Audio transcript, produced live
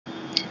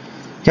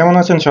কেমন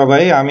আছেন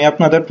সবাই? আমি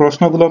আপনাদের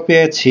প্রশ্নগুলো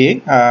পেয়েছি।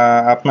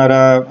 আপনারা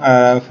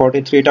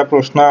 43টা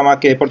প্রশ্ন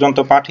আমাকে এ পর্যন্ত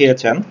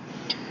পাঠিয়েছেন।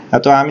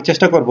 তো আমি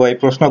চেষ্টা করব এই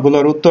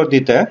প্রশ্নগুলোর উত্তর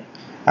দিতে।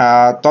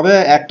 তবে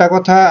একটা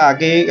কথা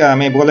আগেই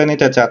আমি বলে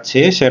নিতে চাচ্ছি,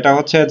 সেটা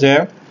হচ্ছে যে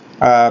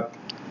আহ,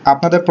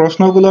 আপনাদের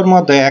প্রশ্নগুলোর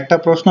মধ্যে একটা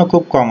প্রশ্ন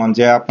খুব কমন,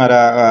 যে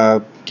আপনারা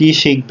কি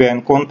শিখবেন,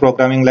 কোন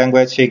প্রোগ্রামিং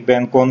ল্যাঙ্গুয়েজ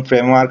শিখবেন, কোন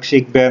ফ্রেমওয়ার্ক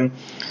শিখবেন,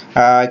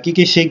 কি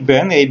কি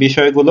শিখবেন, এই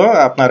বিষয়গুলো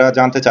আপনারা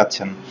জানতে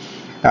চাচ্ছেন।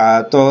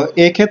 তো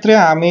এক্ষেত্রে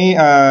আমি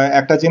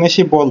একটা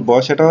জিনিসই বলবো,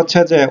 সেটা হচ্ছে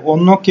যে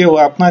অন্য কেউ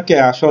আপনাকে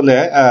আসলে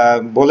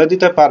বলে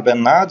দিতে পারবেন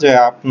না যে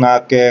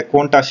আপনাকে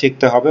কোনটা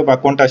শিখতে হবে বা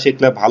কোনটা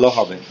শিখলে ভালো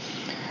হবে।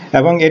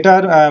 এবং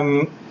এটার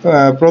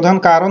প্রধান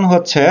কারণ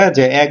হচ্ছে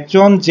যে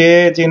একজন যে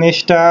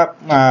জিনিসটা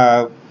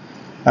আহ,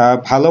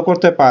 ভালো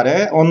করতে পারে,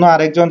 অন্য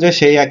আরেকজন যে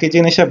সেই একই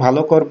জিনিসে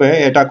ভালো করবে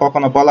এটা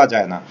কখনো বলা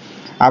যায় না।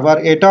 আবার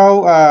এটাও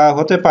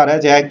হতে পারে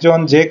যে একজন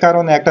যে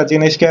কারণে একটা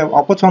জিনিসকে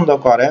অপছন্দ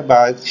করে বা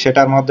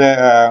সেটার মধ্যে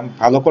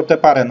ভালো করতে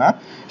পারে না,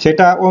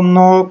 সেটা অন্য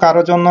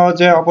কারোর জন্য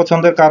যে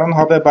অপছন্দের কারণ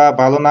হবে বা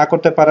ভালো না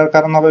করতে পারার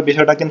কারণ হবে,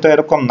 বিষয়টা কিন্তু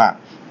এরকম না।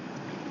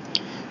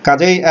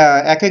 কাজেই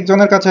এক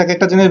একজনের কাছে এক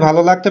একটা জিনিস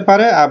ভালো লাগতে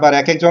পারে, আবার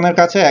এক একজনের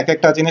কাছে এক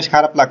একটা জিনিস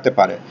খারাপ লাগতে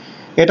পারে।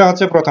 এটা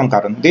হচ্ছে প্রথম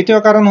কারণ। দ্বিতীয়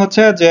কারণ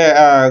হচ্ছে যে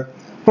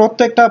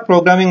প্রত্যেকটা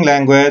প্রোগ্রামিং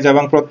ল্যাঙ্গুয়েজ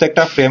এবং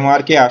প্রত্যেকটা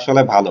ফ্রেমওয়ার্কই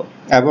আসলে ভালো,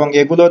 এবং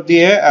এগুলো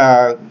দিয়ে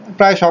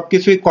প্রায়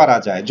সবকিছুই করা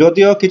যায়।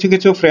 যদিও কিছু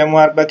কিছু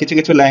ফ্রেমওয়ার্ক বা কিছু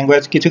কিছু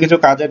ল্যাঙ্গুয়েজ কিছু কিছু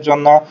কাজের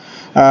জন্য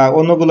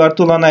অন্যগুলোর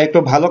তুলনায় একটু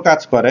ভালো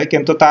কাজ করে,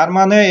 কিন্তু তার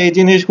মানে এই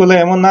জিনিসগুলো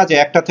এমন না যে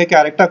একটা থেকে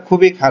আরেকটা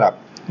খুবই খারাপ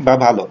বা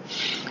ভালো।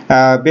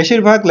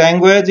 বেশিরভাগ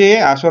ল্যাঙ্গুয়েজই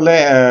আসলে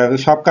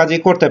সব কাজই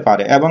করতে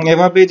পারে, এবং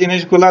এভাবেই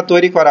জিনিসগুলা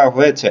তৈরি করা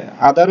হয়েছে।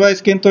 আদারওয়াইজ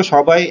কিন্তু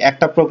সবাই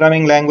একটা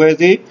প্রোগ্রামিং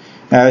ল্যাঙ্গুয়েজই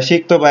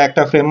শিখতো বা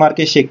একটা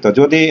ফ্রেমওয়ার্কই শিখতো।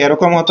 যদি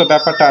এরকম হতো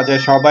ব্যাপারটা যে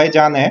সবাই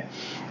জানে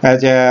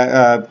যে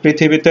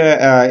পৃথিবীতে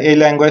এই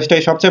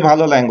ল্যাঙ্গুয়েজটাই সবচেয়ে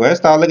ভালো ল্যাঙ্গুয়েজ,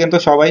 তাহলে কিন্তু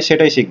সবাই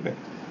সেটাই শিখবে।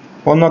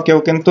 অন্য কেউ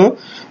কিন্তু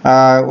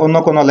অন্য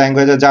কোনো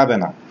ল্যাঙ্গুয়েজে যাবে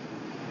না।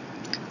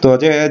 তো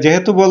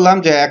যেহেতু বললাম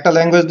যে একটা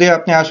ল্যাঙ্গুয়েজ দিয়ে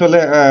আপনি আসলে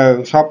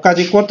সব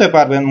কাজই করতে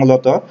পারবেন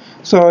মূলত,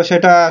 সো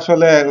সেটা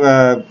আসলে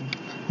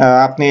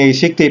আপনি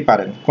শিখতেই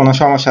পারেন, কোনো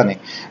সমস্যা নেই।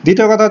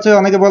 দ্বিতীয় কথা হচ্ছে,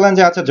 অনেকে বলেন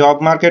যে আচ্ছা জব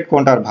মার্কেট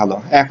কোনটার ভালো।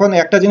 এখন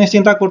একটা জিনিস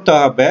চিন্তা করতে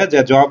হবে যে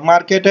জব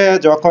মার্কেটে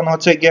যখন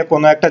হচ্ছে গিয়ে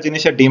কোনো একটা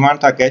জিনিসের ডিমান্ড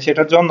থাকে,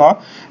 সেটার জন্য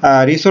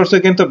রিসোর্সও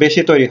কিন্তু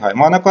বেশি তৈরি হয়।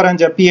 মনে করেন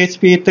যে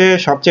পিএইচপিতে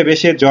সবচেয়ে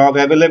বেশি জব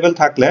অ্যাভেলেবেল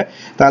থাকলে,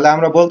 তাহলে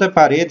আমরা বলতে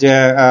পারি যে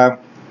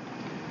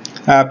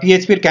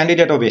পিএইচপির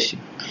ক্যান্ডিডেটও বেশি।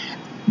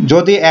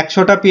 যদি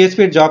 100টা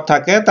পিএইচপির জব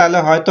থাকে, তাহলে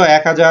হয়তো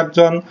 1000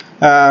 জন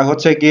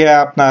হচ্ছে গিয়ে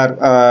আপনার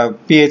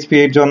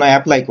পিএইচপির জন্য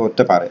অ্যাপ্লাই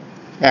করতে পারে,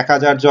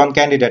 1000 জন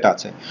ক্যান্ডিডেট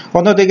আছে।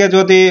 অন্যদিকে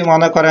যদি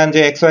মনে করেন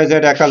যে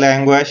এক্সওয়াইজেড একটা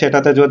ল্যাঙ্গুয়েজ,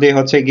 সেটাতে যদি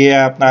হচ্ছে গিয়ে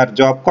আপনার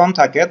জব কম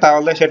থাকে,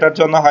 তাহলে সেটার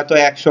জন্য হয়তো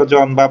 100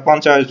 জন বা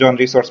 50 জন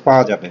রিসোর্স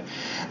পাওয়া যাবে।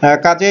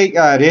 কাজেই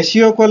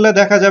রেশিও করলে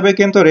দেখা যাবে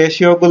কিন্তু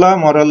রেশিওগুলো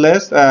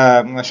মোরলেস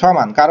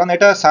সমান, কারণ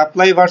এটা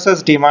সাপ্লাই ভার্সেস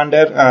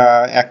ডিমান্ডের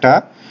একটা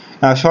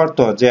শর্ত,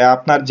 যে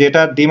আপনার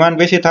যেটা ডিমান্ড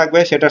বেশি থাকবে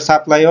সেটার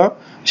সাপ্লাইও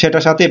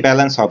সেটার সাথে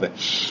ব্যালেন্স হবে।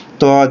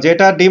 তো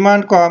যেটা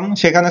ডিমান্ড কম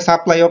সেখানে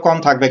সাপ্লাইও কম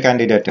থাকবে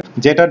ক্যান্ডিডেটের,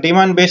 যেটা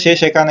ডিমান্ড বেশি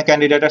সেখানে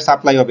ক্যান্ডিডেটের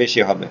সাপ্লাইও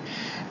বেশি হবে।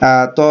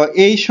 তো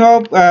এইসব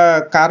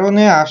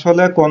কারণে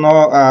আসলে কোনো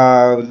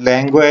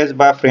ল্যাঙ্গুয়েজ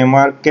বা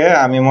ফ্রেমওয়ার্ককে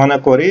আমি মনে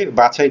করি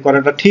বাছাই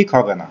করাটা ঠিক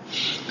হবে না।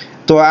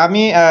 তো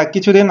আমি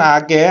কিছুদিন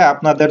আগে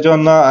আপনাদের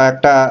জন্য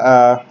একটা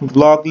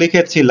ব্লগ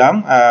লিখেছিলাম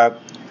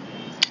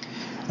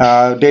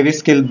ডেভি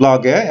স্কিল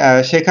ব্লগে।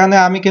 সেখানে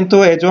আমি কিন্তু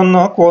এজন্য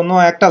কোনো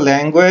একটা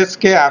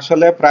ল্যাঙ্গুয়েজকে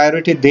আসলে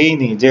প্রায়োরিটি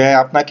দেইনি যে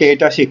আপনাকে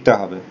এটা শিখতে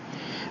হবে।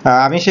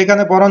 আমি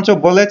সেখানে বরঞ্চ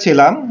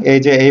বলেছিলাম এই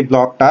যে এই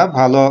ব্লগটা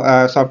ভালো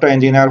সফটওয়্যার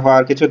ইঞ্জিনিয়ার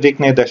হওয়ার কিছু দিক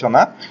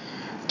নির্দেশনা।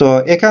 তো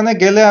এখানে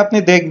গেলে আপনি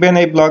দেখবেন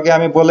এই ব্লগে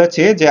আমি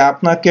বলেছি যে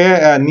আপনাকে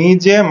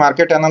নিজে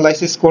মার্কেট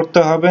অ্যানালাইসিস করতে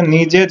হবে,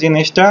 নিজে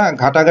জিনিসটা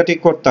ঘাটাঘাটি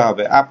করতে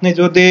হবে। আপনি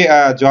যদি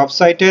জব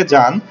সাইটে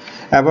যান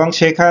এবং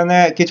সেখানে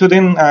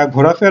কিছুদিন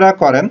ঘোরাফেরা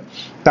করেন,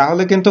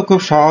 তাহলে কিন্তু খুব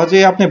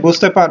সহজেই আপনি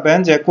বুঝতে পারবেন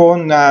যে কোন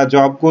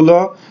জবগুলো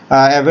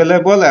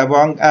অ্যাভেলেবল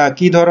এবং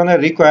কি ধরনের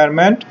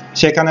রিকোয়ারমেন্ট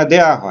সেখানে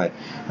দেয়া হয়।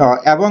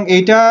 এবং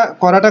এইটা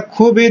করাটা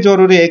খুবই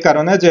জরুরি এই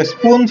কারণে যে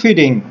স্পুন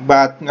ফিডিং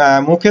বা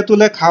মুখে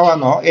তুলে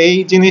খাওয়ানো, এই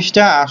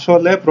জিনিসটা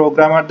আসলে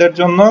প্রোগ্রামারদের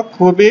জন্য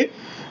খুবই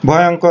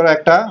ভয়ঙ্কর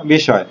একটা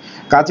বিষয়।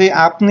 কাজেই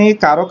আপনি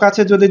কারো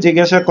কাছে যদি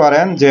জিজ্ঞাসা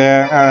করেন যে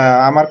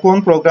আমার কোন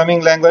প্রোগ্রামিং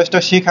ল্যাঙ্গুয়েজটা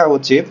শেখা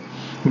উচিত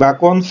বা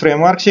কোন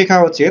ফ্রেমওয়ার্ক শেখা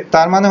উচিত,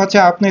 তার মানে হচ্ছে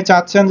আপনি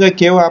চাচ্ছেন যে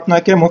কেউ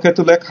আপনাকে মুখে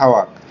তুলে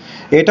খাওয়াক।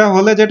 এটা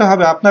হলে যেটা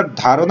হবে, আপনার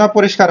ধারণা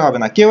পরিষ্কার হবে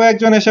না। কেউ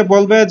একজন এসে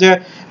বলবে যে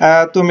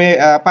তুমি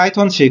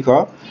পাইথন শিখো,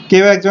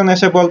 কেউ একজন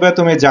এসে বলবে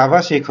তুমি জাভা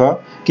শিখো,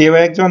 কেউ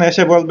একজন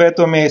এসে বলবে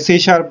তুমি সি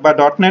শার্প বা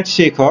ডটনেট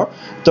শিখো।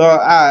 তো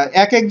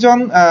এক একজন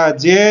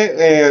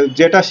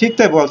যেটা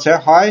শিখতে বলছে,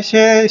 হয়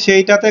সে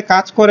সেইটাতে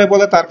কাজ করে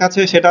বলে তার কাছে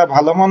সেটা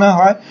ভালো মনে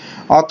হয়,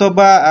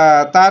 অথবা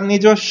তার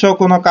নিজস্ব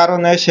কোনো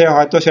কারণে সে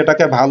হয়তো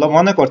সেটাকে ভালো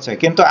মনে করছে,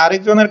 কিন্তু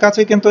আরেকজনের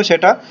কাছে কিন্তু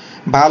সেটা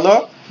ভালো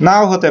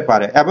নাও হতে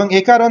পারে, এবং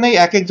এই কারণেই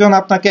এক একজন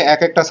আপনাকে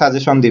এক একটা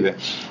সাজেশন দিবে।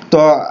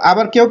 তো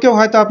আবার কেউ কেউ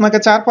হয়তো আপনাকে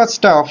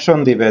 4-5টা অপশন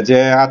দিবে যে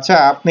আচ্ছা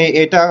আপনি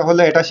এটা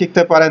হলে এটা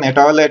শিখতে পারেন,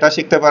 এটা হলে এটা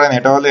শিখতে পারেন,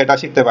 এটা হলে এটা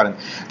শিখতে পারেন।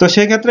 তো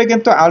সেক্ষেত্রে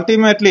কিন্তু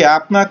আলটিমেটলি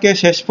আপনাকে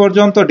শেষ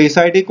পর্যন্ত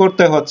ডিসাইডই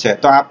করতে হচ্ছে।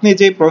 তো আপনি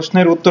যে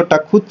প্রশ্নের উত্তরটা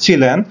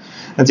খুঁজছিলেন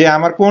যে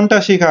আমার কোনটা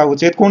শেখা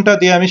উচিত, কোনটা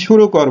দিয়ে আমি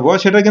শুরু করব,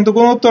 সেটা কিন্তু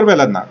কোনো উত্তর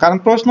পেলেন না, কারণ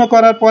প্রশ্ন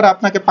করার পর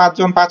আপনাকে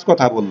 5জন 5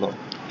 কথা বললো।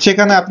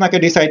 সেখানে আপনাকে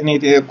ডিসাইড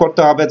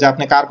করতে হবে যে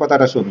আপনি কার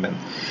কথাটা শুনবেন।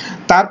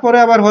 তারপরে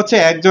আবার হচ্ছে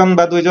একজন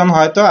বা দুইজন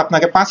হয়তো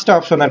আপনাকে 5টা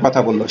অপশনের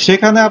কথা বললো,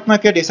 সেখানে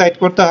আপনাকে ডিসাইড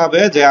করতে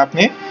হবে যে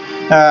আপনি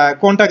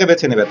কোনটাকে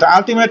বেছে নেবেন। তো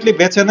আলটিমেটলি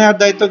বেছে নেওয়ার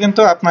দায়িত্ব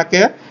কিন্তু আপনাকে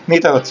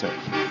নিতে হচ্ছে।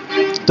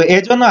 তো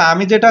এই জন্য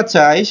আমি যেটা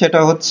চাই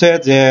সেটা হচ্ছে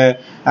যে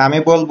আমি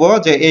বলবো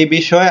যে এই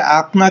বিষয়ে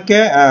আপনাকে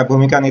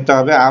ভূমিকা নিতে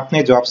হবে। আপনি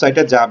জব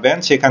সাইটে যাবেন,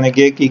 সেখানে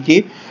গিয়ে কি কি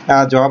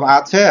জব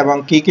আছে এবং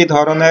কি কি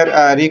ধরনের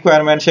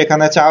রিকোয়ারমেন্ট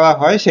সেখানে চাওয়া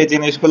হয়, সেই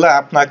জিনিসগুলো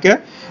আপনাকে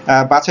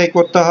বাছাই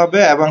করতে হবে,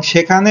 এবং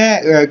সেখানে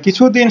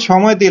কিছুদিন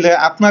সময় দিলে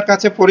আপনার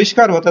কাছে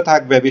পরিষ্কার হতে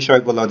থাকবে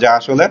বিষয়গুলো যে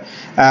আসলে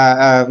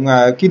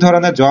কি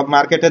ধরনের জব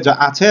মার্কেটে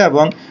আছে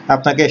এবং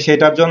আপনাকে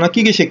সেটার জন্য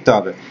কি কি শিখতে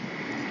হবে।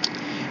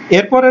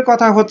 এরপরের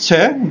কথা হচ্ছে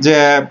যে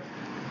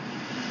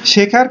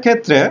শেখার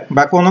ক্ষেত্রে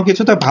বা কোনো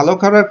কিছুতে ভালো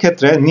করার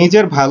ক্ষেত্রে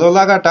নিজের ভালো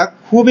লাগাটা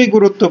খুবই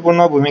গুরুত্বপূর্ণ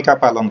ভূমিকা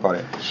পালন করে।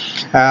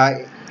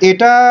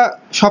 এটা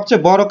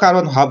সবচেয়ে বড়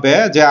কারণ হবে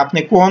যে আপনি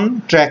কোন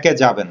ট্র্যাকে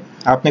যাবেন,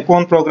 আপনি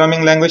কোন প্রোগ্রামিং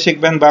ল্যাঙ্গুয়েজ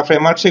শিখবেন বা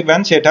ফ্রেমওয়ার্ক শিখবেন,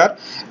 সেটার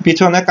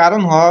পিছনে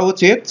কারণ হওয়া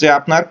উচিত যে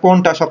আপনার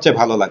কোনটা সবচেয়ে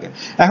ভালো লাগে।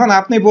 এখন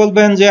আপনি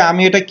বলবেন যে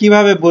আমি এটা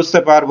কিভাবে বুঝতে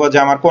পারবো যে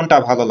আমার কোনটা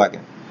ভালো লাগে।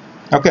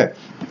 ওকে,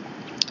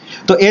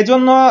 তো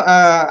এজন্য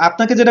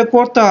আপনাকে যেটা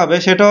করতে হবে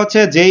সেটা হচ্ছে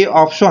যেই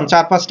অপশন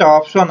 4-5টা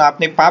অপশন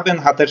আপনি পাবেন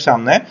হাতের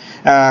সামনে,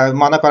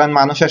 মনে করেন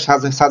মানুষের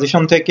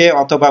সাজেশন থেকে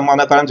অথবা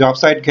মনে করেন জব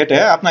সাইট ঘেটে,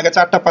 আপনাকে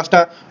 4টা-5টা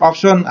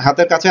অপশন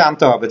হাতের কাছে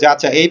আনতে হবে যে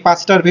আচ্ছা এই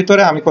 5টার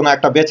ভিতরে আমি কোনো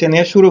একটা বেছে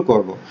নিয়ে শুরু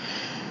করব।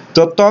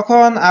 তো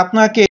তখন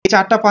আপনাকে এই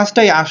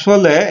 4টা-5টাই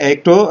আসলে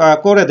একটু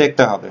করে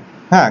দেখতে হবে।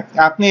 হ্যাঁ,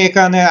 আপনি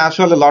এখানে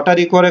আসলে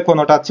লটারি করে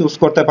কোনোটা চুজ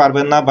করতে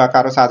পারবেন না বা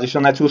কারো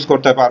সাজেশনে চুজ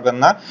করতে পারবেন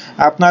না।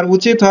 আপনার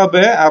উচিত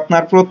হবে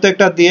আপনার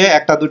প্রত্যেকটা দিয়ে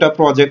 1-2টা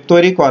প্রজেক্ট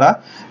তৈরি করা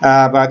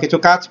বা কিছু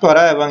কাজ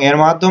করা এবং এর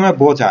মাধ্যমে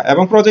বোঝা।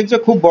 এবং প্রজেক্ট যে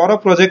খুব বড়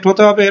প্রজেক্ট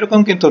হতে হবে এরকম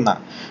কিন্তু না।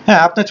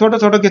 হ্যাঁ, আপনি ছোট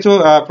ছোট কিছু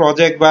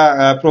প্রজেক্ট বা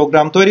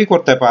প্রোগ্রাম তৈরি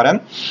করতে পারেন,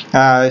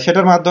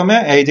 সেটার মাধ্যমে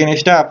এই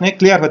জিনিসটা আপনি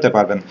ক্লিয়ার হতে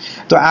পারবেন।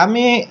 তো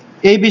আমি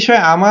এই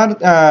বিষয়ে আমার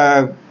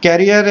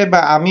ক্যারিয়ারে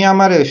বা আমি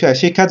আমার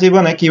শিক্ষা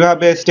জীবনে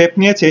কিভাবে স্টেপ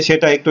নিয়েছি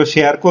সেটা একটু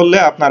শেয়ার করলে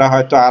আপনারা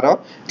হয়তো আরো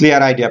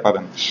ক্লিয়ার আইডিয়া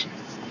পাবেন।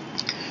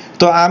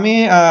 তো আমি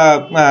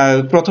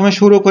প্রথমে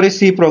শুরু করি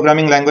সি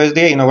প্রোগ্রামিং ল্যাঙ্গুয়েজ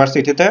দিয়ে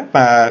ইউনিভার্সিটিতে,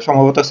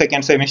 সম্ভবত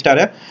সেকেন্ড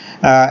সেমিস্টারে,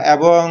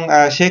 এবং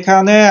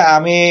সেখানে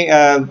আমি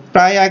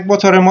প্রায় 1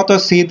 বছরের মতো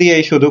সি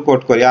দিয়েই শুধু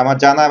কোড করি। আমার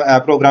জানা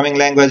প্রোগ্রামিং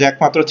ল্যাঙ্গুয়েজ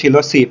একমাত্র ছিল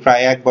সি,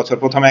 প্রায় 1 বছর,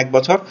 প্রথম 1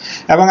 বছর।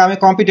 এবং আমি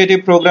কম্পিটিটিভ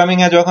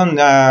প্রোগ্রামিংয়ে যখন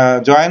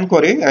জয়েন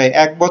করি,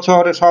 1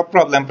 বছর সব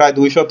প্রবলেম, প্রায়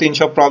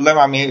 200-300 প্রবলেম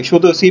আমি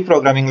শুধু সি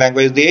প্রোগ্রামিং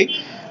ল্যাঙ্গুয়েজ দিয়েই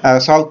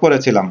সলভ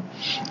করেছিলাম।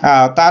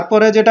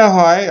 তারপরে যেটা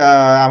হয়,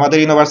 আমাদের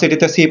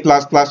ইউনিভার্সিটিতে সি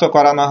প্লাস প্লাসও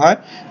করানো হয়।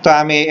 তো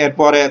আমি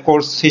এরপরে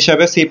কোর্স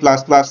হিসেবে সি প্লাস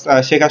প্লাস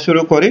শেখা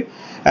শুরু করি,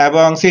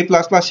 এবং সি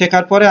প্লাস প্লাস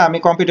শেখার পরে আমি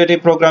কম্পিটিটিভ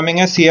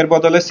প্রোগ্রামিংয়ে সি এর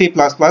বদলে সি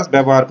প্লাস প্লাস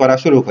ব্যবহার করা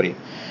শুরু করি।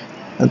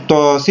 তো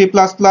সি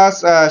প্লাস প্লাস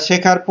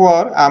শেখার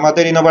পর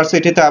আমাদের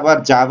ইউনিভার্সিটিতে আবার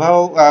জাভাও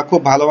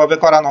খুব ভালোভাবে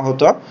করানো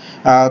হতো।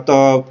 তো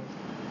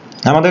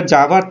আমাদের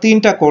জাভার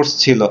 3টা কোর্স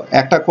ছিল।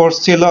 একটা কোর্স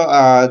ছিল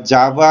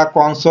জাভা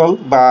কনসোল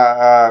বা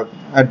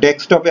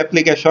ডেস্কটপ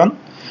অ্যাপ্লিকেশন,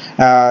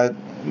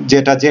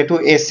 যেটা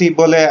J2EE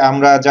বলে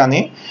আমরা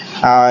জানি,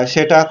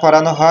 সেটা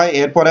করানো হয়।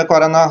 এরপরে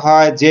করানো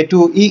হয়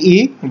J2EE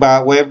বা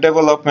ওয়েব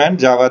ডেভেলপমেন্ট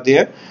জাভা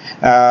দিয়ে।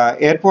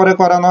 এরপরে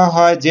করানো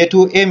হয়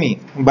J2ME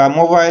বা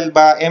মোবাইল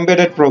বা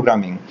এমবেডেড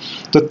প্রোগ্রামিং।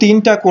 তো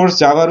 3টা কোর্স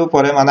জাভার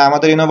উপরে, মানে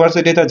আমাদের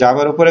ইউনিভার্সিটিতে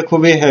জাভার উপরে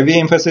খুবই হেভি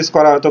এমফাসিস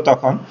করা হতো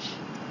তখন।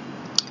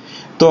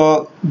 তো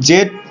যে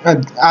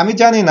আমি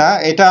জানি না,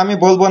 এটা আমি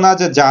বলবো না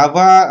যে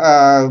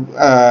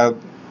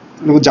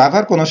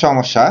জাভার কোনো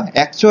সমস্যা,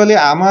 অ্যাকচুয়ালি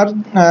আমার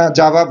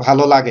জাভা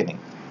ভালো লাগেনি।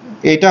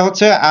 এটা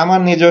হচ্ছে আমার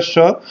নিজস্ব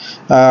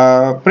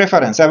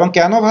প্রেফারেন্স, এবং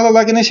কেন ভালো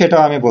লাগেনি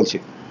সেটাও আমি বলছি।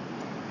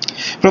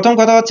 প্রথম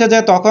কথা হচ্ছে যে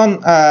তখন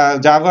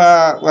জাভা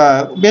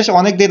বেশ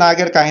অনেক দিন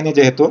আগের কাহিনী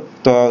যেহেতু,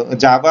 তো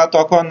জাভা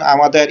তখন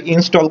আমাদের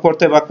ইনস্টল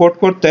করতে বা কোড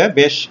করতে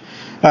বেশ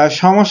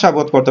সমস্যা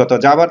বোধ করতে হতো।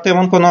 জাভার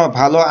তেমন কোনো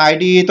ভালো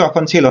আইডি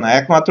তখন ছিল না,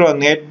 একমাত্র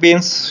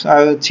নেটবিনস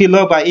ছিল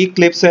বা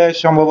ইক্লিপসে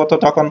সম্ভবত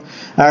তখন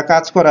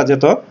কাজ করা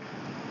যেত।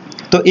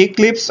 তো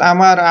ইক্লিপস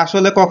আমার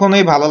আসলে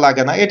কখনোই ভালো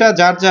লাগে না, এটা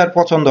যার যার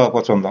পছন্দ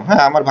অপছন্দ।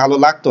 হ্যাঁ, আমার ভালো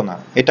লাগতো না,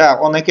 এটা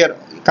অনেকের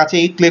কাছে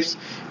ইক্লিপস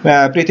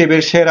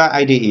পৃথিবীর সেরা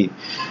আইডিই।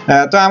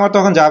 তো আমার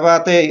তখন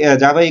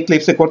জাভা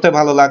ইক্লিপসে করতে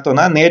ভালো লাগতো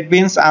না।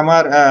 নেটবিনস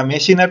আমার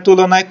মেশিনের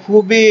তুলনায়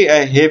খুবই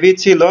হেভি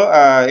ছিল,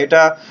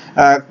 এটা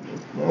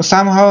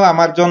সামহাও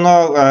আমার জন্য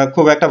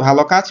খুব একটা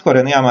ভালো কাজ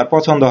করেনি, আমার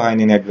পছন্দ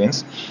হয়নি নেটবিনস।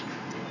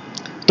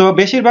 তো তো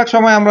বেশিরভাগ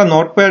সময় আমরা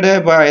নোটপ্যাডে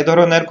বা এই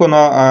ধরনের কোনো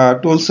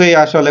টুলসেই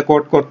আসলে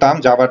কোড করতাম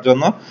জাভার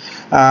জন্য।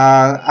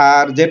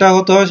 আর যেটা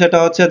হতো সেটা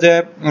হচ্ছে যে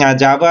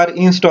জাভার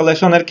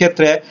ইনস্টলেশনের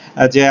ক্ষেত্রে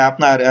যে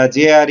আপনার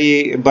জেআরই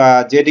বা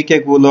জেডিকে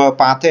গুলো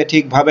পাথে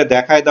ঠিকভাবে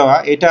দেখায় দেওয়া,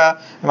 এটা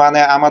মানে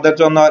আমাদের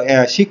জন্য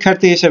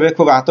শিক্ষার্থী হিসেবে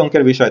খুব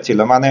আতঙ্কের বিষয় ছিল।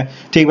 মানে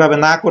ঠিকভাবে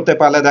না করতে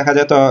পারলে দেখা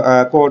যেত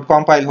কোড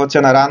কম্পাইল হচ্ছে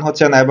না, রান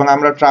হচ্ছে না, এবং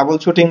আমরা ট্রাবল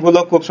শুটিং গুলো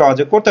খুব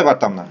সহজে করতে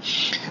পারতাম না।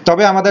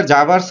 তবে আমাদের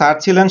জাভার স্যার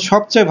ছিলেন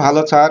সবচেয়ে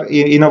ভালো স্যার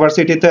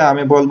ইউনিভার্সিটিতে।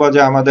 আমি বলবো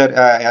যে আমাদের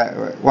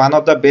one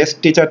of the best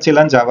teacher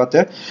ছিলেন জাভাতে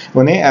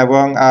উনি,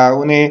 এবং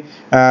উনি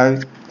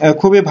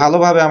খুবই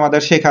ভালোভাবে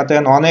আমাদের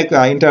শেখাতেন, অনেক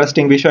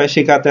ইন্টারেস্টিং বিষয়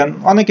শেখাতেন,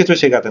 অনেক কিছু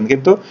শেখাতেন।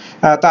 কিন্তু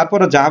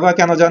তারপরে জাভা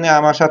কেন জানি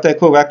আমার সাথে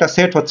খুব একটা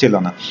সেট হচ্ছিল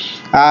না।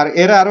 আর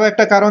এর আরো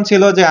একটা কারণ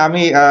ছিল যে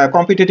আমি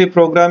কম্পিটিটিভ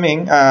প্রোগ্রামিং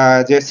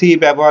যে সি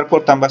ব্যবহার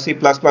করতাম বা সি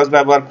প্লাস প্লাস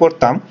ব্যবহার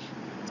করতাম,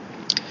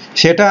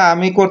 সেটা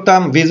আমি করতাম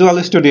ভিজুয়াল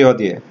স্টুডিও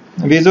দিয়ে।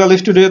 ভিজুয়াল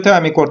স্টুডিওতে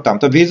আমি করতাম।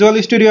 তো ভিজুয়াল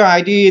স্টুডিও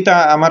আইডিটা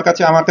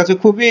আমার কাছে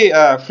খুবই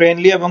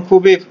ফ্রেন্ডলি এবং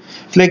খুবই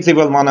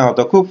ফ্লেক্সিবল মনে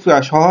হতো। খুব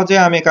সহজে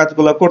আমি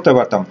কাজগুলো করতে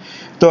পারতাম।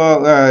 তো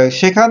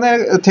সেখানে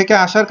থেকে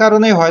আসার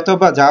কারণেই হয়তো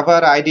বা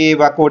জাভার আইডি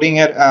বা কোডিং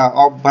এর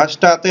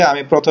অভ্যাসটাতে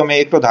আমি প্রথমে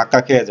একটু ধাক্কা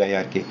খেয়ে যাই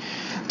আর কি।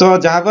 তো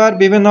জাভার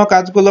বিভিন্ন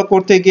কাজগুলো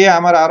করতে গিয়ে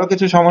আমার আরো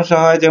কিছু সমস্যা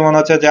হয়, যেমন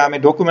হচ্ছে যে আমি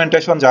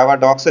ডকুমেন্টেশন জাভা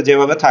ডক্সে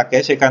যেভাবে থাকে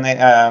সেখানে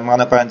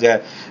মনে করেন যে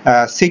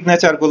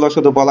সিগনেচার গুলো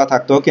শুধু বলা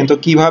থাকতো, কিন্তু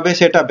কিভাবে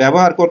সেটা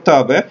ব্যবহার করতে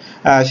হবে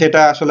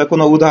সেটা আসলে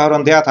কোনো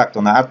উদাহরণ দেয়া থাকতো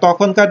না। আর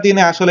তখনকার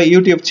দিনে আসলে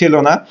ইউটিউব ছিল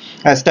না,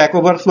 স্ট্যাক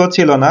ওভারফ্লো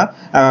ছিল না,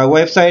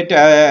 ওয়েবসাইট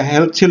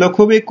হেল্প ছিল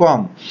খুবই কম।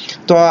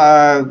 তো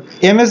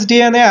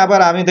এমএসডিএন এ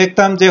আবার আমি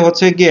দেখতাম যে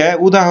হচ্ছে গিয়ে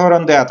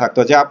উদাহরণ দেয়া থাকতো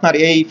যে আপনার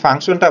এই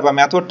ফাংশনটা বা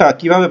মেথডটা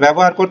কিভাবে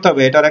ব্যবহার করতে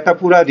হবে, এটার একটা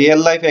পুরো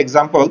রিয়েল লাইফ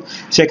এক্সাম্পল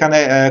সেখানে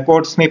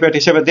কোড স্নিপেট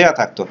হিসেবে দেয়া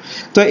থাকতো।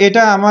 তো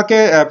এটা আমাকে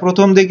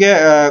প্রথম দিকে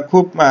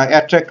খুব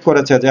অ্যাট্রাক্ট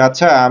করেছে যে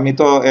আচ্ছা, আমি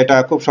তো এটা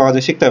খুব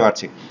সহজে শিখতে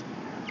পারছি।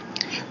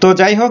 তো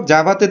যাই হোক,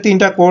 জাভাতে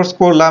 3টা কোর্স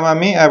করলাম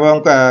আমি, এবং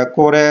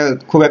করে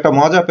খুব একটা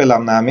মজা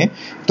পেলাম না আমি।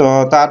 তো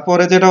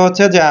তারপরে যেটা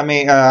হচ্ছে যে আমি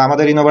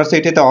আমাদের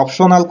ইউনিভার্সিটিতে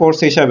অপশনাল কোর্স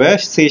হিসেবে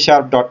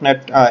C#.net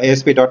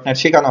ASP.NET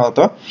শেখানো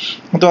হতো।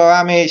 তো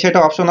আমি সেটা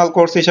অপশনাল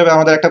কোর্স হিসেবে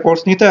আমাদের একটা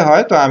কোর্স নিতে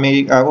হয়, তো আমি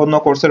অন্য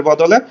কোর্সের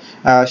বদলে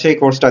সেই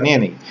কোর্সটা নিয়ে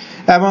নিই।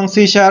 এবং C#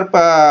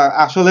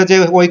 আসলে যে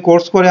ওই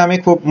কোর্স করে আমি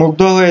খুব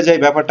মুগ্ধ হয়ে যাই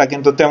ব্যাপারটা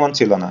কিন্তু তেমন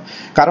ছিল না।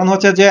 কারণ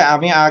হচ্ছে যে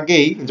আমি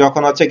আগেই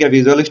যখন হচ্ছে গিয়ে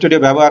ভিজুয়াল স্টুডিও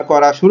ব্যবহার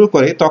করা শুরু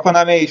করি, তখন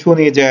আমি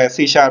শুনি যে C#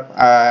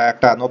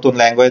 একটা নতুন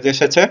ল্যাঙ্গুয়েজ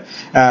এসেছে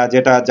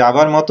যেটা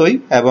জাভার মতোই,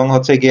 এবং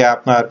হচ্ছে গিয়ে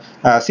আপনার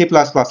C++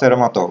 এর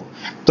মতো।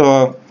 তো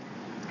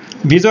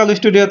ভিজুয়াল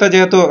স্টুডিওতে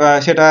যেহেতু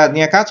সেটা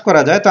নিয়ে কাজ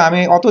করা যায়, তো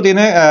আমি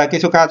অতদিনে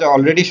কিছু কাজ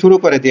অলরেডি শুরু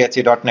করে দিয়েছি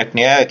ডটনেট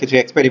নিয়ে, কিছু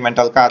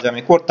এক্সপেরিমেন্টাল কাজ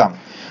আমি করতাম।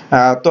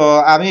 তো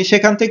আমি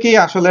সেখান থেকেই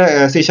আসলে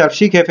C#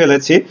 শিখে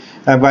ফেলেছি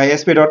বা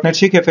ASP.NET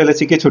শিখে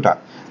ফেলেছি কিছুটা।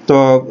 তো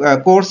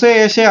কোর্সে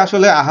এসে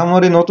আসলে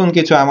আহামরি নতুন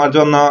কিছু আমার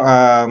জন্য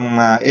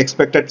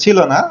এক্সপেক্টেড ছিল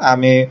না।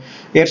 আমি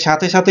এর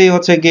সাথে সাথেই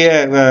হচ্ছে গিয়ে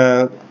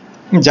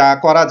যা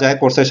করা যায়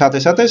কোর্সের সাথে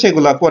সাথে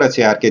সেগুলা করেছি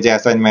আর কি, যে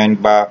অ্যাসাইনমেন্ট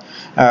বা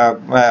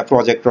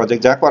প্রজেক্ট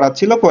যা করার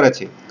ছিল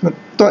করেছি।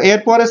 তো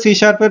এরপরে C#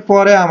 এর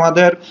পরে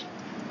আমাদের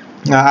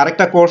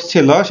আরেকটা কোর্স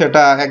ছিল,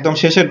 সেটা একদম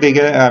শেষের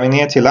দিকে আমি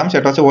নিয়েছিলাম,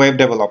 সেটা হচ্ছে ওয়েব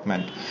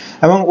ডেভেলপমেন্ট।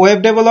 এবং ওয়েব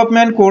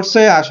ডেভেলপমেন্ট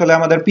কোর্সে আসলে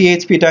আমাদের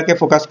পিএইচপিটাকে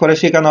ফোকাস করে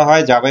শেখানো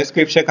হয়,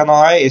 জাভাস্ক্রিপ্ট শেখানো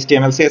হয়,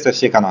 HTML CSS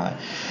শেখানো হয়।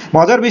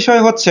 মজার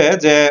বিষয় হচ্ছে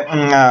যে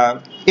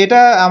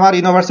এটা আমার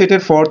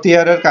ইউনিভার্সিটির 4th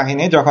ইয়ারের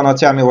কাহিনী, যখন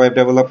হচ্ছে আমি ওয়েব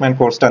ডেভেলপমেন্ট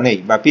কোর্সটা নেই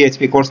বা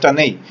পিএইচপি কোর্সটা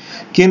নেই।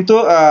 কিন্তু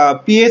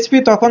পিএইচপি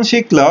তখন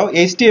শিখলেও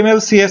HTML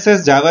CSS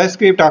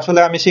জাভাস্ক্রিপ্ট আসলে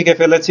আমি শিখে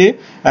ফেলেছি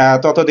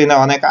ততদিনে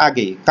অনেক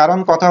আগেই। কারণ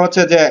কথা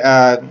হচ্ছে যে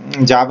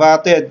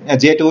জাভাতে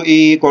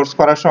J2EE কোর্স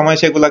করার সময়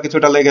সেগুলা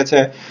কিছুটা লেগেছে,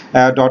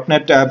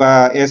 ডটনেট বা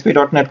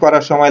ASP.NET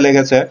করার সময়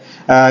লেগেছে,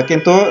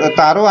 কিন্তু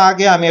তারও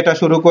আগে আমি এটা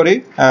শুরু করি,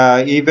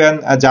 ইভেন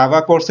জাভা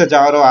কোর্সে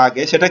যাওয়ারও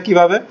আগে। সেটা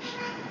কিভাবে?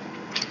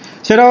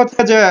 সেটা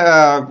হচ্ছে যে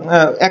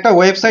একটা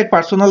ওয়েবসাইট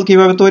পার্সোনাল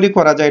কিভাবে তৈরি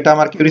করা যায়, এটা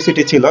আমার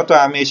কিউরিসিটি ছিল। তো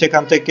আমি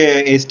সেখান থেকে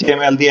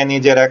HTML দিয়ে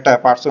নিজের একটা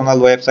পার্সোনাল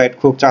ওয়েবসাইট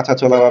খুব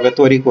চাঁচাচোলাভাবে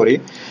তৈরি করি,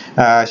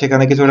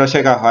 সেখানে কিছুটা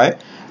শেখা হয়।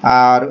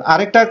 আর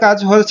আরেকটা কাজ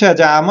হচ্ছে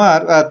যে আমার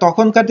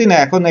তখনকার দিনে,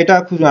 এখন এটা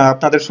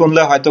আপনাদের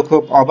শুনলে হয়তো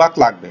খুব অবাক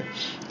লাগবে,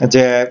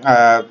 যে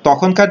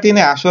তখনকার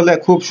দিনে আসলে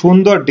খুব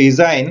সুন্দর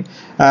ডিজাইন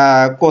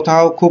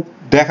কোথাও খুব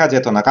দেখা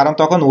যেত না, কারণ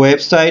তখন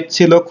ওয়েবসাইট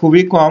ছিল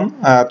খুবই কম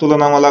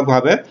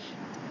তুলনামূলকভাবে,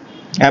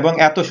 এবং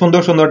এত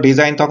সুন্দর সুন্দর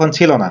ডিজাইন তখন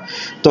ছিল না।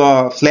 তো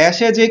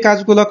ফ্ল্যাশে যে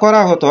কাজগুলো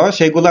করা হতো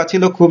সেগুলা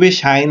ছিল খুবই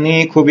শাইনি,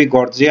 খুবই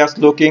গর্জিয়াস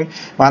লুকিং।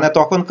 মানে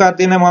তখনকার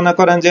দিনে মনে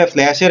করেন যে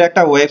ফ্ল্যাশের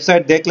একটা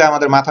ওয়েবসাইট দেখলে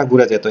আমাদের মাথা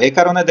ঘুরে যেত। এই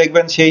কারণে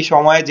দেখবেন সেই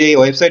সময় যে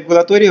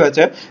ওয়েবসাইটগুলো তৈরি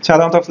হয়েছে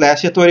সাধারণত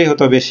ফ্ল্যাশে তৈরি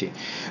হতো বেশি।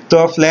 তো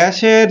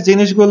ফ্ল্যাশের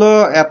জিনিসগুলো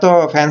এত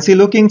ফ্যান্সি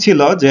লুকিং ছিল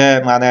যে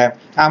মানে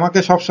আমাকে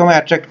সবসময়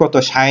অ্যাট্রাক্ট করতো।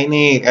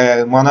 শাইনি,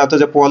 মনে হতো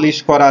যে পলিশ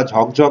করা,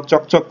 ঝকঝক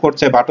চকচক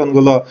করছে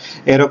বাটনগুলো,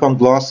 এরকম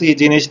গ্লসি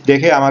জিনিস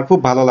দেখে আমার খুব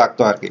ভালো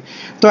লাগতো আর কি।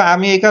 তো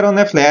আমি এই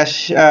কারণে ফ্ল্যাশ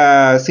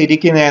সিডি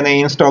কিনে এনে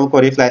ইনস্টল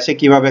করি, ফ্ল্যাশে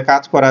কিভাবে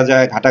কাজ করা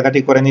যায়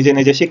ঘাটাঘাটি করে নিজে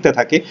নিজে শিখতে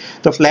থাকি।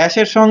 তো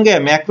ফ্ল্যাশের সঙ্গে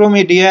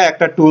ম্যাক্রোমিডিয়া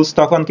একটা টুলস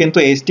তখন কিন্তু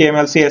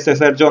এইচটিএমএল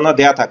সিএসএস এর জন্য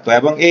দেয়া থাকতো,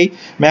 এবং এই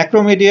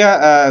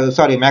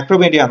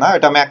ম্যাক্রোমিডিয়া না,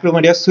 এটা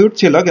ম্যাক্রোমিডিয়া স্যুট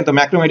ছিল, কিন্তু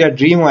ম্যাক্রোমিডিয়া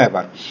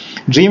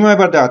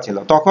ড্রিমওয়েভার দেওয়া ছিল।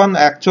 তখন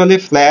অ্যাকচুয়ালি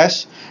ফ্ল্যাশ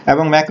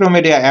এবং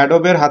ম্যাক্রোমিডিয়া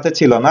অ্যাডোবের হাতে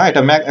ছিল না,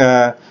 এটা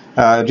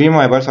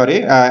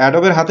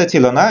অ্যাডোবের হাতে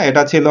ছিল না,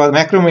 এটা ছিল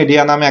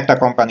ম্যাক্রোমিডিয়া নামে একটা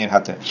কোম্পানির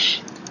হাতে।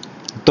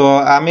 তো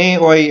আমি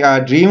ওই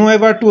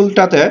ড্রিমওয়েভার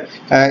টুলটাতে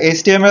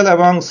এইচটিএমএল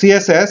এবং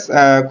সিএসএস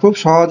খুব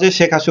সহজে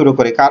শেখা শুরু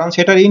করি, কারণ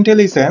সেটার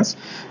ইন্টেলিজেন্স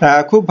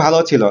খুব ভালো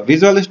ছিল।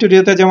 ভিজুয়াল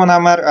স্টুডিওতে যেমন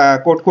আমার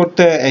কোড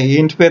করতে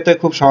হিন্ট পেতে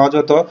খুব সহজ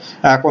হতো,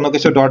 কোনো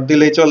কিছু ডট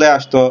দিলেই চলে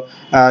আসতো,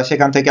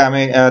 সেখান থেকে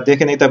আমি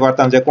দেখে নিতে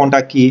পারতাম যে কোনটা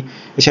কি,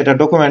 সেটা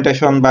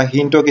ডকুমেন্টেশন বা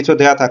হিন্টও কিছু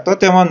দেয়া থাকতো।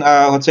 তেমন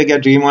হচ্ছে গিয়ে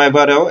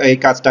ড্রিমওয়েভারেও এই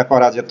কাজটা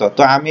করা যেত।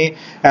 তো আমি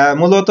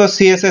মূলত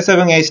সিএসএস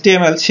এবং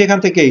এইচটিএমএল সেখান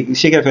থেকেই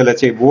শিখে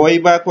ফেলেছি। বই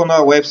বা কোনো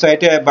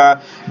ওয়েবসাইটে বা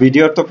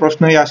ভিডিওর তো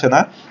প্রশ্নই আসে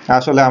না,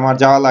 আসলে আমার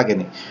যাওয়া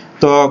লাগেনি।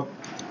 তো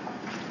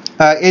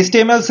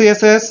এইচটিএমএল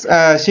সিএসএস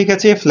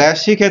শিখেছি, ফ্ল্যাশ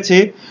শিখেছি,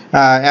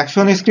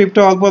 অ্যাকশন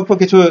স্ক্রিপ্টও অল্প অল্প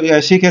কিছু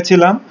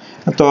শিখেছিলাম।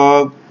 তো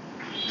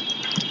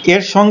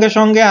এর সঙ্গে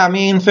সঙ্গে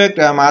আমি ইনফ্যাক্ট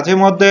মাঝে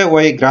মধ্যে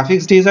ওই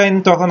গ্রাফিক্স ডিজাইন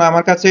তখন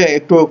আমার কাছে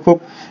একটু খুব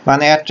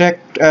মানে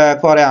অ্যাট্রাক্ট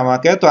করে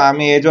আমাকে। তো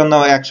আমি এই জন্য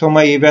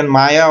একসময় ইভেন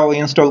মায়াও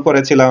ইনস্টল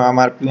করেছিলাম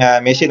আমার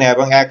মেশিনে,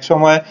 এবং এক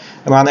সময়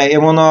মানে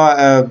এমনও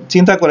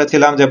চিন্তা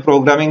করেছিলাম যে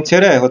প্রোগ্রামিং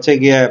ছেড়ে হচ্ছে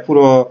গিয়ে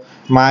পুরো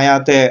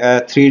মায়াতে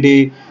 3D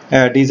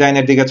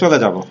ডিজাইনের দিকে চলে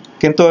যাব।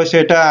 কিন্তু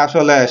সেটা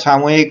আসলে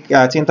সাময়িক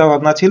চিন্তা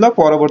ভাবনা ছিল,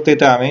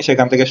 পরবর্তীতে আমি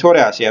সেখান থেকে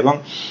সরে আসি। এবং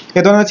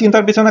এ ধরনের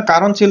চিন্তার পিছনে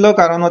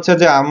কারণ হচ্ছে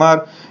যে আমার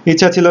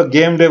ইচ্ছা ছিল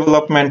গেম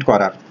ডেভেলপমেন্ট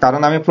করার,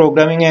 কারণ আমি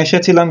প্রোগ্রামিং এ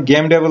এসেছিলাম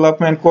গেম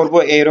ডেভেলপমেন্ট করব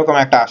এইরকম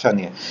একটা আশা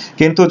নিয়ে।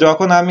 কিন্তু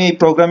যখন আমি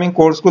প্রোগ্রামিং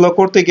কোর্সগুলো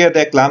করতে গিয়ে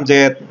দেখলাম যে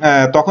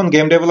তখন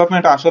গেম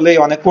ডেভেলপমেন্ট আসলেই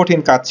অনেক কঠিন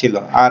কাজ ছিল,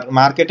 আর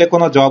মার্কেটে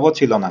কোনো জবও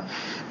ছিল না।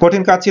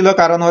 কঠিন কাজ ছিল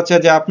কারণ হচ্ছে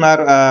যে আপনার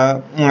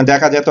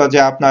দেখা যেত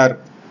যে আপনার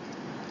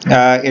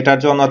এটার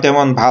জন্য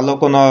তেমন ভালো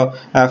কোনো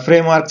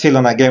ফ্রেমওয়ার্ক ছিল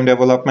না গেম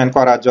ডেভেলপমেন্ট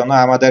করার জন্য।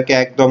 আমাদেরকে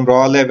একদম র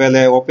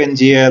লেভেলে ওপেন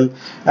জিএল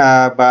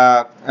বা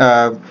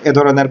এ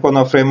ধরনের কোনো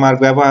ফ্রেমওয়ার্ক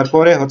ব্যবহার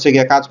করে হচ্ছে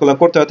গিয়ে কাজগুলো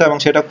করতে হতো, এবং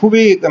সেটা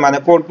খুবই মানে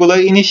কোডগুলো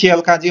ইনিশিয়াল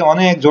কাজই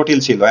অনেক জটিল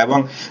ছিল। এবং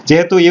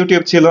যেহেতু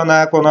ইউটিউব ছিল না,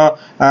 কোনো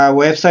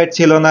ওয়েবসাইট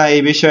ছিল না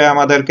এই বিষয়ে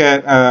আমাদেরকে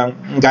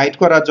গাইড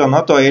করার জন্য,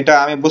 তো এটা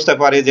আমি বুঝতে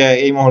পারি যে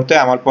এই মুহূর্তে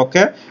আমার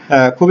পক্ষে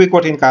খুবই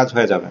কঠিন কাজ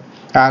হয়ে যাবে।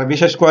 আর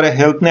বিশেষ করে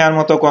হেল্প নেওয়ার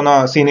মতো কোনো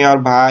সিনিয়র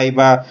ভাই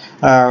বা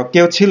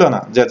কেউ ছিল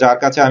না যে যার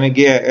কাছে আমি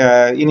গিয়ে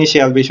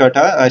ইনিশিয়াল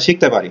বিষয়টা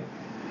শিখতে পারি।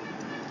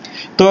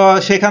 তো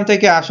সেখান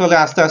থেকে আসলে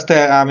আস্তে আস্তে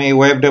আমি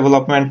ওয়েব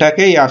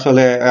ডেভেলপমেন্টটাকেই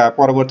আসলে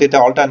পরবর্তীতে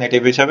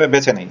অল্টারনেটিভ হিসেবে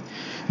বেছে নিই,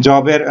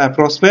 জবের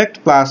প্রসপেক্ট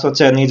প্লাস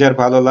হচ্ছে নিজের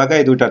ভালো লাগা,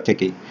 এই দুইটার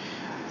থেকেই।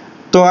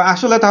 তো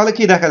আসলে তাহলে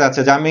কি দেখা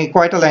যাচ্ছে যে আমি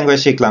কয়টা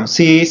ল্যাঙ্গুয়েজ শিখলাম?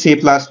 C, C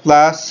plus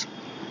plus,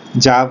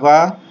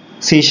 Java,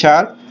 C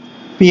sharp,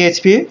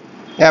 PHP,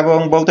 এবং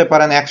বলতে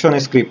পারেন অ্যাকশন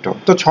স্ক্রিপ্টও।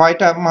 তো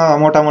 6টা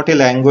মোটামুটি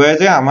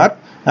ল্যাঙ্গুয়েজে আমার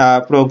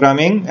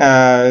প্রোগ্রামিং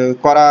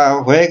করা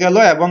হয়ে গেল।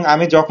 এবং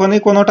আমি যখনই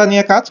কোনোটা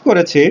নিয়ে কাজ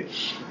করেছি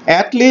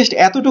অ্যাটলিস্ট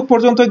এতটুকু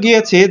পর্যন্ত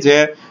গিয়েছি যে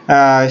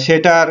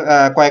সেটার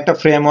কয়েকটা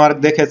ফ্রেমওয়ার্ক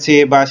দেখেছি,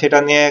 বা সেটা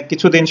নিয়ে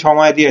কিছুদিন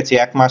সময় দিয়েছি,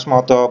 1 মাস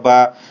মতো বা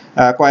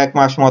কয়েক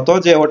মাস মতো,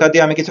 যে ওটা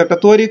দিয়ে আমি কিছু একটা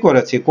তৈরি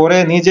করেছি, করে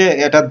নিজে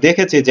এটা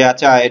দেখেছি যে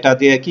আচ্ছা এটা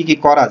দিয়ে কি কি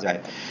করা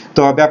যায়।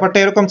 তো ব্যাপারটা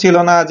এরকম ছিল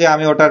না যে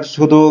আমি ওটার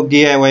শুধু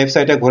গিয়ে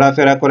ওয়েবসাইটে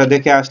ঘোরাফেরা করে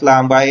দেখে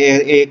আসলাম, বা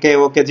একে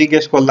ওকে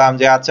জিজ্ঞেস করলাম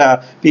যে আচ্ছা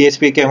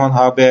পিএইচপি কেমন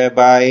হবে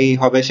বা এই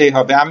হবে সেই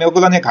হবে, আমি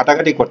ওগুলো নিয়ে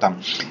ঘাটাঘাটি করতাম।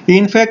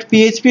 ইনফ্যাক্ট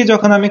পিএইচপি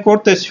যখন আমি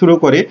করতে শুরু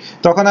করি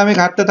তখন আমি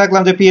ঘাটতে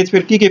থাকলাম যে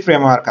পিএইচপির কি কি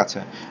ফ্রেমওয়ার্ক আছে।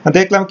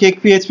 দেখলাম কেক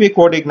পিএইচপি,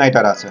 কোড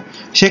ইগনাইটার আছে।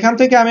 সেখান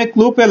থেকে আমি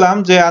ক্লু পেলাম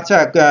যে আচ্ছা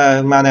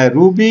মানে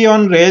রুবি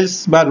অন রেলস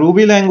বা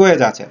রুবি ল্যাঙ্গুয়েজ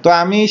আছে, তো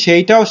আমি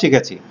সেইটাও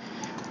শিখেছি।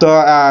 তো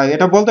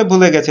এটা বলতে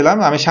ভুলে গেছিলাম,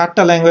 আমি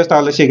 7টা ল্যাঙ্গুয়েজ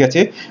তাহলে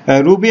শিখেছি।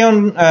 রুবি অন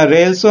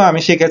রেলসও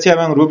আমি শিখেছি,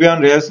 এবং রুবি অন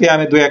রেলস দিয়ে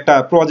আমি 2-একটা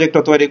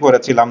প্রজেক্টও তৈরি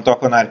করেছিলাম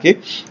তখন আর কি।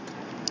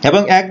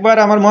 এবং একবার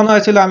আমার মনে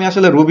হয়েছিল আমি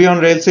আসলে রুবি অন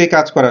রেলসেই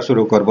কাজ করা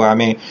শুরু করব,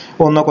 আমি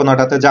অন্য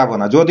কোনোটাতে যাব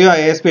না। যদিও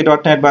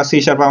ASP.NET বা সি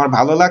শার্প আমার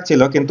ভালো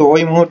লাগছিল, কিন্তু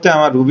ওই মুহূর্তে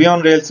আমার রুবি অন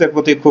রেলসের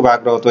প্রতি খুব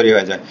আগ্রহ তৈরি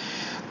হয়ে যায়।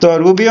 তো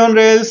রুবি অন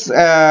রেলস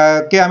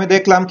কে আমি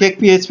দেখলাম কেক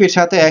পিএইচপির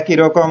সাথে একই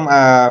রকম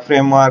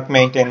ফ্রেমওয়ার্ক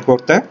মেইনটেইন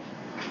করতে,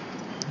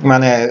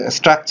 মানে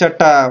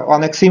স্ট্রাকচারটা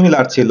অনেক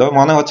সিমিলার ছিল।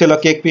 মনে হচ্ছিল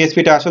কেক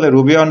পিএইচপিটা আসলে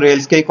রুবি অন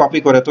রেলসকেই কপি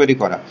করে তৈরি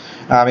করা।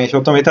 আমি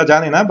সত্য মিথ্যা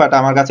জানি না, বাট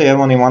আমার কাছে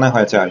এমনই মনে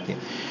হয়েছে আর কি।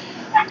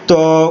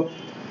 তো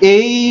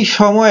এই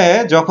সময়ে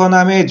যখন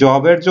আমি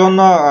জবের জন্য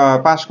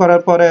পাশ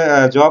করার পরে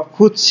জব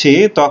খুঁজছি,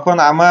 তখন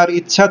আমার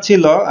ইচ্ছা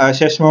ছিল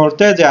শেষ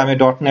মুহূর্তে যে আমি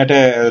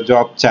ডটনেটে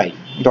জব চাই,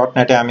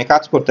 ডটনেটে আমি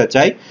কাজ করতে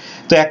চাই।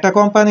 তো একটা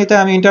কোম্পানিতে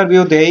আমি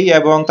ইন্টারভিউ দেই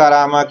এবং তারা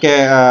আমাকে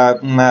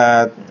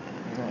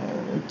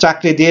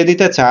চাকরি দিয়ে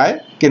দিতে চায়,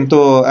 কিন্তু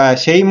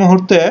সেই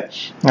মুহূর্তে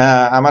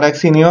আমার এক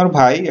সিনিয়র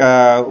ভাই,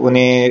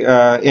 উনি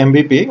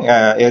এমভিপি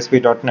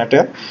ASP.NET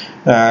এ।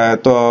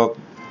 তো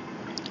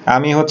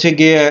আমি হচ্ছে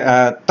গিয়ে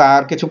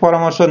তার কিছু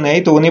পরামর্শ নেই,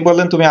 তো উনি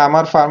বললেন তুমি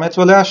আমার ফার্মে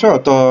চলে আসো।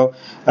 তো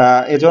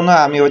এজন্য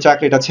আমি ওই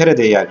চাকরিটা ছেড়ে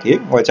দিই আর কি।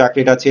 ওই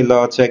চাকরিটা ছিল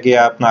হচ্ছে গিয়ে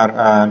আপনার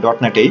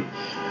 .NET-এই।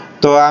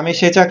 তো আমি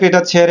সেই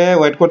চাকরিটা ছেড়ে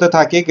ওয়েট করতে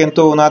থাকি,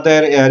 কিন্তু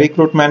ওনাদের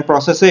রিক্রুটমেন্ট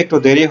প্রসেসে একটু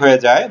দেরি হয়ে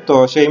যায়। তো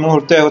সেই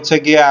মুহূর্তে হচ্ছে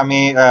গিয়ে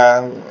আমি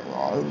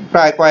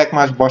প্রায় কয়েক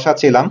মাস বসা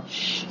ছিলাম।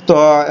 তো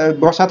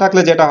বসা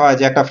থাকলে যেটা হয়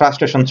যে একটা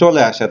ফ্রাস্ট্রেশন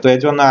চলে আসে, তো এই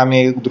জন্য আমি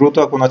দ্রুত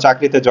কোনো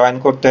চাকরিতে জয়েন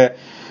করতে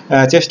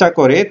চেষ্টা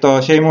করি। তো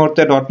সেই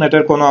মুহূর্তে .NET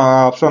এর কোনো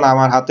অপশন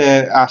আমার হাতে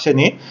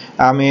আসেনি।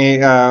 আমি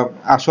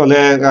আসলে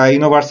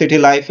ইউনিভার্সিটি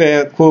লাইফে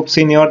খুব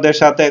সিনিয়রদের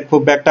সাথে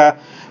খুব একটা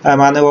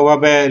মানে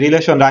ওভাবে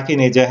রিলেশন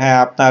রাখিনি যে হ্যাঁ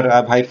আপনার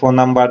ভাই ফোন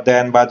নাম্বার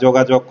দেন বা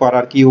যোগাযোগ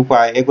করার কি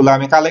উপায়, এগুলো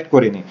আমি কালেক্ট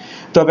করিনি।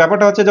 তো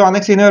ব্যাপারটা হচ্ছে যে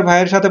অনেক সিনিয়র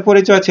ভাইয়ের সাথে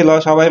পরিচয় ছিল,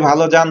 সবাই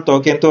ভালো জানতো,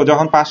 কিন্তু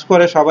যখন পাশ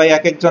করে সবাই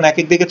এক একজন এক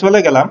এক দিকে চলে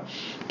গেলাম,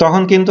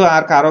 তখন কিন্তু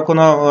আর কারো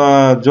কোনো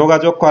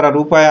যোগাযোগ করার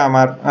উপায়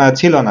আমার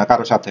ছিল না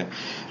কারো সাথে।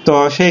 তো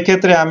সেই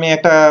ক্ষেত্রে আমি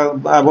একটা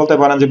বলতে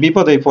পারেন যে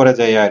বিপদেই পড়ে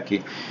যাই আর কি।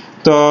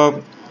 তো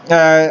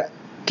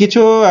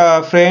কিছু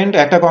ফ্রেন্ড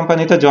একটা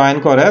কোম্পানিতে জয়েন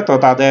করে, তো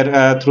তাদের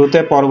থ্রুতে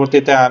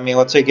পরবর্তীতে আমি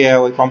হচ্ছে গিয়ে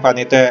ওই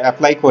কোম্পানিতে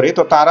অ্যাপ্লাই করি।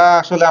 তো তারা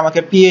আসলে আমাকে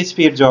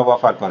পিএইচপির জব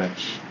অফার করে।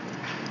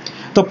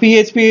 তো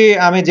পিএইচপি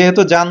আমি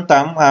যেহেতু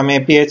জানতাম, আমি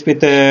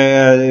পিএইচপিতে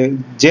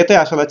যেতে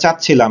আসলে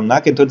চাচ্ছিলাম না,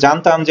 কিন্তু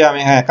জানতাম যে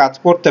আমি হ্যাঁ কাজ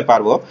করতে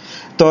পারবো।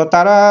 তো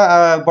তারা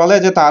বলে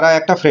যে তারা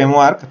একটা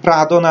ফ্রেমওয়ার্ক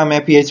প্রাদো নামে,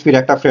 পিএইচপির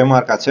একটা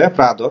ফ্রেমওয়ার্ক আছে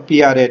প্রাদো,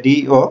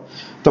 PRADO।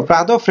 তো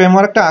প্রাদো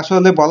ফ্রেমওয়ার্কটা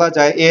আসলে বলা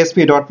যায়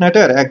ASP.NET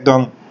এর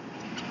একদম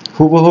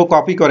হুবহু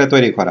কপি করে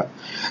তৈরি করা।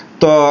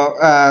 তো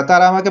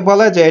তারা আমাকে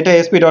বলে যে এটা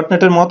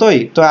ASP.NET এর মতোই।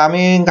 তো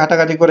আমি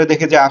ঘাটাঘাটি করে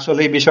দেখি যে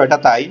আসলে বিষয়টা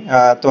তাই।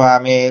 তো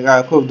আমি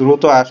খুব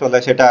দ্রুত আসলে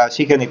সেটা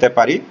শিখে নিতে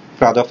পারি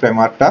প্রাদো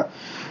ফ্রেমওয়ার্কটা।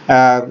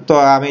 তো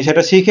আমি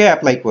সেটা শিখে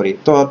অ্যাপ্লাই করি।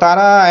 তো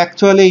তারা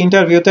অ্যাকচুয়ালি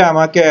ইন্টারভিউতে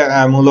আমাকে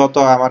মূলত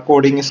আমার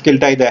কোডিং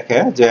স্কিলটাই দেখে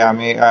যে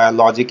আমি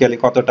লজিক্যালি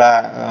কতটা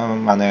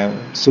মানে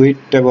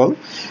সুইটেবল।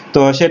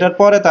 তো সেটার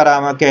পরে তারা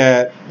আমাকে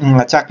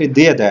চাকরি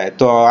দিয়ে দেয়।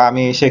 তো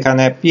আমি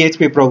সেখানে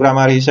পিএইচপি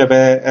প্রোগ্রামার হিসেবে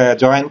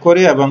জয়েন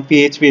করি এবং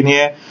পিএইচপি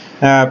নিয়ে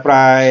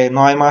প্রায়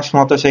 9 মাস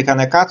মতো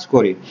সেখানে কাজ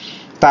করি।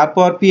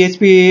 তারপর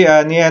পিএইচপি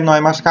নিয়ে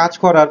 9 মাস কাজ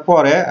করার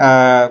পরে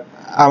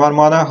আমার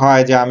মনে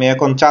হয় যে আমি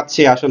এখন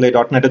চাচ্ছি আসলে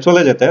 .NET-এ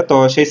চলে যেতে। তো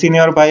সেই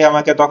সিনিয়র ভাই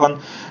আমাকে তখন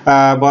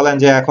বলেন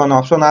যে এখন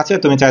অপশন আছে,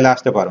 তুমি চাইলে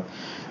আসতে পারো।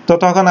 তো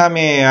তখন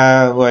আমি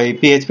ওই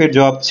পিএইচপির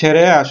জব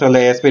ছেড়ে আসলে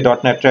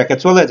ASP.NET ট্র্যাকে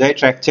চলে যাই,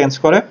 ট্র্যাক চেঞ্জ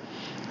করে।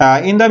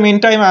 ইন দ্য মিন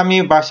টাইম আমি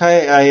বাসায়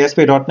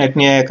ASP.NET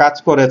নিয়ে কাজ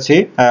করেছি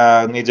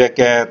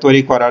নিজেকে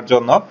তৈরি করার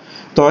জন্য।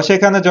 তো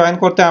সেখানে জয়েন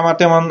করতে আমার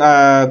তেমন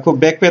খুব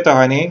বেগ পেতে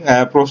হয়নি।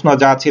 প্রশ্ন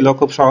যা ছিল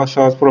খুব সহজ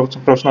সহজ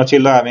প্রশ্ন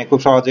ছিল, আমি খুব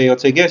সহজেই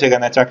হচ্ছে গিয়ে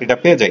সেখানে চাকরিটা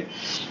পেয়ে যাই।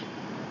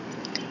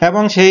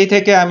 এবং সেই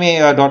থেকে আমি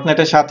 .NET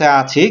এর সাথে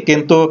আছি।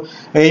 কিন্তু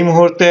এই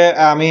মুহূর্তে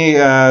আমি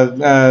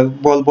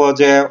বলবো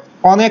যে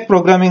অনেক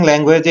প্রোগ্রামিং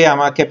ল্যাঙ্গুয়েজে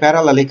আমাকে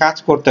প্যারালালি কাজ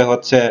করতে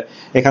হচ্ছে।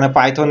 এখানে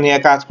পাইথন নিয়ে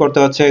কাজ করতে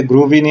হচ্ছে,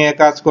 গ্রুভি নিয়ে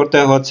কাজ করতে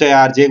হচ্ছে,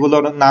 আর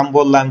যেগুলোর নাম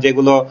বললাম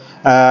যেগুলো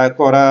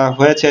করা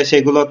হয়েছে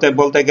সেগুলোতে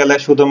বলতে গেলে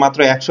শুধুমাত্র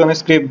অ্যাকশন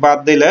স্ক্রিপ্ট বাদ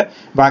দিলে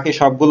বাকি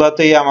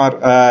সবগুলোতেই আমার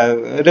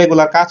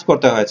রেগুলার কাজ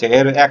করতে হয়েছে।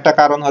 এর একটা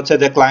কারণ হচ্ছে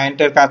যে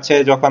ক্লায়েন্টের কাছে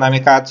যখন আমি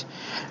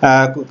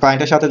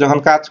ক্লায়েন্টের সাথে যখন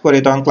কাজ করি,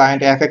 তখন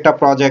ক্লায়েন্ট এক একটা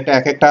প্রজেক্ট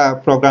এক একটা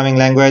প্রোগ্রামিং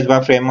ল্যাঙ্গুয়েজ বা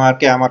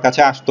ফ্রেমওয়ার্কে আমার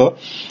কাছে আসতো।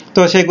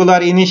 তো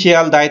সেগুলোর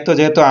ইনিশিয়াল দায়িত্ব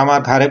যেহেতু আমার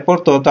ঘাড়ে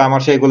পড়তো, তো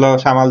আমার সেগুলো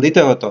সামাল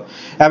দিতে হতো।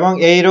 এবং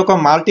এইরকম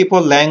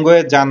মাল্টিপল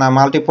ল্যাঙ্গুয়েজ জানা,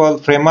 মাল্টিপল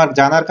ফ্রেমওয়ার্ক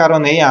জানার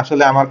কারণেই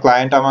আসলে আমার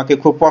ক্লায়েন্ট আমাকে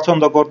খুব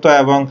পছন্দ করতো,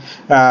 এবং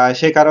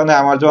সেই কারণে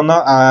আমার জন্য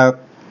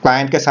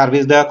ক্লায়েন্টকে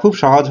সার্ভিস দেওয়া খুব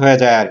সহজ হয়ে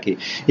যায় আর কি।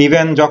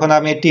 ইভেন যখন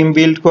আমি টিম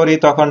বিল্ড করি,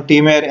 তখন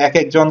টিমের এক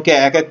একজনকে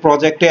এক এক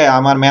প্রজেক্টে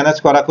আমার ম্যানেজ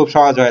করা খুব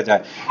সহজ হয়ে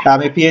যায়।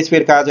 আমি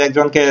পিএইচপির কাজ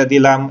একজনকে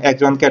দিলাম,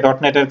 একজনকে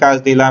 .NET এর কাজ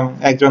দিলাম,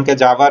 একজনকে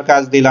জাভার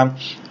কাজ দিলাম।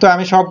 তো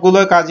আমি সবগুলো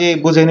কাজই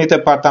বুঝে নিতে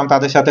পারতাম,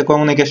 তাদের সাথে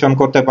কমিউনিকেশন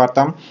করতে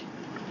পারতাম।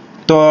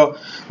 তো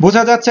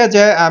বোঝা যাচ্ছে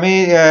যে আমি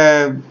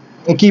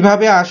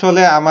কিভাবে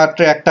আসলে আমার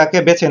ট্র্যাকটাকে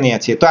বেছে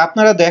নিয়েছি। তো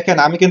আপনারা দেখেন,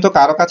 আমি কিন্তু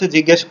কারো কাছে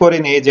জিজ্ঞেস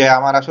করিনি যে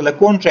আমার আসলে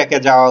কোন ট্র্যাকে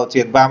যাওয়া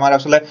উচিত বা আমার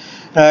আসলে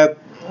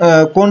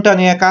কোনটা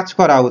নিয়ে কাজ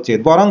করা উচিত।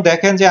 বরং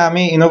দেখেন যে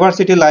আমি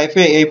ইউনিভার্সিটি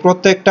লাইফে এই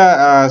প্রত্যেকটা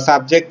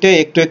সাবজেক্টে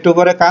একটু একটু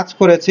করে কাজ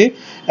করেছি,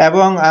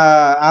 এবং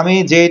আমি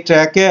যেই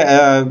ট্র্যাকে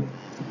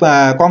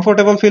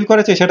কমফোর্টেবল ফিল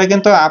করেছি সেটা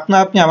কিন্তু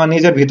আপনি আমার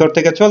নিজের ভিতর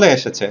থেকে চলে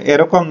এসেছে।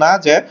 এরকম না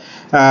যে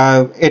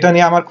এটা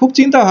নিয়ে আমার খুব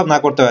চিন্তা ভাবনা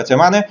করতে হয়েছে।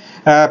 মানে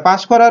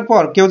পাশ করার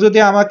পর কেউ যদি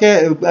আমাকে,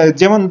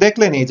 যেমন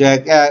দেখলেনি যে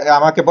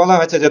আমাকে বলা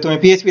হয়েছে যে তুমি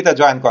পিএইচপিতে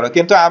জয়েন করো,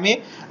 কিন্তু আমি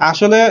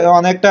আসলে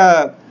অনেকটা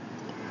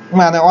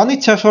মানে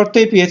অনিচ্ছা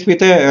সত্ত্বেই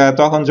পিএইচপিতে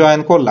তখন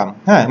জয়েন করলাম।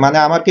 হ্যাঁ, মানে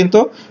আমার কিন্তু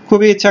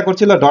খুবই ইচ্ছা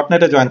করছিল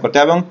 .NET-এ জয়েন করতে,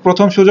 এবং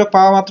প্রথম সুযোগ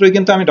পাওয়া মাত্রই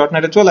কিন্তু আমি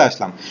 .NET-এ চলে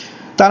আসলাম।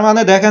 তার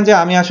মানে দেখেন যে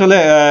আমি আসলে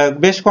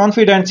বেশ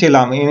কনফিডেন্ট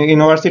ছিলাম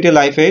ইউনিভার্সিটি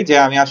লাইফে যে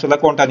আমি আসলে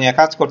কোনটা নিয়ে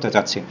কাজ করতে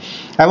চাচ্ছি।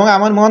 এবং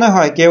আমার মনে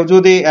হয় কেউ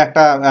যদি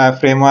একটা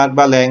ফ্রেমওয়ার্ক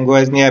বা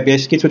ল্যাঙ্গুয়েজ নিয়ে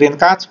বেশ কিছুদিন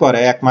কাজ করে,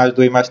 1 মাস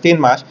 2 মাস 3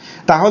 মাস,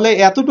 তাহলে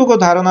এতটুকু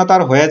ধারণা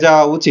তার হয়ে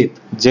যাওয়া উচিত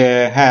যে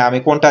হ্যাঁ আমি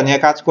কোনটা নিয়ে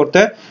কাজ করতে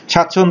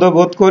স্বাচ্ছন্দ্য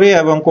বোধ করি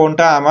এবং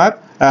কোনটা আমার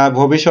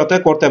ভবিষ্যতে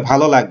করতে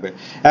ভালো লাগবে,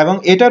 এবং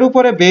এটার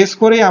উপরে বেস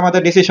করেই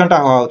আমাদের ডিসিশনটা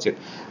হওয়া উচিত।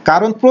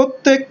 কারণ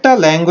প্রত্যেকটা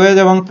ল্যাঙ্গুয়েজ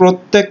এবং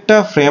প্রত্যেকটা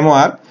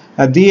ফ্রেমওয়ার্ক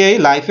দিয়েই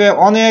লাইফে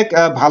অনেক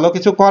ভালো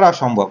কিছু করা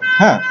সম্ভব।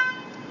 হ্যাঁ,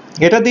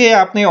 এটা দিয়ে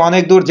আপনি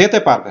অনেক দূর যেতে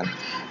পারবেন।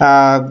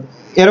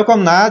 এরকম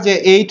না যে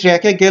এই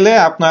ট্র্যাকে গেলে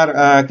আপনার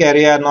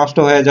ক্যারিয়ার নষ্ট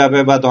হয়ে যাবে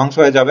বা ধ্বংস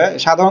হয়ে যাবে।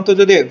 সাধারণত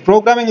যদি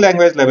প্রোগ্রামিং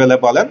ল্যাঙ্গুয়েজ লেভেলে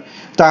বলেন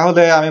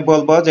তাহলে আমি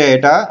বলবো যে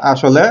এটা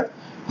আসলে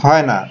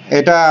হয় না।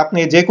 এটা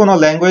আপনি যে কোনো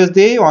ল্যাঙ্গুয়েজ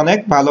দিয়েই অনেক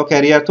ভালো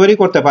ক্যারিয়ার তৈরি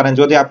করতে পারেন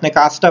যদি আপনি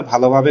কাজটা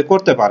ভালোভাবে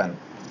করতে পারেন।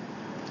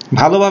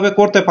 ভালোভাবে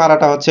করতে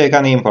পারাটা হচ্ছে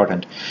এখানে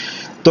ইম্পর্টেন্ট।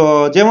 তো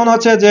যেমন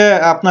হচ্ছে যে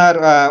আপনার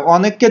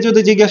অনেককে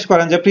যদি জিজ্ঞেস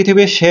করেন যে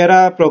পৃথিবীর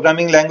সেরা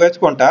প্রোগ্রামিং ল্যাঙ্গুয়েজ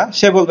কোনটা,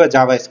 সে বলবে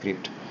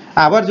জাভাস্ক্রিপ্ট।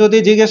 আবার যদি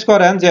জিজ্ঞেস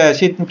করেন যে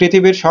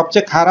পৃথিবীর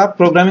সবচেয়ে খারাপ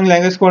প্রোগ্রামিং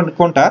ল্যাঙ্গুয়েজ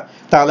কোনটা,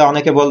 তাহলে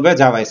অনেকে বলবে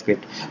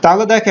জাভাস্ক্রিপ্ট।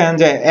 তাহলে দেখেন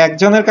যে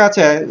একজনের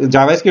কাছে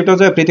জাভাস্ক্রিপ্ট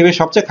হচ্ছে পৃথিবীর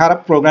সবচেয়ে খারাপ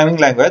প্রোগ্রামিং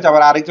ল্যাঙ্গুয়েজ,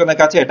 আবার আরেকজনের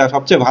কাছে এটা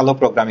সবচেয়ে ভালো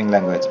প্রোগ্রামিং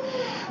ল্যাঙ্গুয়েজ।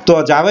 তো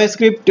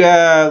জাভাস্ক্রিপ্ট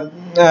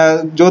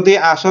যদি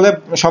আসলে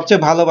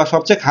সবচেয়ে ভালো বা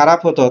সবচেয়ে খারাপ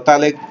হতো,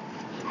 তাহলে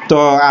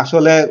তো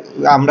আসলে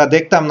আমরা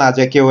দেখতাম না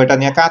যে কেউ এটা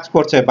নিয়ে কাজ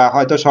করছে, বা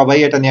হয়তো সবাই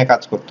এটা নিয়ে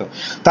কাজ করতো।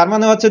 তার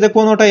মানে হচ্ছে যে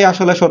কোনোটাই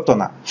আসলে সত্য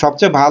না,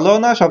 সবচেয়ে ভালো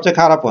না সবচেয়ে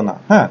খারাপও না।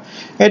 হ্যাঁ,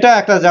 এটা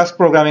একটা জাস্ট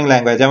প্রোগ্রামিং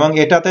ল্যাঙ্গুয়েজ, এবং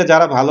এটাতে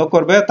যারা ভালো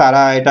করবে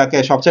তারা এটাকে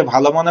সবচেয়ে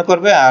ভালো মনে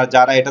করবে, আর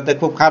যারা এটাতে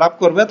খুব খারাপ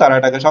করবে তারা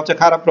এটাকে সবচেয়ে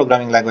খারাপ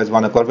প্রোগ্রামিং ল্যাঙ্গুয়েজ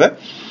মনে করবে।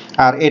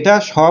 আর এটা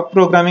সব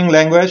প্রোগ্রামিং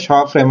ল্যাঙ্গুয়েজ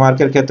সব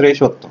ফ্রেমওয়ার্কের ক্ষেত্রেই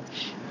সত্য।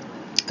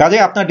 কাজে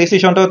আপনার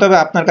ডিসিশনটা হতে হবে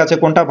আপনার কাছে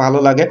কোনটা ভালো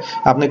লাগে,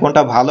 আপনি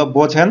কোনটা ভালো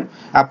বোঝেন,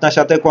 আপনার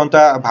সাথে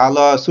কোনটা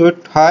ভালো স্যুট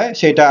হয়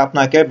সেটা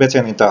আপনাকে বেছে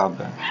নিতে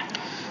হবে।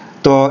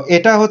 তো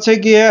এটা হচ্ছে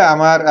গিয়ে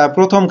আমার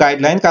প্রথম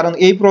গাইডলাইন, কারণ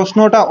এই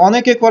প্রশ্নটা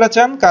অনেকে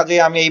করেছেন, কাজে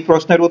আমি এই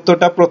প্রশ্নের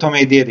উত্তরটা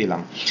প্রথমেই দিয়ে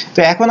দিলাম। তো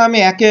এখন আমি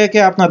একে একে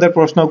আপনাদের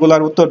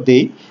প্রশ্নগুলোর উত্তর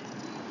দিই।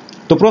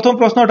 তো প্রথম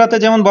প্রশ্নটাতে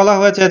যেমন বলা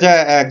হয়েছে যে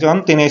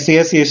তিনি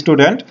সিএসসি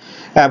স্টুডেন্ট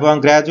এবং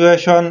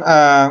গ্র্যাজুয়েশন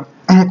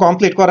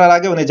কমপ্লিট করার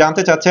আগে উনি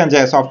জানতে চাচ্ছেন যে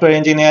সফটওয়্যার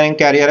ইঞ্জিনিয়ারিং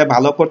ক্যারিয়ারে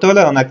ভালো করতে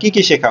হলে ওনার কি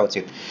কি শেখা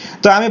উচিত।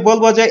 তো আমি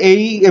বলবো যে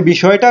এই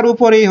বিষয়টার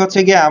উপরেই হচ্ছে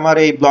গিয়ে আমার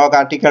এই ব্লগ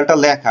আর্টিকেলটা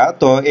লেখা।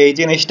 তো এই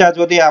জিনিসটা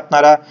যদি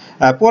আপনারা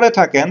পড়ে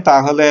থাকেন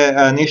তাহলে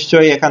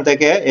নিশ্চয়ই এখান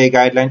থেকে এই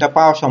গাইডলাইনটা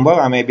পাওয়া সম্ভব।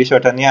 আমি এই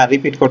বিষয়টা নিয়ে আর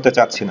রিপিট করতে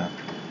চাচ্ছি না।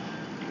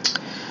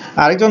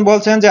 আরেকজন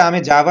বলছেন যে আমি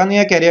জাভা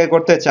নিয়ে ক্যারিয়ার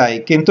করতে চাই,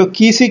 কিন্তু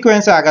কি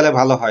সিকোয়েন্সে আগালে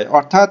ভালো হয়,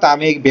 অর্থাৎ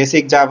আমি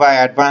basic Java,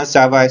 advance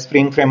Java,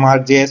 spring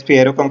framework, JSP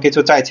এরকম কিছু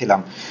চাইছিলাম।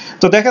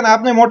 তো দেখেন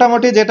আপনি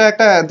মোটামুটি যেটা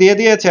একটা দিয়ে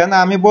দিয়েছেন,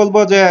 আমি বলবো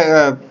যে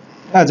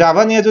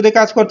জাভা নিয়ে যদি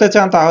কাজ করতে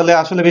চান তাহলে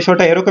আসলে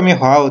বিষয়টা এরকমই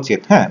হওয়া উচিত।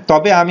 হ্যাঁ,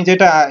 তবে আমি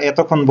যেটা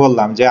এতক্ষণ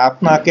বললাম যে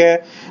আপনাকে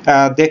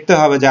দেখতে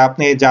হবে যে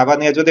আপনি জাভা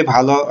নিয়ে যদি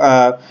ভালো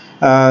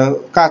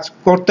কাজ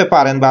করতে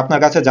পারেন বা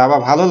আপনার কাছে জাভা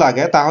ভালো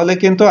লাগে, তাহলে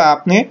কিন্তু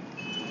আপনি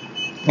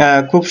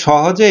খুব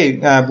সহজেই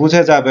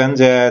বুঝে যাবেন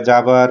যে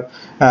জাভার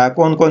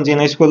কোন কোন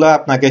জিনিসগুলো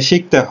আপনাকে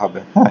শিখতে হবে।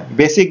 হ্যাঁ,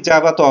 বেসিক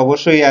জাভা তো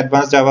অবশ্যই,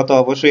 অ্যাডভান্স জাভা তো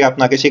অবশ্যই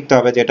আপনাকে শিখতে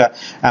হবে, যেটা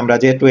আমরা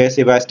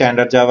J2SE বা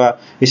স্ট্যান্ডার্ড জাভা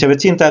হিসেবে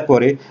চিন্তা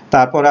করি।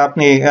 তারপর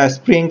আপনি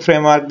স্প্রিং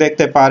ফ্রেমওয়ার্ক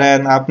দেখতে পারেন,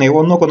 আপনি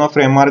অন্য কোনো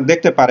ফ্রেমওয়ার্ক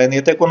দেখতে পারেন,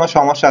 এতে কোনো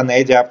সমস্যা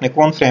নেই যে আপনি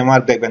কোন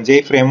ফ্রেমওয়ার্ক দেখবেন।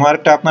 যেই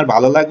ফ্রেমওয়ার্কটা আপনার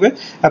ভালো লাগবে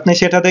আপনি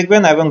সেটা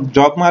দেখবেন, এবং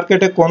জব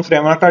মার্কেটে কোন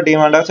ফ্রেমওয়ার্কটা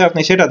ডিমান্ড আছে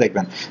আপনি সেটা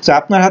দেখবেন। তো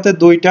আপনার হাতে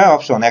দুইটা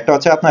অপশন, একটা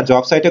হচ্ছে আপনার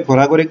জব সাইটে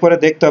ঘোরাঘুরি করে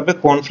দেখতে হবে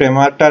কোন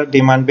ফ্রেমওয়ার্কটার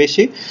ডিমান্ড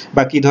বেশি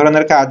বা কি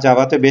ধরনের কাজ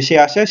জাভাতে বেশি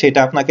আসে, সেটা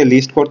আপনাকে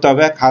লিস্ট করতে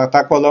হবে,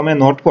 খাতা কলমে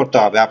নোট করতে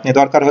হবে। আপনি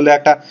দরকার হলে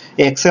একটা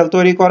এক্সেল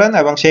তৈরি করেন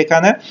এবং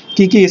সেখানে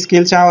কি কি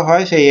স্কিল চাওয়া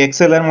হয় সেই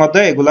এক্সেলের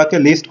মধ্যে এগুলাকে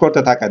লিস্ট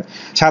করতে থাকেন।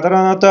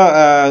 সাধারণত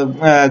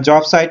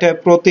জব সাইটে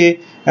প্রতি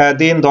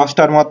দিন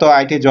 10টার মতো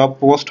আইটি জব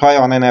পোস্ট হয়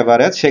অন এন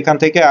এভারেজ। সেখান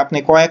থেকে আপনি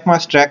কয়েক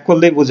মাস ট্র্যাক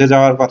করলেই বুঝে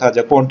যাওয়ার কথা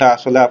যে কোনটা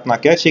আসলে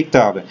আপনাকে শিখতে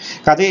হবে।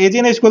 কাজে এই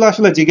জিনিসগুলো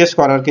আসলে জিজ্ঞেস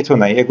করার কিছু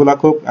নাই, এগুলো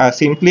খুব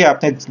সিম্পলি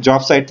আপনি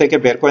জব সাইট থেকে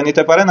বের করে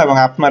নিতে পারেন, এবং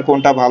আপনার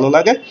কোনটা ভালো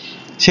লাগে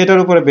সেটার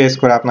উপরে বেস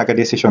করে আপনাকে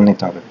ডিসিশন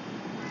নিতে হবে।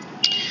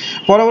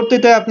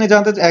 পরবর্তীতে আপনি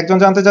একজন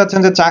জানতে চাচ্ছেন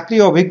যে চাকরি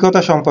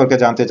অভিজ্ঞতা সম্পর্কে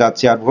জানতে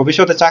চাচ্ছি, আর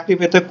ভবিষ্যতে চাকরি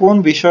পেতে কোন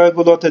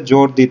বিষয়গুলোতে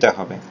জোর দিতে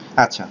হবে।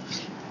 আচ্ছা,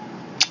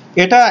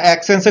 এটা এক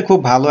সেন্সে খুব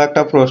ভালো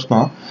একটা প্রশ্ন।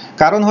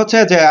 কারণ হচ্ছে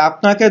যে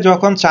আপনাকে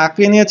যখন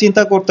চাকরি নিয়ে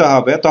চিন্তা করতে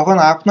হবে তখন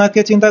আপনাকে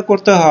চিন্তা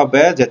করতে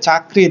হবে যে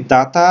চাকরির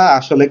দাতা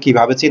আসলে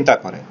কিভাবে চিন্তা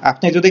করে।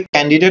 আপনি যদি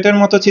ক্যান্ডিডেটের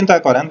মতো চিন্তা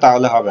করেন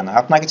তাহলে হবে না,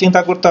 আপনাকে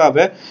চিন্তা করতে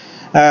হবে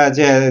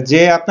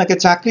যে আপনাকে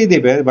চাকরি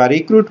দিবে বা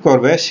রিক্রুট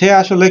করবে সে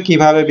আসলে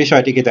কিভাবে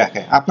বিষয়টিকে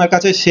দেখে, আপনার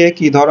কাছে সে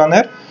কি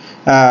ধরনের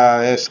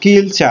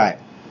স্কিল চায়,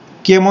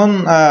 কেমন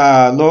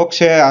লোক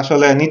সে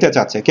আসলে নিতে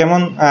চাচ্ছে,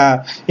 কেমন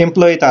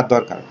এমপ্লয়ি তার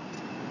দরকার।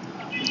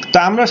 তো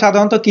আমরা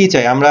সাধারণত কি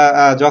চাই, আমরা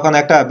যখন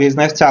একটা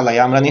বিজনেস চালাই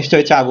আমরা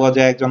নিশ্চয়ই চাবো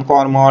যে একজন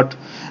কর্মঠ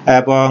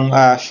এবং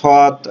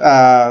সৎ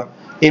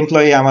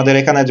এমপ্লয়ি আমাদের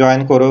এখানে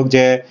জয়েন করুক,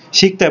 যে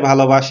শিখতে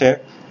ভালোবাসে,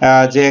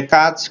 যে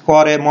কাজ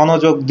করে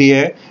মনোযোগ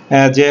দিয়ে,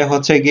 যে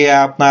হচ্ছে গিয়ে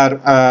আপনার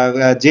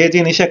যে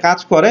জিনিসে কাজ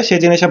করে সে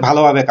জিনিসে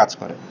ভালোভাবে কাজ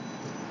করে,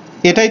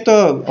 এটাই তো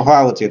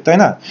হওয়া উচিত, তাই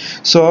না?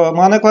 সো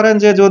মনে করেন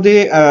যে যদি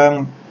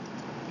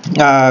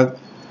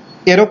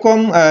এরকম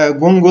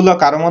গুণগুলো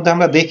কারোর মধ্যে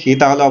আমরা দেখি,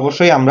 তাহলে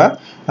অবশ্যই আমরা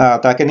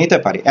তাকে নিতে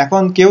পারি।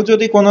 এখন কেউ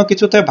যদি কোনো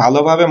কিছুতে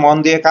ভালোভাবে মন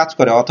দিয়ে কাজ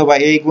করে, অথবা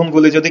এই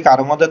গুণগুলি যদি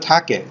কারোর মধ্যে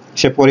থাকে,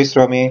 সে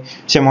পরিশ্রমী,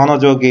 সে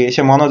মনোযোগী,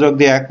 সে মনোযোগ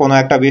দিয়ে কোনো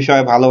একটা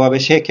বিষয় ভালোভাবে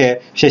শেখে,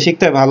 সে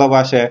শিখতে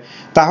ভালোবাসে,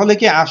 তাহলে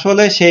কি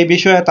আসলে সেই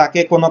বিষয়ে তাকে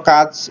কোনো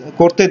কাজ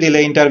করতে দিলে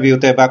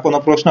ইন্টারভিউতে বা কোনো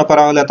প্রশ্ন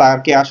করা হলে তার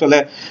কি আসলে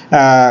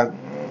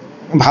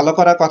ভালো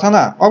করার কথা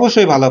না?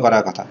 অবশ্যই ভালো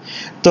করার কথা।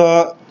 তো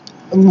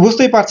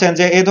বুঝতেই পারছেন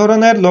যে এই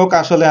ধরনের লোক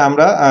আসলে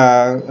আমরা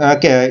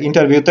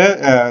ইন্টারভিউতে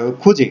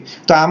খুঁজি।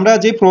 তো আমরা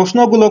যে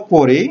প্রশ্নগুলো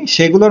করি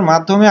সেগুলোর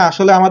মাধ্যমে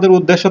আসলে আমাদের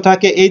উদ্দেশ্য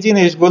থাকে এই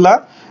জিনিসগুলা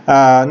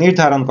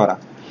নির্ধারণ করা।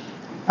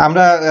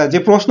 আমরা যে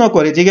প্রশ্ন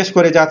করি, জিজ্ঞেস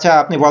করি যে আচ্ছা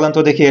আপনি বলেন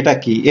তো দেখি এটা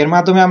কি, এর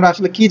মাধ্যমে আমরা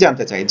আসলে কি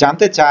জানতে চাই?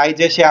 জানতে চাই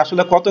যে সে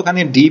আসলে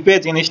কতখানি ডিপে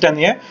জিনিসটা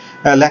নিয়ে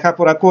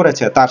লেখাপড়া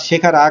করেছে, তার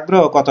শেখার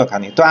আগ্রহ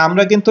কতখানি। তো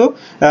আমরা কিন্তু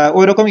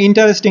ওইরকম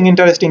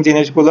ইন্টারেস্টিং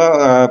জিনিসগুলো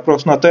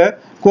প্রশ্নতে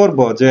করব,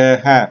 যে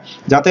হ্যাঁ,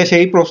 যাতে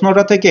সেই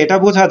প্রশ্নটা থেকে এটা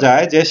বোঝা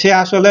যায় যে সে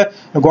আসলে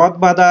গদ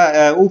বাঁধা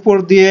উপর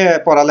দিয়ে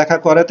পড়ালেখা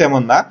করে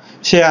তেমন না,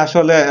 সে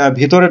আসলে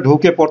ভিতরে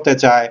ঢুকে পড়তে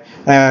চায়,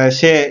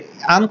 সে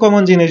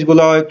আনকমন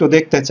জিনিসগুলো একটু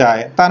দেখতে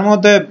চায়, তার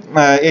মধ্যে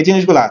এই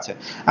জিনিসগুলো আছে।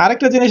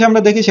 আরেকটা জিনিস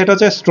আমরা দেখি, সেটা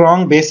হচ্ছে স্ট্রং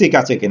বেসিক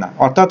আছে কিনা।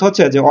 অর্থাৎ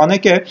হচ্ছে যে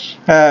অনেকে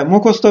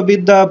মুখস্থ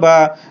বিদ্যা বা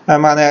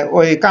মানে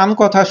ওই কান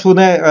কথা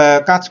শুনে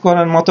কাজ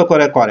করার মতো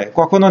করে করে,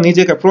 কখনো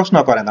নিজেকে প্রশ্ন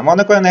করে না।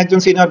 মনে করেন একজন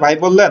সিনিয়র ভাই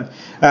বললেন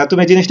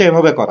তুমি জিনিসটা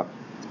এভাবে করো,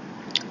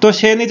 তো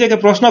সে নিজেকে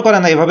প্রশ্ন করে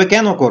না এভাবে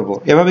কেন করব,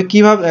 এভাবে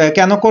কিভাবে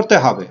কেন করতে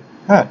হবে।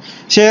 হ্যাঁ,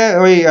 সে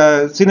ওই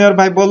সিনিয়র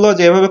ভাই বললো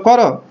যে এভাবে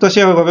করো, তো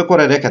সে ওইভাবে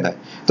করে রেখে দেয়।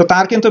 তো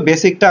তার কিন্তু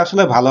বেসিকটা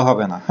আসলে ভালো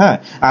হবে না। হ্যাঁ,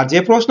 আর যে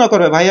প্রশ্ন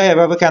করবে ভাইয়া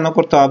এভাবে কেন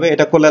করতে হবে,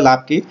 এটা করলে লাভ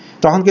কি,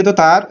 তখন কিন্তু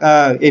তার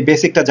এই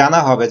বেসিকটা জানা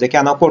হবে যে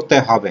কেন করতে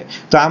হবে।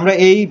 তো আমরা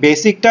এই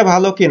বেসিকটা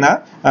ভালো কিনা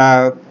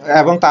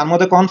এবং তার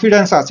মধ্যে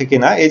কনফিডেন্স আছে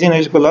কিনা, এই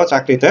জিনিসগুলো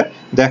চাকরিতে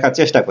দেখার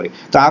চেষ্টা করি।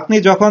 তো আপনি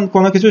যখন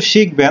কোনো কিছু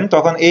শিখবেন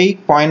তখন এই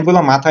পয়েন্টগুলো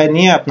মাথায়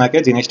নিয়ে আপনাকে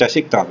জিনিসটা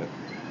শিখতে হবে।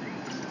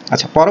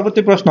 আচ্ছা,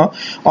 পরবর্তী প্রশ্ন,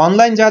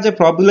 অনলাইন জাজে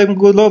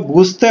প্রবলেমগুলো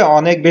বুঝতে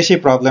অনেক বেশি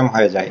প্রবলেম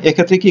হয়ে যায়,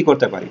 এক্ষেত্রে কি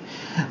করতে পারি?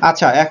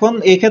 আচ্ছা, এখন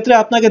এক্ষেত্রে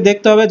আপনাকে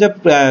দেখতে হবে যে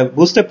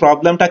বুঝতে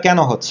প্রবলেমটা কেন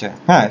হচ্ছে।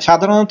 হ্যাঁ,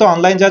 সাধারণত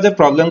অনলাইন জাজের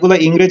প্রবলেমগুলো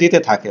ইংরেজিতে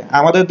থাকে,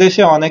 আমাদের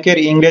দেশে অনেকের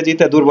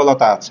ইংরেজিতে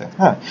দুর্বলতা আছে।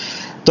 হ্যাঁ,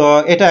 তো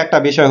এটা একটা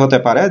বিষয় হতে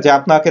পারে যে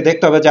আপনাকে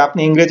দেখতে হবে যে আপনি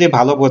ইংরেজি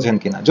ভালো বোঝেন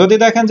কিনা। যদি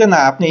দেখেন যে না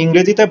আপনি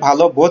ইংরেজিতে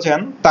ভালো বোঝেন,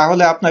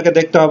 তাহলে আপনাকে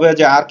দেখতে হবে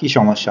যে আর কি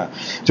সমস্যা।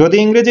 যদি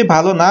ইংরেজি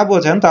ভালো না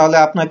বোঝেন, তাহলে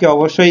আপনাকে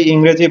অবশ্যই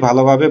ইংরেজি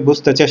ভালোভাবে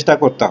বুঝতে চেষ্টা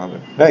করতে হবে,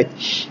 রাইট?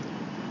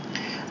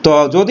 তো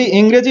যদি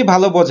ইংরেজি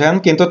ভালো বোঝেন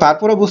কিন্তু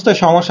তারপরে বুঝতে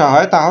সমস্যা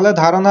হয়, তাহলে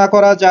ধারণা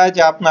করা যায়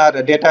যে আপনার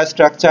ডেটা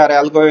স্ট্রাকচার,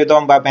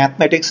 অ্যালগরিদম বা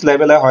ম্যাথমেটিক্স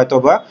লেভেলে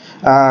হয়তোবা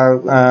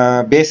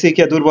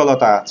বেসিকে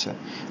দুর্বলতা আছে।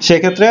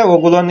 সেক্ষেত্রে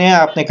ওগুলো নিয়ে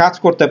আপনি কাজ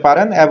করতে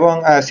পারেন এবং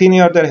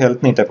সিনিয়রদের হেল্প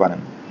নিতে পারেন।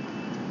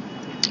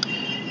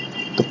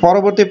 তো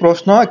পরবর্তী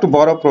প্রশ্ন একটু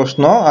বড়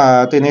প্রশ্ন।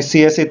 তিনি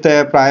সিএসই তে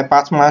প্রায়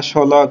 5 মাস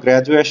হলো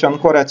গ্র্যাজুয়েশন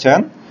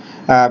করেছেন।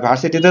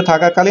 ভার্সিটিতে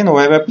থাকাকালীন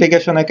ওয়েব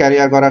অ্যাপ্লিকেশনে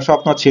ক্যারিয়ার গড়ার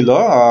স্বপ্ন ছিল।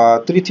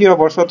 তৃতীয়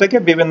বর্ষ থেকে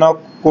বিভিন্ন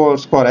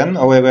কোর্স করেন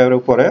ওয়েবের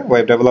উপরে,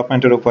 ওয়েব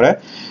ডেভেলপমেন্টের উপরে।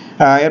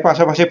 এর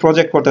পাশাপাশি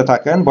প্রজেক্ট করতে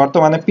থাকেন।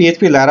 বর্তমানে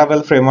পিএইচপি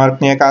ল্যারাভেল ফ্রেমওয়ার্ক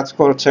নিয়ে কাজ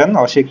করছেন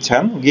ও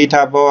শিখছেন।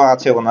 গিটহাবও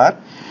আছে ওনার।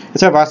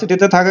 এছাড়া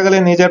ভার্সিটিতে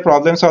থাকাকালীন নিজের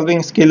প্রবলেম সলভিং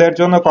স্কিলের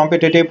জন্য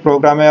কম্পিটিটিভ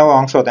প্রোগ্রামেও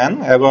অংশ দেন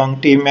এবং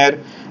টিমের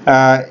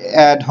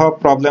অ্যাডহক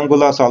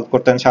প্রবলেমগুলো সলভ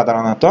করতেন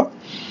সাধারণত।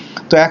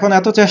 তো এখন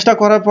এত চেষ্টা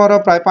করার পরও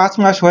প্রায় 5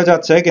 মাস হয়ে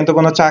যাচ্ছে, কিন্তু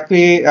কোনো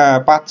চাকরি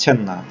পাচ্ছেন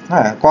না।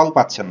 হ্যাঁ, কল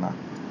পাচ্ছেন না,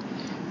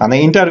 মানে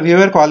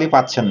ইন্টারভিউয়ের কলই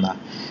পাচ্ছেন না।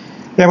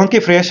 এমনকি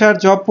ফ্রেশার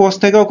জব পোস্ট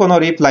থেকেও কোনো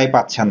রিপ্লাই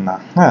পাচ্ছেন না।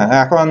 হ্যাঁ,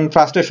 এখন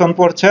ফ্রাস্ট্রেশন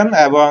পড়ছেন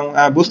এবং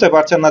বুঝতে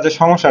পারছেন না যে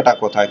সমস্যাটা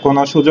কোথায়,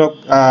 কোনো সুযোগ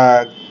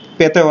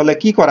পেতে হলে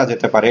কি করা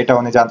যেতে পারে, এটা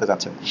উনি জানতে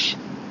চাচ্ছেন।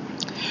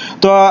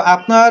 তো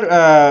আপনার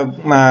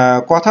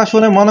কথা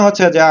শুনে মনে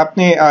হচ্ছে যে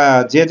আপনি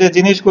যে যে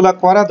জিনিসগুলা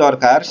করা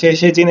দরকার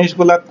সেই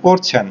জিনিসগুলা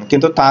করছেন,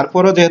 কিন্তু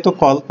তারপরও যেহেতু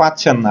কল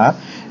পাচ্ছেন না,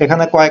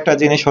 এখানে কয়েকটা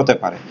জিনিস হতে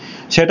পারে।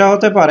 সেটা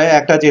হতে পারে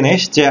একটা জিনিস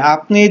যে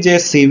আপনি যে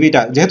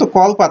সিভিটা, যেহেতু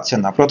কল পাচ্ছেন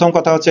না, প্রথম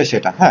কথা হচ্ছে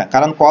সেটা। হ্যাঁ,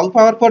 কারণ কল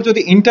পাওয়ার পর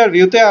যদি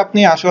ইন্টারভিউতে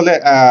আপনি আসলে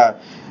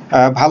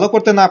ভালো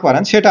করতে না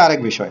পারেন, সেটা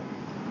আরেক বিষয়।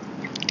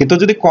 কিন্তু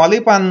যদি কলই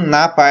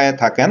না পায়ে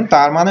থাকেন,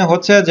 তার মানে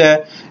হচ্ছে যে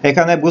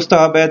এখানে বুঝতে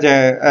হবে যে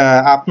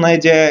আপনি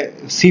যে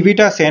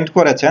সিভিটা সেন্ড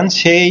করেছেন,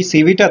 সেই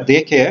সিভিটা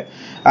দেখে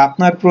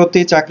আপনার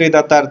প্রতি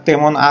চাকরিদাতার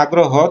তেমন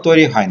আগ্রহ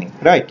তৈরি হয়নি,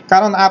 রাইট?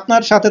 কারণ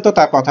আপনার সাথে তো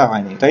তার কথা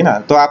হয়নি, তাই না?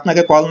 তো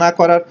আপনাকে কল না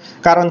করার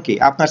কারণ কি?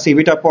 আপনার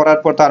সিভিটা পড়ার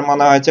পর তার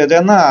মনে হয়েছে যে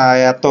না,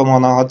 এত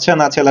মনে হচ্ছে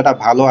না ছেলেটা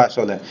ভালো,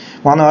 আসলে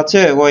মনে হচ্ছে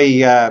ওই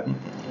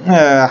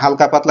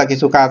হালকা পাতলা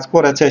কিছু কাজ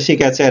করেছে,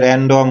 শিখেছে,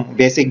 র্যান্ডম,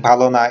 বেসিক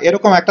ভালো না,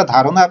 এরকম একটা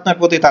ধারণা আপনার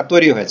প্রতি তার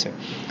তৈরি হয়েছে।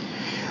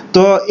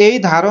 তো এই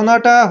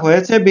ধারণাটা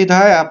হয়েছে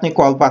বিধায় আপনি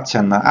কল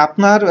পাচ্ছেন না।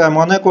 আপনার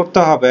মনে করতে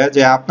হবে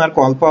যে আপনার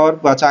কল পাওয়ার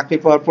বা চাকরি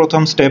পাওয়ার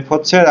প্রথম স্টেপ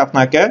হচ্ছে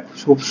আপনাকে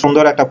খুব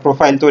সুন্দর একটা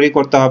প্রোফাইল তৈরি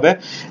করতে হবে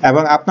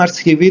এবং আপনার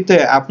সিভিতে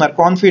আপনার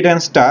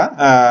কনফিডেন্সটা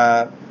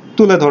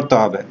তুলে ধরতে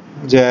হবে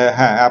যে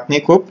হ্যাঁ আপনি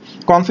খুব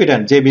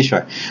কনফিডেন্ট যে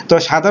বিষয়। তো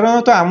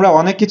সাধারণত আমরা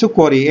অনেক কিছু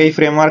করি, এই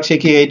ফ্রেমওয়ার্ক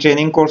শিখি, এই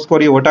ট্রেনিং কোর্স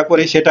করি, ওটা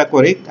করি সেটা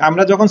করি,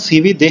 আমরা যখন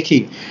সিভি দেখি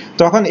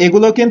তখন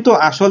এগুলো কিন্তু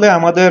আসলে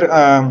আমাদের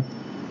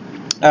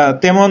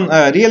তেমন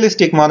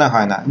রিয়েলিস্টিক মনে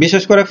হয় না,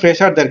 বিশেষ করে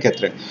ফ্রেশারদের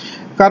ক্ষেত্রে।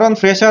 কারণ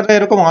ফ্রেশাররা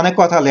এরকম অনেক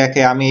কথা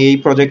লেখে, আমি এই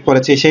প্রজেক্ট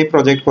করেছি, সেই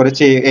প্রজেক্ট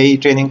করেছি, এই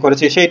ট্রেনিং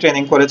করেছি, সেই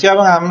ট্রেনিং করেছি,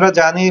 এবং আমরা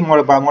জানি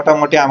বা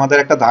মোটামুটি আমাদের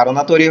একটা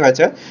ধারণা তৈরি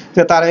হয়েছে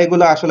যে তারা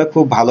এগুলো আসলে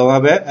খুব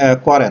ভালোভাবে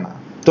করে না।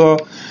 তো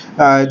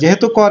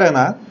যেহেতু করে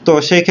না, তো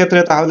সেই ক্ষেত্রে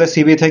তাহলে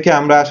সিভি থেকে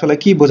আমরা আসলে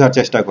কি বোঝার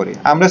চেষ্টা করি?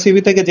 আমরা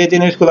সিভি থেকে যে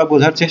জিনিসগুলো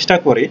বোঝার চেষ্টা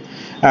করি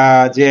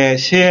যে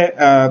সে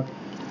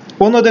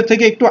অন্যদের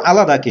থেকে একটু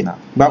আলাদা কিনা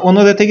বা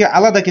অন্যদের থেকে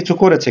আলাদা কিছু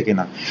করেছে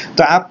কিনা।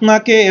 তো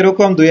আপনাকে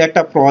এরকম দুই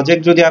একটা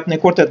প্রজেক্ট যদি আপনি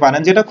করতে পারেন,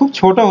 যেটা খুব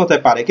ছোট হতে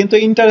পারে কিন্তু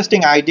ইন্টারেস্টিং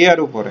আইডিয়ার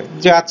উপরে,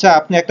 যে আচ্ছা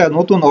আপনি একটা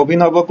নতুন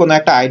অভিনব কোনো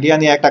একটা আইডিয়া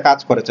নিয়ে একটা কাজ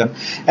করেছেন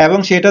এবং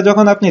সেটা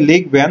যখন আপনি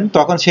লিখবেন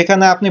তখন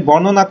সেখানে আপনি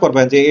বর্ণনা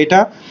করবেন যে এটা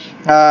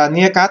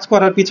নিয়ে কাজ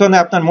করার পিছনে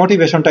আপনার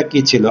মোটিভেশনটা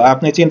কি ছিল।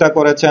 আপনি চিন্তা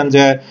করেছেন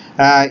যে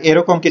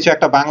এরকম কিছু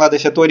একটা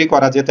বাংলাদেশে তৈরি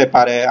করা যেতে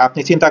পারে,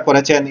 আপনি চিন্তা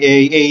করেছেন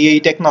এই এই এই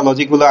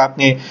টেকনোলজিগুলো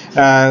আপনি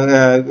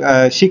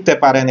শিখতে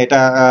পারেন,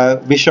 এটা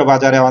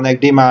বিশ্ববাজারে অনেক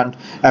ডিমান্ড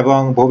এবং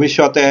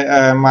ভবিষ্যতে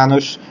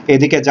মানুষ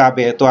এদিকে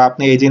যাবে, তো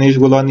আপনি এই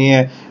জিনিসগুলো নিয়ে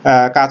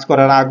কাজ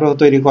করার আগ্রহ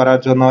তৈরি করার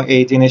জন্য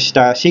এই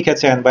জিনিসটা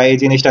শিখেছেন বা এই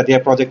জিনিসটা দিয়ে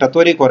প্রজেক্টটা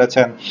তৈরি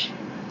করেছেন,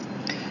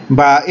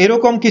 বা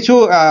এরকম কিছু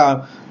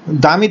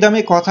দামি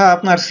দামি কথা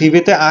আপনার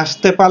সিভিতে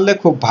আসতে পারলে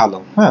খুব ভালো।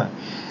 হ্যাঁ,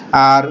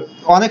 আর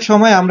অনেক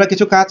সময় আমরা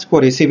কিছু কাজ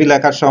করি সিভি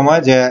লেখার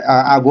সময় যে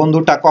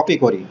বন্ধুটা কপি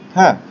করি,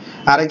 হ্যাঁ,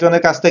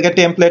 আরেকজনের কাছ থেকে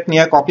টেমপ্লেট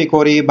নিয়ে কপি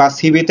করি, বা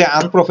সিভিতে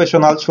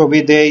আনপ্রফেশনাল ছবি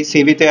দেই,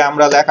 সিভিতে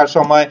আমরা লেখার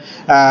সময়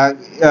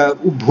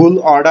ভুল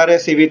অর্ডারে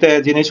সিভিতে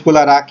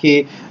জিনিসগুলা রাখি,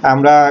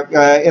 আমরা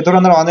এ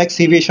ধরনের অনেক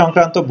সিভি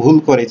সংক্রান্ত ভুল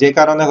করি, যে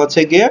কারণে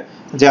হচ্ছে গিয়ে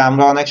যে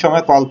আমরা অনেক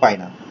সময় কল পাই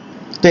না।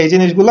 তো এই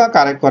জিনিসগুলো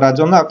কারেক্ট করার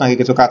জন্য আপনাকে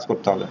কিছু কাজ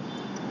করতে হবে।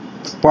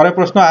 পরের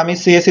প্রশ্ন, আমি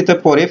সিএসসি তে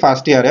পড়ি,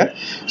 ফার্স্ট ইয়ারে,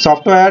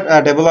 সফটওয়্যার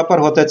ডেভেলপার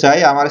হতে চাই,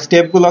 আমার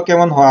স্টেপগুলো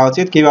কেমন হওয়া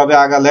উচিত, কিভাবে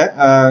আগালে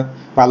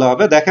ভালো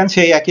হবে? দেখেন,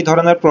 সেই একই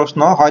ধরনের প্রশ্ন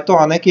হয়তো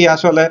অনেকেই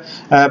আসলে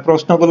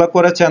প্রশ্নগুলো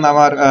করেছেন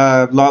আমার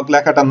ব্লগ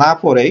লেখাটা না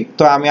পড়েই।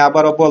 তো আমি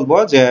আবারও বলবো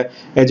যে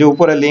এই যে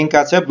উপরে লিঙ্ক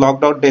আছে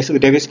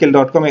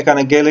blog.deviskill.com,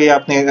 এখানে গেলেই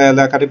আপনি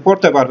লেখাটি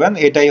পড়তে পারবেন।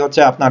 এটাই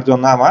হচ্ছে আপনার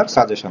জন্য আমার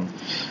সাজেশন।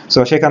 সো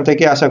সেখান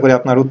থেকে আশা করি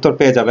আপনার উত্তর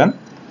পেয়ে যাবেন।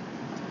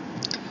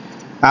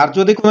 আর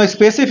যদি কোনো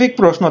স্পেসিফিক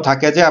প্রশ্ন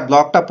থাকে যে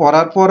ব্লগটা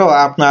পড়ার পরও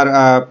আপনার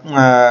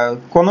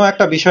কোনো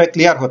একটা বিষয়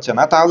ক্লিয়ার হচ্ছে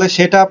না, তাহলে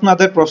সেটা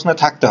আপনাদের প্রশ্নে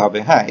থাকতে হবে।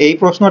 হ্যাঁ, এই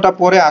প্রশ্নটা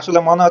পড়ে আসলে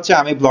মনে হচ্ছে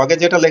আমি ব্লগে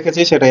যেটা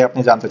লিখেছি সেটাই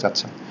আপনি জানতে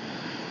চাচ্ছেন।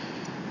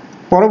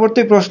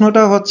 পরবর্তী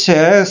প্রশ্নটা হচ্ছে,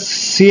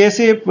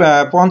 সিএসসি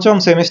পঞ্চম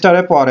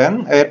সেমিস্টারে পড়েন,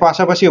 এর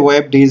পাশাপাশি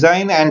ওয়েব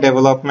ডিজাইন অ্যান্ড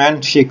ডেভেলপমেন্ট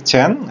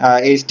শিখছেন,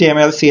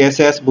 HTML,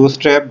 CSS,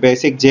 bootstrap,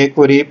 basic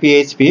jQuery,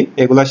 PHP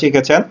এগুলো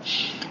শিখেছেন।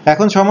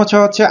 এখন সমস্যা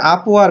হচ্ছে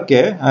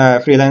আপওয়ার্কে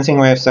ফ্রিল্যান্সিং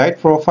ওয়েবসাইট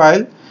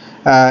প্রোফাইল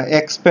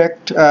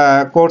এক্সপেক্ট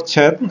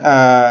করছেন,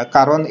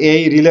 কারণ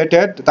এই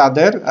রিলেটেড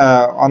তাদের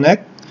অনেক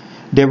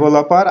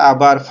ডেভেলপার,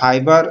 আবার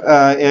ফাইবার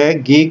এ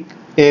গিগ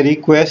এ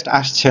রিকোয়েস্ট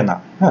আসছে না।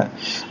 হ্যাঁ,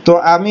 তো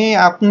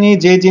আপনি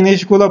যে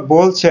জিনিসগুলো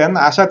বলছেন,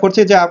 আশা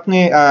করছি যে আপনি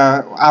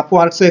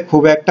আপওয়ার্কসে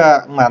খুব একটা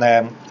মানে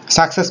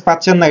সাকসেস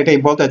পাচ্ছেন না, এটাই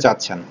বলতে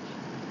চাচ্ছেন।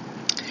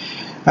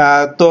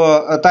 তো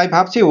তাই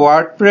ভাবছি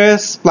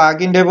ওয়ার্ডপ্রেস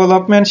প্লাগইন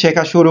ডেভেলপমেন্ট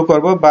শেখা শুরু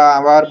করব, বা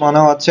আমার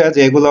মনে হচ্ছে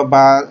যে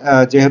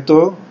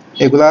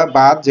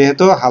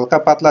যেহেতু হালকা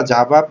পাতলা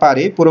জাভা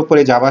পারি,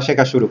 পুরোপুরি জাভা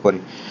শেখা শুরু করি।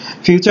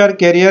 ফিউচার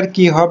ক্যারিয়ার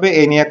কি হবে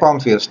এই নিয়ে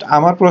কনফিউজড।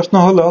 আমার প্রশ্ন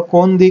হলো,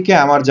 কোন দিকে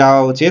আমার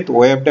যাওয়া উচিত,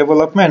 ওয়েব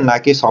ডেভেলপমেন্ট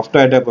নাকি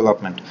সফটওয়্যার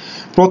ডেভেলপমেন্ট?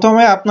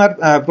 প্রথমে আপনার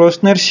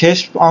প্রশ্নের শেষ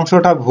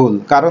অংশটা ভুল,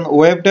 কারণ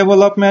ওয়েব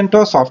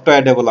ডেভেলপমেন্টও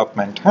সফটওয়্যার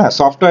ডেভেলপমেন্ট। হ্যাঁ,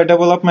 সফটওয়্যার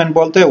ডেভেলপমেন্ট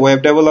বলতে web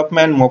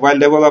development, mobile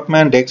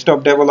development, desktop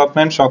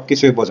development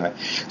সবকিছুই বোঝায়।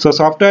 সো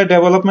সফটওয়্যার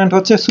ডেভেলপমেন্ট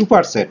হচ্ছে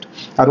সুপারসেট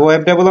আর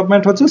ওয়েব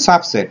ডেভেলপমেন্ট হচ্ছে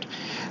সাবসেট।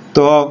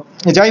 তো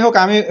যাই হোক,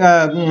 আমি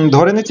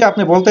ধরে নিচ্ছি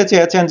আপনি বলতে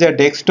চেয়েছেন যে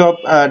ডেস্কটপ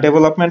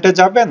ডেভেলপমেন্টে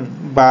যাবেন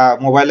বা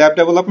মোবাইল অ্যাপ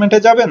ডেভেলপমেন্টে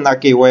যাবেন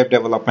নাকি ওয়েব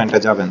ডেভেলপমেন্টে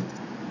যাবেন।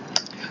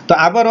 তো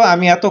আবারও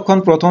আমি এতক্ষণ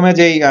প্রথমে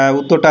যেই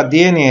উত্তরটা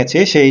দিয়ে নিয়েছি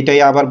সেইটাই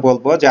আবার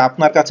বলবো যে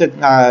আপনার কাছে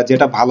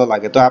যেটা ভালো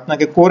লাগে, তো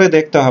আপনাকে করে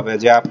দেখতে হবে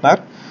যে আপনার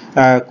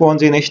কোন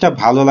জিনিসটা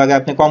ভালো লাগে,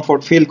 আপনি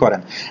কমফোর্ট ফিল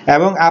করেন।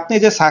 এবং আপনি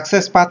যে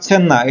সাকসেস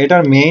পাচ্ছেন না,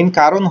 এটার মেইন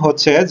কারণ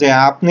হচ্ছে যে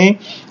আপনি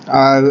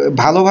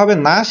ভালোভাবে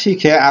না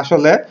শিখে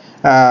আসলে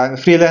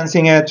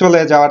ফ্রিল্যান্সিং এ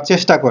চলে যাওয়ার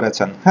চেষ্টা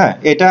করেছেন। হ্যাঁ,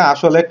 এটা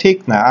আসলে ঠিক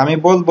না। আমি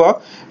বলবো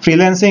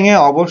ফ্রিল্যান্সিং এ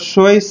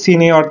অবশ্যই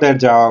সিনিয়রদের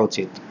যাওয়া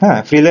উচিত। হ্যাঁ,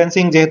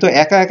 ফ্রিল্যান্সিং যেহেতু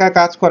একা একা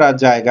কাজ করার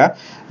জায়গা,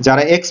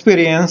 যারা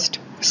এক্সপিরিয়েন্সড,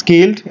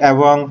 স্কিলড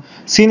এবং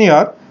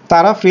সিনিয়র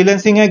তারা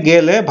ফ্রিল্যান্সিং এ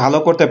গেলে ভালো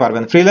করতে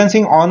পারবেন।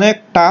 ফ্রিল্যান্সিং অনেক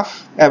টাফ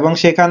এবং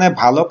সেখানে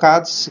ভালো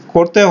কাজ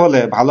করতে হলে,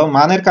 ভালো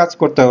মানের কাজ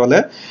করতে হলে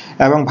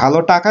এবং ভালো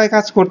টাকায়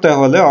কাজ করতে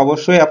হলে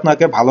অবশ্যই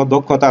আপনাকে ভালো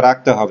দক্ষতা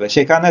রাখতে হবে।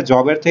 সেখানে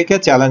জবের থেকে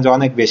চ্যালেঞ্জ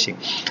অনেক বেশি।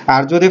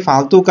 আর যদি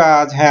ফালতু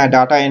কাজ, হ্যাঁ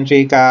ডাটা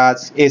এন্ট্রি কাজ,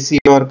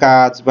 এসইওর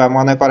কাজ বা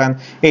মনে করেন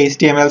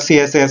এইচটিএমএল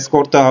সিএসএস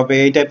করতে হবে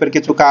এই টাইপের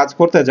কিছু কাজ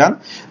করতে যান,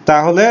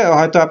 তাহলে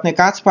হয়তো আপনি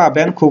কাজ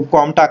পাবেন খুব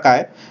কম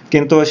টাকায়,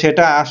 কিন্তু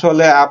সেটা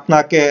আসলে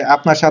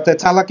আপনার সাথে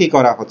চালাকি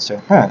করা হচ্ছে।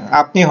 হ্যাঁ,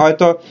 আপনি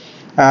হয়তো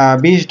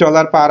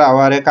 $20 পার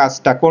আওয়ারে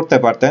কাজটা করতে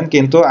পারতেন,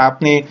 কিন্তু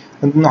আপনি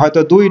হয়তো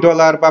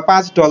 $2 বা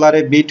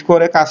 $5 বিট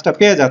করে কাজটা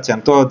পেয়ে যাচ্ছেন।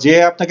 তো যে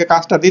আপনাকে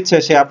কাজটা দিচ্ছে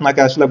সে আপনাকে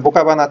আসলে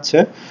বোকা বানাচ্ছে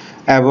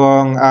এবং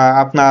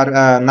আপনার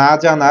না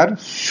জানার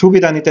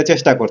সুবিধা নিতে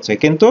চেষ্টা করছে,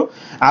 কিন্তু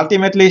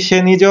আলটিমেটলি সে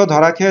নিজেও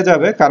ধরা খেয়ে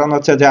যাবে, কারণ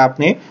হচ্ছে যে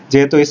আপনি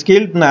যেহেতু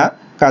স্কিলড না,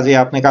 কাজে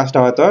আপনি কাজটা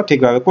হয়তো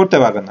ঠিকভাবে করতে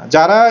পারবেন না।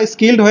 যারা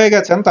স্কিলড হয়ে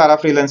গেছেন তারা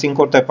ফ্রিল্যান্সিং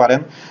করতে পারেন,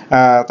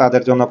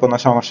 তাদের জন্য কোনো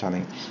সমস্যা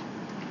নেই।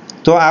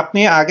 তো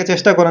আপনি আগে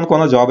চেষ্টা করেন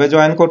কোনো জবে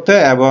জয়েন করতে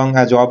এবং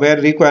জবের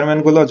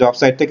রিকোয়ারমেন্টগুলো জব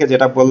সাইট থেকে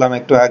যেটা বললাম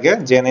একটু আগে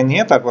জেনে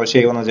নিয়ে তারপর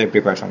সেই অনুযায়ী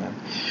প্রিপারেশন নেন।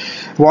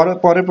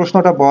 পরের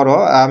প্রশ্নটা বড়।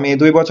 আমি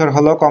 2 বছর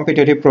হলো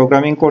কম্পিটিটিভ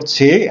প্রোগ্রামিং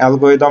করছি,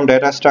 অ্যালগরিদম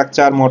ডেটা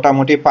স্ট্রাকচার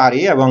মোটামুটি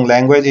পারি এবং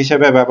ল্যাঙ্গুয়েজ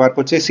হিসেবে ব্যবহার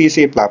করছি C++।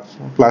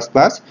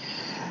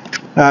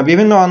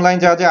 বিভিন্ন অনলাইন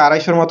জাহাজে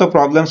 250-র মতো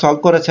প্রবলেম সলভ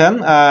করেছেন,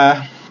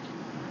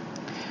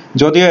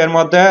 যদিও এর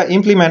মধ্যে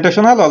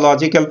ইমপ্লিমেন্টেশনাল ও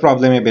লজিক্যাল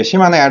প্রবলেমই বেশি,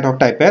 মানে অ্যাডহক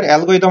টাইপের।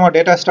 অ্যালগরিদম ও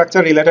ডেটা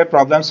স্ট্রাকচার রিলেটেড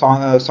প্রবলেম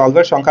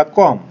সলভের সংখ্যা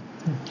কম।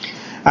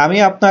 আমি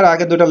আপনার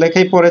আগে দুটো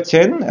লেখাই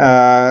পড়েছেন।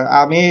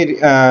 আমি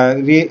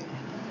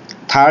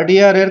থার্ড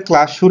ইয়ারের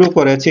ক্লাস শুরু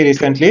করেছি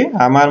রিসেন্টলি।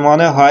 আমার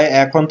মনে হয়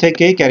এখন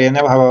থেকেই ক্যারিয়ার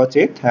নিয়ে ভাবা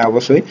উচিত। হ্যাঁ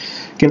অবশ্যই,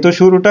 কিন্তু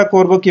শুরুটা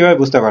করব কিভাবে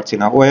বুঝতে পারছি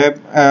না।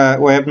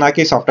 ওয়েব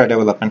নাকি সফটওয়্যার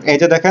ডেভেলপমেন্ট, এই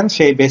যে দেখেন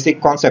সেই বেসিক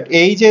কনসেপ্ট,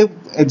 এই যে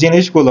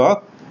জিনিসগুলো,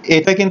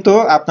 এটা কিন্তু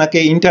আপনাকে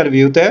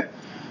ইন্টারভিউতে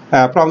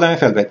প্রবলেমে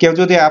ফেলবে। কেউ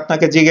যদি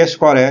আপনাকে জিজ্ঞেস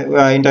করে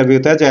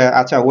ইন্টারভিউতে যে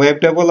আচ্ছা ওয়েব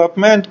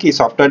ডেভেলপমেন্ট কি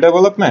সফটওয়্যার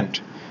ডেভেলপমেন্ট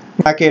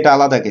নাকি এটা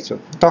আলাদা কিছু,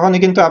 তখনই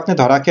কিন্তু আপনি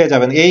ধরা খেয়ে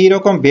যাবেন। এই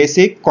রকম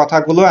বেসিক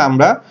কথাগুলো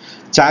আমরা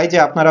চাই যে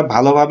আপনারা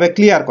ভালোভাবে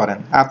ক্লিয়ার করেন।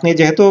 আপনি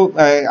যেহেতু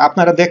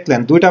আপনারা দেখলেন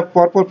দুইটা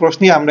পরপর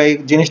প্রশ্নই আমরা এই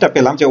জিনিসটা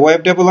পেলাম যে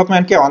ওয়েব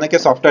ডেভেলপমেন্টকে অনেকে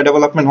সফটওয়্যার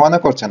ডেভেলপমেন্ট মনে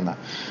করছেন না।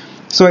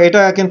 সো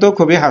এটা কিন্তু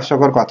খুবই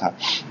হাস্যকর কথা।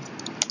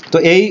 তো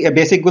এই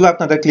বেসিকগুলো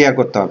আপনাদের ক্লিয়ার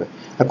করতে হবে।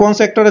 কোন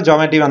সেক্টরে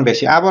জবের ডিমান্ড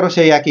বেশি, আবারও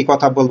সেই একই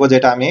কথা বলবো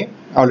যেটা আমি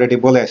অলরেডি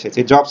বলে এসেছি,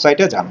 জব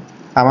সাইটে যান,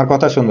 আমার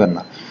কথা শুনবেন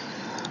না।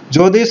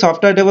 যদি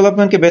সফটওয়্যার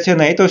ডেভেলপমেন্টকে বেছে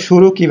নেই তো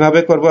শুরু কিভাবে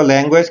করব,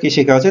 ল্যাঙ্গুয়েজ কি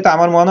শেখা উচিত,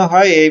 আমার মনে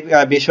হয় এই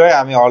বিষয়ে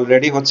আমি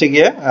অলরেডি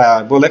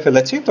বলে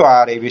ফেলেছি, তো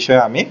আর এই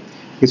বিষয়ে আমি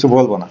কিছু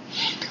বলবো না।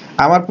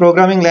 আমার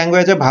প্রোগ্রামিং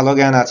ল্যাঙ্গুয়েজে ভালো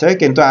জ্ঞান আছে,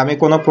 কিন্তু আমি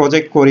কোনো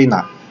প্রজেক্ট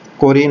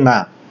করি না।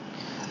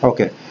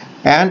 ওকে,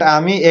 অ্যান্ড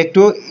আমি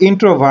একটু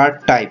ইন্ট্রোভার্ট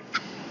টাইপ,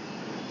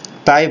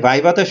 তাই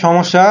ভাইভাতে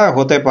সমস্যা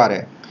হতে পারে।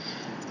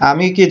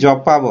 আমি কি জব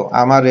পাবো?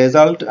 আমার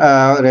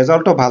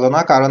রেজাল্টও ভালো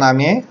না, কারণ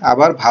আমি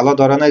আবার ভালো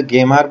ধরনের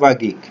গেমার বা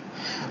গিক।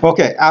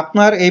 ওকে,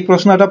 আপনার এই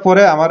প্রশ্নটা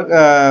পড়ে আমার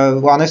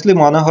অনেস্টলি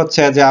মনে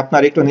হচ্ছে যে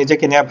আপনার একটু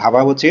নিজেকে নিয়ে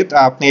ভাবা উচিত।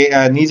 আপনি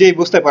নিজেই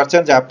বুঝতে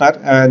পারছেন যে আপনার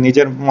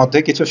নিজের মধ্যে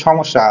কিছু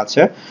সমস্যা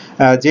আছে,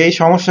 যেই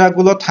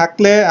সমস্যাগুলো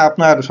থাকলে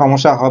আপনার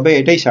সমস্যা হবে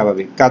এটাই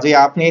স্বাভাবিক। কাজেই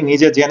আপনি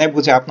নিজে জেনে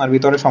বুঝে আপনার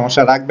ভিতরে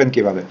সমস্যা রাখবেন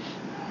কিভাবে।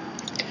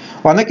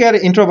 অনেকের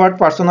ইন্ট্রোভার্ট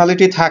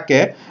পার্সোনালিটি থাকে,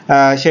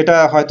 সেটা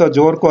হয়তো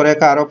জোর করে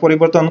কারো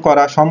পরিবর্তন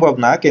করা সম্ভব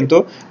না, কিন্তু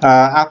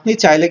আপনি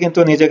চাইলে কিন্তু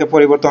নিজেকে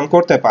পরিবর্তন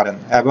করতে পারেন।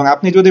 এবং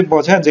আপনি যদি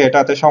বোঝেন যে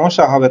এটাতে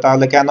সমস্যা হবে,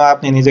 তাহলে কেন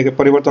আপনি নিজেকে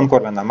পরিবর্তন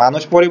করবেন না?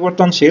 মানুষ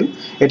পরিবর্তনশীল,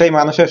 এটাই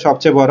মানুষের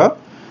সবচেয়ে বড়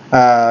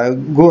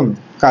গুণ।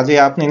 কাজে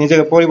আপনি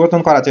নিজেকে পরিবর্তন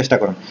করার চেষ্টা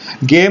করুন।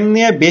 গেম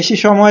নিয়ে বেশি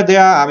সময়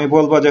দেয়া আমি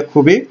বলবো যে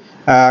খুবই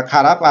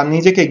খারাপ, আর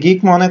নিজেকে গিক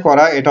মনে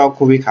করা এটাও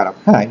খুবই খারাপ।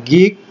 হ্যাঁ,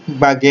 গিক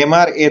বা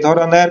গেমার এ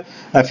ধরনের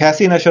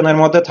ফ্যাসিনেশনের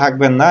মধ্যে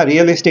থাকবেন না,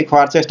 রিয়েলিস্টিক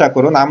হওয়ার চেষ্টা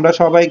করুন। আমরা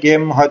সবাই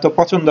গেম হয়তো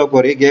পছন্দ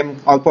করি, গেম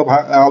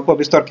অল্প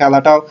বিস্তর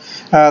খেলাটাও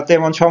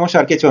তেমন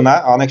সমস্যার কিছু না,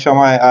 অনেক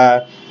সময়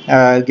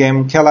গেম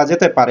খেলা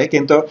যেতে পারে,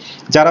 কিন্তু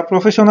যারা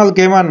প্রফেশনাল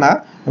গেমার না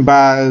বা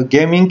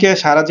গেমিংকে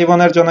সারা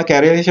জীবনের জন্য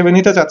ক্যারিয়ার হিসেবে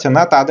নিতে চাচ্ছেন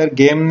না, তাদের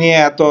গেম নিয়ে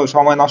এত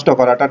সময় নষ্ট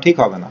করাটা ঠিক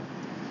হবে না।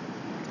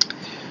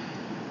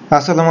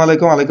 Assalamu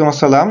alaikum. Alaikum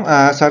assalam.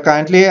 Sir,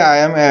 currently I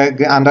am a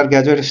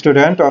undergraduate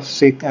student of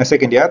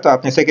second year. তো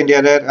আপনি সেকেন্ড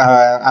ইয়ারের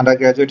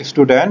আন্ডারগ্রাজুয়েট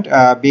স্টুডেন্ট,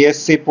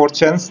 বিএসসি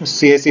পড়ছেন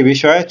সিএসসি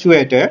বিষয়ে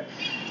চুয়েটে,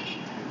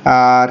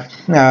 আর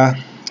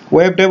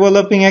ওয়েব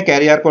ডেভেলপিং এ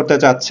ক্যারিয়ার করতে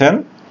চাচ্ছেন।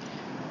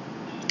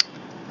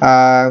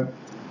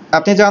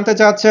 আপনি জানতে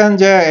চাচ্ছেন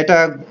যে এটা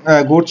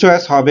গুড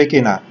চয়েস হবে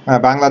কিনা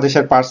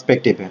বাংলাদেশের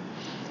পার্সপেক্টিভে,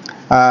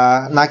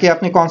 নাকি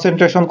আপনি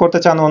কনসেন্ট্রেশন করতে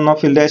চান অন্য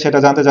ফিল্ডে, সেটা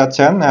জানতে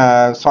চাচ্ছেন।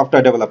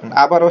 সফটওয়্যার ডেভেলপমেন্ট,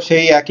 আবারও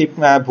সেই একই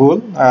ভুল।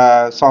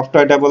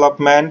 সফটওয়্যার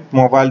ডেভেলপমেন্ট,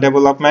 মোবাইল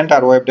ডেভেলপমেন্ট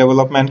আর ওয়েব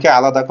ডেভেলপমেন্টকে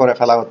আলাদা করে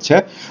ফেলা হচ্ছে,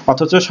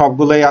 অথচ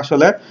সবগুলোই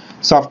আসলে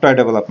সফটওয়্যার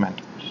ডেভেলপমেন্ট।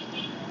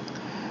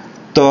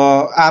 তো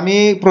আমি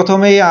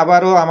প্রথমেই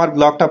আবারও আমার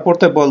ব্লগটা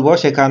পড়তে বলবো,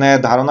 সেখানে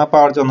ধারণা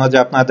পাওয়ার জন্য যে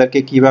আপনাদেরকে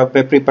কিভাবে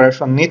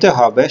প্রিপারেশন নিতে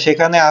হবে।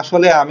 সেখানে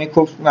আসলে আমি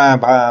খুব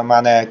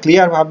মানে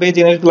ক্লিয়ার ভাবে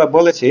জিনিসগুলো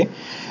বলেছি।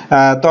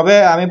 তবে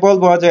আমি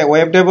বলবো যে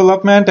ওয়েব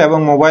ডেভেলপমেন্ট এবং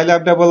মোবাইল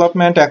অ্যাপ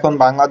ডেভেলপমেন্ট এখন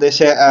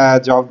বাংলাদেশে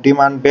জব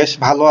ডিমান্ড বেশ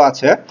ভালো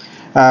আছে।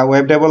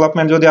 ওয়েব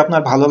ডেভেলপমেন্ট যদি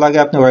আপনার ভালো লাগে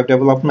আপনি ওয়েব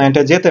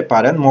ডেভেলপমেন্টে যেতে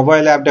পারেন,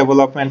 মোবাইল অ্যাপ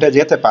ডেভেলপমেন্টে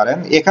যেতে পারেন।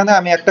 এখানে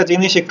আমি একটা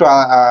জিনিস একটু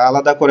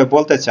আলাদা করে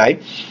বলতে চাই,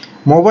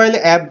 মোবাইল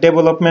অ্যাপ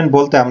ডেভেলপমেন্ট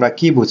বলতে আমরা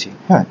কি বুঝি।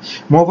 হ্যাঁ,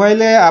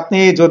 মোবাইলে আপনি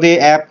যদি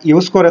অ্যাপ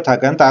ইউজ করে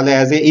থাকেন তাহলে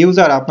অ্যাজ এ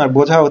ইউজার আপনার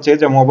বোঝা উচিত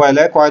যে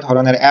মোবাইলে কয়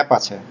ধরনের অ্যাপ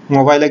আছে।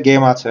 মোবাইলে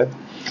গেম আছে,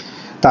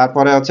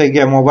 তারপরে হচ্ছে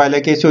গিয়ে মোবাইলে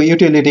কিছু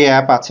ইউটিলিটি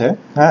অ্যাপ আছে।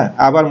 হ্যাঁ,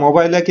 আবার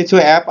মোবাইলে কিছু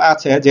অ্যাপ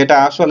আছে যেটা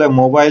আসলে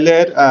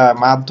মোবাইলের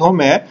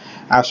মাধ্যমে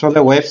আসলে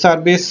ওয়েব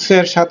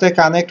সার্ভিসের সাথে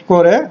কানেক্ট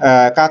করে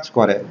কাজ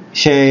করে।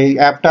 সেই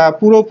অ্যাপটা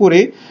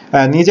পুরোপুরি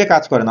নিজে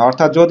কাজ করে না,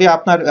 অর্থাৎ যদি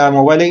আপনার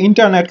মোবাইলে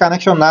ইন্টারনেট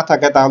কানেকশন না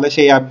থাকে তাহলে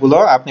সেই অ্যাপগুলো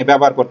আপনি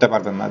ব্যবহার করতে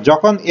পারবেন না।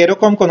 যখন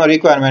এরকম কোনো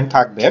রিকোয়ারমেন্ট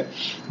থাকবে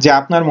যে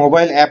আপনার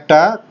মোবাইল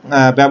অ্যাপটা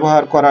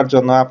ব্যবহার করার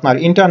জন্য আপনার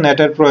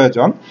ইন্টারনেটের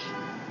প্রয়োজন,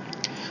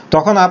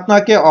 তখন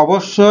আপনাকে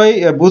অবশ্যই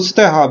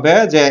বুঝতে হবে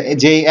যে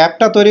যেই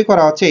অ্যাপটা তৈরি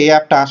করা হচ্ছে এই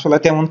অ্যাপটা আসলে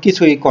তেমন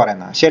কিছুই করে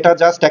না, সেটা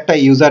জাস্ট একটা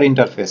ইউজার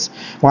ইন্টারফেস।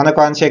 মনে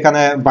করেন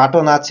সেখানে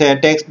বাটন আছে,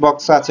 টেক্সট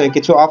বক্স আছে,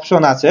 কিছু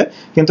অপশন আছে,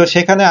 কিন্তু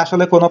সেখানে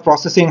আসলে কোনো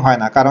প্রসেসিং হয়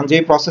না, কারণ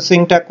যেই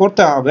প্রসেসিংটা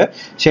করতে হবে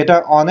সেটা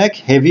অনেক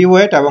হেভি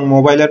ওয়েট এবং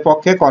মোবাইলের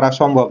পক্ষে করা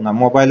সম্ভব না।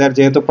 মোবাইলের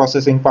যেহেতু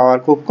প্রসেসিং পাওয়ার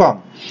খুব কম,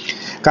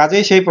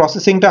 কাজেই সেই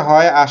প্রসেসিংটা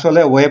হয়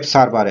আসলে ওয়েব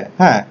সার্ভারে।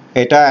 হ্যাঁ,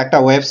 এটা একটা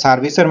ওয়েব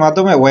সার্ভিসের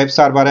মাধ্যমে ওয়েব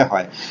সার্ভারে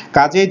হয়।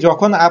 কাজেই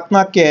যখন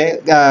আপনাকে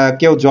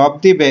কেউ জব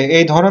দিবে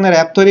এই ধরনের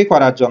অ্যাপ তৈরি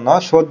করার জন্য,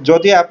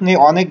 যদি আপনি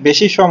অনেক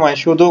বেশি সময়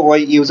শুধু ওই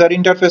ইউজার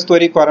ইন্টারফেস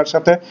তৈরি করার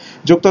সাথে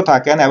যুক্ত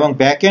থাকেন এবং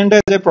ব্যাক এন্ডে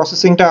যে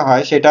প্রসেসিংটা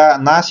হয় সেটা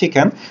না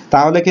শিখেন,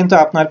 তাহলে কিন্তু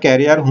আপনার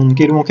ক্যারিয়ার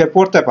হুমকির মুখে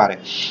পড়তে পারে।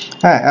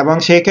 হ্যাঁ, এবং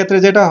সেই ক্ষেত্রে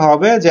যেটা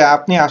হবে যে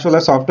আপনি আসলে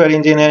সফটওয়্যার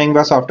ইঞ্জিনিয়ারিং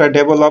বা সফটওয়্যার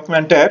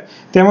ডেভেলপমেন্টের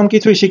তেমন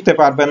কিছুই শিখতে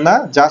পারবেন না,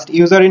 জাস্ট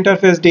ইউজার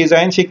ইন্টারফেস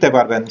ডিজাইন শিখতে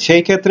পারবেন।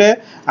 সেই ক্ষেত্রে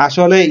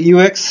আসলে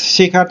ইউএক্স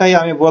শেখাটাই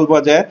আমি বলবো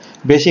যে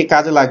বেশি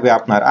কাজে লাগবে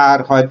আপনার, আর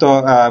হয়তো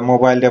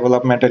মোবাইল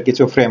ডেভেলপমেন্টের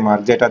কিছু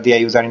ফ্রেমওয়ার্ক যেটা দিয়ে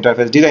ইউজার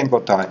ইন্টারফেস ডিজাইন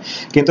করতে হয়।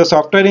 কিন্তু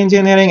সফটওয়্যার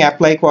ইঞ্জিনিয়ারিং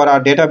অ্যাপ্লাই করা,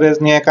 ডেটাবেস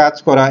নিয়ে কাজ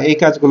করা, এই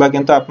কাজগুলো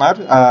কিন্তু আপনার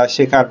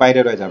শেখার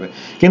বাইরে রয়ে যাবে।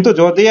 কিন্তু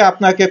যদি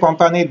আপনাকে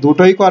কোম্পানি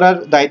দুটোই করার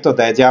দায়িত্ব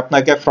দেয়, যে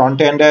আপনাকে ফ্রন্ট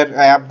এন্ডের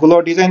অ্যাপগুলো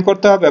ডিজাইন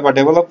করতে হবে বা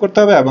ডেভেলপ করতে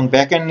হবে এবং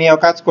ব্যাক এন্ড নিয়েও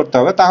কাজ করতে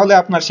হবে, তাহলে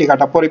আপনার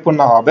শেখাটা পরিপূর্ণ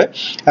হবে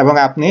এবং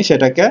আপনি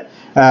সেটাকে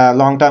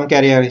লং টার্ম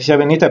ক্যারিয়ার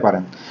হিসেবে নিতে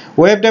পারেন।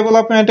 ওয়েব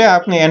ডেভেলপমেন্টে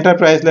আপনি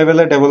এন্টারপ্রাইজ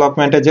লেভেলের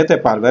ডেভেলপমেন্টে যেতে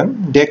পারবেন,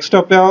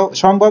 ডেস্কটপেও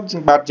সম্ভব,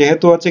 বাট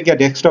যেহেতু হচ্ছে কি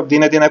ডেস্কটপ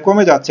দিনে দিনে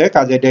কমে যাচ্ছে,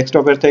 কাজে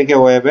ডেস্কটপের থেকে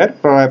ওয়েবের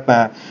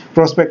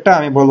প্রসপেক্টটা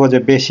আমি বলবো যে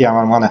বেশি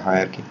আমার মনে হয়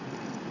আর কি।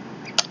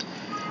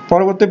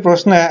 পরবর্তী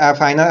প্রশ্নে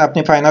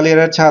আপনি ফাইনাল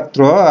ইয়ারের ছাত্র,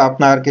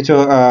 আপনার কিছু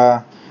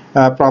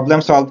প্রবলেম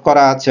সলভ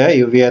করা আছে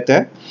ইউভিএতে,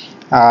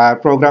 আর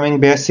প্রোগ্রামিং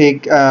বেসিক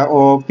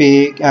ওপি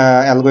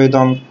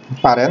অ্যালগরিদম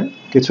পারেন,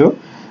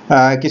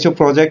 কিছু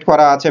প্রজেক্ট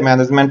করা আছে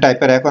ম্যানেজমেন্ট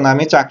টাইপের। এখন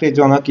আমি চাকরির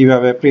জন্য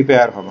কিভাবে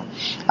প্রিপেয়ার হব?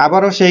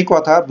 আবারও সেই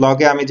কথা,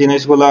 ব্লগে আমি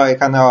জিনিসগুলো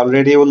এখানে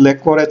অলরেডি উল্লেখ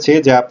করেছি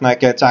যে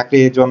আপনাকে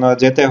চাকরির জন্য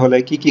যেতে হলে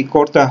কি কি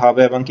করতে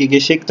হবে এবং কি কি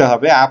শিখতে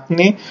হবে।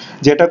 আপনি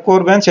যেটা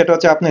করবেন সেটা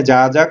হচ্ছে আপনি যা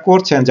যা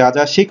করছেন, যা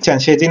যা শিখছেন,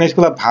 সেই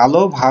জিনিসগুলো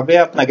ভালোভাবে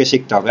আপনাকে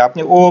শিখতে হবে।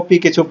 আপনি ওপি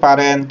কিছু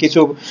পারেন,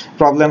 কিছু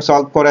প্রবলেম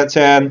সলভ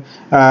করেছেন,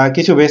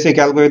 কিছু বেসিক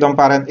অ্যালগরিদম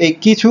পারেন, এই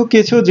কিছু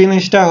কিছু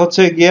জিনিসটা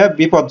হচ্ছে গিয়ে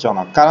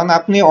বিপজ্জনক, কারণ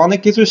আপনি অনেক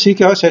কিছু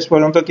শিখেও শেষ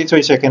পর্যন্ত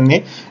কিছুই শেখেননি,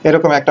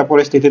 এরকম একটা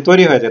পরিস্থিতি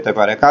তৈরি হয়ে যেতে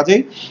পারে।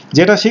 কাজেই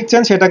যেটা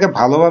শিখছেন সেটাকে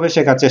ভালোভাবে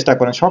শেখার চেষ্টা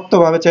করেন,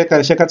 শক্তভাবে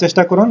শেখার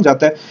চেষ্টা করুন,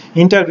 যাতে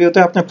ইন্টারভিউতে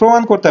আপনি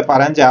প্রমাণ করতে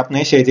পারেন যে আপনি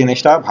সেই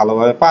জিনিসটা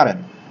ভালোভাবে পারেন।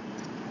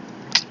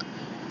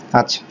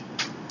 আচ্ছা,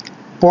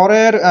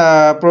 পরের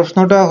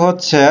প্রশ্নটা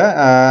হচ্ছে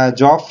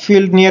জব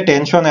ফিল্ড নিয়ে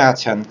টেনশনে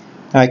আছেন,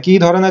 কি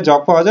ধরনের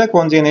জব পাওয়া যায়,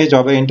 কোন জিনিস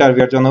জবের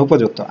ইন্টারভিউর জন্য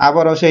উপযুক্ত?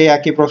 আবারও সেই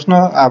একই প্রশ্ন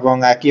এবং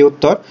একই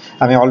উত্তর,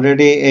 আমি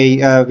অলরেডি এই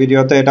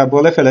ভিডিওতে এটা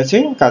বলে ফেলেছি,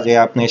 কাজে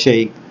আপনি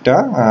সেইটা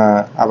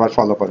আবার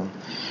ফলো করুন।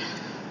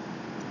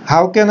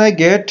 How can I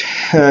get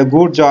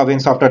good job in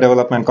software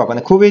development company?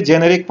 খুবই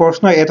জেনেরিক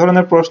প্রশ্ন, এ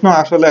ধরনের প্রশ্ন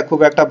আসলে খুব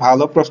একটা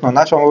ভালো প্রশ্ন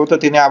না। সম্ভবত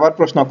তিনি আবার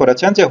প্রশ্ন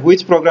করেছেন যে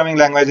which programming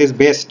language is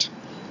best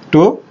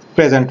to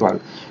present world.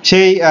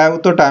 সেই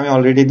উত্তরটা আমি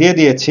অলরেডি দিয়ে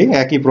দিয়েছি,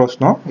 একই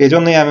প্রশ্ন,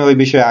 এজন্যই আমি ওই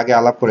বিষয়ে আগে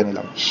আলাপ করে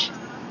নিলাম।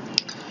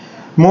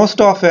 Most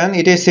often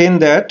it is seen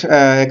that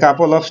a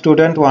couple of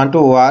students want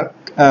to work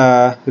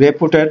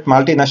reputed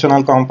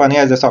multinational company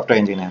as a software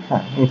engineer.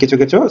 কিছু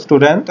কিছু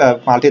স্টুডেন্ট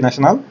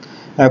মাল্টিন্যাশনাল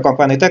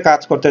কোম্পানিতে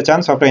কাজ করতে চান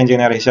সফটওয়্যার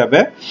ইঞ্জিনিয়ার হিসাবে।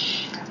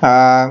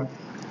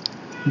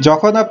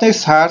 যখন আপনি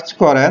সার্চ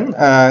করেন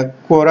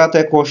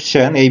কোরাতে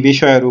কোশ্চেন এই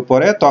বিষয়ের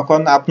উপরে, তখন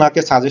আপনাকে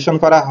সাজেশন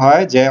করা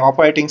হয় যে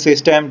operating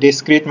system,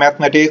 discrete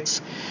mathematics,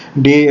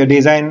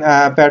 design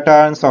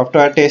pattern,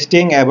 software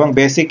testing এবং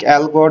বেসিক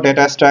অ্যালগো,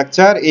 ডেটা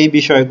স্ট্রাকচার, এই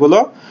বিষয়গুলো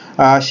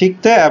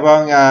শিখতে এবং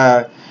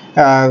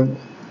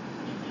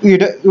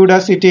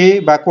ইউডাসিটি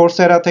বা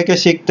কোর্সেরা থেকে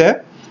শিখতে,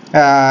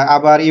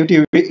 আবার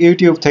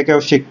ইউটিউব থেকেও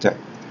শিখতে।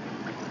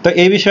 তো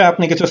এই বিষয়ে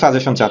আপনি কিছু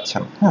সাজেশন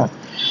চাচ্ছেন। হ্যাঁ,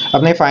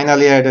 আপনি ফাইনাল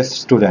ইয়ারের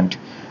স্টুডেন্ট।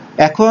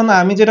 এখন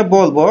আমি যেটা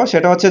বলবো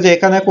সেটা হচ্ছে যে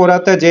এখানে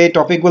কোরাতে যে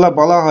টপিকগুলো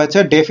বলা হয়েছে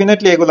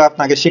ডেফিনেটলি এগুলো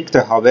আপনাকে শিখতে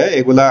হবে,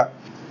 এগুলা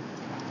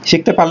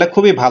শিখতে পারলে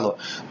খুবই ভালো।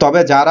 তবে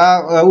যারা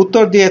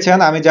উত্তর দিয়েছেন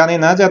আমি জানি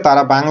না যে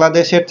তারা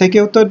বাংলাদেশের থেকে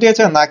উত্তর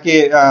দিয়েছেন নাকি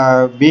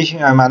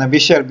মানে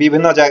বিশ্বের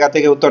বিভিন্ন জায়গা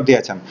থেকে উত্তর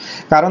দিয়েছেন।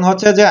 কারণ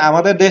হচ্ছে যে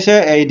আমাদের দেশে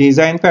এই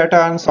design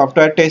pattern,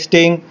 software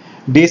testing,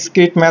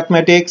 discrete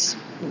mathematics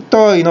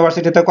তো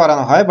ইউনিভার্সিটিতে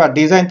করানো হয়, বা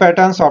ডিজাইন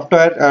প্যাটার্ন,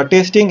 সফটওয়্যার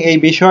টেস্টিং এই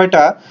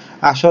বিষয়টা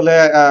আসলে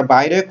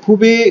বাইরে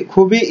খুবই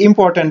খুবই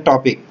ইম্পর্টেন্ট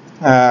টপিক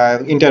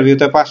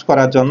ইন্টারভিউতে পাস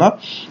করার জন্য।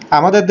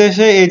 আমাদের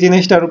দেশে এই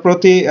জিনিসটার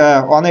প্রতি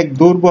অনেক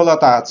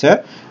দুর্বলতা আছে,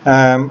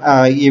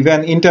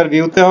 ইভেন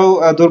ইন্টারভিউতেও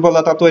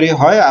দুর্বলতা তৈরি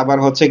হয়, আবার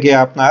হচ্ছে গিয়ে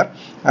আপনার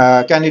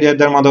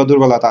ক্যান্ডিডেটদের মধ্যেও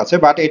দুর্বলতা আছে।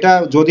 বাট এটা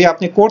যদি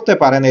আপনি করতে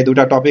পারেন, এই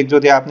দুটো টপিক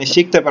যদি আপনি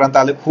শিখতে পারেন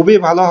তাহলে খুবই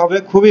ভালো হবে,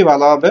 খুবই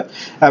ভালো হবে।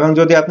 এবং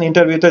যদি আপনি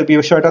ইন্টারভিউতে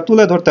বিষয়টা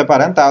তুলে ধরতে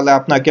পারেন তাহলে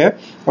আপনাকে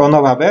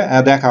অন্যভাবে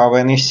দেখা হবে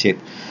নিশ্চিত।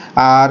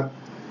 আর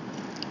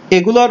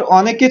এগুলোর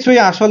অনেক কিছুই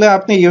আসলে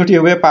আপনি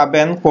ইউটিউবে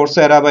পাবেন,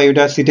 কোর্সেরা বা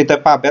ইউনিভার্সিটিতে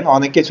পাবেন,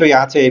 অনেক কিছুই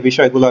আছে এই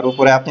বিষয়গুলোর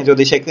উপরে। আপনি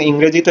যদি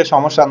ইংরেজিতে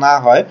সমস্যা না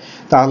হয়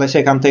তাহলে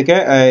সেখান থেকে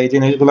এই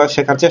জিনিসগুলো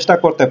শেখার চেষ্টা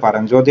করতে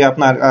পারেন। যদি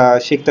আপনার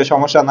শিখতে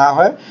সমস্যা না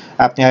হয়,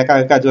 আপনি একা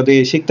একা যদি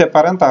শিখতে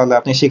পারেন তাহলে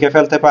আপনি শিখে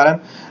ফেলতে পারেন।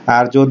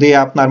 আর যদি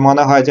আপনার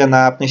মনে হয় যে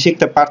না আপনি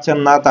শিখতে পারছেন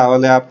না,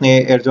 তাহলে আপনি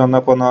এর জন্য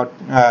কোনো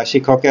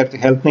শিক্ষকের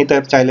হেল্প নিতে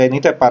চাইলে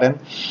নিতে পারেন।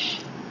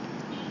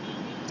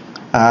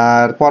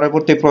 আর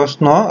পরবর্তী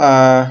প্রশ্ন,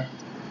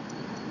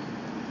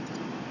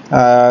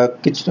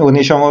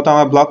 উনি সম্ভবত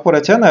আমার ব্লগ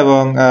করেছেন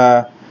এবং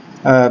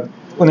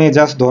উনি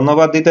জাস্ট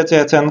ধন্যবাদ দিতে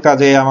চেয়েছেন,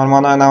 কাজেই আমার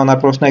মনে হয় না ওনার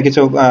প্রশ্নে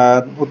কিছু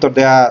উত্তর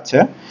দেওয়া আছে।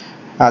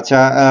 আচ্ছা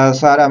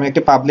স্যার, আমি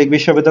একটি পাবলিক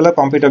বিশ্ববিদ্যালয়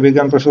কম্পিউটার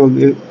বিজ্ঞান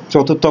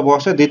চতুর্থ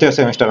বর্ষে দ্বিতীয়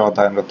সেমিস্টার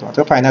অধ্যয়নরত,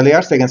 ফাইনাল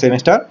ইয়ার সেকেন্ড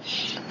সেমিস্টার।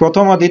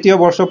 প্রথম ও দ্বিতীয়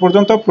বর্ষ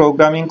পর্যন্ত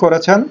প্রোগ্রামিং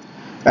করেছেন,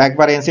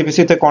 একবার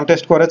এনসিপিসিতে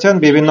কন্টেস্ট করেছেন,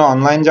 বিভিন্ন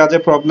অনলাইন জাজে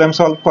প্রবলেম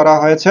সলভ করা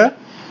হয়েছে,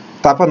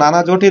 তারপর নানা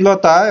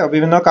জটিলতায়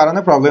বিভিন্ন কারণে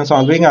প্রবলেম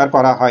সলভিং আর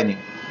করা হয়নি।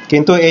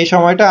 কিন্তু এই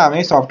সময়টা আমি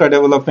সফটওয়্যার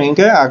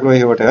ডেভেলপিংয়ে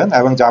আগ্রহী ওঠেন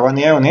এবং জাভা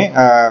নিয়ে উনি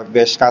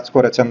বেশ কাজ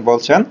করেছেন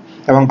বলছেন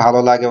এবং ভালো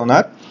লাগে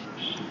ওনার।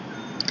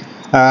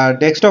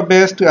 ডেস্কটপ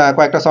বেসড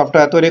কয়েকটা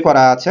সফটওয়্যার তৈরি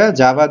করা আছে,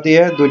 জাভা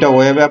দিয়ে 2টা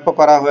ওয়েব অ্যাপও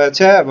করা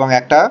হয়েছে এবং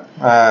একটা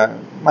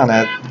মানে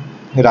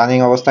রানিং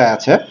অবস্থায়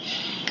আছে।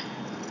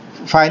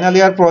 ফাইনাল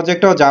ইয়ার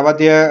প্রজেক্টও জাভা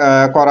দিয়ে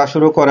করা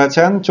শুরু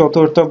করেছেন।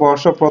 চতুর্থ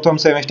বর্ষ প্রথম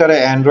সেমিস্টারে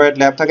অ্যান্ড্রয়েড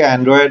ল্যাব থেকে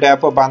অ্যান্ড্রয়েড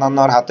অ্যাপও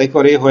বানানোর হাতে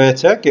করেই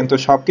হয়েছে, কিন্তু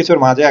সবকিছুর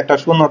মাঝে একটা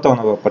শূন্যতা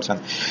অনুভব করছেন।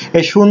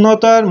 এই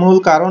শূন্যতার মূল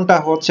কারণটা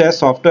হচ্ছে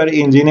সফটওয়্যার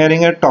ইঞ্জিনিয়ারিং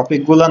এর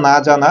টপিকগুলো না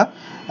জানা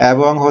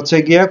এবং হচ্ছে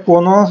গিয়ে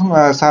কোনো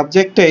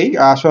সাবজেক্টেই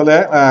আসলে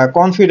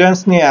কনফিডেন্স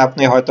নিয়ে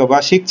আপনি হয়তো বা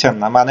শিখছেন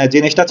না, মানে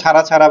জিনিসটা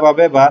ছাড়া ছাড়া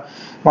ভাবে বা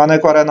মনে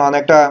করেন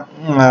অনেকটা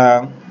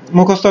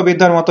মুখস্থ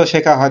বিদ্যার মতো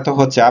শেখা হয়তো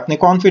হচ্ছে। আপনি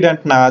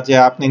কনফিডেন্ট না যে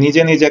আপনি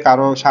নিজে নিজে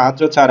কারো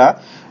সাহায্য ছাড়া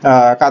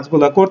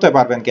কাজগুলো করতে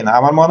পারবেন কিনা।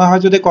 আমার মনে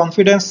হয় যদি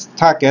কনফিডেন্স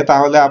থাকে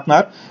তাহলে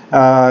আপনার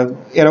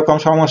এরকম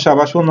সমস্যা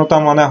বা শূন্যতা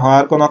মনে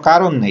হওয়ার কোনো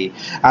কারণ নেই।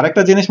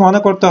 আরেকটা জিনিস মনে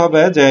করতে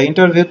হবে যে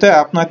ইন্টারভিউতে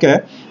আপনাকে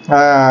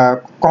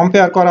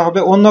কম্পেয়ার করা হবে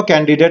অন্য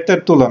ক্যান্ডিডেটদের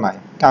তুলনায়,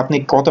 আপনি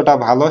কতটা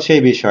ভালো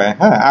সেই বিষয়ে।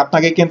 হ্যাঁ,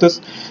 আপনাকে কিন্তু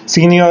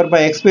সিনিয়র বা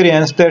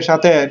এক্সপিরিয়েন্সদের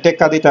সাথে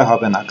টেক্কা দিতে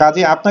হবে না।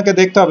 কাজে আপনাকে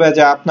দেখতে হবে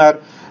যে আপনার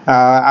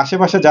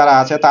আশেপাশে যারা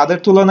আছে তাদের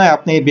তুলনায়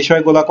আপনি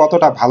বিষয়গুলো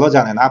কতটা ভালো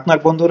জানেন। আপনার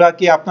বন্ধুরা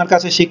কি আপনার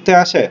কাছে শিখতে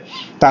আসে?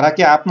 তারা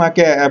কি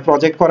আপনাকে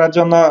প্রজেক্ট করার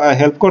জন্য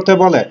হেল্প করতে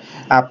বলে?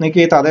 আপনি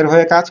কি তাদের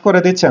হয়ে কাজ করে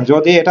দিচ্ছেন?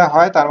 যদি এটা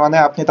হয় তার মানে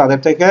আপনি তাদের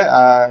থেকে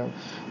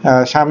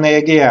সামনে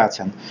এগিয়ে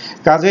আছেন।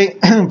 কাজেই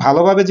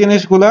ভালোভাবে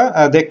জিনিসগুলো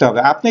দেখতে হবে।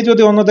 আপনি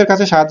যদি অন্যদের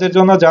কাছে সাহায্যের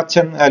জন্য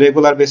যাচ্ছেন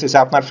রেগুলার বেসিসে,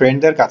 আপনার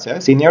ফ্রেন্ডদের কাছে,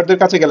 সিনিয়রদের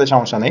কাছে গেলে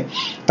সমস্যা নেই,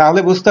 তাহলে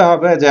বুঝতে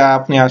হবে যে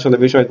আপনি আসলে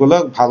বিষয়গুলো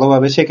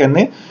ভালোভাবে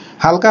শেখেননি,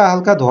 হালকা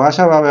হালকা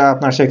ধোঁয়াশাভাবে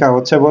আপনার শেখা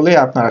হচ্ছে বলেই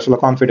আপনার আসলে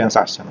কনফিডেন্স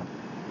আসছে না।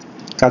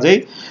 কাজেই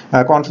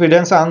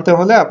কনফিডেন্স আনতে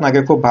হলে আপনাকে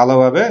খুব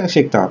ভালোভাবে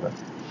শিখতে হবে।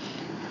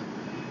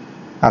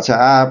 আচ্ছা,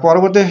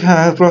 পরবর্তী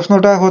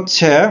প্রশ্নটা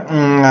হচ্ছে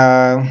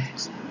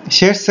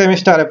শেষ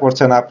সেমিস্টারে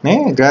পড়ছেন আপনি,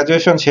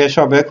 গ্র্যাজুয়েশন শেষ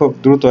হবে খুব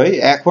দ্রুতই,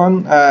 এখন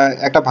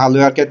একটা ভালো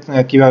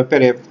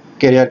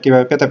ক্যারিয়ার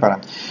কিভাবে পেতে পারেন?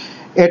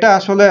 এটা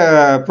আসলে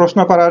প্রশ্ন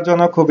করার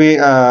জন্য খুবই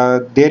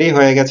দেরি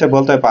হয়ে গেছে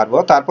বলতে পারবো।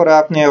 তারপরে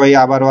আপনি ওই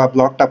আবারও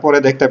ব্লগটা পড়ে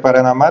দেখতে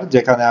পারেন আমার,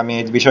 যেখানে আমি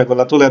এই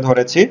বিষয়গুলো তুলে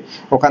ধরেছি।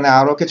 ওখানে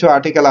আরো কিছু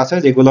আর্টিকেল আছে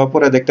যেগুলো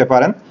পড়ে দেখতে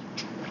পারেন।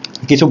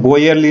 কিছু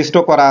বইয়ের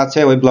লিস্টও করা আছে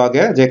ওই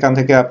ব্লগে, যেখান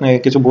থেকে আপনি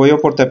কিছু বইও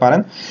পড়তে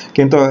পারেন।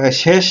 কিন্তু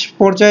শেষ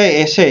পর্যায়ে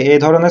এসে এই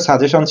ধরনের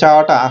সাজেশন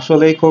চাওয়াটা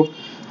আসলেই খুব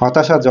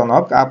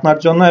হতাশাজনক আপনার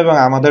জন্য এবং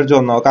আমাদের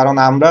জন্য। কারণ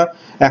আমরা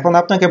এখন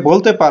আপনাকে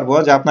বলতে পারবো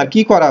যে আপনার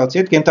কি করা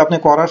উচিত, কিন্তু আপনি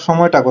করার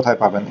সময়টা কোথায়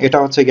পাবেন, এটা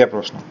হচ্ছে গিয়ে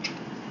প্রশ্ন।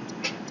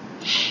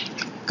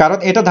 কারণ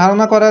এটা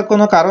ধারণা করার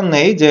কোনো কারণ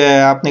নেই যে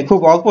আপনি খুব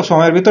অল্প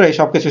সময়ের ভিতরে এই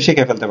সবকিছু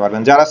শিখে ফেলতে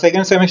পারবেন। যারা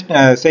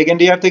সেকেন্ড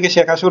ইয়ার থেকে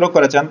শেখা শুরু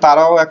করেছেন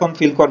তারাও এখন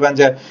ফিল করবেন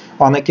যে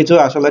অনেক কিছু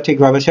আসলে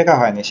ঠিকভাবে শেখা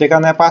হয়নি।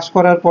 সেখানে পাস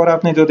করার পর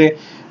আপনি যদি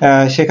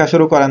শেখা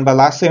শুরু করেন বা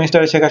লাস্ট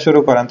সেমিস্টারে শেখা শুরু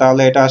করেন,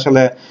 তাহলে এটা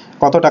আসলে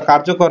কতটা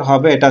কার্যকর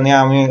হবে এটা নিয়ে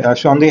আমি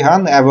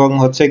সন্দিহান। এবং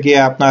হচ্ছে গিয়ে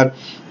আপনার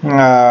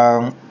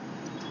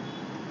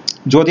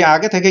যদি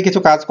আগে থেকে কিছু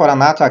কাজ করা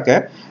না থাকে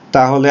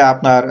তাহলে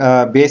আপনার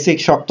বেসিক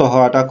শক্ত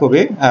হওয়াটা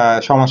খুবই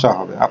সমস্যা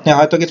হবে। আপনি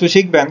হয়তো কিছু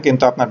শিখবেন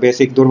কিন্তু আপনার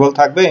বেসিক দুর্বল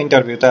থাকবে,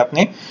 ইন্টারভিউতে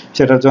আপনি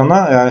সেটার জন্য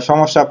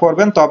সমস্যা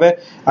পড়বেন। তবে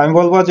আমি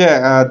বলবো যে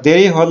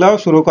দেরি হলেও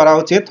শুরু করা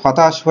উচিত।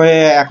 হতাশ হয়ে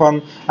এখন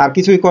আর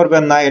কিছুই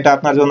করবেন না, এটা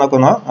আপনার জন্য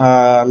কোনো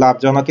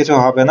লাভজনক কিছু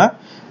হবে না।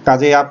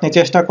 কাজেই আপনি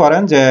চেষ্টা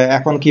করেন যে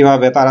এখন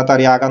কিভাবে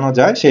তাড়াতাড়ি আগানো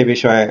যায় সেই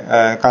বিষয়ে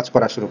কাজ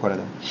করা শুরু করে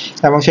দেন,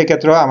 এবং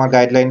সেক্ষেত্রেও আমার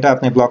গাইডলাইনটা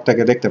আপনি ব্লগ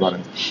থেকে দেখতে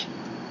পারেন।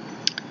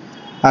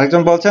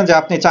 আরেকজন বলছেন যে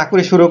আপনি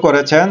চাকরি শুরু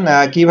করেছেন,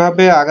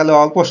 কিভাবে আগালে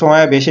অল্প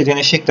সময়ে বেশি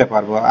জিনিস শিখতে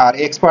পারবো, আর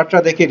এক্সপার্টরা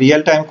দেখি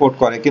রিয়েল টাইম কোড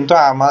করে কিন্তু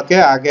আমাকে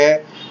আগে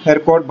এর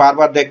কোড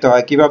বারবার দেখতে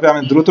হয়, কিভাবে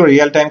আমি দ্রুত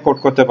রিয়েল টাইম কোড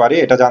করতে পারি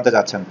এটা জানতে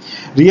চাচ্ছেন।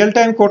 রিয়েল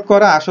টাইম কোড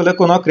করা আসলে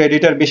কোনো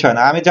ক্রেডিটের বিষয়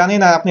না। আমি জানি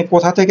না আপনি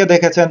কোথা থেকে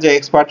দেখেছেন যে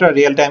এক্সপার্টরা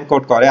রিয়েল টাইম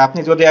কোড করে। আপনি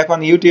যদি এখন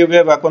ইউটিউবে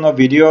বা কোনো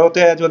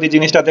ভিডিওতে যদি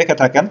জিনিসটা দেখে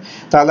থাকেন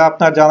তাহলে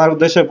আপনার জানার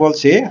উদ্দেশ্যে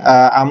বলছি,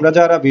 আমরা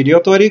যারা ভিডিও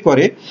তৈরি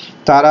করি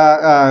তারা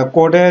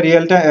কোডে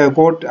রিয়েল টাইম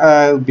কোড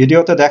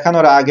ভিডিওতে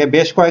দেখানোর আগে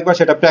বেশ কয়েকবার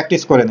সেটা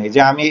প্র্যাকটিস করে নিই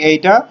যে আমি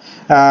এইটা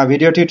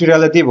ভিডিও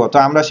টিউটোরিয়ালে দিব, তো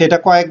আমরা সেটা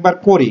কয়েকবার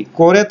করি,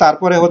 করে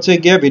তারপরে হচ্ছে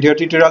গিয়ে ভিডিও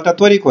টিউটোরিয়ালটা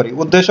তৈরি করি।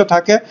 উদ্দেশ্য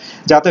থাকে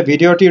যাতে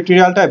ভিডিও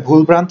টিউটোরিয়ালটা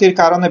ভুলভ্রান্তির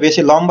কারণে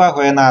বেশি লম্বা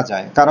হয়ে না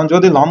যায়, কারণ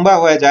যদি লম্বা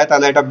হয়ে যায়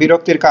তাহলে এটা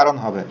বিরক্তির কারণ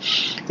হবে,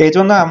 এই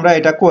জন্য আমরা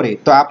এটা করি।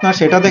 তো আপনার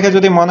সেটা দেখে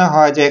যদি মনে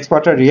হয় যে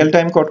এক্সপার্টরা রিয়েল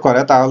টাইম কোড করে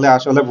তাহলে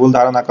আসলে ভুল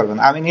ধারণা করবেন।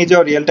 আমি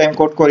নিজেও রিয়েল টাইম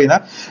কোড করি না,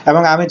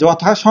 এবং আমি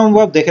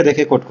যথাসম্ভব দেখে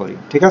দেখে কোড করি,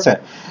 ঠিক আছে?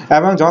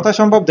 এবং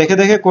যথাসম্ভব দেখে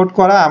দেখে কোড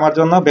করা আমার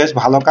জন্য বেশ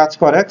ভালো কাজ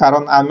করে,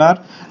 কারণ আমার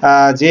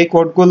যে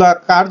কোডগুলো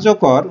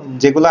কার্যকর,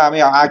 যেগুলো আমি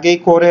আগেই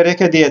করে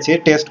রেখে দিয়েছি,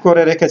 টেস্ট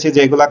করে রেখেছি,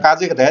 যেগুলো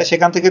কাজে দেয়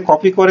সেখান থেকে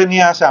কপি করে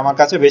নিয়ে আসা আমার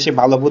কাছে বেশি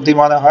ভালো বুদ্ধি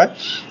মনে হয়,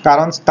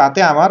 কারণ তাতে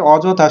আমার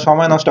অযথা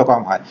সময় নষ্ট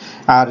কম হয়।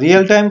 আর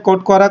রিয়েল টাইম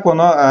কোড করা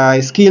কোনো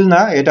স্কিল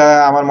না, এটা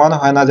আমার মনে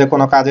হয় না যে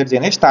কোনো কাজের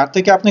জিনিস। তার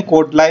থেকে আপনি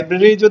কোড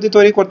লাইব্রেরি যদি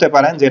তৈরি করতে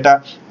পারেন, যেটা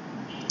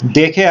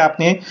দেখে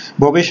আপনি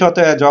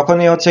ভবিষ্যতে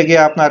যখনই হচ্ছে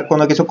গিয়ে আপনার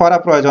কোনো কিছু করা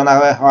প্রয়োজন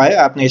হয়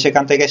আপনি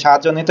সেখান থেকে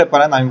সাহায্য নিতে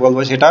পারেন, আমি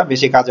বলবো সেটা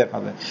বেশি কাজের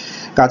হবে।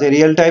 কাজে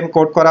রিয়েল টাইম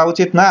কোড করা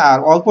উচিত না। আর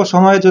অল্প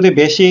সময়ে যদি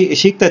বেশি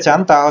শিখতে চান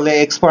তাহলে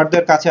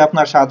এক্সপার্টদের কাছে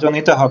আপনার সাহায্য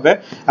নিতে হবে,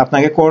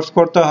 আপনাকে কোর্স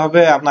করতে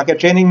হবে, আপনাকে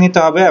ট্রেনিং নিতে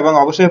হবে, এবং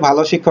অবশ্যই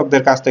ভালো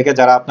শিক্ষকদের কাছ থেকে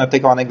যারা আপনার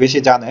থেকে অনেক বেশি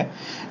জানে,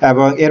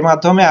 এবং এর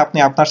মাধ্যমে আপনি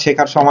আপনার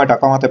শেখার সময়টা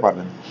কমাতে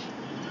পারবেন।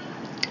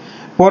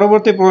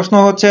 পরবর্তী প্রশ্ন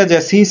হচ্ছে যে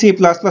সি সি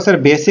প্লাস প্লাস এর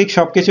বেসিক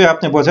সবকিছু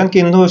আপনি বোঝেন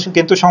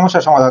কিন্তু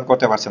সমস্যা সমাধান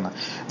করতে পারছেন না।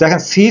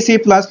 দেখেন, সি সি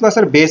প্লাস প্লাস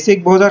এর বেসিক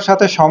বোঝার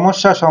সাথে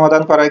সমস্যা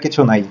সমাধান করার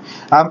কিছু নাই।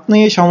 আপনি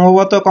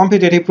সম্ভবত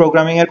কম্পিটিটিভ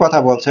প্রোগ্রামিং এর কথা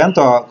বলছেন,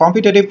 তো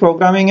কম্পিটিটিভ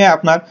প্রোগ্রামিং এ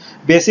আপনার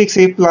বেসিক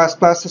সি প্লাস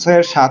প্লাস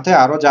এর সাথে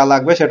আরো যা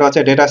লাগবে সেটা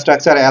হচ্ছে ডেটা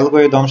স্ট্রাকচার,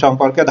 অ্যালগরিদম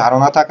সম্পর্কে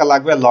ধারণা থাকা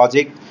লাগবে,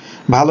 লজিক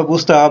ভালো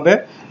বুঝতে হবে,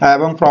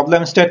 এবং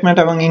প্রবলেম স্টেটমেন্ট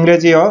এবং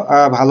ইংরেজিও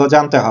ভালো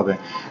জানতে হবে।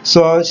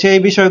 সো সেই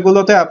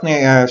বিষয়গুলোতে আপনি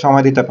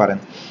সময় দিতে পারেন।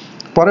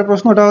 পরের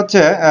প্রশ্নটা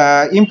হচ্ছে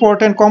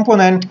ইম্পর্টেন্ট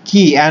কম্পোনেন্ট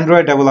কি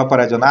অ্যান্ড্রয়েড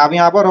ডেভেলপারের জন্য। আমি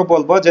আবারও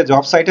বলবো যে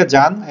জব সাইটে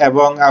যান,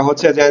 এবং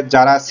হচ্ছে যে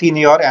যারা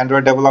সিনিয়র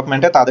অ্যান্ড্রয়েড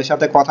ডেভেলপমেন্টে তাদের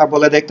সাথে কথা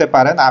বলে দেখতে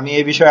পারেন। আমি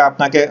এই বিষয়ে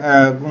আপনাকে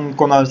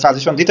কোনো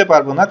সাজেশন দিতে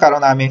পারবো না,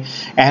 কারণ আমি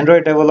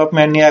অ্যান্ড্রয়েড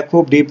ডেভেলপমেন্ট নিয়ে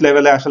খুব ডিপ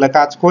লেভেলে আসলে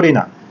কাজ করি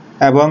না।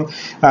 এবং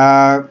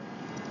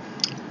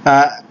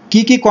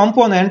কি কি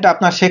কম্পোনেন্ট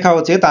আপনার শেখা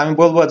উচিত, আমি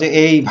বলবো যে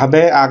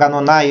এইভাবে আগানো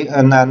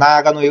না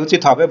আগানোই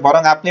উচিত হবে,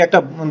 বরং আপনি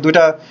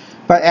দুইটা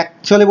বা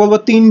অ্যাকচুয়ালি বলবো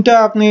তিনটা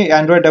আপনি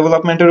অ্যান্ড্রয়েড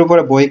ডেভেলপমেন্টের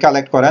উপরে বই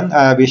কালেক্ট করেন,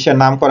 বিশ্বের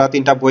নাম করা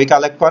তিনটা বই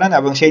কালেক্ট করেন,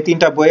 এবং সেই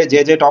তিনটা বইয়ে যে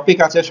যে টপিক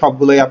আছে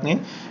সবগুলোই আপনি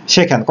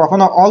শেখেন।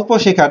 কখনো অল্প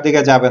শেখার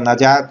দিকে যাবেন না,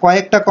 যা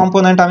কয়েকটা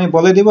কম্পোনেন্ট আমি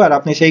বলে দিব আর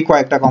আপনি সেই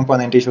কয়েকটা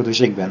কম্পোনেন্টই শুধু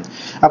শিখবেন।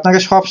 আপনাকে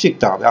সব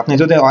শিখতে হবে। আপনি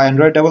যদি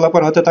অ্যান্ড্রয়েড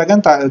ডেভেলপার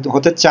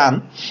হতে চান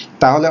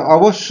তাহলে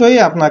অবশ্যই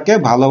আপনাকে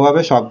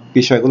ভালোভাবে সব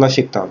বিষয়গুলো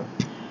শিখতে হবে।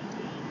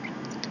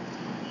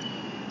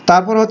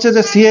 তারপর হচ্ছে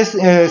যে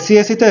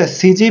সিএসসি তে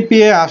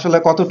সিজিপিএ আসলে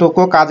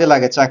কতটুকু কাজে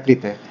লাগে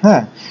চাকরিতে।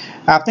 হ্যাঁ,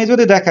 আপনি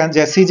যদি দেখেন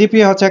যে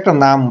সিজিপিএ হচ্ছে একটা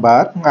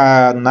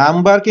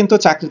নাম্বার কিন্তু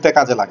চাকরিতে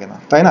কাজে লাগে না,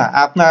 তাই না?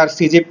 আপনার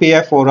সিজিপিএ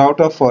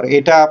 4/4,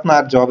 এটা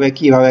আপনার জবে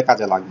কিভাবে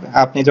কাজে লাগবে?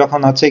 আপনি যখন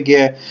হচ্ছে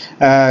গিয়ে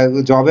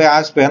জবে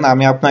আসবেন,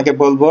 আমি আপনাকে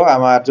বলবো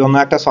আমার জন্য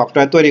একটা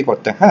সফটওয়্যার তৈরি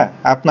করতে। হ্যাঁ,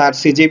 আপনার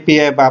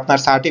সিজিপিএ বা আপনার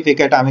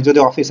সার্টিফিকেট আমি যদি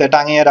অফিসে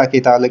টাঙিয়ে রাখি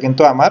তাহলে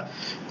কিন্তু আমার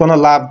কোনো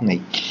লাভ নেই।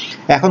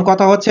 এখন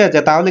কথা হচ্ছে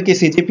যে তাহলে কি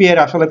সিজিপিএ এর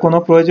আসলে কোনো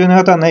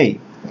প্রয়োজনীয়তা নেই?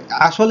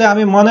 আসলে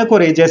আমি মনে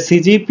করি যে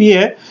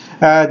সিজিপিএ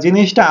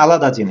জিনিসটা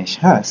আলাদা জিনিস।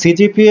 হ্যাঁ,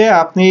 সিজিপিএ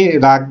আপনি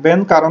রাখবেন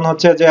কারণ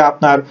হচ্ছে যে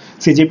আপনার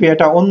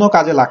সিজিপিএটা অন্য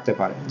কাজে লাগতে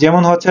পারে।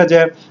 যেমন হচ্ছে যে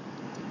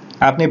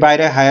আপনি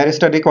বাইরে হায়ার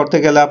স্টাডি করতে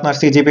গেলে আপনার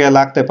সিজিপিএ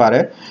লাগতে পারে।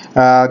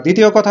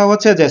 দ্বিতীয় কথা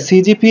হচ্ছে যে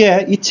সিজিপিএ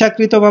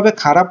ইচ্ছাকৃতভাবে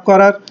খারাপ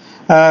করার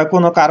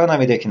কোনো কারণ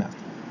আমি দেখি না।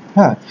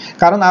 হ্যাঁ,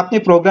 কারণ আপনি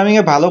প্রোগ্রামিং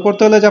এ ভালো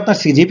করতে হলে যে আপনার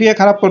সিজিপিএ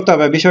খারাপ করতে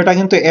হবে বিষয়টা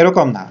কিন্তু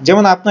এরকম না।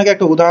 যেমন আপনাকে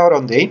একটা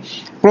উদাহরণ দেই।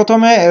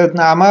 প্রথমে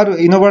আমার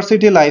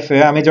ইউনিভার্সিটি লাইফে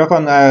আমি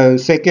যখন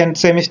সেকেন্ড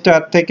সেমিস্টার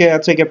থেকে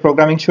হচ্ছে গিয়ে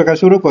প্রোগ্রামিং শেখা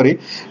শুরু করি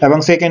এবং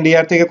সেকেন্ড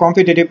ইয়ার থেকে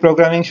কম্পিটিটিভ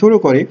প্রোগ্রামিং শুরু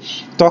করি,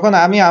 তখন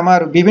আমি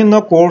আমার বিভিন্ন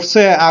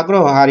কোর্সে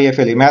আগ্রহ হারিয়ে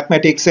ফেলি।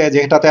 ম্যাথমেটিক্সে,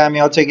 যেটাতে আমি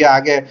হচ্ছে গিয়ে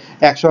আগে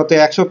 100-তে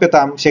 100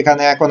 পেতাম,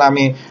 সেখানে এখন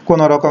আমি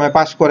কোনো রকমে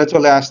পাস করে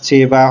চলে আসছি,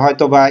 বা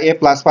হয়তো বা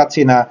A+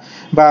 পাচ্ছি না।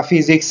 বা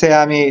ফিজিক্সে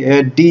আমি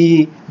D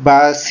বা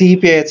সি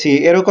পেয়েছি,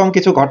 এরকম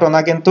কিছু ঘটনা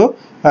কিন্তু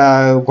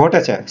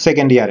ঘটেছে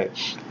সেকেন্ড ইয়ারে।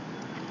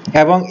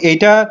 এবং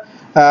এইটা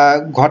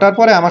ঘটার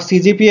পরে আমার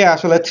সিজিপিএ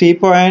আসলে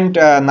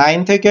 3.9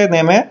 থেকে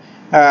নেমে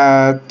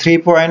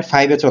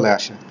 3.5-এ চলে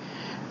আসে।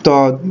 তো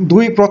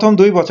প্রথম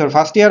 2 বছর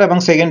ফার্স্ট ইয়ার এবং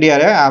সেকেন্ড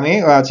ইয়ারে আমি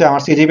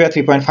আমার সিজিপিএ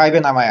 3.5-এ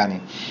নামায় আনি।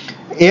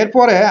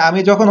 এরপরে আমি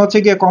যখন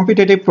গিয়ে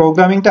কম্পিটিটিভ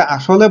প্রোগ্রামিংটা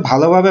আসলে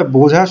ভালোভাবে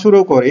বোঝা শুরু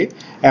করি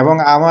এবং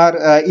আমার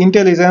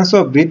ইন্টেলিজেন্সও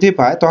বৃদ্ধি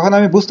পায়, তখন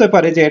আমি বুঝতে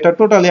পারি যে এটা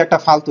টোটালি একটা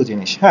ফালতু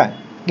জিনিস। হ্যাঁ,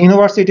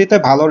 ইউনিভার্সিটিতে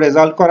ভালো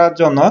রেজাল্ট করার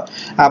জন্য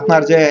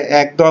আপনার যে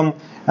একদম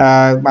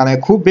মানে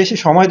খুব বেশি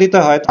সময় দিতে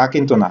হয় তা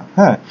কিন্তু না।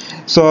 হ্যাঁ,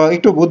 সো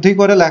একটু বুদ্ধি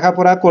করে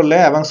লেখাপড়া করলে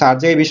এবং স্যার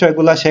যে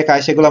বিষয়গুলো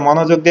শেখায় সেগুলো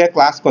মনোযোগ দিয়ে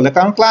ক্লাস করলে,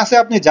 কারণ ক্লাসে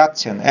আপনি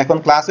যাচ্ছেন, এখন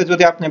ক্লাসে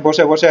যদি আপনি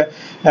বসে বসে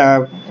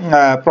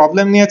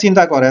প্রবলেম নিয়ে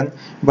চিন্তা করেন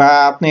বা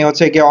আপনি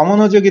গিয়ে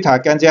অমনোযোগী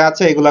থাকেন যে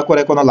আচ্ছা এগুলা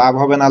করে কোনো লাভ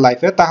হবে না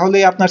লাইফে,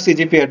 তাহলেই আপনার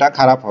সিজিপিএটা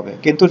খারাপ হবে।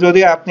 কিন্তু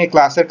যদি আপনি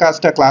ক্লাসের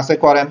কাজটা ক্লাসে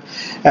করেন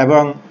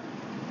এবং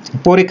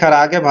পরীক্ষার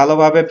আগে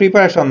ভালোভাবে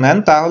প্রিপারেশন নেন,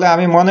 তাহলে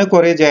আমি মনে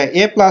করি যে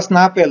A+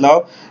 না পেলেও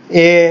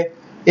A-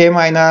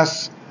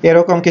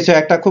 এরকম কিছু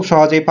একটা খুব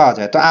সহজেই পাওয়া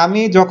যায়। তো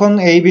আমি যখন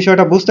এই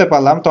বিষয়টা বুঝতে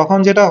পারলাম, তখন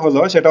যেটা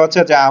হলো সেটা হচ্ছে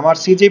যে আমার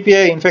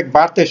সিজিপিএ ইনফ্যাক্ট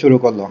বাড়তে শুরু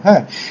করলো।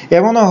 হ্যাঁ,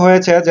 এমনও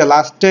হয়েছে যে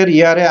লাস্টের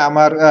ইয়ারে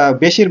আমার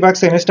বেশিরভাগ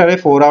সেমিস্টারে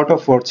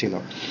 4/4 ছিল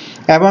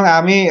এবং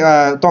আমি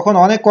তখন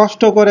অনেক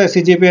কষ্ট করে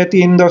সিজিপিএ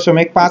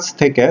 3.5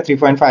 থেকে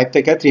 3.5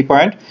 থেকে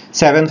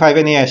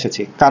 3.75-এ নিয়ে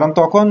এসেছি, কারণ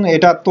তখন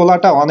এটা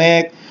তোলাটা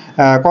অনেক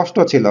কষ্ট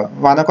ছিল।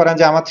 মনে করেন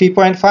যে আমার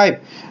 3.5,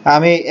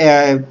 আমি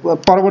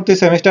পরবর্তী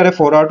সেমিস্টারে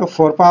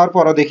 4/4 পাওয়ার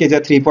পরও দেখি যে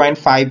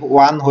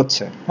 3.51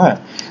 হচ্ছে। হ্যাঁ,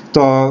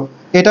 তো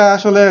এটা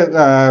আসলে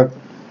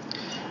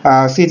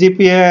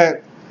সিজিপিএ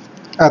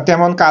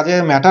তেমন কাজে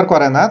ম্যাটার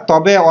করে না।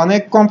 তবে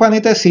অনেক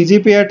কোম্পানিতে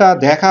সিজিপিএটা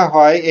দেখা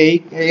হয়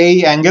এই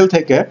অ্যাঙ্গেল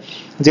থেকে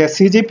যে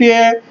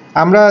সিজিপিএ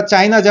আমরা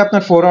চাই না যে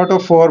আপনার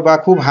 4/4 বা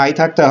খুব হাই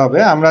থাকতে হবে,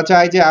 আমরা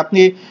চাই যে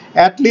আপনি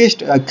অ্যাটলিস্ট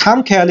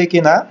খামখেয়ালি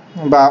কিনা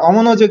বা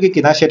অমনোযোগী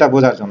কিনা সেটা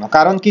বোঝার জন্য।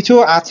 কারণ কিছু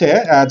আছে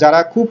যারা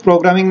খুব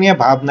প্রোগ্রামিং নিয়ে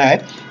ভাব নেয়,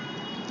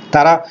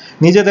 তারা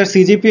নিজেদের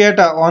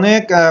সিজিপিএটা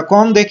অনেক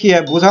কম দেখিয়ে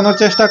বোঝানোর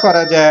চেষ্টা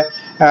করে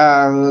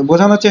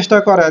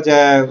যে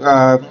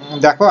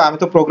দেখো আমি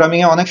তো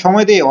প্রোগ্রামিংয়ে অনেক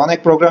সময় দিই, অনেক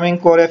প্রোগ্রামিং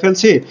করে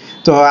ফেলছি,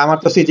 তো আমার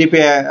তো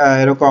সিজিপিএ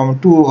এরকম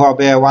 2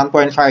 হবে,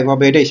 1.5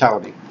 হবে, এটাই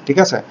স্বাভাবিক। ঠিক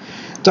আছে,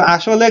 তো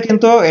আসলে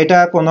কিন্তু এটা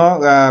কোনো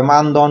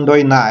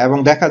মানদণ্ডই না, এবং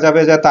দেখা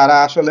যাবে যে তারা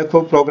আসলে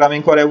খুব প্রোগ্রামিং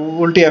করে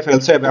উল্টিয়ে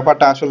ফেলছে,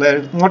 ব্যাপারটা আসলে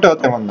মোটেও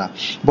তেমন না।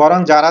 বরং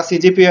যারা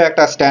সিজিপিএ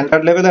একটা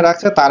স্ট্যান্ডার্ড লেভেলে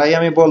রাখছে তারাই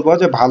আমি বলবো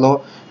যে ভালো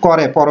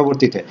করে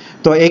পরবর্তীতে।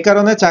 তো এই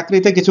কারণে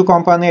চাকরিতে কিছু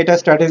কোম্পানি এটা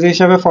স্ট্র্যাটেজি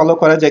হিসেবে ফলো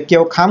করে যে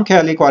কেউ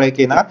খামখেয়ালি করে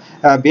কিনা,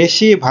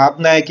 বেশি ভাব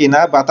নেয় কিনা,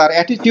 বা তার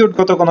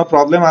অ্যাটিটিউডগত কোনো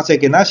প্রবলেম আছে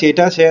কিনা,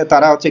 সেটা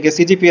তারা গিয়ে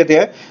সিজিপিএ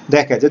দিয়ে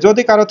দেখে। যে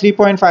যদি কারো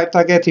 3.5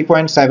 থাকে,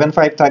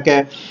 3.75 থাকে,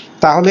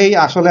 তাহলেই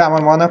আসলে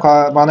আমার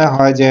মনে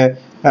হয় যে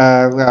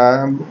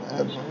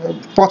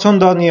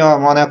পছন্দনীয়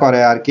মনে করে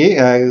আর কি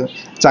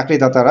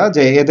চাকরিদাতারা,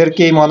 যে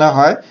এদেরকেই মনে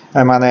হয়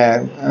মানে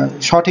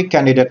সঠিক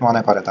ক্যান্ডিডেট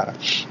মনে করে তারা।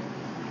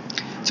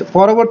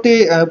 পরবর্তী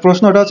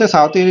প্রশ্নটা হচ্ছে,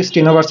 সাউথ ইস্ট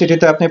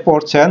ইউনিভার্সিটিতে আপনি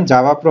পড়ছেন,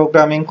 জাভা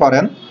প্রোগ্রামিং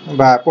করেন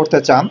বা করতে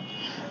চান।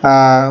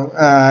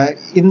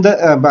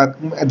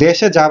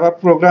 দেশে জাভা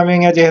প্রোগ্রামিং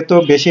এ যেহেতু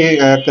বেশি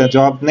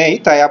জব নেই,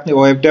 তাই আপনি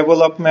ওয়েব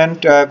ডেভেলপমেন্ট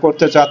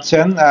করতে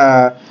চাচ্ছেন,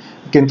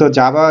 কিন্তু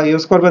জাভা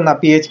ইউজ করবেন না,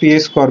 পিএইচপি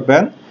ইউজ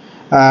করবেন।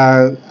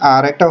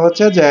 আর একটা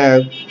হচ্ছে যে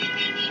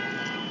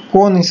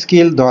কোন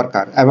স্কিল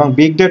দরকার এবং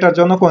বিগ ডেটার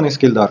জন্য কোন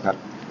স্কিল দরকার।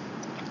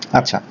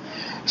 আচ্ছা,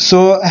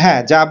 সো হ্যাঁ,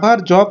 জাভার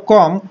জব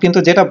কম, কিন্তু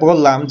যেটা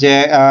বললাম যে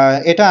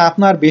এটা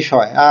আপনার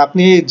বিষয়।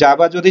 আপনি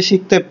জাভা যদি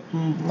শিখতে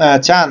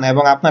চান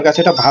এবং আপনার কাছে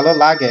এটা ভালো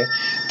লাগে,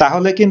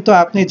 তাহলে কিন্তু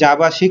আপনি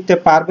জাভা শিখতে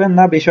পারবেন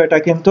না, বিষয়টা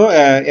কিন্তু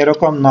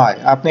এরকম নয়।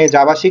 আপনি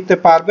জাভা শিখতে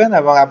পারবেন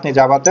এবং আপনি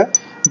জাভাতে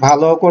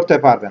ভালো করতে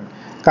পারবেন।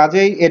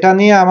 কাজেই এটা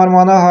নিয়ে আমার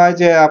মনে হয়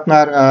যে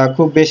আপনার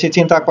খুব বেশি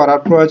চিন্তা করার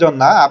প্রয়োজন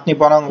না, আপনি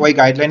বরং ওই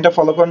গাইডলাইনটা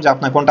ফলো করুন যে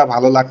আপনার কোনটা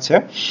ভালো লাগছে।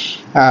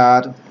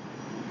 আর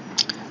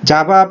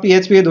জাভা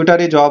পিএইচপি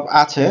দুটারই জব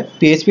আছে,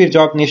 পিএইচপির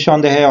জব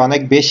নিঃসন্দেহে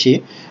অনেক বেশি,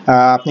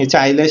 আপনি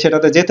চাইলে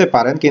সেটাতে যেতে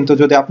পারেন, কিন্তু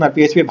যদি আপনার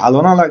পিএইচপি ভালো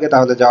না লাগে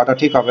তাহলে যাওয়াটা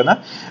ঠিক হবে না।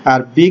 আর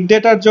বিগ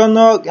ডেটার জন্য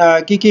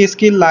কি কি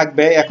স্কিল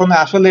লাগবে এখন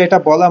আসলে এটা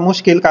বলা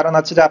মুশকিল, কারণ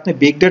হচ্ছে যে আপনি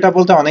বিগ ডেটা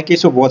বলতে অনেক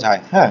কিছু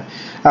বোঝায়। হ্যাঁ,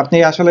 আপনি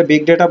আসলে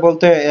বিগ ডেটা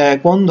বলতে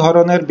কোন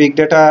ধরনের বিগ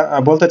ডেটা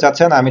বলতে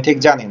চাচ্ছেন আমি ঠিক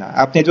জানি না।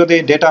 আপনি যদি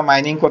ডেটা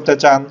মাইনিং করতে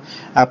চান,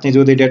 আপনি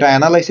যদি ডেটা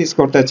অ্যানালাইসিস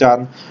করতে চান,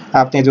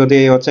 আপনি যদি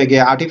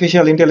গিয়ে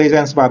আর্টিফিশিয়াল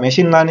ইন্টেলিজেন্স বা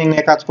মেশিন লার্নিং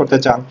নিয়ে কাজ করতে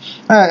চান,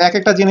 এক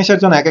একটা জিনিসের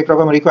জন্য এক এক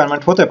রকম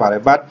রিকোয়ারমেন্ট হতে পারে।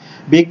 বাট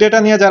বিগ ডেটা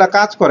নিয়ে যারা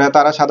কাজ করে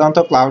তারা সাধারণত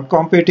ক্লাউড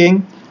কম্পিউটিং,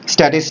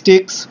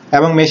 স্ট্যাটিস্টিক্স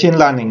এবং মেশিন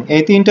লার্নিং,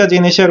 এই তিনটা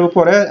জিনিসের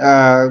উপরে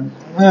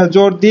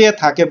জোর দিয়ে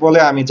থাকে বলে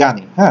আমি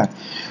জানি। হ্যাঁ,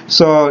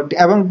 সো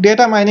এবং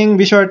ডেটা মাইনিং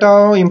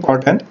বিষয়টাও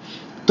ইম্পর্টেন্ট।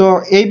 তো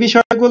এই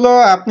বিষয়গুলো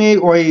আপনি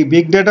ওই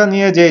বিগ ডেটা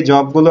নিয়ে যে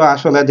জবগুলো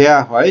আসলে দেয়া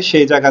হয়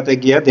সেই জায়গাতে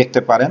গিয়ে দেখতে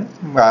পারেন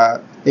বা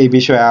এই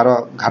বিষয়ে আরো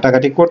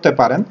ঘাটাঘাটি করতে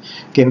পারেন।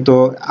 কিন্তু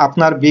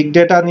আপনার বিগ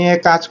ডেটা নিয়ে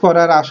কাজ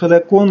করার আসলে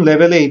কোন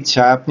লেভেলে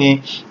ইচ্ছা, আপনি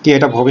কি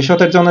এটা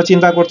ভবিষ্যতের জন্য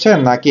চিন্তা করছেন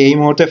নাকি এই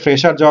মুহূর্তে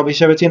ফ্রেশার জব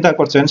হিসেবে চিন্তা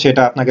করছেন,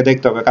 সেটা আপনাকে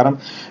দেখতে হবে। কারণ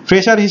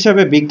ফ্রেশার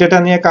হিসেবে বিগ ডেটা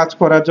নিয়ে কাজ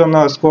করার জন্য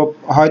স্কোপ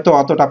হয়তো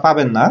অতটা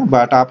পাবেন না,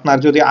 বাট আপনার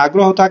যদি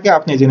আগ্রহ থাকে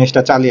আপনি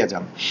জিনিসটা চালিয়ে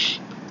যান।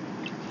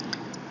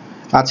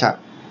 আচ্ছা,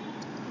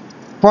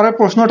 পরের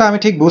প্রশ্নটা আমি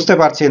ঠিক বুঝতে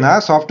পারছি না,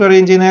 সফটওয়্যার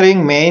ইঞ্জিনিয়ারিং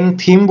মেইন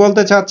থিম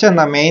বলতে চাচ্ছেন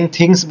না মেইন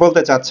থিংস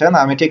বলতে চাচ্ছেন,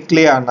 আমি ঠিক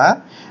ক্লিয়ার না।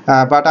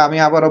 বাট আমি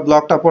আবারও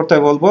ব্লগটা পড়তে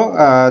বলবো,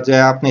 যে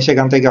আপনি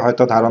সেখান থেকে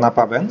হয়তো ধারণা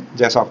পাবেন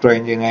যে সফটওয়্যার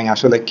ইঞ্জিনিয়ারিং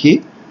আসলে কি।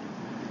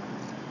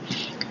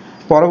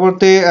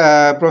 পরবর্তী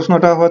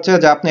প্রশ্নটা হচ্ছে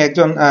যে আপনি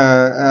একজন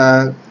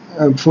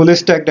ফুল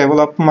স্ট্যাক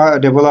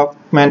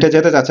ডেভেলপমেন্টে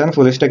যেতে চাচ্ছেন,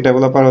 ফুল স্ট্যাক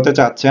ডেভেলপার হতে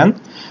চাচ্ছেন,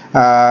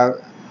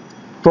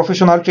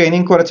 প্রফেশনাল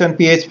ট্রেনিং করেছেন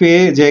PHP,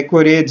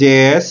 jQuery,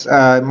 JS,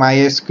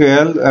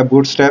 MySQL,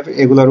 bootstrap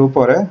এগুলোর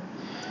উপরে।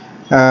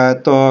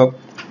 তো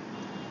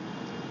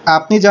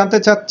আপনি জানতে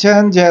চাচ্ছেন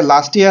যে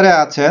লাস্ট ইয়ারে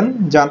আছেন,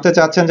 জানতে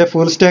চাচ্ছেন যে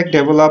ফুল স্ট্যাক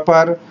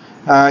ডেভেলপার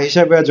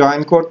হিসেবে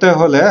জয়েন করতে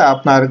হলে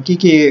আপনার কি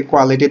কি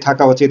কোয়ালিটি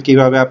থাকা উচিত,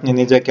 কিভাবে আপনি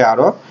নিজেকে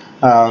আরো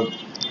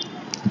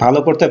ভালো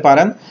করতে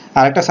পারেন।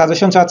 আর একটা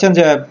সাজেশন চাচ্ছেন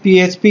যে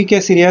পিএইচপি কে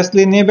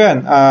সিরিয়াসলি নেবেন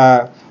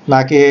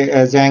নাকি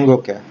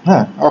জ্যাঙ্গোকে।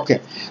 হ্যাঁ, ওকে।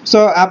 সো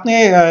আপনি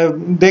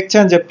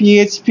দেখছেন যে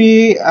পিএইচপি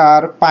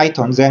আর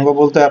পাইথন, জ্যাঙ্গো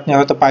বলতে আপনি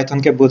হয়তো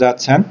পাইথনকে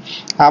বোঝাচ্ছেন,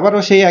 আবারও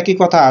সেই একই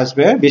কথা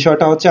আসবে।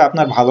 বিষয়টা হচ্ছে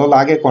আপনার ভালো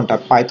লাগে কোনটা,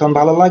 পাইথন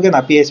ভালো লাগে না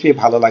পিএইচপি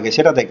ভালো লাগে,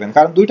 সেটা দেখবেন।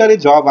 কারণ দুইটারই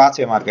জব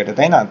আছে মার্কেটে,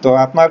 তাই না? তো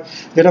আপনার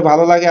যেটা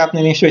ভালো লাগে আপনি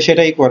নিশ্চয়ই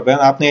সেটাই করবেন।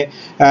 আপনি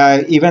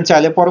ইভেন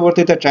চাইলে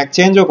পরবর্তীতে ট্র্যাক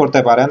চেঞ্জও করতে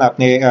পারেন।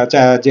 আপনি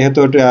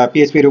যেহেতু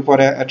পিএইচপির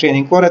উপরে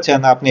ট্রেনিং করেছেন,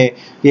 আপনি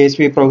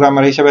পিএইচপি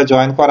প্রোগ্রামার হিসেবে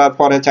জয়েন করার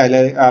পরে চাইলে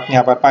আপনি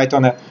আবার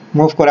পাইথনে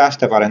মুভ করে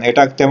আসতে পারেন,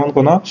 এটা তেমন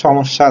কোনো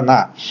সমস্যা না।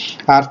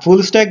 আর ফুল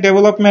স্ট্যাক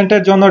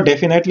ডেভেলপমেন্টের জন্য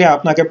ডেফিনেটলি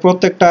আপনাকে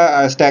প্রত্যেকটা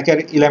স্ট্যাকের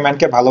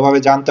এলিমেন্টকে ভালোভাবে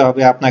জানতে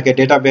হবে, আপনাকে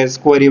ডেটাবেস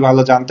কোয়েরি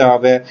ভালো জানতে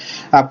হবে,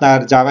 আপনার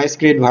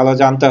জাভাস্ক্রিপ্ট ভালো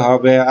জানতে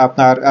হবে,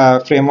 আপনার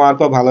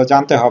ফ্রেমওয়ার্কও ভালো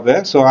জানতে হবে।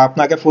 সো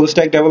আপনাকে ফুল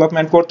স্ট্যাক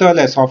ডেভেলপমেন্ট করতে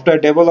হলে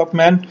সফটওয়্যার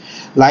ডেভেলপমেন্ট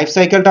লাইফ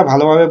সাইকেলটা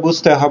ভালোভাবে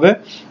বুঝতে হবে,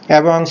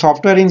 এবং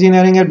সফটওয়্যার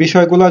ইঞ্জিনিয়ারিং এর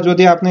বিষয়গুলো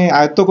যদি আপনি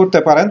আয়ত্ত করতে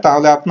পারেন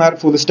তাহলে আপনার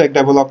ফুল স্ট্যাক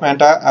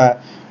ডেভেলপমেন্টটা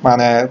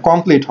মানে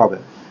কমপ্লিট হবে।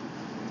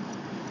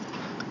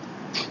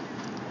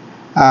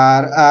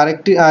 আর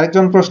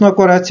আরেকজন প্রশ্ন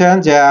করেছেন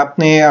যে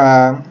আপনি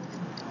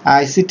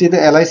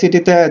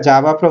এলআইসিটিতে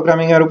জাভা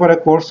প্রোগ্রামিং এর উপরে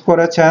কোর্স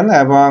করেছেন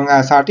এবং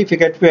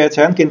সার্টিফিকেট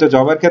পেয়েছেন, কিন্তু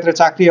জবের ক্ষেত্রে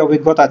চাকরি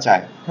অভিজ্ঞতা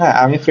চায়। হ্যাঁ,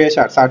 আমি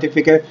ফ্রেশার,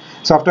 সার্টিফিকেট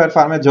সফটওয়্যার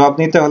ফার্মে জব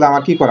নিতে হলে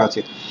আমার কি করা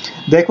উচিত?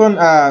 দেখুন,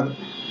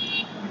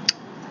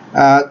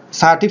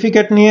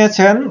 সার্টিফিকেট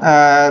নিয়েছেন,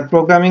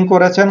 প্রোগ্রামিং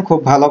করেছেন, খুব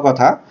ভালো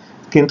কথা,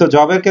 কিন্তু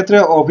জবের ক্ষেত্রে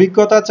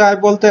অভিজ্ঞতা চাই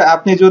বলতে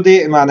আপনি যদি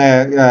মানে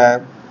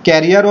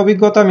ক্যারিয়ার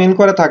অভিজ্ঞতা মিন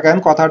করে থাকেন,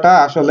 কথাটা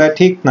আসলে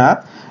ঠিক না।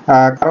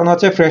 কারণ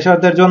হচ্ছে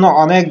ফ্রেশারদের জন্য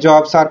অনেক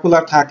জব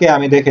সার্কুলার থাকে,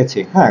 আমি দেখেছি।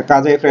 হ্যাঁ,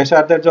 কাজে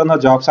ফ্রেশারদের জন্য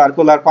জব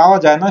সার্কুলার পাওয়া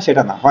যায় না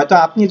সেটা না, হয়তো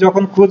আপনি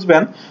যখন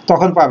খুঁজবেন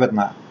তখন পাবেন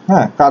না।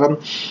 হ্যাঁ, কারণ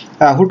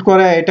হুট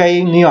করে এটাই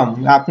নিয়ম,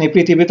 আপনি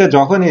পৃথিবীতে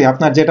যখনই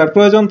আপনার যেটার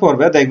প্রয়োজন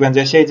পড়বে দেখবেন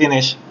যে সেই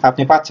জিনিস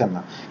আপনি পাচ্ছেন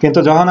না, কিন্তু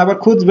যখন আবার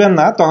খুঁজবেন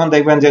না তখন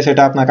দেখবেন যে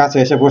সেটা আপনার কাছে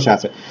এসে বসে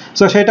আছে।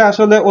 সো সেটা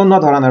আসলে অন্য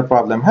ধরনের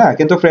প্রবলেম। হ্যাঁ,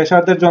 কিন্তু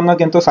ফ্রেশারদের জন্য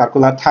কিন্তু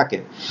সার্কুলার থাকে।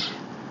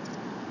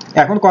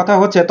 এখন কথা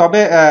হচ্ছে,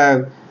 তবে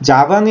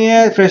জাভা নিয়ে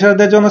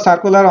ফ্রেশারদের জন্য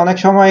সার্কুলার অনেক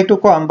সময় একটু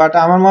কম, বাট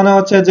আমার মনে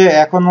হচ্ছে যে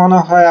এখন মনে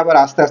হয় আবার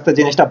আস্তে আস্তে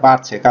জিনিসটা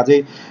বাড়ছে।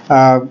 কাজেই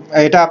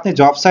এটা আপনি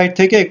জব সাইট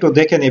থেকে একটু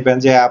দেখে নেবেন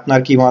যে আপনার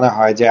কি মনে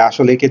হয় যে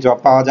আসলে কি জব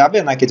পাওয়া যাবে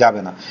নাকি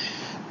যাবে না।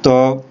 তো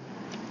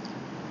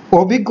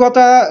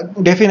অভিজ্ঞতা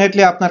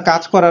ডেফিনেটলি আপনার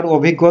কাজ করার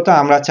অভিজ্ঞতা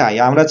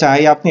আমরা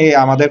চাই আপনি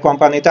আমাদের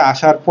কোম্পানিতে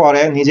আসার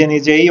পরে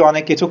নিজেই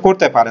অনেক কিছু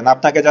করতে পারেন,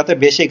 আপনাকে যাতে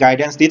বেশি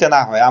গাইডেন্স দিতে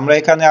না হয়। আমরা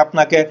এখানে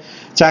আপনাকে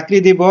চাকরি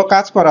দিব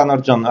কাজ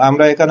করানোর জন্য,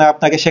 আমরা এখানে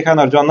আপনাকে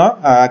শেখানোর জন্য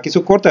কিছু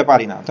করতে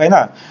পারি না, তাই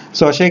না?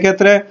 সো সেই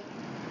ক্ষেত্রে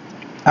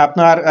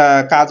আপনার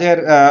কাজের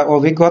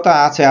অভিজ্ঞতা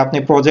আছে, আপনি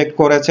প্রজেক্ট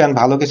করেছেন,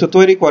 ভালো কিছু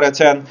তৈরি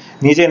করেছেন,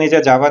 নিজে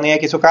জাভা নিয়ে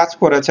কিছু কাজ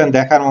করেছেন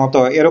দেখার মতো,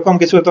 এরকম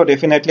কিছু তো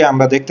ডেফিনেটলি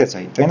আমরা দেখতে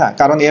চাই, তাই না?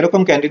 কারণ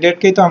এরকম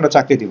ক্যান্ডিডেটকেই তো আমরা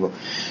চাকরি দিব।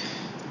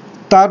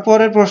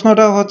 তারপরের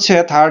প্রশ্নটা হচ্ছে,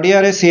 থার্ড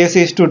ইয়ারে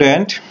সিএসসি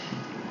স্টুডেন্ট,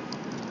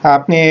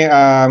 আপনি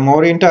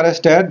মোর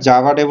ইন্টারেস্টেড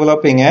জাভা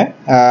ডেভেলপিং এ,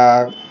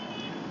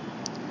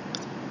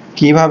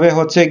 কিভাবে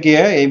হচ্ছে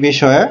গিয়ে এই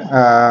বিষয়ে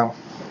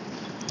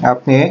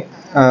আপনি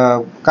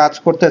কাজ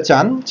করতে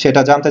চান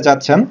সেটা জানতে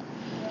চাচ্ছেন।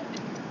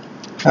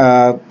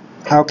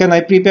 How can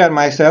I prepare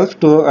myself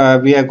to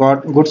be a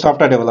good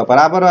software developer?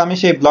 আবারও আমি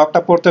সেই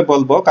ব্লগটা পড়তে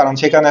বলবো, কারণ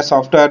সেখানে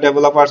সফটওয়্যার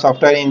ডেভেলপার,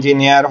 সফটওয়্যার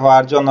ইঞ্জিনিয়ার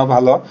হওয়ার জন্য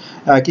ভালো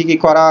কি কি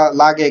করা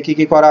লাগে, কি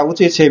কি করা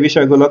উচিত, সেই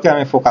বিষয়গুলোকে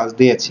আমি ফোকাস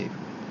দিয়েছি।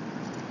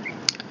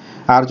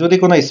 আর যদি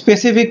কোনো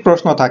স্পেসিফিক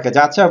প্রশ্ন থাকে যে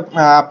আচ্ছা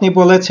আপনি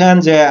বলেছেন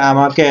যে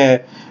আমাকে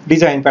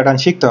ডিজাইন প্যাটার্ন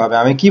শিখতে হবে,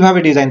 আমি কিভাবে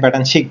ডিজাইন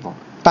প্যাটার্ন শিখবো,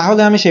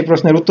 তাহলে আমি সেই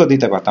প্রশ্নের উত্তর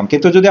দিতে পারতাম।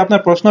 কিন্তু যদি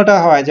আপনার প্রশ্নটা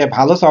হয় যে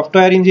ভালো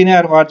সফটওয়্যার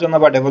ইঞ্জিনিয়ার হওয়ার জন্য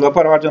বা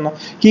ডেভেলপার হওয়ার জন্য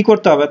কি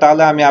করতে হবে,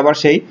 তাহলে আমি আবার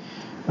সেই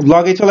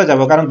ব্লগে চলে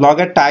যাব, কারণ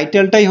ব্লগের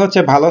টাইটেলটাই হচ্ছে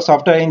ভালো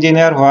সফটওয়্যার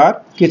ইঞ্জিনিয়ার হওয়ার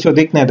কিছু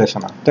দিক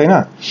নির্দেশনা, তাই না?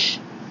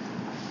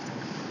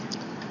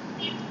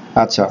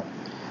 আচ্ছা,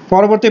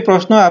 পরবর্তী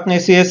প্রশ্ন, আপনি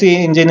সিএসসি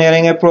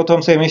ইঞ্জিনিয়ারিং এর প্রথম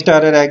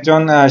সেমিস্টারের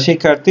একজন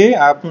শিক্ষার্থী,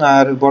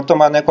 আপনার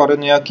বর্তমানে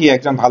করণীয় কি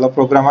একজন ভালো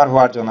প্রোগ্রামার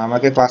হওয়ার জন্য?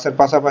 আমাকে ক্লাসের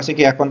পাশাপাশি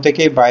কি এখন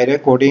থেকেই বাইরে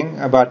কোডিং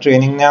বা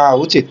ট্রেনিং নেওয়া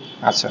উচিত?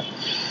 আচ্ছা,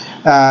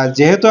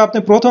 যেহেতু আপনি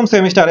প্রথম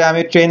সেমিস্টারে,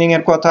 আমি ট্রেনিং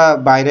এর কথা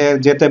বাইরে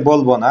যেতে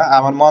বলবো না।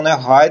 আমার মনে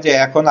হয় যে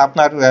এখন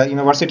আপনার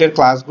ইউনিভার্সিটির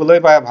ক্লাসগুলোই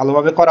বা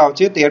ভালোভাবে করা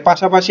উচিত। এর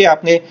পাশাপাশি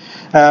আপনি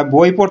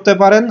বই পড়তে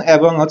পারেন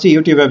এবং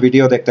ইউটিউবে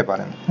ভিডিও দেখতে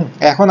পারেন।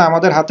 এখন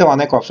আমাদের হাতে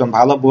অনেক অপশন,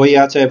 ভালো বই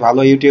আছে,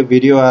 ভালো ইউটিউব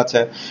ভিডিও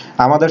আছে।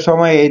 আমাদের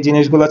সময় এই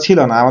জিনিসগুলো ছিল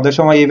না, আমাদের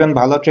সময় ইভেন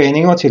ভালো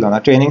ট্রেনিংও ছিল না,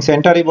 ট্রেনিং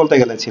সেন্টারই বলতে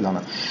গেলে ছিল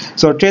না।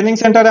 সো ট্রেনিং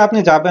সেন্টারে আপনি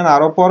যাবেন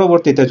আরো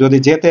পরবর্তীতে যদি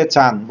যেতে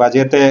চান বা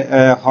যেতে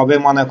হবে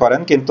মনে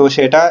করেন, কিন্তু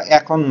সেটা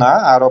এখন না,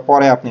 আরো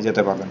পরে আপনি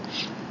যেতে পারবেন।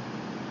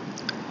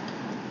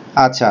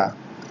 আচ্ছা,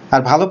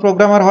 আর ভালো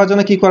প্রোগ্রামার হওয়ার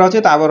জন্য কি করা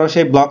উচিত? আবারও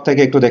সেই ব্লগ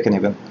থেকে একটু দেখে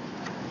নেবেন।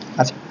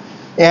 আচ্ছা,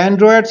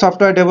 অ্যান্ড্রয়েড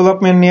সফটওয়্যার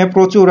ডেভেলপমেন্ট নিয়ে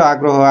প্রচুর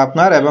আগ্রহ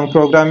আপনার এবং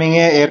প্রোগ্রামিং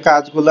এ এর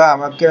কাজগুলো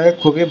আমাকে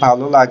খুবই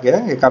ভালো লাগে,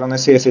 এই কারণে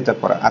সিএসসি তে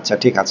পড়া। আচ্ছা,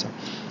 ঠিক আছে।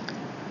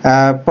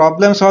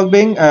 প্রবলেম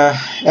সলভিং,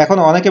 এখন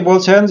অনেকে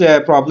বলছেন যে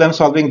প্রবলেম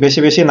সলভিং বেশি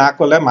বেশি না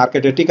করলে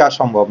মার্কেটে টিকা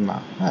সম্ভব না।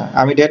 হ্যাঁ,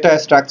 আমি ডেটা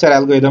স্ট্রাকচার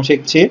অ্যালগোরিদম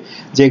শিখছি,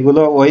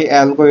 যেগুলো ওই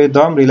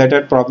অ্যালগোরিদম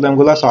রিলেটেড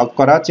প্রবলেমগুলো সলভ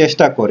করার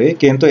চেষ্টা করি,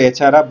 কিন্তু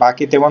এছাড়া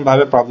বাকি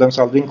তেমনভাবে প্রবলেম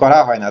সলভিং করা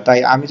হয় না। তাই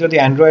আমি যদি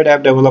অ্যান্ড্রয়েড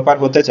অ্যাপ ডেভেলপার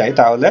হতে চাই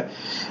তাহলে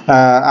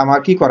আমার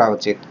কি করা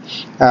উচিত?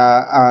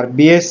 আর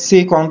বিএসসি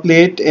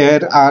কমপ্লিট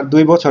এর আর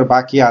 2 বছর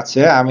বাকি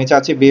আছে। আমি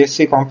চাচ্ছি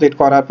বিএসসি কমপ্লিট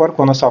করার পর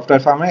কোনো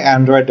সফটওয়্যার ফার্মে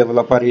অ্যান্ড্রয়েড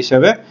ডেভেলপার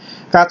হিসেবে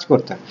কাজ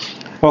করতে।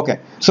 ওকে,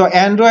 so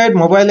Android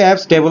mobile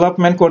apps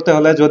development করতে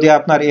হলে যদি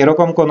আপনার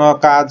এরকম কোনো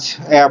কাজ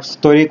অ্যাপস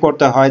তৈরি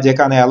করতে হয়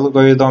যেখানে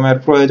অ্যালগোরিদমের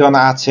প্রয়োজন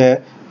আছে,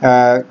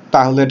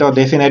 তাহলে এটা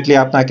ডেফিনেটলি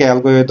আপনাকে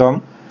অ্যালগোরিদম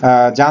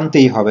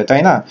জানতেই হবে,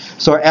 তাই না?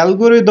 সো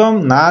অ্যালগোরিদম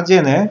না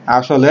জেনে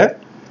আসলে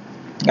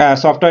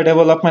সফটওয়্যার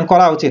ডেভেলপমেন্ট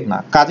করা উচিত না।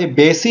 কাজে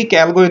বেসিক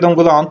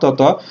অ্যালগোরিদমগুলো অন্তত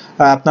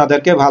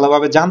আপনাদেরকে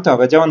ভালোভাবে জানতে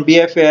হবে, যেমন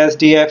বিএফএস,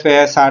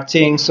 ডিএফএস,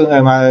 সার্চিং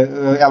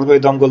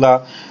অ্যালগোরিদমগুলো,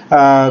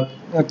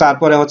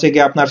 তারপরে কি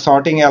আপনার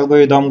সর্টিং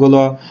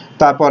অ্যালগোরিদমগুলো,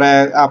 তারপরে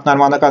আপনার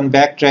মনে করেন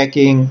ব্যাক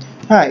ট্র্যাকিং।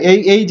 হ্যাঁ,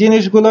 এই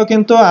জিনিসগুলো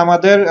কিন্তু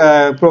আমাদের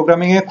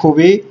প্রোগ্রামিংয়ে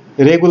খুবই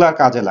রেগুলার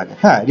কাজে লাগে।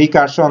 হ্যাঁ,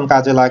 রিকারশন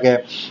কাজে লাগে।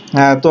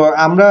 তো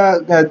আমরা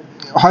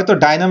হয়তো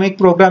ডাইনামিক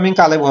প্রোগ্রামিং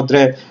কালে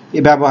ভদ্রে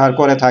ব্যবহার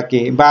করে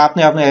থাকি, বা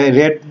আপনি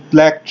রেড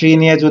ব্ল্যাক ট্রি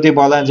নিয়ে যদি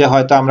বলেন যে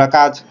হয়তো আমরা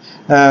কাজ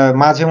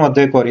মাঝে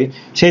মধ্যে করি,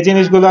 সেই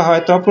জিনিসগুলো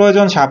হয়তো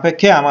প্রয়োজন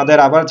সাপেক্ষে আমাদের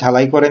আবার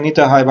ঝালাই করে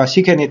নিতে হয় বা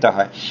শিখে নিতে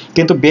হয়।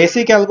 কিন্তু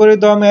বেসিক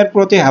অ্যালগোরিদমের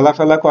প্রতি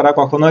হেলাফেলা করা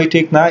কখনোই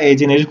ঠিক না। এই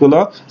জিনিসগুলো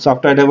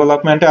সফটওয়্যার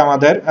ডেভেলপমেন্টে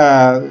আমাদের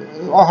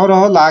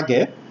অহরহ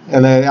লাগে,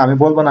 আমি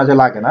বলবো না যে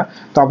লাগে না,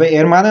 তবে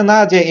এর মানে না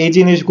যে এই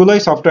জিনিসগুলোই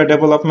সফটওয়্যার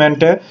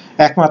ডেভেলপমেন্টে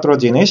একমাত্র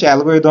জিনিস।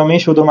 অ্যালগোরিদমই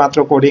শুধুমাত্র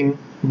কোডিং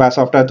বা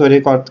সফটওয়্যার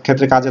তৈরির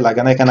ক্ষেত্রে কাজে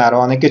লাগে না, এখানে আরো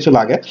অনেক কিছু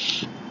লাগে।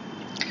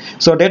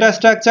 সো ডেটা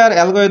স্ট্রাকচার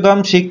অ্যালগোরিদম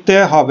শিখতে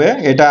হবে,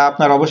 এটা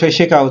আপনার অবশ্যই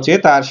শেখা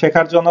উচিত। আর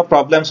শেখার জন্য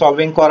প্রবলেম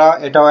সলভিং করা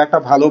এটাও একটা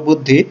ভালো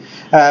বুদ্ধি,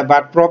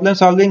 বাট প্রবলেম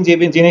সলভিং যে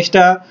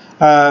জিনিসটা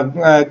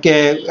কে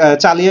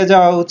চালিয়ে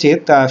যাওয়া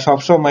উচিত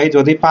সবসময়,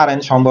 যদি পারেন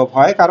সম্ভব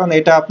হয়, কারণ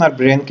এটা আপনার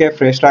ব্রেনকে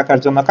ফ্রেশ রাখার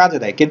জন্য কাজে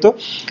দেয়। কিন্তু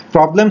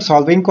প্রবলেম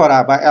সলভিং করা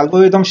বা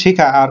অ্যালগোরিদম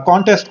শেখা আর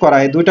কন্টেস্ট করা,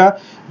 এই দুইটা,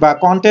 বা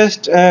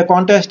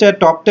কন্টেস্টে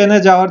টপ 10-এ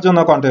যাওয়ার জন্য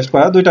কন্টেস্ট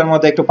করা, দুইটার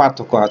মধ্যে একটু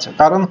পার্থক্য আছে।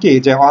 কারণ কি,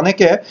 যে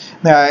অনেকে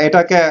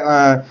এটাকে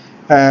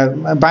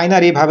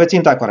বাইনারি ভাবে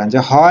চিন্তা করেন যে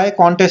হয়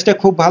কন্টেস্টে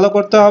খুব ভালো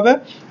করতে হবে,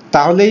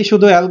 তাহলেই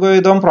শুধু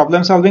অ্যালগোরিদম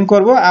প্রবলেম সলভিং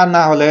করব, আর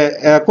না হলে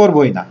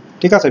করবই না।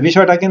 ঠিক আছে,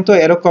 বিষয়টা কিন্তু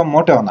এরকম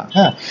মোটেও না।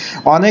 হ্যাঁ,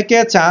 অনেকে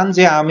চান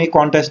যে আমি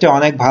কন্টেস্টে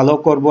অনেক ভালো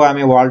করব,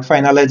 আমি ওয়ার্ল্ড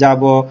ফাইনালে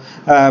যাব,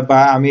 বা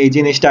আমি এই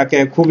জিনিসটাকে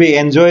খুবই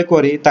এনজয়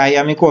করি তাই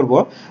আমি করব।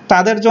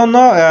 তাদের জন্য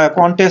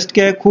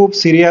কন্টেস্টকে খুব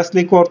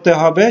সিরিয়াসলি করতে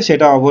হবে,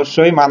 সেটা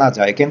অবশ্যই মানা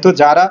যায়। কিন্তু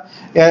যারা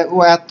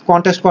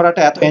কন্টেস্ট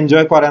করাটা এত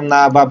এনজয় করেন না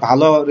বা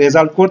ভালো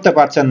রেজাল্ট করতে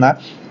পারছেন না,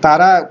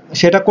 তারা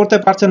সেটা করতে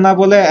পারছেন না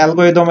বলে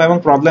অ্যালগোরিদম এবং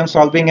প্রবলেম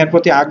সলভিং এর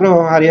প্রতি আগ্রহ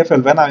হারিয়ে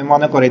ফেলবেন, আমি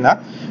মনে করি না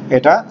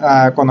এটা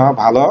কোনো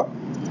ভালো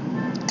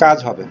কাজ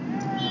হবে।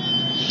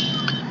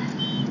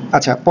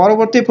 আচ্ছা,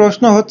 পরবর্তী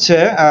প্রশ্ন হচ্ছে,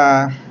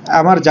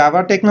 আমার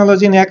জাভা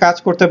টেকনোলজি নিয়ে কাজ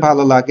করতে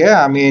ভালো লাগে,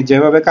 আমি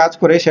যেভাবে কাজ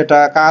করি সেটা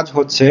কাজ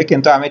হচ্ছে,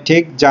 কিন্তু আমি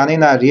ঠিক জানি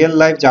না রিয়েল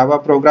লাইফ জাভা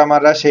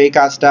প্রোগ্রামাররা সেই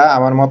কাজটা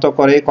আমার মতো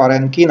করে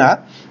করেন কিনা।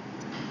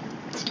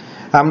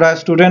 আমরা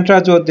স্টুডেন্টরা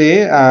যদি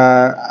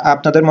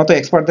আপনাদের মতো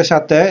এক্সপার্টদের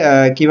সাথে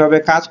কিভাবে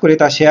কাজ করি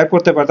তা শেয়ার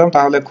করতে পারতাম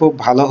তাহলে খুব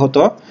ভালো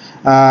হতো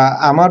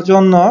আমার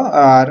জন্য।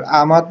 আর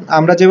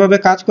আমরা যেভাবে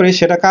কাজ করি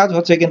সেটা কাজ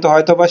হচ্ছে, কিন্তু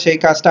হয়তোবা সেই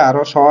কাজটা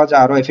আরো সহজ,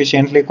 আরো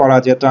এফিশিয়েন্টলি করা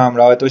যেত,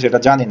 আমরা হয়তো সেটা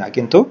জানি না।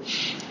 কিন্তু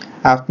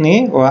আপনি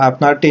ও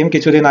আপনার টিম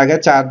কিছুদিন আগে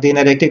 4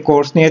 দিনের একটি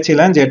কোর্স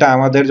নিয়েছিলেন, যেটা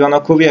আমাদের জন্য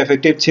খুবই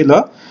এফেক্টিভ ছিল।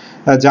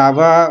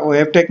 জাভা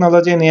ওয়েব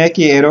টেকনোলজি নিয়ে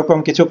কি এরকম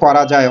কিছু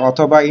করা যায়,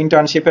 অথবা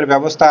ইন্টার্নশিপের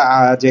ব্যবস্থা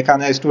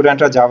যেখানে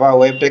স্টুডেন্টরা জাভা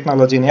ওয়েব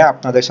টেকনোলজি নিয়ে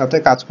আপনাদের সাথে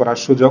কাজ করার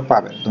সুযোগ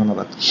পাবেন?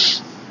 ধন্যবাদ।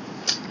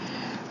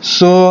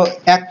 সো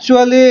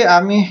অ্যাকচুয়ালি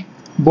আমি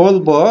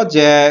বলবো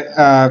যে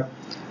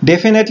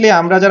ডেফিনেটলি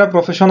আমরা যারা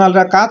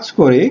প্রফেশনালরা কাজ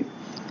করি,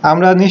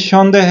 আমরা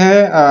নিঃসন্দেহে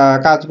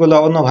কাজগুলো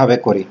অন্যভাবে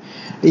করি।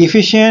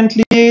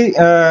 ইফিশিয়েন্টলি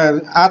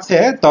আছে,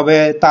 তবে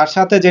তার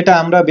সাথে যেটা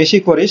আমরা বেশি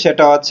করি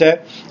সেটা হচ্ছে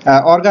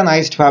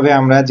অর্গানাইজড ভাবে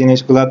আমরা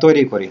জিনিসগুলো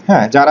তৈরি করি।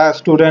 হ্যাঁ, যারা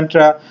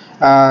স্টুডেন্টরা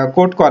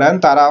কোড করেন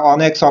তারা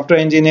অনেক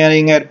সফটওয়্যার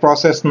ইঞ্জিনিয়ারিং এর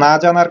প্রসেস না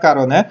জানার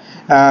কারণে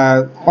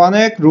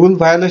অনেক রুল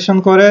ভায়োলেশন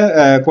করে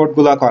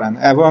কোডগুলো করেন,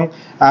 এবং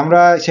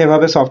আমরা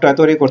সেভাবে সফটওয়্যার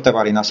তৈরি করতে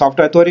পারি না।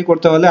 সফটওয়্যার তৈরি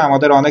করতে হলে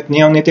আমাদের অনেক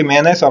নিয়ম নীতি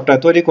মেনে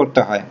সফটওয়্যার তৈরি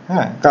করতে হয়।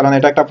 হ্যাঁ, কারণ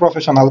এটা একটা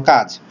প্রফেশনাল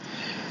কাজ।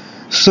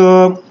 সো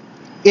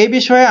এই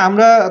বিষয়ে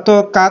আমরা তো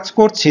কাজ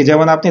করছি,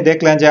 যেমন আপনি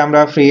দেখলেন যে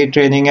আমরা ফ্রি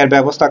ট্রেনিং এর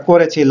ব্যবস্থা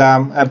করেছিলাম,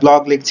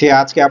 ব্লগ লিখছি,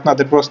 আজকে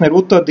আপনাদের প্রশ্নের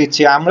উত্তর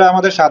দিচ্ছি। আমরা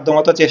আমাদের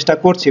সাধ্যমতো চেষ্টা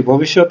করছি,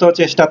 ভবিষ্যতেও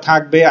চেষ্টা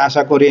থাকবে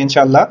আশা করি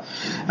ইনশাল্লাহ।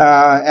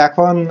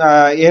 এখন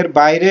এর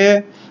বাইরে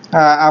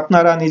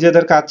আপনারা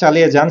নিজেদের কাজ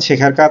চালিয়ে যান,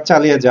 শেখার কাজ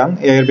চালিয়ে যান,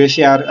 এর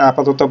বেশি আর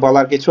আপাতত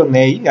বলার কিছু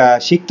নেই।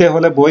 শিখতে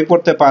হলে বই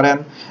পড়তে পারেন,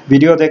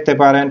 ভিডিও দেখতে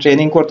পারেন,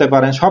 ট্রেনিং করতে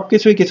পারেন,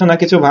 সবকিছুই কিছু না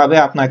কিছু ভাবে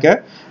আপনাকে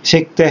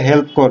শিখতে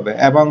হেল্প করবে,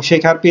 এবং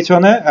শেখার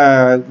পিছনে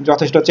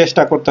যথেষ্ট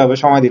চেষ্টা করতে হবে,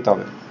 সময় দিতে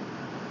হবে।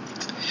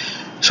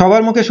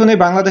 সবার মুখে শুনি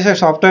বাংলাদেশের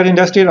সফটওয়্যার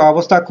ইন্ডাস্ট্রির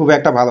অবস্থা খুব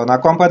একটা ভালো না,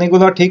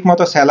 কোম্পানিগুলো ঠিক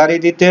মতো স্যালারি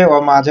দিতে ও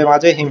মাঝে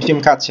মাঝে হিমশিম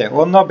খাচ্ছে।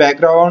 অন্য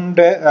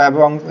ব্যাকগ্রাউন্ডে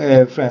এবং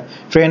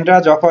ফ্রেন্ডরা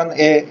যখন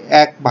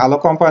এক ভালো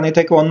কোম্পানি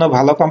থেকে অন্য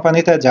ভালো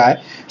কোম্পানিতে যায়,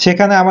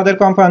 সেখানে আমাদের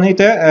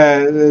কোম্পানিতে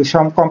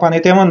সব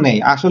কোম্পানিতে এমন নেই।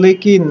 আসলে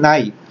কি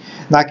নাই,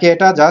 নাকি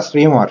এটা জাস্ট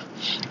রিউমার?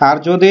 আর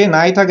যদি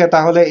নাই থাকে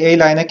তাহলে এই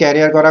লাইনে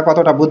ক্যারিয়ার করা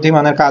কতটা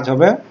বুদ্ধিমানের কাজ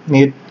হবে?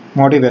 Need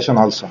motivation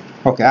also.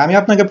 ওকে, আমি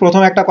আপনাকে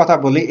প্রথম একটা কথা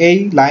বলি, এই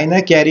লাইনে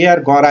ক্যারিয়ার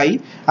গড়াই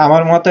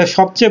আমার মতে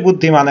সবচেয়ে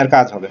বুদ্ধিমানের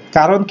কাজ হবে।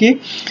 কারণ কি,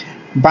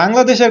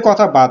 বাংলাদেশের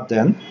কথা বাদ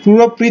দেন,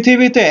 পুরো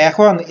পৃথিবীতে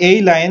এখন এই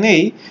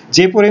লাইনেই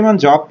যে পরিমাণ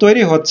জব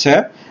তৈরি হচ্ছে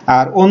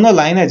আর অন্য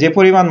লাইনে যে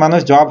পরিমাণ মানুষ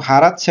জব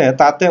হারাচ্ছে,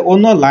 তাতে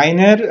অন্য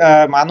লাইনের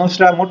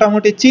মানুষরা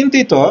মোটামুটি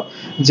চিন্তিত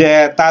যে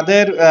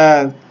তাদের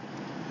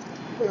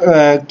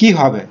কি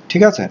হবে।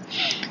 ঠিক আছে,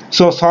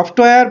 সো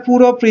সফটওয়্যার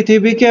পুরো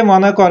পৃথিবীকে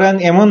মনে করেন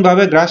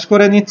এমনভাবে গ্রাস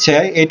করে নিচ্ছে,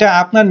 এটা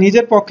আপনার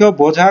নিজের পক্ষেও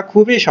বোঝা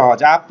খুবই সহজ।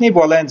 আপনি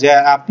বলেন যে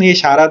আপনি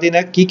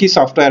সারাদিনে কি কি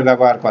সফটওয়্যার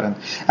ব্যবহার করেন।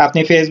 আপনি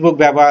ফেসবুক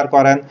ব্যবহার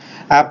করেন,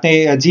 আপনি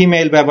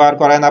জিমেইল ব্যবহার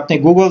করেন, আপনি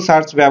গুগল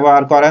সার্চ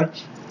ব্যবহার করেন,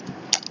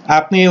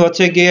 আপনি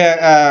হচ্ছে গিয়ে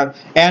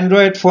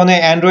অ্যান্ড্রয়েড ফোনে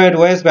অ্যান্ড্রয়েড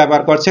ওএস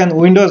ব্যবহার করছেন,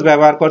 উইন্ডোজ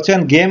ব্যবহার করছেন,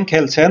 গেম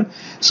খেলছেন।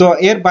 সো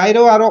এর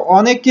বাইরেও আরো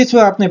অনেক কিছু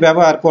আপনি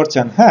ব্যবহার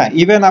করছেন। হ্যাঁ,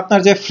 ইভেন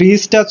আপনার যে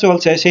ফ্রিজটা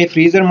চলছে সেই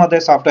ফ্রিজের মধ্যে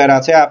সফটওয়্যার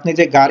আছে, আপনি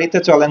যে গাড়িতে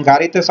চলেন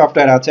গাড়িতে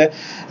সফটওয়্যার আছে,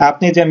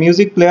 আপনি যে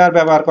মিউজিক প্লেয়ার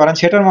ব্যবহার করেন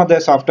সেটার মধ্যে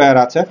সফটওয়্যার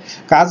আছে।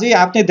 কাজেই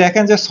আপনি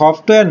দেখেন যে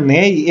সফটওয়্যার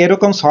নেই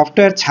এরকম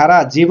সফটওয়্যার ছাড়া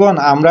জীবন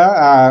আমরা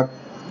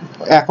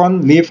এখন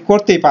লিভ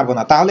করতেই পারবো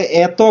না। তাহলে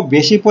এত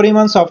বেশি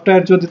পরিমাণ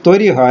সফটওয়্যার যদি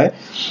তৈরি হয়,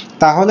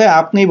 তাহলে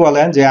আপনি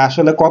বলেন যে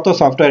আসলে কত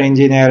সফটওয়্যার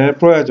ইঞ্জিনিয়ারের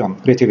প্রয়োজন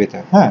পৃথিবীতে।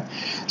 হ্যাঁ,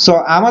 সো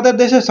আমাদের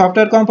দেশে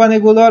সফটওয়্যার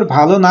কোম্পানিগুলোর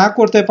ভালো না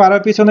করতে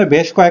পারার পিছনে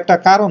বেশ কয়েকটা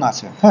কারণ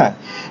আছে। হ্যাঁ,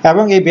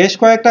 এবং এই বেশ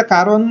কয়েকটা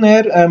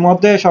কারণের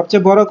মধ্যে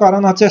সবচেয়ে বড়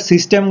কারণ হচ্ছে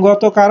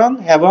সিস্টেমগত কারণ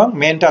এবং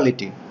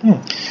মেন্টালিটি।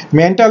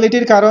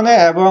 মেন্টালিটির কারণে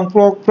এবং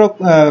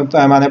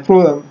মানে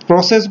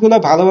প্রসেসগুলো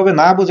ভালোভাবে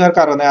না বোঝার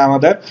কারণে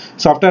আমাদের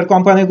সফটওয়্যার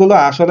কোম্পানিগুলো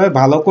আসলে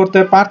ভালো করতে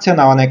পারছে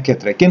না অনেক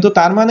ক্ষেত্রে। কিন্তু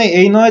তার মানে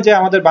এই নয় যে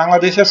আমাদের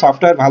বাংলাদেশে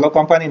সফটওয়্যার ভালো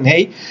কোম্পানি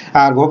নেই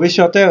আর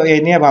ভবিষ্যতে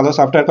এই নিয়ে ভালো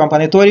সফটওয়্যার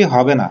কোম্পানি তৈরি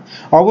হবে না।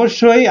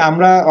 অবশ্যই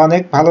আমরা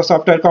অনেক ভালো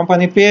সফটওয়্যার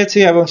কোম্পানি পেয়েছি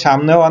এবং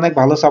সামনেও অনেক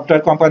ভালো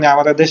সফটওয়্যার কোম্পানি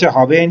আমাদের দেশে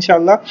হবে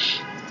ইনশাল্লাহ।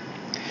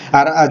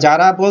 আর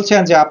যারা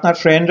বলছেন যে আপনার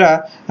ফ্রেন্ডরা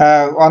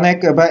অনেক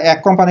এক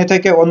কোম্পানি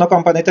থেকে অন্য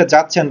কোম্পানিতে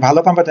যাচ্ছেন ভালো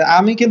কোম্পানিতে,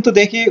 আমি কিন্তু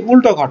দেখি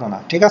উল্টো ঘটনা।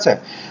 ঠিক আছে,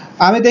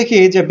 আমি দেখি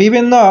যে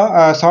বিভিন্ন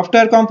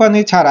সফটওয়্যার কোম্পানি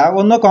ছাড়া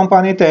অন্য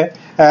কোম্পানিতে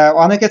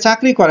অনেকে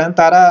চাকরি করেন,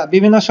 তারা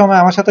বিভিন্ন সময়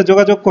আমার সাথে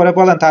যোগাযোগ করে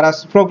বলেন তারা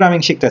প্রোগ্রামিং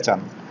শিখতে চান।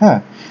 হ্যাঁ,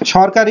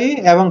 সরকারি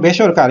এবং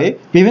বেসরকারি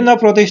বিভিন্ন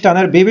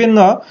প্রতিষ্ঠানের বিভিন্ন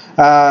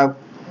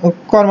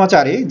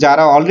কর্মচারী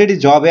যারা অলরেডি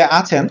জবে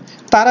আছেন,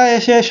 তারা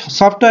এসে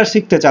সফটওয়্যার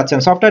শিখতে চাচ্ছেন,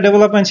 সফটওয়্যার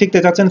ডেভেলপমেন্ট শিখতে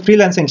চাচ্ছেন,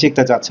 ফ্রিল্যান্সিং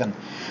শিখতে চাচ্ছেন।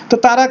 তো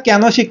তারা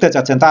কেন শিখতে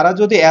চাচ্ছেন? তারা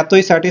যদি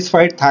এতই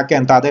স্যাটিসফাইড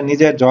থাকেন তাদের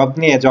নিজের জব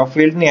নিয়ে, জব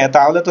ফিল্ড নিয়ে,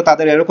 তাহলে তো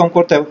তাদের এরকম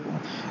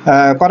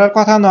করার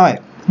কথা নয়।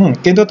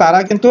 কিন্তু তারা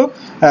কিন্তু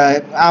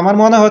আমার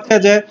মনে হচ্ছে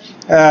যে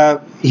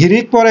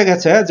হিড়িক পড়ে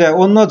গেছে যে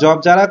অন্য জব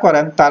যারা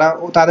করেন তারা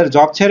তাদের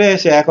জব ছেড়ে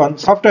এসে এখন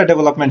সফটওয়্যার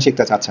ডেভেলপমেন্ট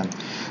শিখতে চাচ্ছেন।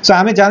 সো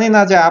আমি জানি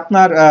না যে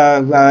আপনার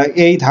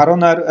এই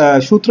ধারণার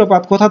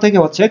সূত্রপাত কোথা থেকে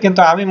হচ্ছে,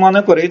 কিন্তু আমি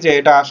মনে করি যে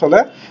এটা আসলে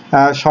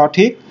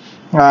সঠিক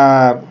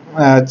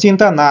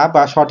চিন্তা না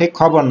বা সঠিক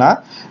খবর না।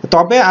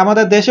 তবে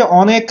আমাদের দেশে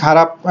অনেক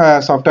খারাপ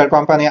সফটওয়্যার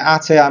কোম্পানি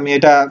আছে, আমি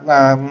এটা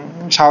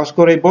সাহস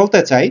করেই বলতে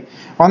চাই।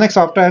 অনেক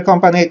সফটওয়্যার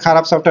কোম্পানি,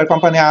 খারাপ সফটওয়্যার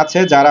কোম্পানি আছে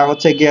যারা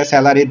হচ্ছে গিয়ে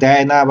স্যালারি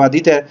দেয় না বা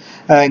দিতে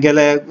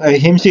গেলে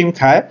হিমশিম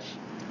খায়,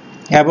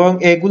 এবং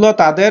এগুলো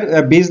তাদের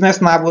বিজনেস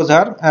না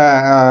বোঝার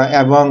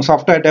এবং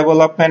সফটওয়্যার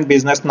ডেভেলপমেন্ট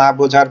বিজনেস না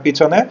বোঝার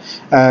পিছনে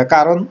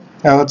কারণ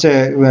হচ্ছে,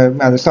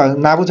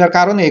 না বোঝার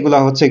কারণে এগুলো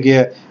হচ্ছে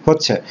গিয়ে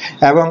হচ্ছে,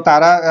 এবং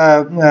তারা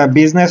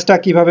বিজনেসটা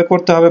কিভাবে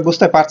করতে হবে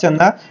বুঝতে পারছেন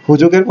না।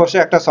 হুজুগের বসে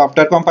একটা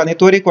সফটওয়্যার কোম্পানি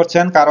তৈরি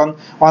করছেন, কারণ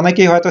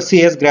অনেকেই হয়তো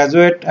সিএস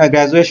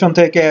গ্রাজুয়েশন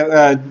থেকে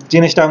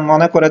জিনিসটা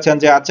মনে করেছেন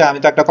যে আচ্ছা আমি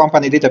তো একটা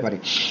কোম্পানি দিতে পারি।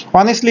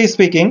 অনেস্টলি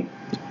স্পিকিং,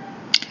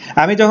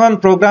 আমি যখন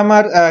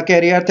প্রোগ্রামার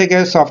ক্যারিয়ার থেকে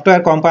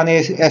সফটওয়্যার কোম্পানি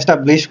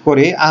এস্টাবলিশ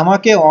করি,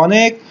 আমাকে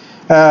অনেক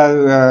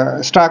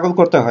স্ট্রাগল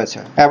করতে হয়েছে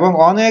এবং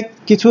অনেক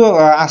কিছু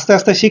আস্তে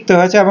আস্তে শিখতে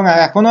হয়েছে, এবং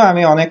এখনো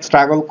আমি অনেক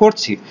স্ট্রাগল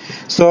করছি।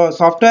 সো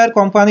সফটওয়্যার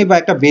কোম্পানি বা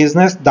একটা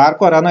বিজনেস দাঁড়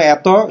করানো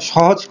এত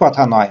সহজ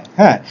কথা নয়।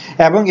 হ্যাঁ,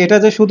 এবং এটা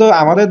যে শুধু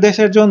আমাদের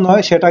দেশের জন্য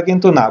সেটা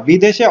কিন্তু না,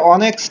 বিদেশে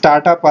অনেক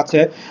স্টার্ট আপ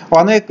আছে,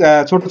 অনেক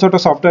ছোট ছোট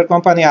সফটওয়্যার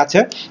কোম্পানি আছে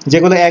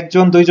যেগুলো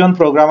একজন দুইজন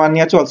প্রোগ্রামার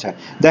নিয়ে চলছে।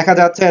 দেখা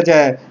যাচ্ছে যে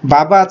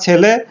বাবা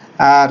ছেলে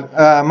আর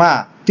মা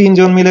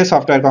তিনজন মিলে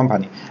সফটওয়্যার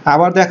কোম্পানি,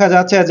 আবার দেখা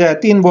যাচ্ছে যে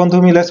তিন বন্ধু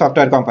মিলে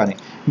সফটওয়্যার কোম্পানি,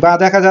 বা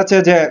দেখা যাচ্ছে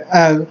যে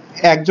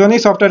একজনই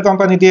সফটওয়্যার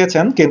কোম্পানি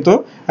দিয়েছেন কিন্তু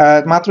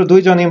মাত্র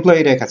দুইজন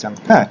এমপ্লয়ি রেখেছেন।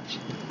 হ্যাঁ,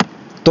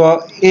 তো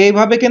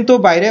এইভাবে কিন্তু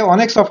বাইরে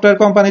অনেক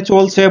সফটওয়্যার কোম্পানি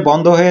চলছে,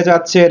 বন্ধ হয়ে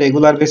যাচ্ছে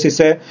রেগুলার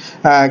বেসিসে,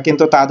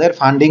 কিন্তু তাদের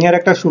ফান্ডিং এর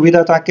একটা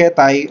সুবিধা থাকে,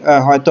 তাই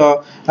হয়তো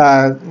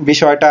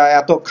বিষয়টা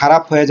এত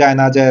খারাপ হয়ে যায়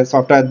না যে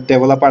সফটওয়্যার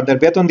ডেভেলপারদের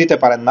বেতন দিতে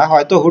পারেন না,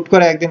 হয়তো হুট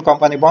করে একদিন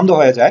কোম্পানি বন্ধ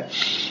হয়ে যায়।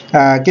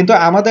 কিন্তু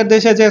আমাদের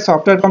দেশে যে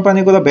সফটওয়্যার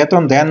কোম্পানিগুলো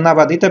বেতন দেন না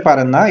বা দিতে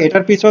পারেন না,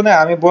 এটার পিছনে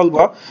আমি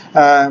বলবো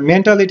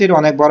মেন্টালিটির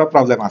অনেক বড়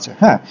প্রবলেম আছে।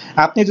 হ্যাঁ,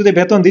 আপনি যদি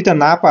বেতন দিতে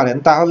না পারেন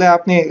তাহলে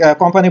আপনি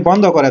কোম্পানি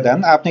বন্ধ করে দেন,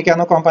 আপনি কেন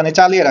কোম্পানি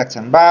চালিয়ে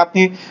রাখছেন? বা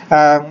আপনি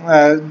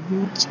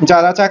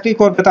যারা চাকরি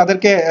করবে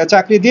তাদেরকে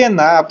চাকরি দিয়েন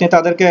না, আপনি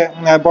তাদেরকে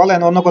বলেন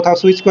অন্য কোথাও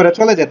সুইচ করে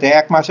চলে যেতে,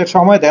 1 মাসের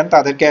সময় দেন,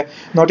 তাদেরকে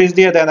নোটিশ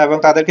দিয়ে দেন এবং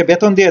তাদেরকে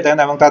বেতন দিয়ে দেন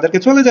এবং তাদেরকে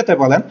চলে যেতে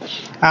বলেন।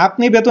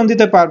 আপনি বেতন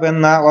দিতে পারবেন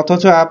না,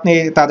 অথচ আপনি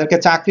তাদেরকে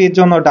চাকরির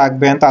জন্য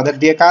ডাকবেন, তাদের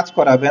দিয়ে কাজ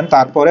করাবেন,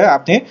 তারপরে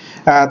আপনি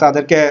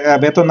তাদেরকে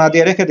বেতন না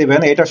দিয়ে রেখে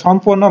দিবেন। এটা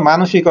সম্পূর্ণ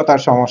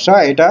মানসিকতার সমস্যা,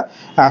 এটা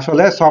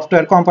আসলে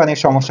সফটওয়্যার কোম্পানির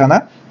সমস্যা না।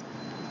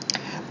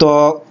 তো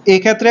এই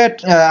ক্ষেত্রে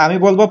আমি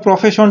বলবো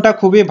প্রফেশনটা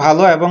খুবই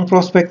ভালো এবং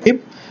প্রসপেক্টিভ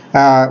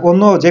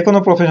অন্য যে কোনো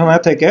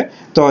প্রফেশনের থেকে।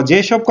 তো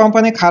যেসব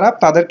কোম্পানি খারাপ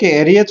তাদেরকে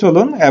এড়িয়ে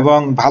চলুন এবং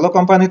ভালো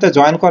কোম্পানিতে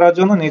জয়েন করার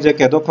জন্য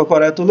নিজেকে দক্ষ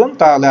করে তুলুন,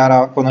 তাহলে আর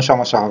কোনো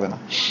সমস্যা হবে না।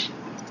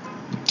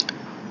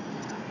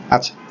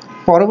 আচ্ছা,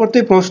 পরবর্তী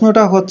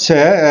প্রশ্নটা হচ্ছে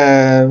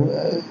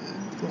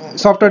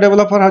সফটওয়্যার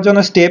ডেভেলপার হওয়ার জন্য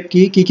স্টেপ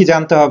কি কি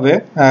জানতে হবে,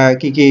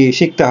 কি কি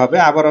শিখতে হবে।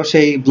 আবারও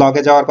সেই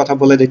ব্লগে যাওয়ার কথা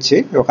বলে দিচ্ছি,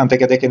 ওখান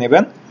থেকে দেখে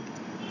নেবেন।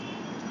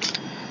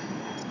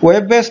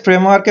 ওয়েব বেসড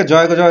ফ্রেমওয়ার্কে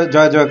জয়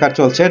জয়কার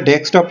চলছে।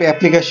 ডেস্কটপ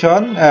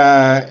অ্যাপ্লিকেশন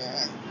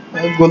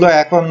গুলো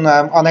এখন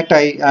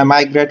অনেকটাই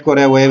মাইগ্রেট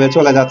করে ওয়েবে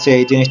চলে যাচ্ছে,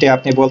 এই জিনিসটি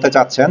আপনি বলতে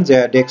চাচ্ছেন যে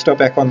ডেস্কটপ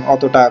এখন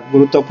অতটা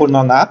গুরুত্বপূর্ণ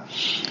না।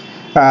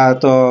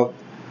 তো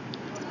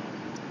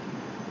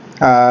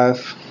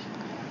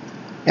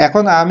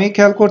এখন আমি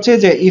খেয়াল করছি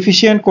যে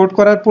ইফিশিয়েন্ট কোড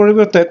করার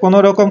পরিবর্তে কোনো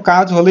রকম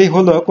কাজ হলেই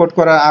হলো কোড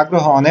করার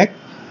আগ্রহ অনেক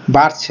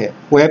বাড়ছে।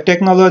 ওয়েব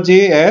টেকনোলজি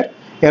এর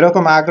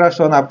এরকম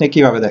আগ্রাসন আপনি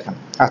কিভাবে দেখেন?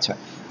 আচ্ছা,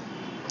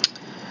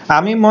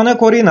 আমি মনে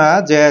করি না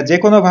যে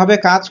কোনোভাবে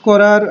কাজ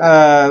করার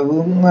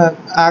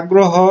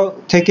আগ্রহ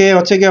থেকে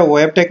হচ্ছে গিয়ে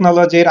ওয়েব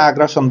টেকনোলজির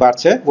আগ্রাসন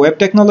বাড়ছে। ওয়েব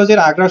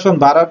টেকনোলজির আগ্রাসন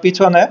বাড়ার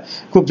পিছনে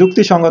খুব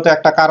যুক্তিসঙ্গত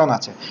একটা কারণ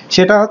আছে,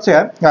 সেটা হচ্ছে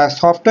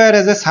সফটওয়্যার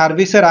এজ এ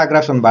সার্ভিসের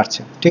আগ্রাসন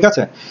বাড়ছে। ঠিক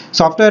আছে,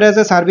 সফটওয়্যার এজ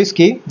এ সার্ভিস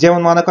কি?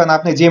 যেমন মনে করেন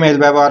আপনি জিমেইল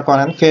ব্যবহার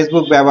করেন,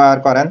 ফেসবুক ব্যবহার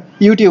করেন,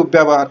 ইউটিউব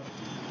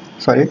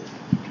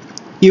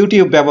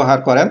ব্যবহার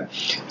করেন।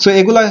 সো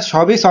এগুলা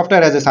সবই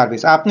সফটওয়্যার এজ এ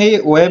সার্ভিস। আপনি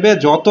ওয়েবে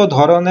যত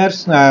ধরনের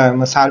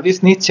সার্ভিস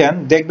নিচ্ছেন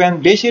দেখবেন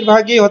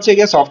বেশিরভাগই হচ্ছে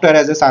গিয়ে সফটওয়্যার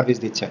এজ এ সার্ভিস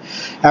দিচ্ছে,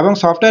 এবং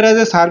সফটওয়্যার এজ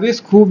এ সার্ভিস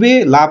খুবই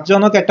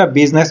লাভজনক একটা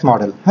বিজনেস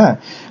মডেল। হ্যাঁ,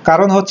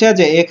 কারণ হচ্ছে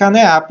যে এখানে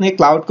আপনি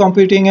ক্লাউড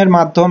কম্পিউটিং এর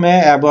মাধ্যমে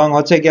এবং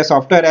হচ্ছে গিয়ে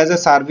সফটওয়্যার এজ এ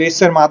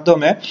সার্ভিসের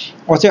মাধ্যমে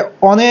হচ্ছে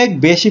অনেক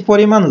বেশি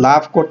পরিমাণ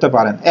লাভ করতে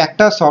পারেন।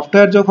 একটা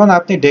সফটওয়্যার যখন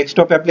আপনি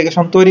ডেস্কটপ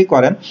অ্যাপ্লিকেশন তৈরি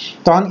করেন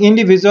তখন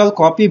ইন্ডিভিজুয়াল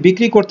কপি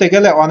বিক্রি করতে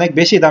গেলে অনেক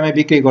বেশি দামে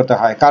বিক্রি করতে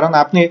হয়, কারণ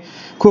আপনি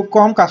খুব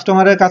কম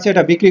কাস্টমারের কাছে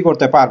এটা বিক্রি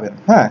করতে পারবেন।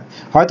 হ্যাঁ,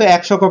 হয়তো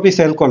 100 কপি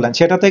সেল করলেন,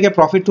 সেটা থেকে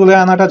প্রফিট তুলে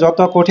আনাটা যত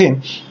কঠিন,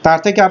 তার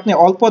থেকে আপনি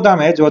অল্প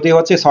দামে যদি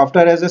হচ্ছে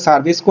সফটওয়্যার এজ এ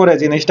সার্ভিস করে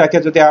জিনিসটাকে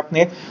যদি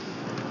আপনি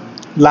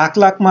লাখ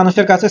লাখ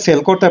মানুষের কাছে সেল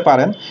করতে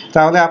পারেন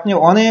তাহলে আপনি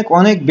অনেক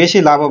অনেক বেশি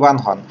লাভবান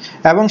হন।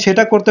 এবং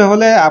সেটা করতে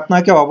হলে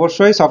আপনাকে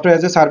অবশ্যই সফটওয়্যার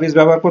এজ এ সার্ভিস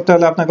ব্যবহার করতে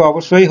হলে আপনাকে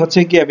অবশ্যই হচ্ছে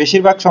গিয়ে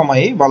বেশিরভাগ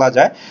সময়ই বলা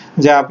যায়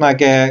যে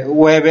আপনাকে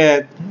ওয়েবে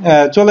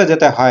চলে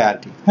যেতে হয় আর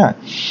কি। হ্যাঁ,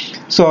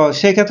 সো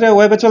সেই ক্ষেত্রে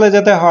ওয়েবে চলে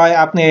যেতে হয়,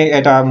 আপনি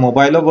এটা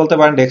মোবাইলও বলতে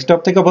পারেন, ডেস্কটপ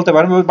থেকেও বলতে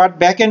পারেন, বাট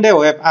ব্যাক এন্ডে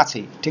ওয়েব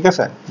আছেই। ঠিক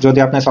আছে, যদি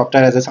আপনি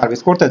সফটওয়্যার এজ এ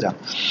সার্ভিস করতে যান।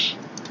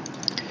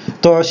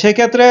 তো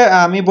সেক্ষেত্রে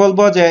আমি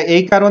বলবো যে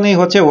এই কারণেই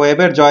হচ্ছে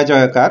ওয়েবের জয়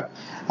জয়কার।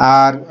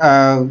 আর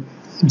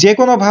যে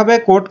কোনোভাবে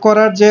কোড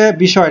করার যে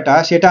বিষয়টা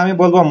সেটা আমি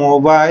বলবো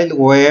মোবাইল,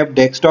 ওয়েব,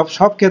 ডেস্কটপ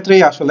সব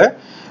ক্ষেত্রেই আসলে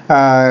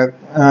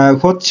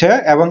হচ্ছে,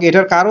 এবং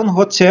এটার কারণ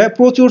হচ্ছে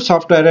প্রচুর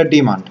সফটওয়্যারের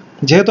ডিমান্ড।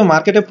 যেহেতু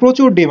মার্কেটে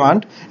প্রচুর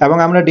ডিমান্ড এবং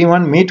আমরা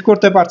ডিমান্ড মিট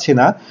করতে পারছি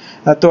না,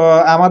 তো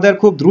আমাদের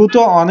খুব দ্রুত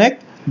অনেক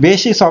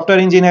বেশি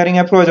সফটওয়্যার ইঞ্জিনিয়ারিং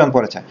এর প্রয়োজন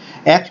পড়েছে।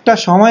 একটা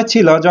সময়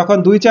ছিল যখন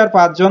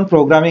 2-4-5 জন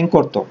প্রোগ্রামিং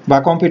করত বা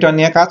কম্পিউটার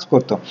নিয়ে কাজ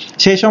করত,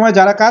 সেই সময়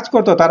যারা কাজ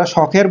করত তারা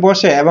শখের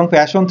বসে এবং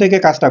প্যাশন থেকে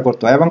কাজটা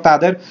করত, এবং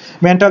তাদের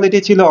মেন্টালিটি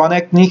ছিল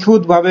অনেক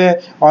নিখুঁতভাবে,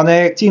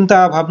 অনেক চিন্তা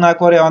ভাবনা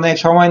করে, অনেক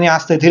সময় নিয়ে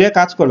আস্তে ধীরে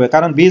কাজ করবে,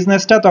 কারণ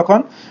বিজনেসটা তখন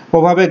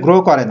ওভাবে গ্রো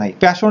করে নাই,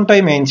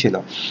 প্যাশনটাই মেইন ছিল।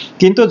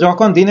 কিন্তু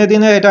যখন দিনে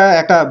দিনে এটা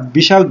একটা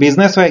বিশাল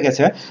বিজনেস হয়ে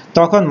গেছে,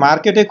 তখন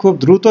মার্কেটে খুব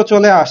দ্রুত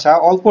চলে আসা,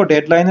 অল্প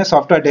ডেডলাইনে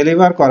সফটওয়্যার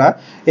ডেলিভার করা,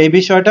 এই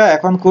বিষয়টা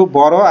এখন খুব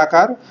বড়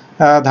আকার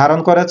ধারণ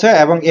করেছে।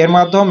 এবং এর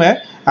মাধ্যমে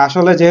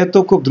আসলে যেহেতু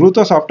খুব দ্রুত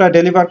সফটওয়্যার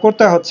ডেলিভার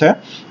করতে হচ্ছে,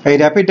 এই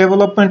র্যাপিড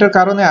ডেভেলপমেন্টের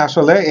কারণে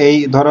আসলে এই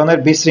ধরনের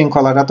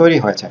বিশৃঙ্খলাটা তৈরি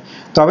হয়েছে।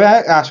 তবে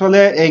আসলে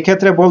এই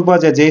ক্ষেত্রে বলবো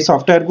যে যেই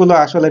সফটওয়্যারগুলো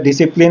আসলে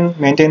ডিসিপ্লিন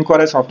মেনটেন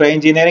করে, সফটওয়্যার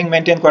ইঞ্জিনিয়ারিং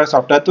মেনটেন করে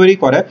সফটওয়্যার তৈরি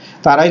করে,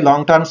 তারাই লং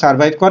টার্ম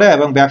সার্ভাইভ করে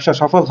এবং ব্যবসা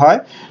সফল হয়।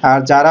 আর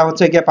যারা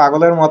হচ্ছে গিয়ে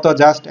পাগলের মতো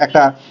জাস্ট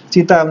একটা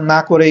চিন্তা না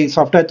করেই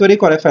সফটওয়্যার তৈরি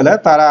করে ফেলে,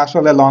 তারা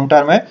আসলে লং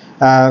টার্মে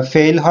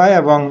ফেল হয়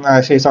এবং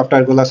সেই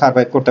সফটওয়্যারগুলো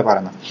সার্ভাইভ করতে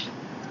পারে না।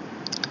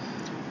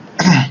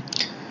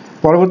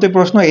 পরবর্তী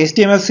প্রশ্ন,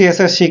 HTML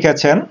CSS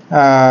শিখেছেন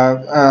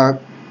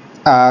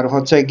আর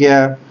হচ্ছে গিয়ে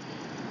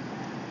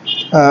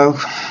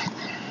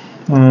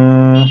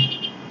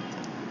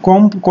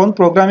কোন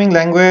প্রোগ্রামিং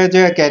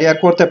ল্যাঙ্গুয়েজে ক্যারিয়ার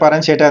করতে পারেন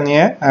সেটা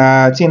নিয়ে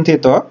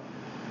চিন্তিত।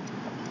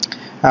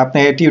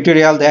 আপনি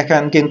টিউটোরিয়াল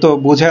দেখেন কিন্তু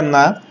বুঝেন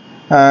না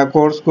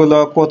কোর্সগুলো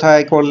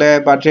কোথায় করলে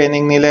বা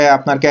ট্রেনিং নিলে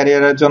আপনার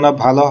ক্যারিয়ারের জন্য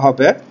ভালো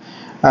হবে,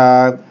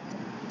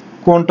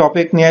 কোন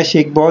টপিক নিয়ে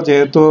শিখবো,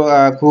 যেহেতু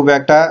খুব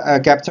একটা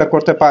ক্যাপচার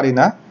করতে পারি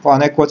না,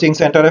 অনেক কোচিং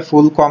সেন্টারে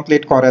ফুল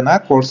কমপ্লিট করে না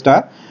কোর্সটা,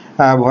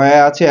 ভয়ে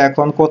আছে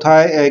এখন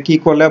কোথায় কি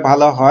করলে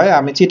ভালো হয়।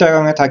 আমি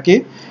চিটাগাংয়ে থাকি,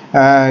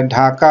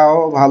 ঢাকাও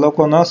ভালো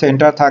কোনো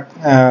সেন্টার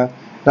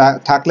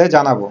থাকলে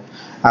জানাবো।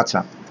 আচ্ছা,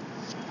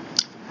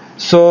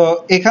 সো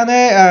এখানে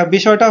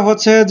বিষয়টা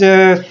হচ্ছে যে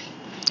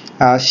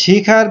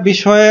শিখার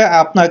বিষয়ে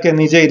আপনাকে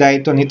নিজেই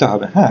দায়িত্ব নিতে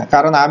হবে। হ্যাঁ,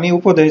 কারণ আমি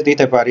উপদেশ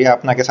দিতে পারি,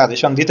 আপনাকে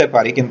সাজেশন দিতে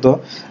পারি, কিন্তু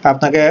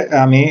আপনাকে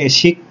আমি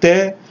শিখতে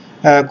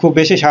খুব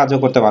বেশি সাহায্য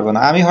করতে পারবো না।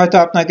 আমি হয়তো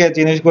আপনাকে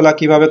জিনিসগুলা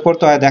কিভাবে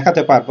করতে হয়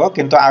দেখাতে পারবো,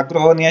 কিন্তু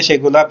আগ্রহ নিয়ে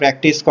সেগুলা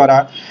প্র্যাকটিস করা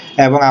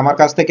এবং আমার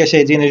কাছ থেকে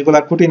সেই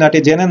জিনিসগুলার খুঁটিনাটি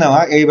জেনে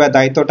নেওয়া, এই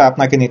দায়িত্বটা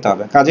আপনাকে নিতে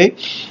হবে। কাজেই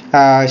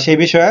সেই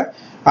বিষয়ে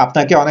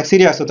আপনাকে অনেক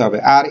সিরিয়াস হতে হবে।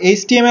 আর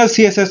HTML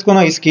CSS কোনো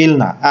স্কিল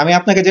না। আমি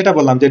আপনাকে যেটা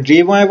বললাম যে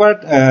ড্রিমওয়েভার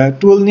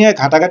টুল নিয়ে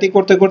ঘাটাঘাটি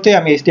করতে করতে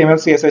আমি HTML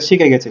CSS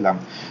শিখে গেছিলাম।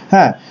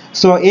 হ্যাঁ,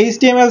 সো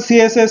HTML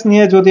CSS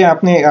নিয়ে যদি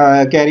আপনি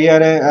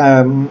ক্যারিয়ারে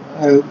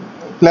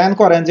প্ল্যান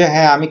করেন যে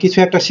হ্যাঁ আমি কিছু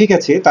একটা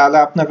শিখেছি, তাহলে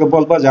আপনাকে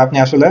বলবো যে আপনি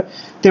আসলে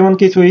তেমন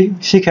কিছুই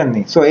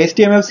শিখেননি। সো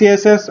HTML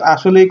CSS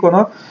আসলেই কোনো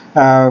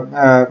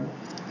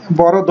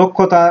বড়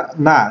দক্ষতা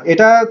না।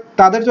 এটা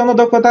তাদের জন্য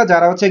দক্ষতা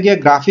যারা হচ্ছে গিয়ে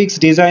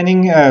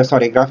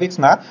গ্রাফিক্স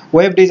না,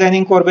 ওয়েব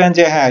ডিজাইনিং করবেন,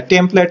 যে হ্যাঁ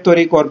টেমপ্লেট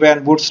তৈরি করবেন,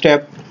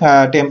 বুটস্ট্র্যাপ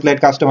টেমপ্লেট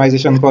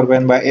কাস্টমাইজেশন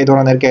করবেন বা এই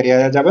ধরনের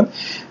ক্যারিয়ারে যাবেন,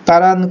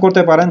 তারা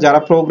করতে পারেন। যারা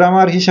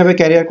প্রোগ্রামার হিসেবে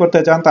ক্যারিয়ার করতে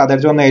চান তাদের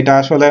জন্য এটা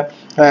আসলে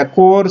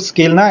কোর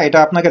স্কিল না, এটা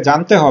আপনাকে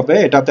জানতে হবে,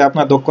 এটাতে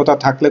আপনার দক্ষতা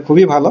থাকলে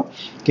খুবই ভালো,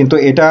 কিন্তু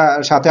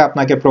এটার সাথে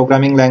আপনাকে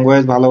প্রোগ্রামিং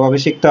ল্যাঙ্গুয়েজ ভালোভাবে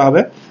শিখতে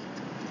হবে।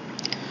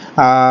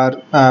 আর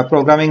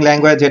প্রোগ্রামিং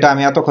ল্যাঙ্গুয়েজ যেটা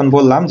আমি এতক্ষণ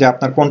বললাম যে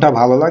আপনার কোনটা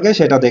ভালো লাগে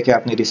সেটা দেখে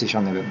আপনি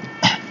ডিসিশন নেবেন।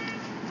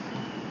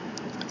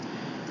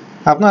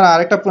 আপনার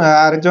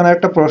আরেকজনের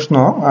একটা প্রশ্ন,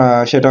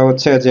 সেটা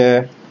হচ্ছে যে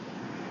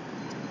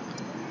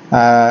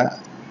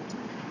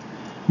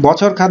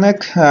বছর খানেক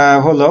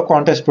হলো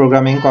কন্টেস্ট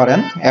প্রোগ্রামিং করেন,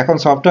 এখন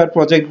সফটওয়্যার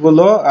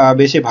প্রজেক্টগুলো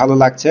বেশি ভালো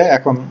লাগছে,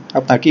 এখন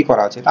আপনার কি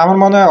করা উচিত? আমার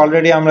মনে হয়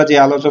অলরেডি আমরা যে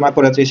আলোচনা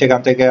করেছি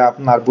সেখান থেকে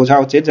আপনার বোঝা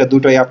উচিত যে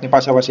দুটোই আপনি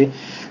পাশাপাশি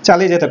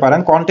চালিয়ে যেতে পারেন।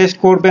 কন্টেস্ট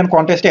করবেন,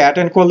 কন্টেস্টে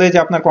অ্যাটেন্ড করলে যে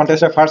আপনার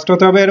কন্টেস্টে ফার্স্ট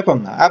হতে হবে এরকম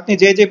না। আপনি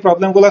যে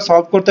প্রবলেমগুলো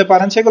সলভ করতে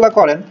পারেন সেগুলো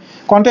করেন,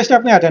 কন্টেস্টে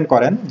আপনি অ্যাটেন্ড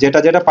করেন,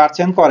 যেটা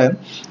পারছেন করেন।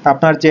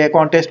 আপনার যে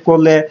কন্টেস্ট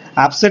করলে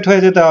আপসেট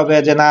হয়ে যেতে হবে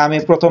যে না আমি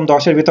প্রথম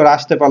 10-এর ভিতর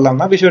আসতে পারলাম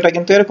না, বিষয়টা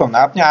কিন্তু এরকম না।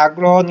 আপনি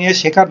আগ্রহ নিয়ে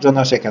শেখার জন্য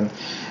শেখেন,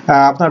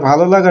 আপনার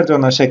ভালো লাগার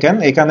জন্য শেখেন।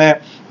 এখানে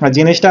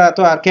জিনিসটা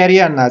তো আর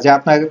ক্যারিয়ার না যে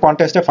আপনাকে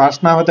কন্টেস্টে ফার্স্ট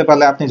না হতে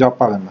পারলে আপনি জব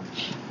পাবেন না।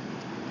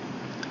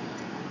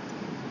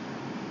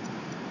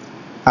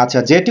 আচ্ছা,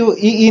 যেটু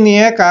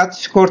নিয়ে কাজ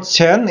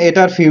করছেন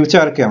এটার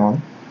ফিউচার কেমন?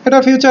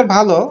 এটার ফিউচার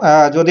ভালো,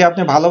 যদি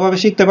আপনি ভালোভাবে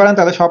শিখতে পারেন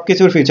তাহলে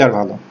সবকিছুর ফিউচার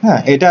ভালো। হ্যাঁ,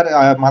 এটার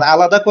মানে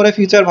আলাদা করে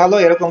ফিউচার ভালো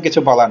এরকম কিছু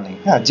বলার নেই।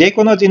 হ্যাঁ, যে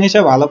কোনো জিনিসে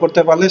ভালো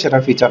করতে পারলে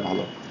সেটার ফিউচার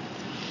ভালো।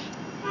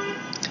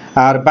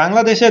 আর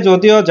বাংলাদেশে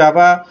যদিও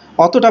জাভা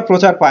অতটা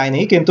প্রচার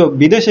পায়নি, কিন্তু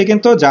বিদেশে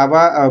কিন্তু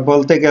জাভা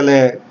বলতে গেলে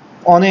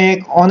অনেক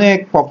অনেক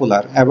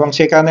পপুলার, এবং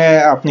সেখানে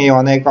আপনি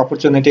অনেক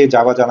অপরচুনিটি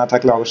জাভা জানা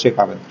থাকলে অবশ্যই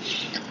পাবেন।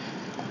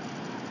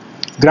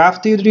 Graph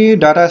theory,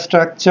 data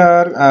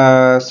structure,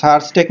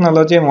 search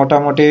technology,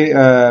 মোটামুটি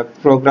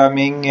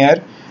প্রোগ্রামিং এর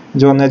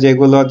জন্য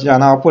যেগুলো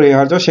জানা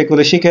অপরিহার্য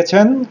সেগুলো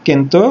শিখেছেন,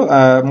 কিন্তু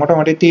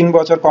মোটামুটি 3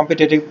 বছর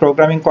কম্পিটিটিভ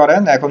প্রোগ্রামিং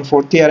করেন, এখন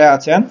 4th ইয়ারে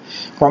আছেন।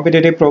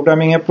 কম্পিটিটিভ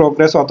প্রোগ্রামিং এর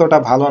প্রোগ্রেস অতটা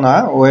ভালো না,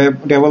 ওয়েব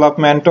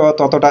ডেভেলপমেন্টও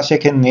ততটা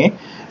শেখেননি।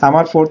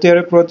 আমার 4th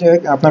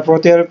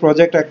ইয়ারের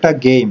প্রজেক্ট একটা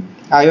গেম,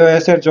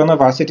 iOS এর জন্য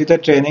ভার্সিটিতে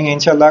ট্রেনিং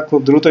ইনশাল্লাহ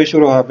খুব দ্রুতই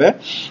শুরু হবে।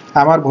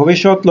 আমার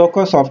ভবিষ্যৎ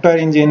লক্ষ্য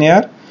সফটওয়্যার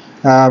ইঞ্জিনিয়ার।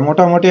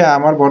 মোটামুটি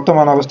আমার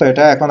বর্তমান অবস্থা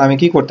এটা। এখন আমি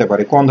কি করতে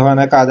পারি, কোন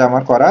ধরনের কাজ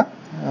আমার করা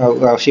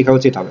শেখা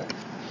উচিত হবে?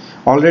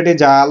 অলরেডি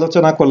যা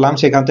আলোচনা করলাম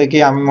সেখান থেকে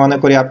আমি মনে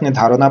করি আপনি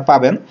ধারণা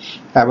পাবেন,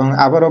 এবং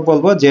আবারও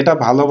বলবো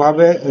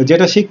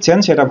যেটা শিখছেন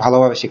সেটা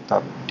ভালোভাবে শিখতে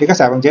হবে, ঠিক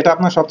আছে? এবং যেটা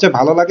আপনার সবচেয়ে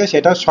ভালো লাগে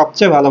সেটা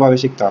সবচেয়ে ভালোভাবে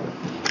শিখতে হবে।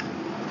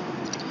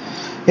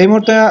 এই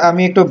মুহূর্তে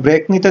আমি একটু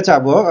ব্রেক নিতে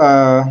চাবো,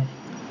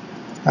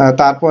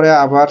 তারপরে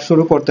আবার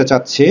শুরু করতে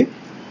চাচ্ছি।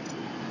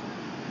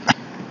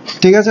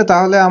 ঠিক আছে,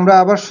 তাহলে আমরা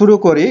আবার শুরু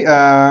করি।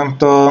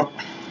 তো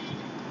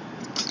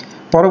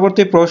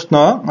পরবর্তী প্রশ্ন,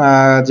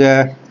 যে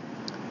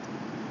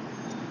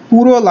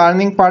পুরো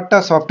লার্নিং পার্টটা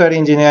সফটওয়্যার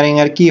ইঞ্জিনিয়ারিং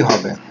এর কি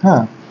হবে।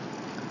 হ্যাঁ,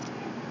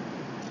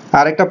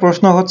 আরেকটা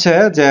প্রশ্ন হচ্ছে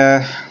যে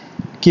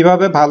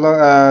কিভাবে ভালো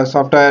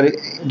সফটওয়্যার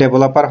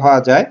ডেভেলপার হওয়া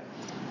যায়,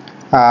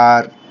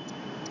 আর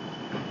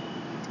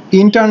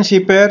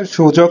ইন্টার্নশিপের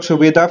সুযোগ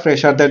সুবিধা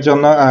ফ্রেশারদের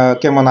জন্য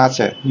কেমন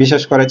আছে,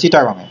 বিশেষ করে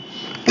চিটাগংয়ে।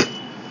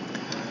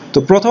 তো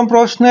প্রথম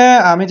প্রশ্নে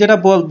আমি যেটা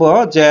বলবো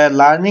যে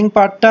লার্নিং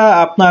পার্টটা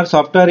আপনার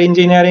সফটওয়্যার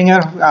ইঞ্জিনিয়ারিং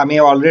এর, আমি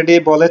অলরেডি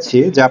বলেছি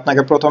যে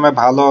আপনাকে প্রথমে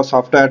ভালো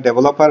সফটওয়্যার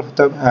ডেভেলপার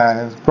হতে,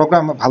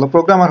 ভালো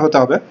প্রোগ্রামার হতে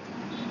হবে,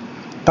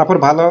 তারপর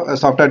ভালো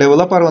সফটওয়্যার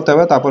ডেভেলপার হতে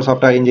হবে, তারপর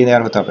সফটওয়্যার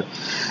ইঞ্জিনিয়ার হতে হবে,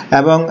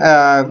 এবং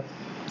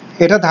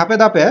এটা ধাপে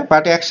ধাপে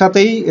বাট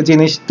একসাথেই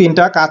জিনিস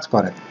তিনটা কাজ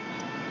করে।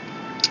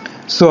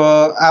 সো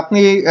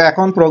আপনি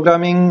এখন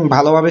প্রোগ্রামিং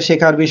ভালোভাবে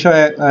শেখার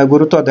বিষয়ে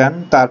গুরুত্ব দেন,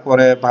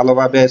 তারপরে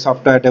ভালোভাবে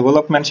সফটওয়্যার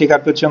ডেভেলপমেন্ট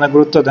শেখার পিছনে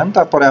গুরুত্ব দেন,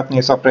 তারপরে আপনি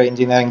সফটওয়্যার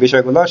ইঞ্জিনিয়ারিং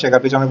বিষয়গুলো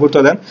শেখার পিছনে গুরুত্ব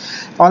দেন।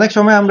 অনেক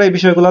সময় আমরা এই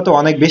বিষয়গুলোতে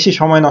অনেক বেশি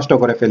সময় নষ্ট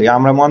করে ফেলি।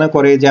 আমরা মনে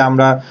করি যে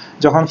আমরা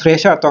যখন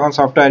ফ্রেশার তখন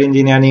সফটওয়্যার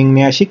ইঞ্জিনিয়ারিং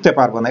নিয়ে শিখতে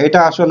পারবো না, এটা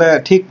আসলে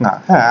ঠিক না।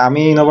 হ্যাঁ,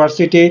 আমি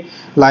ইউনিভার্সিটি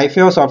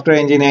লাইফেও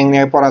সফটওয়্যার ইঞ্জিনিয়ারিং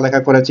নিয়ে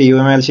পড়ালেখা করেছি,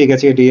 ইউএমএল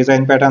শিখেছি,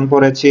 ডিজাইন প্যাটার্ন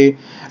পড়েছি,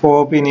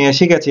 ওওপি নিয়ে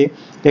শিখেছি।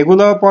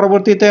 এগুলো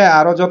পরবর্তীতে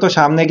আরো যত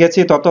সামনে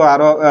গেছি তত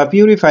আরো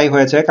পিউরিফাই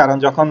হয়েছে, কারণ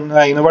যখন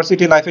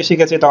ইউনিভার্সিটি লাইফে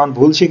শিখেছি তখন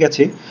ভুল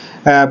শিখেছি,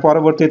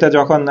 পরবর্তীতে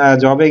যখন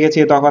জবে গেছি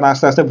তখন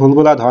আস্তে আস্তে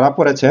ভুলগুলা ধরা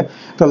পড়েছে।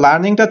 তো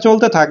লার্নিংটা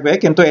চলতে থাকবে,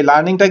 কিন্তু এই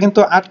লার্নিংটা কিন্তু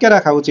আটকে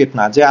রাখা উচিত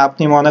না, যে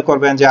আপনি মনে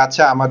করবেন যে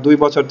আচ্ছা আমার 2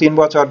 বছর 3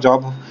 বছর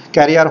জব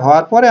ক্যারিয়ার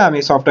হওয়ার পরে আমি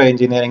সফটওয়্যার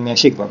ইঞ্জিনিয়ারিং নিয়ে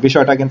শিখবো,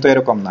 বিষয়টা কিন্তু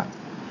এরকম না।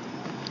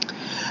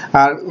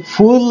 আর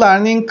ফুল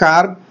লার্নিং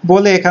কার্ভ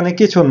বলে এখানে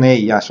কিছু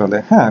নেই আসলে।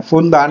 হ্যাঁ,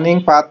 ফুল লার্নিং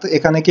পাথ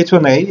এখানে কিছু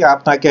নেই।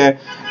 আপনাকে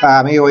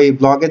আমি ওই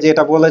ব্লগে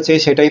যেটা বলেছি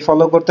সেটাই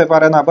ফলো করতে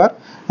পারেন আবার,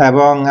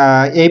 এবং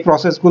এই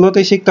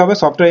প্রসেসগুলোতেই শিখতে হবে।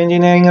 সফটওয়্যার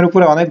ইঞ্জিনিয়ারিং এর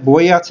উপরে অনেক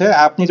বই আছে।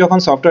 আপনি যখন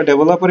সফটওয়্যার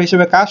ডেভেলপার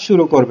হিসেবে কাজ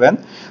শুরু করবেন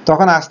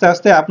তখন আস্তে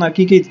আস্তে আপনার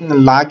কি কি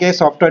লাগে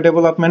সফটওয়্যার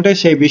ডেভেলপমেন্টে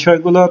সেই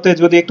বিষয়গুলোতে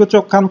যদি একটু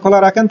চোখ কান খোলা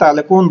রাখেন,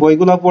 তাহলে কোন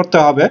বইগুলো পড়তে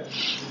হবে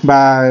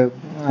বা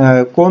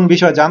কোন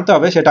বিষয় জানতে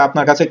হবে সেটা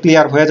আপনার কাছে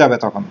ক্লিয়ার হয়ে যাবে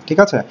তখন। ঠিক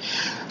আছে,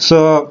 সো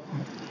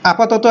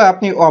আপাতত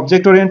আপনি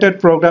অবজেক্ট ওরিয়েন্টেড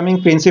প্রোগ্রামিং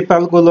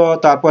প্রিন্সিপালগুলো,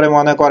 তারপরে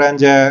মনে করেন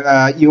যে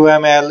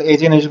ইউএমএল, এই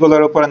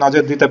জিনিসগুলোর উপরে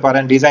নজর দিতে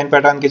পারেন, ডিজাইন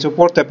প্যাটার্ন কিছু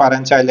পড়তে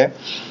পারেন চাইলে।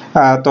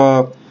 তো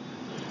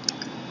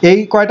এই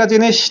কয়টা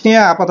জিনিস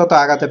নিয়ে আপাতত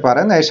আগাতে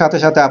পারেন, এর সাথে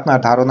সাথে আপনার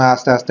ধারণা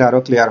আস্তে আস্তে আরো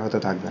ক্লিয়ার হতে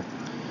থাকবে।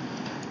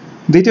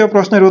 দ্বিতীয়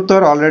প্রশ্নের উত্তর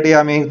অলরেডি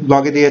আমি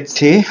ব্লগে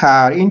দিয়েছি।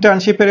 আর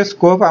ইন্টার্নশিপের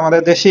স্কোপ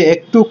আমাদের দেশে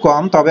একটু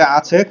কম, তবে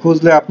আছে,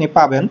 খুঁজলে আপনি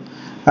পাবেন।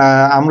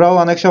 আমরাও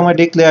অনেক সময়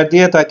ডিক্লেয়ার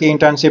দিয়ে থাকি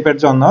ইন্টার্নশিপের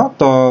জন্য।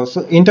 তো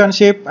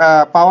ইন্টার্নশিপ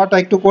পাওয়াটা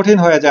একটু কঠিন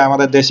হয়ে যায়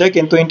আমাদের দেশে,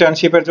 কিন্তু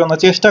ইন্টার্নশিপের জন্য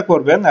চেষ্টা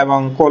করবেন এবং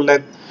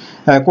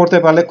করতে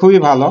পারলে খুবই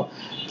ভালো।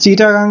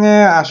 চিটাগাংয়ে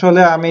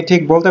আসলে আমি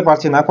ঠিক বলতে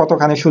পারছি না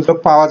কতখানি সুযোগ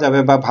পাওয়া যাবে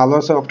বা ভালো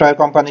সফটওয়্যার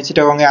কোম্পানি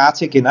চিটাগাংয়ে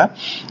আছে কিনা।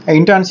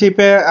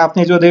 ইন্টার্নশিপে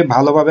আপনি যদি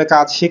ভালোভাবে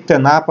কাজ শিখতে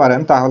না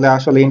পারেন তাহলে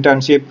আসলে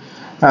ইন্টার্নশিপ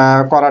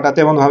করাটা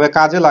তেমনভাবে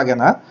কাজে লাগে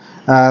না।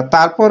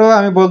 তারপরেও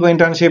আমি বলবো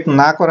ইন্টার্নশিপ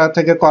না করার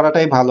থেকে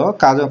করাটাই ভালো,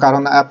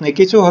 কারণ আপনি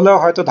কিছু হলেও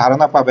হয়তো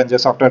ধারণা পাবেন যে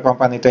সফটওয়্যার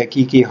কোম্পানিতে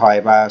কি কি হয়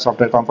বা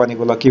সফটওয়্যার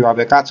কোম্পানিগুলো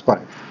কিভাবে কাজ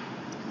করে।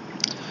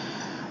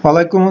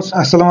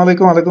 আসসালামু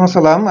আলাইকুম। ওয়ালাইকুম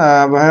আসসালাম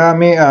ভাইয়া,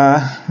 আমি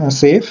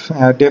সিফ,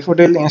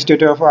 ডেফোডিল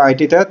ইনস্টিটিউট অফ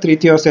আইটিতে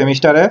তৃতীয়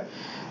সেমিস্টারে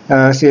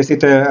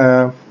সিএসসিতে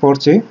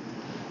পড়ছি।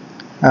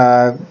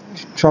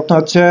 স্বপ্ন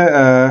হচ্ছে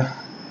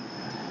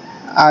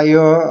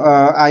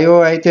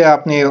আইওআইতে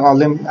আপনি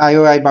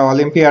আইওআই বা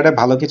অলিম্পিয়াডে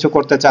ভালো কিছু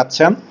করতে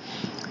চাচ্ছেন,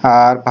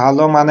 আর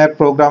ভালো মানের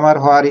প্রোগ্রামার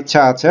হওয়ার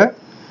ইচ্ছা আছে।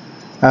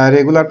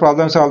 Regular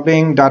problem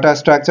solving, data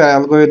structure,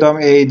 algorithm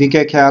এই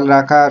দিকে খেয়াল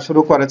রাখা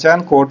শুরু করেছেন।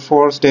 Code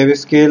force, Dave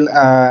skill,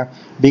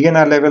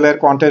 beginner লেভেলের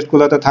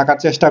কন্টেস্টগুলোতে থাকার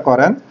চেষ্টা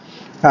করেন।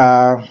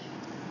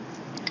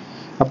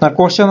 আপনার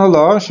কোশ্চেন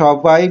হলো,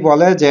 সবাই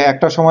বলে যে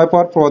একটা সময়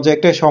পর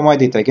প্রজেক্টে সময়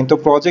দিতে, কিন্তু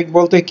প্রজেক্ট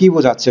বলতে কি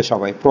বোঝাচ্ছে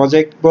সবাই?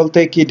 প্রজেক্ট বলতে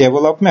কি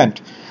ডেভেলপমেন্ট?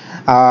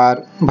 আর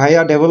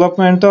ভাইয়া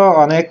ডেভেলপমেন্ট তো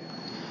অনেক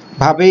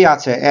ভাবেই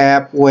আছে,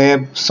 অ্যাপ,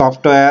 ওয়েব,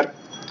 সফটওয়্যার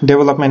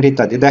ডেভেলপমেন্ট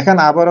ইত্যাদি। দেখেন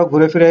আবারও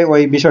ঘুরে ফিরে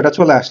ওই বিষয়টা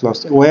চলে আসলো,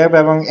 ওয়েব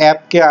এবং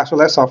অ্যাপকে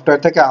আসলে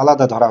সফটওয়্যার থেকে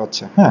আলাদা ধরা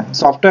হচ্ছে। হ্যাঁ,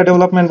 সফটওয়্যার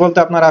ডেভেলপমেন্ট বলতে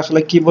আপনারা আসলে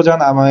কি বোঝান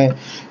আমি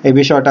এই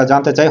বিষয়টা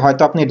জানতে চাই।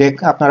 হয়তো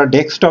আপনারা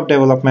ডেস্কটপ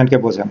ডেভেলপমেন্টকে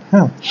বোঝেন,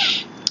 হ্যাঁ,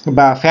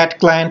 বা ফ্যাট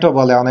ক্লায়েন্টও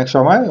বলে অনেক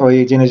সময় ওই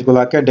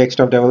জিনিসগুলোকে।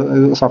 ডেস্কটপ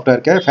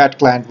সফটওয়্যারকে ফ্যাট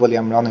ক্লায়েন্ট বলি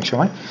আমরা অনেক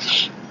সময়।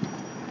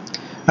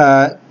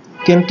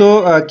 কিন্তু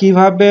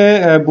কিভাবে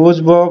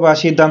বুঝবো বা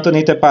সিদ্ধান্ত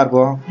নিতে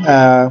পারবো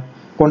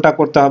কোনটা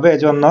করতে হবে,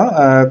 এজন্য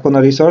কোনো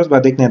রিসোর্স বা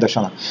দিক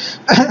নির্দেশনা।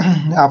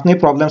 আপনি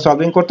প্রবলেম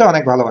সলভিং করতে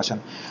অনেক ভালোবাসেন।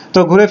 তো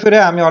ঘুরে ফিরে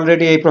আমি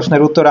অলরেডি এই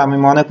প্রশ্নের উত্তর আমি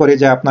মনে করি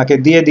যে আপনাকে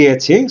দিয়ে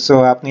দিয়েছি। সো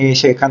আপনি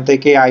সেখান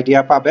থেকে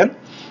আইডিয়া পাবেন,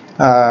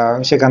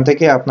 সেখান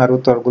থেকে আপনার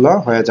উত্তরগুলো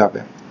হয়ে যাবে।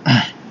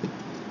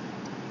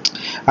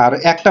 আর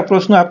একটা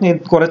প্রশ্ন আপনি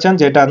করেছেন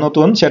যেটা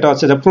নতুন, সেটা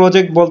হচ্ছে যে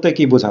প্রজেক্ট বলতে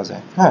কি বোঝা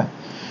যায়। হ্যাঁ,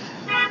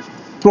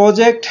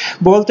 প্রজেক্ট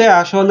বলতে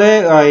আসলে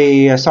ওই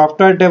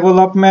সফটওয়্যার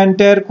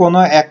ডেভেলপমেন্টের কোনো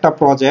একটা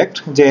প্রজেক্ট,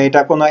 যে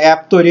এটা কোনো অ্যাপ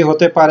তৈরি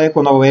হতে পারে,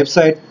 কোনো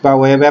ওয়েবসাইট বা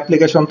ওয়েব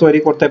অ্যাপ্লিকেশন তৈরি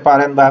করতে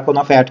পারেন, বা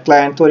কোনো ফ্যাট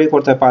ক্লায়েন্ট তৈরি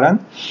করতে পারেন।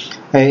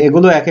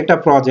 এগুলো এক একটা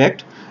প্রজেক্ট।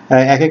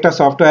 এক একটা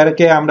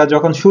সফটওয়্যারকে আমরা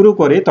যখন শুরু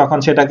করি তখন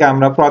সেটাকে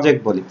আমরা প্রজেক্ট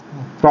বলি।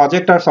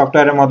 প্রজেক্ট আর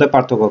সফটওয়্যারের মধ্যে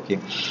পার্থক্য কি?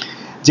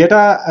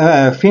 যেটা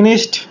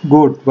ফিনিশড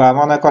গুড বা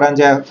মনে করেন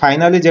যে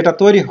ফাইনালি যেটা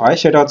তৈরি হয়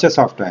সেটা হচ্ছে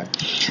সফটওয়্যার।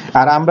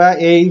 আর আমরা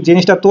এই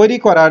জিনিসটা তৈরি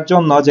করার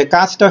জন্য যে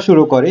কাজটা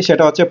শুরু করি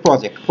সেটা হচ্ছে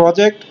প্রজেক্ট।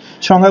 প্রজেক্ট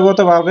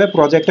সংজ্ঞাগতভাবে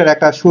প্রজেক্টের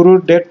একটা শুরুর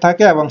ডেট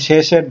থাকে এবং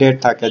শেষের ডেট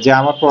থাকে, যে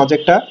আমার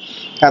প্রজেক্টটা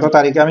এত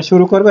তারিখে আমি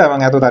শুরু করব এবং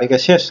এত তারিখে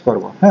শেষ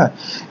করব। হ্যাঁ,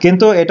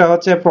 কিন্তু এটা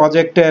হচ্ছে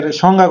প্রজেক্টের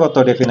সংজ্ঞাগত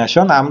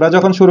ডেফিনেশন। আমরা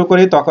যখন শুরু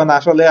করি তখন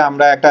আসলে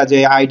আমরা একটা যে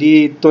আইডি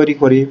তৈরি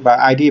করি বা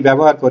আইডি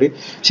ব্যবহার করি,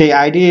 সেই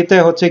আইডিতে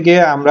হচ্ছে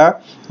গিয়ে আমরা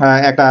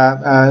একটা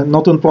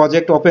নতুন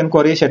প্রজেক্ট ওপেন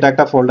করি, সেটা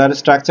একটা ফোল্ডার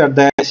স্ট্রাকচার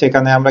দেয়,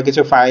 সেখানে আমরা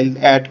কিছু ফাইল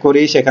অ্যাড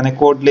করি, সেখানে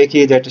কোড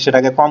লিখি, যেটা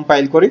সেটাকে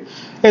কম্পাইল করি,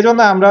 এই জন্য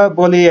আমরা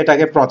বলি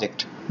এটাকে প্রজেক্ট।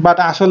 বাট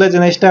আসলে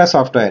জিনিসটা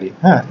সফটওয়্যারই।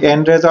 হ্যাঁ,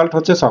 এন্ড রেজাল্ট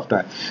হচ্ছে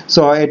সফটওয়্যার।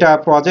 সো এটা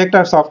প্রজেক্ট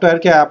আর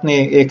সফটওয়্যারকে আপনি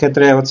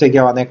এক্ষেত্রে হচ্ছে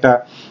গিয়ে অনেকটা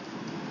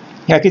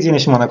একই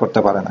জিনিস মনে করতে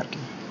পারেন আর কি।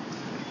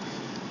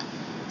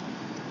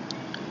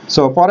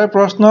 সো পরের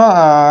প্রশ্ন,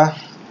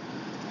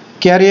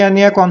 ক্যারিয়ার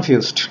নিয়ে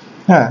কনফিউজড।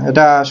 হ্যাঁ,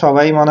 এটা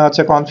সবাই মনে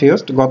হচ্ছে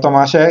কনফিউজড।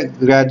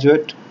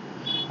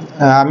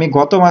 আমি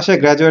গত মাসে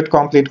গ্র্যাজুয়েট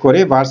কমপ্লিট করি,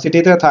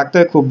 ভার্সিটিতে থাকতে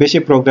খুব বেশি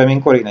প্রোগ্রামিং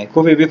করি নাই।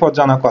 খুবই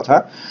বিপজ্জনক কথা।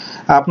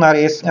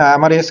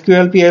 আমার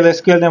এসকিউএল পিএল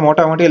এসকিউএল নিয়ে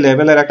মোটামুটি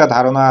লেভেলের একটা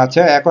ধারণা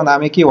আছে। এখন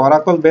আমি কি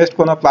অরাকল বেসড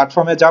কোনো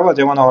প্ল্যাটফর্মে যাব,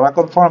 যেমন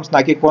অরাকল ফর্মস,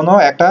 নাকি কোনো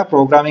একটা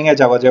প্রোগ্রামিং এ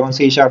যাব যেমন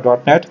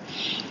C#.net,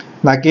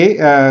 নাকি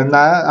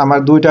না আমার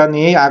দুইটা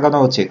নিয়েই আগানো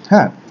উচিত?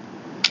 হ্যাঁ,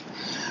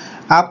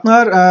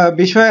 আপনার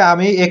বিষয়ে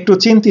আমি একটু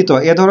চিন্তিত।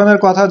 এ ধরনের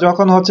কথা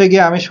যখন হচ্ছে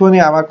গিয়ে আমি শুনি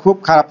আমার খুব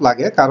খারাপ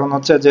লাগে, কারণ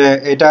হচ্ছে যে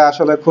এটা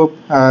আসলে খুব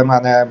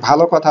মানে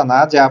ভালো কথা না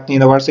যে আপনি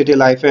ইউনিভার্সিটি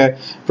লাইফে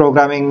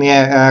প্রোগ্রামিং নিয়ে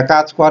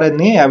কাজ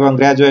করেননি এবং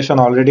গ্র্যাজুয়েশন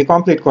অলরেডি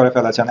কমপ্লিট করে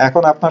ফেলেছেন।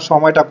 এখন আপনার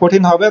সময়টা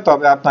কঠিন হবে,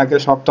 তবে আপনাকে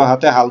শক্ত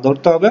হাতে হাল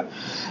ধরতে হবে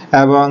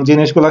এবং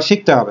জিনিসগুলো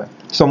শিখতে হবে।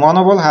 সো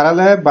মনোবল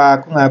হারালে বা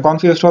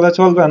কনফিউজড হলে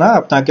চলবে না,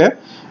 আপনাকে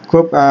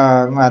খুব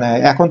মানে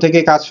এখন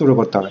থেকেই কাজ শুরু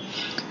করতে হবে।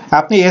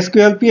 আপনি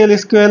এসকিউএল পিএল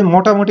এসকিউএল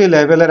মোটামুটি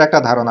লেভেলের একটা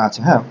ধারণা আছে।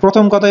 হ্যাঁ,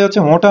 প্রথম কথাই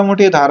হচ্ছে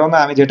মোটামুটি ধারণা,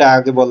 আমি যেটা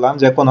আগে বললাম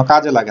যে কোনো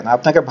কাজে লাগে না,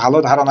 আপনাকে ভালো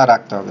ধারণা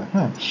রাখতে হবে।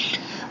 হ্যাঁ,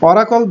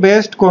 অরাকল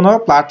বেসড কোনো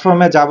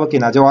প্ল্যাটফর্মে যাব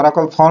কিনা, যে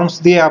অরাকল ফর্মস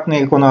দিয়ে আপনি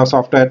কোনো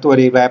সফটওয়্যার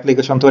তৈরি বা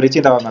অ্যাপ্লিকেশন তৈরি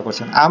চিন্তা ভাবনা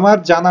করছেন, আমার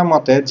জানা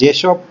মতে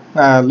যেসব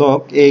লোক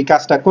এই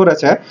কাজটা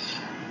করেছে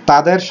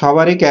তাদের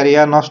সবারই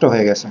ক্যারিয়ার নষ্ট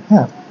হয়ে গেছে।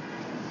 হ্যাঁ,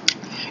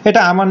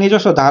 এটা আমার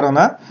নিজস্ব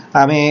ধারণা।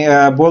 আমি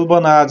বলবো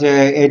না যে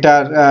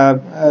এটার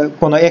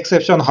কোনো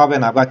এক্সেপশন হবে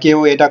না বা কেউ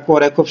এটা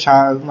করে খুব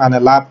মানে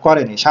লাভ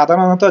করেনি।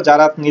 সাধারণত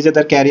যারা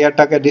নিজেদের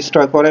ক্যারিয়ারটাকে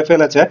ডিস্ট্রয় করে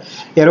ফেলেছে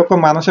এরকম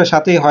মানুষের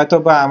সাথেই হয়তো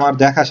বা আমার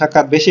দেখা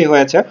সাক্ষাৎ বেশি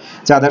হয়েছে,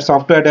 যাদের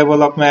সফটওয়্যার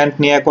ডেভেলপমেন্ট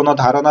নিয়ে কোনো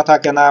ধারণা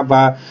থাকে না,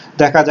 বা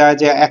দেখা যায়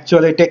যে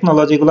অ্যাকচুয়ালি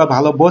টেকনোলজিগুলো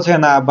ভালো বোঝে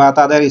না, বা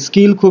তাদের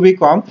স্কিল খুবই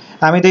কম।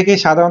 আমি দেখি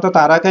সাধারণত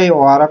তারাকেই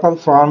অরাকল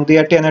ফর্ম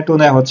দিয়ে টেনে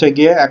টুনে হচ্ছে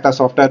গিয়ে একটা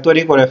সফটওয়্যার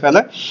তৈরি করে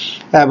ফেলে,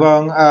 এবং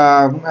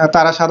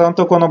তারা সাধারণত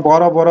কোনো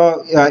বড় বড়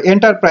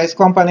এন্টারপ্রাইজ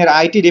কোম্পানির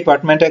আইটি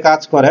ডিপার্টমেন্টে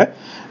কাজ করে।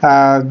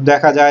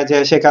 দেখা যায় যে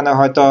সেখানে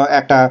হয়তো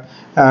একটা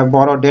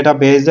বড়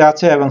ডেটাবেজ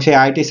আছে এবং সেই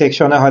আইটি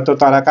সেকশনে হয়তো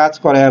তারা কাজ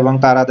করে, এবং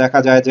তারা দেখা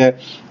যায় যে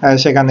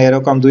সেখানে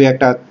এরকম দুই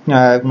একটা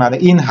মানে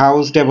ইন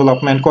হাউস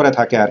ডেভেলপমেন্ট করে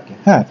থাকে আর কি।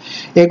 হ্যাঁ,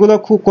 এগুলো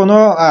খুব কোনো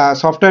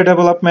সফটওয়্যার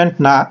ডেভেলপমেন্ট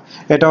না,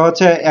 এটা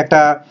হচ্ছে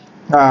একটা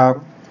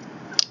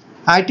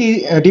আইটি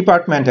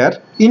ডিপার্টমেন্টের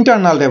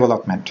ইন্টারনাল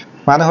ডেভেলপমেন্ট।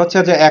 মানে হচ্ছে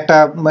যে একটা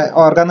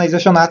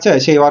অর্গানাইজেশন আছে,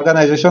 সেই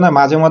অর্গানাইজেশনে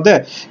মাঝে মধ্যে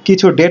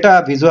কিছু ডেটা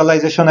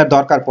ভিজুয়ালাইজেশনের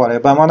দরকার পড়ে,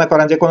 বা মনে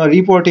করেন যে কোনো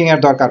রিপোর্টিং এর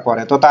দরকার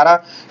পড়ে, তো তারা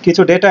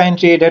কিছু ডেটা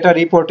এন্ট্রি, ডেটা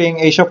রিপোর্টিং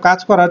এইসব কাজ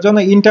করার জন্য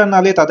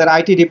ইন্টারনালি তাদের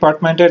আইটি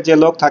ডিপার্টমেন্টের যে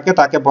লোক থাকে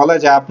তাকে বলে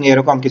যে আপনি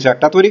এরকম কিছু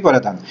একটা তৈরি করে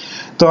দেন।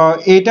 তো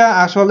এটা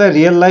আসলে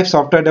রিয়েল লাইফ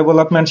সফটওয়্যার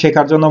ডেভেলপমেন্ট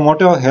শেখার জন্য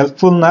মোটেও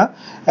হেল্পফুল না,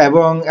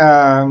 এবং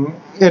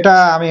এটা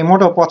আমি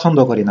মোটেও পছন্দ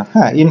করি না।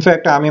 হ্যাঁ,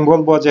 ইনফ্যাক্ট আমি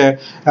বলবো যে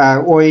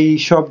ওই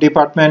সব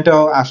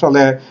ডিপার্টমেন্টেও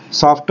আসলে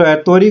সফটওয়্যার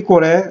তৈরি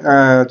করে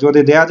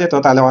যদি দেয়া যেত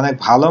তাহলে অনেক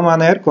ভালো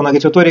মানের কোনো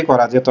কিছু তৈরি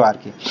করা যেত আর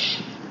কি।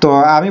 তো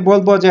আমি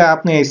বলবো যে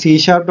আপনি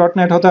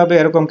C#.net হতে হবে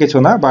এরকম কিছু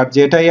না, বাট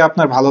যেটাই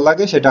আপনার ভালো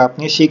লাগে সেটা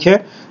আপনি শিখে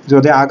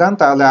যদি আগান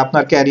তাহলে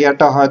আপনার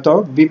ক্যারিয়ারটা হয়তো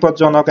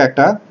বিপজ্জনক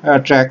একটা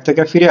ট্র্যাক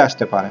থেকে ফিরে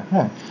আসতে পারে।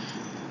 হ্যাঁ,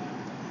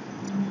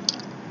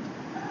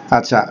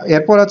 আচ্ছা,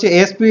 এরপর হচ্ছে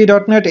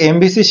ASP.NET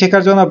MVC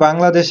শেখার জন্য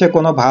বাংলাদেশে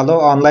কোনো ভালো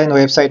অনলাইন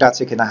ওয়েবসাইট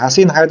আছে কিনা?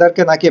 হাসিন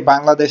হায়দারকে নাকি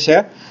বাংলাদেশে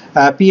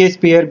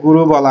PHP এর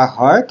গুরু বলা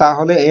হয়,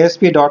 তাহলে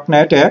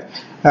ASP.NET এ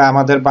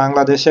আমাদের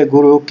বাংলাদেশে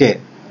গুরু কে?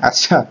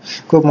 আচ্ছা,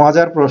 খুব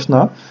মজার প্রশ্ন।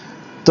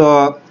 তো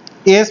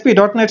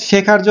ASP.NET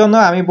শেখার জন্য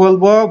আমি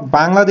বলবো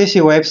বাংলাদেশি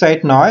ওয়েবসাইট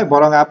নয়,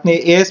 বরং আপনি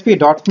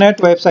ASP.NET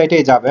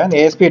ওয়েবসাইটেই যাবেন।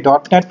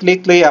 ASP.NET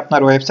লিখলেই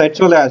আপনার ওয়েবসাইট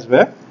চলে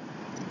আসবে।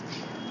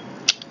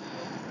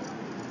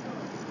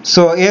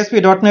 সো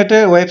ASP.NET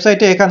এর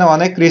ওয়েবসাইটে এখানে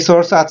অনেক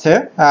রিসোর্স আছে,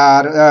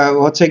 আর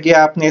হচ্ছে গিয়ে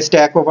আপনি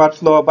স্ট্যাক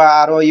ওভারফ্লো বা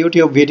আরো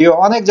ইউটিউব ভিডিও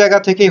অনেক জায়গা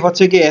থেকেই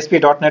হচ্ছে গিয়ে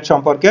ASP.NET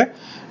সম্পর্কে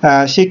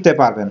শিখতে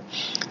পারবেন।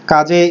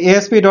 কাজে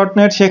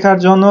ASP.NET শেখার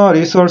জন্য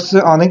রিসোর্স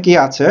অনেকই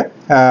আছে,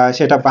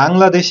 সেটা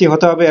বাংলাদেশি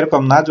হতে হবে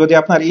এরকম না। যদি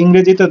আপনার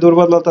ইংরেজিতে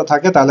দুর্বলতা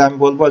থাকে তাহলে আমি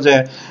বলবো যে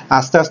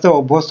আস্তে আস্তে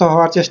অভ্যস্ত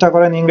হওয়ার চেষ্টা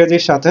করেন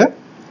ইংরেজির সাথে।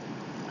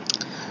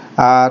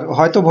 আর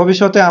হয়তো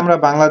ভবিষ্যতে আমরা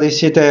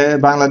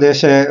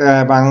বাংলাদেশে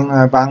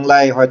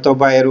বাংলায় হয়তো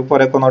বা এর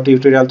উপরে কোনো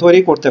টিউটোরিয়াল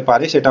তৈরি করতে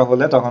পারি, সেটা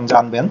হলে তখন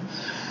জানবেন।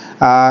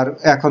 আর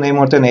এখন এই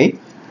মুহূর্তে নেই।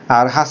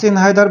 আর হাসিন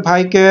হায়দার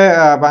ভাইকে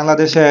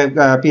বাংলাদেশে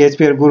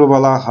পিএইচপি এর গুরু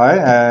বলা হয়,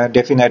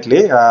 ডেফিনেটলি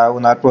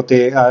ওনার প্রতি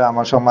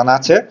আমার সম্মান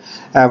আছে।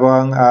 এবং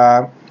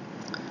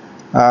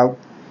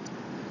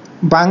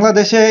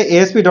বাংলাদেশে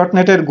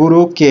ASP.NET এর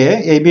গুরু কে,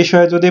 এই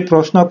বিষয়ে যদি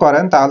প্রশ্ন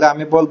করেন তাহলে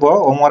আমি বলবো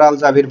ওমর আল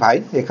জাবির ভাই।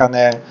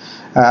 এখানে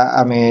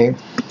আমি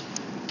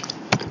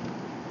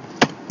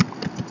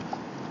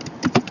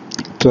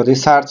যদি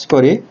সার্চ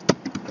করি,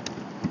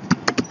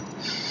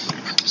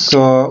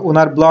 সো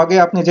ওনার ব্লগে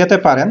আপনি যেতে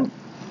পারেন।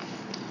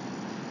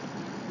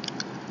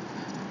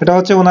 এটা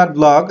হচ্ছে ওনার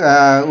ব্লগ।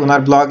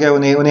 ওনার ব্লগে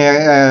উনি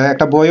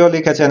একটা বইও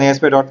লিখেছেন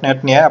ASP.NET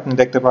নিয়ে, আপনি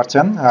দেখতে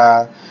পাচ্ছেন।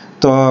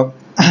 তো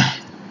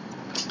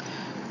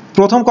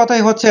প্রথম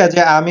কথাই হচ্ছে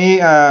যে আমি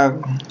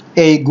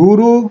এই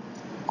গুরু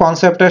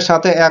কনসেপ্টের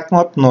সাথে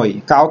একমত নই।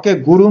 কাউকে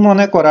গুরু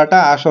মনে করাটা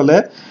আসলে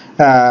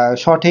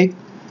সঠিক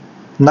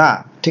না,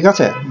 ঠিক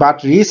আছে? বাট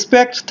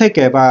রিসপেক্ট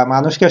থেকে বা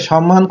মানুষকে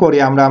সম্মান করি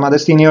আমরা,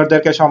 আমাদের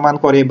সিনিয়রদেরকে সম্মান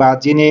করি, বা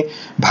যিনি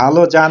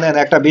ভালো জানেন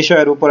একটা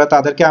বিষয়ের উপরে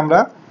তাদেরকে আমরা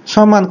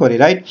সম্মান করি,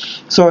 রাইট?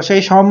 সো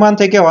সেই সম্মান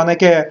থেকে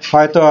অনেকে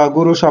হয়তো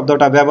গুরু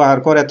শব্দটা ব্যবহার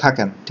করে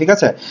থাকেন, ঠিক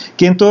আছে?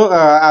 কিন্তু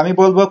আমি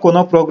বলবো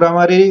কোনো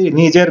প্রোগ্রামারই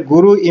নিজের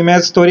গুরু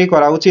ইমেজ তৈরি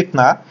করা উচিত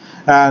না,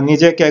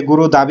 নিজেকে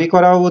গুরু দাবি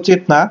করা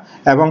উচিত না,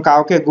 এবং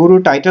কাউকে গুরু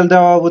টাইটেল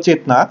দেওয়া উচিত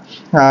না।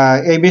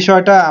 এই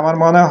বিষয়টা আমার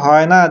মনে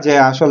হয় না যে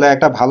আসলে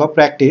একটা ভালো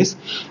প্র্যাকটিস।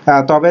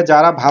 তবে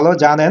যারা ভালো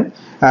জানেন,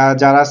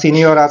 যারা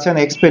সিনিয়র আছেন,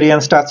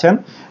 এক্সপিরিয়েন্সড আছেন,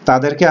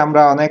 তাদেরকে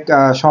আমরা অনেক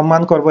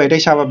সম্মান করব,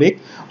 এটাই স্বাভাবিক।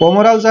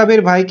 ওমর আল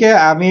জাবির ভাইকে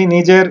আমি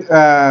নিজের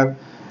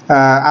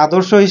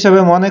আদর্শ হিসেবে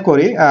মনে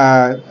করি।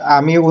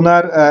 আমি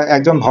উনার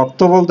একজন ভক্ত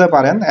বলতে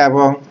পারেন,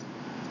 এবং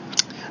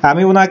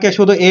আমি উনাকে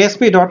শুধু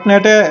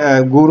ASP.NET এ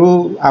গুরু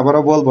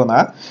আবারও বলবো না,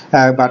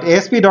 বাট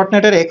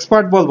ASP.NET এর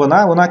এক্সপার্ট বলবো না,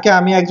 উনাকে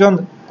আমি একজন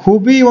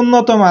খুবই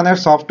উন্নত মানের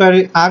সফটওয়্যার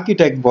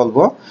আর্কিটেক্ট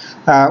বলবো।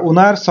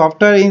 উনার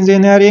সফটওয়্যার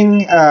ইঞ্জিনিয়ারিং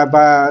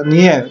বা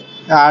নিয়ে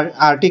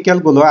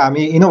আর্টিকেলগুলো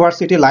আমি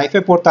ইউনিভার্সিটি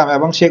লাইফে পড়তাম,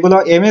 এবং সেগুলো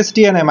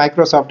MSDN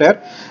মাইক্রোসফটের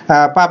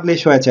পাবলিশ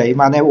হয়েছে।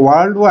 মানে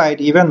ওয়ার্ল্ড ওয়াইড,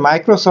 ইভেন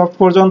মাইক্রোসফট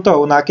পর্যন্ত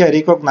উনাকে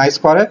রিকগনাইজ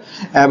করে।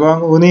 এবং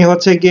উনি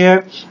হচ্ছে গিয়ে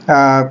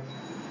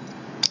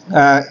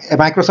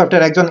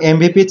মাইক্রোসফটের একজন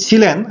MVP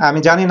ছিলেন। আমি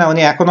জানি না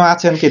উনি এখনো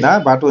আছেন কিনা,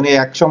 বাট উনি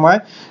এক সময়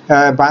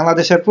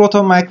বাংলাদেশের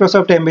প্রথম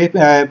মাইক্রোসফট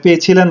MVP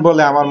ছিলেন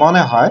বলে আমার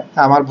মনে হয়,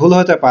 আমার ভুল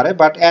হতে পারে,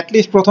 বাট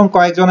অ্যাটলিস্ট প্রথম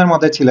কয়েকজনের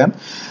মধ্যে ছিলেন।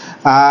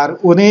 আর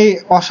উনি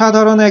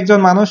অসাধারণ একজন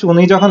মানুষ।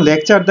 উনি যখন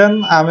লেকচার দেন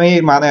আমি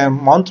মানে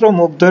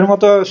মন্ত্রমুগ্ধের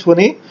মতো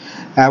শুনি,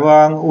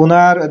 এবং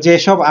উনার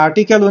যেসব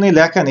আর্টিকেল উনি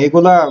লেখেন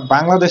এগুলো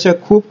বাংলাদেশে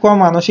খুব কম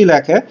মানুষই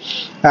লেখে।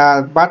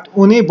 বাট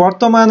উনি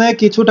বর্তমানে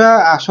কিছুটা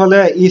আসলে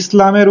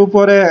ইসলামের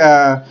উপরে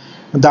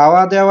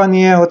দাওয়া দেওয়া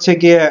নিয়ে হচ্ছে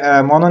গিয়ে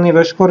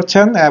মনোনিবেশ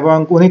করছেন, এবং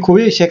উনি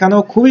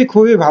সেখানেও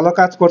খুবই ভালো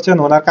কাজ করছেন।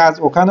 ওনার কাজ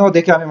ওখানেও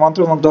দেখে আমি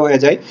মন্ত্রমুগ্ধ হয়ে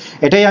যাই।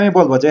 এটাই আমি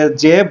বলবো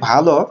যে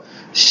ভালো,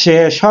 সে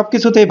সব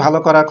কিছুতেই ভালো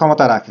করার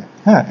ক্ষমতা রাখে।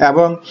 হ্যাঁ,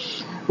 এবং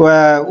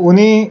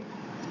উনি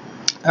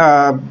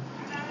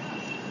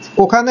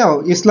ওখানেও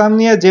ইসলাম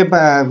নিয়ে যে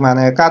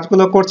মানে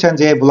কাজগুলো করছেন,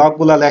 যে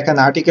ব্লগগুলো লেখেন,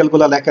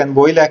 আর্টিকেলগুলো লেখেন,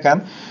 বই লেখেন,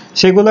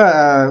 সেগুলো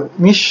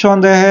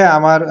নিঃসন্দেহে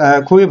আমার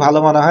খুবই ভালো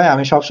মনে হয়।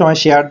 আমি সবসময়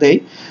শেয়ার দেই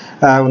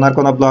ওনার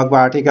কোনো ব্লগ বা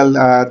আর্টিকেল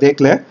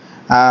দেখলে।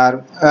 আর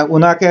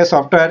উনাকে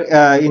সফটওয়্যার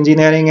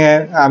ইঞ্জিনিয়ারিংয়ে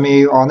আমি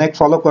অনেক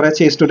ফলো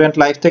করেছি স্টুডেন্ট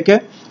লাইফ থেকে।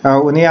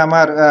 উনি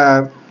আমার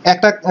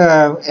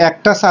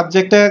একটা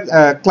সাবজেক্টে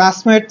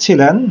ক্লাসমেট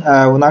ছিলেন।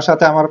 ওনার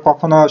সাথে আমার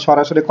কখনো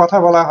সরাসরি কথা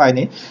বলা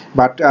হয়নি,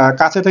 বাট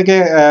কাছে থেকে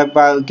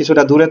বা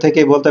কিছুটা দূরে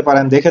থেকেই বলতে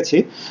পারেন দেখেছি।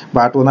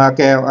 বাট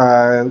ওনাকে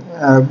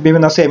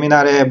বিভিন্ন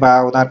সেমিনারে বা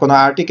ওনার কোনো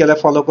আর্টিকেলে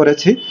ফলো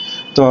করেছি।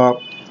 তো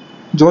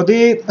যদি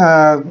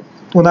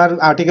ওনার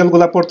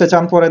আর্টিকেলগুলো পড়তে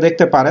চান, পরে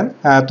দেখতে পারেন।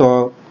 তো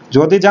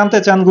যদি জানতে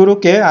চান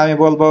গুরুকে, আমি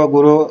বলবো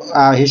গুরু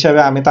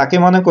হিসেবে আমি তাকে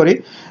মনে করি।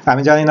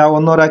 আমি জানি না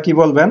অন্যরা কি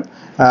বলবেন,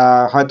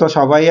 হয়তো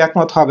সবাই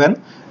একমত হবেন।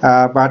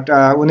 বাট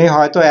উনি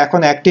হয়তো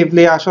এখন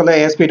অ্যাক্টিভলি আসলে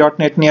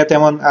ASP.NET নিয়ে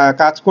তেমন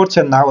কাজ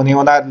করছেন না। উনি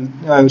ওনার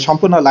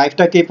সম্পূর্ণ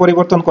লাইফটাকেই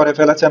পরিবর্তন করে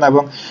ফেলেছেন,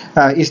 এবং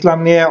ইসলাম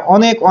নিয়ে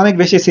অনেক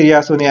বেশি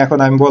সিরিয়াস উনি এখন,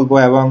 আমি বলবো।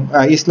 এবং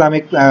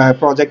ইসলামিক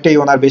প্রজেক্টেই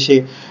ওনার বেশি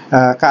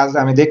কাজ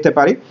আমি দেখতে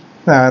পারি।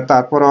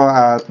 তারপরও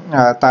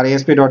তার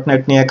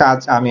ASP.NET নিয়ে কাজ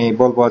আমি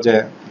বলবো যে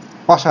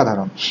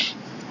অসাধারণ।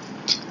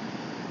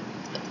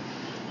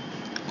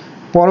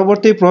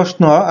 পরবর্তী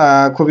প্রশ্ন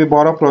খুবই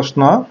বড়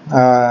প্রশ্ন।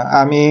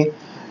 আমি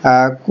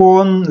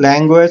কোন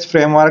ল্যাঙ্গুয়েজ,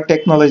 ফ্রেমওয়ার্ক,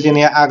 টেকনোলজি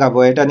নিয়ে আগাবো,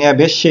 এটা নিয়ে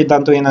বেশ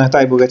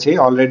সিদ্ধান্তহীনতায় ভুগেছি।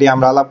 অলরেডি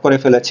আমরা আলাপ করে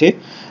ফেলেছি।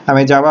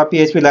 আমি জাভা,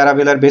 PHP,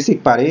 ল্যারাভেলের বেসিক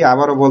পারি।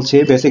 আবারও বলছি,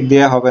 বেসিক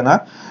দিয়ে হবে না।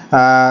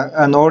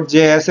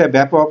 নোড.js এ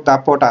ব্যাপক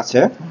দাপট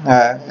আছে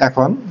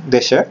এখন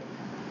দেশে।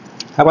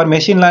 আবার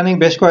মেশিন লার্নিং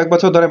বেশ কয়েক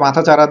বছর ধরে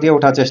মাথা চারা দিয়ে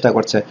ওঠার চেষ্টা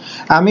করছে।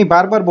 আমি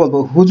বারবার বলবো,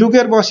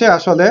 হুজুগের বসে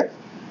আসলে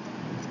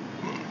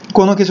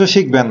কোনো কিছু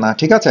শিখবেন না,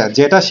 ঠিক আছে?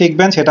 যেটা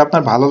শিখবেন সেটা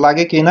আপনার ভালো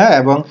লাগে কিনা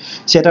এবং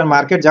সেটার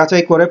মার্কেট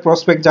যাচাই করে,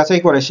 প্রসপেক্ট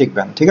যাচাই করে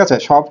শিখবেন, ঠিক আছে?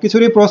 সব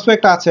কিছুরই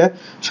প্রসপেক্ট আছে,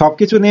 সব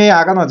কিছু নিয়ে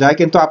আগানো যায়,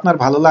 কিন্তু আপনার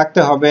ভালো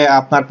লাগতে হবে,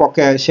 আপনার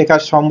পক্ষে শেখা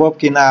সম্ভব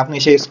কিনা, আপনি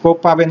সেই স্কোপ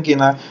পাবেন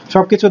কিনা,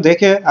 সবকিছু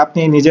দেখে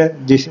আপনি নিজে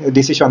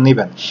ডিসিশন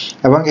নেবেন।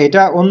 এবং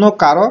এটা অন্য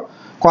কারো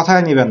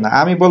কথায় নিবেন না।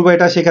 আমি বলবো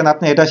এটা শিখেন,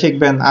 আপনি এটা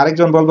শিখবেন,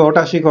 আরেকজন বলবো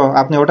ওটা শিখো,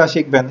 আপনি ওটা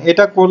শিখবেন।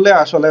 এটা করলে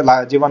আসলে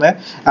জীবনে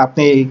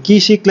আপনি কি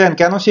শিখলেন,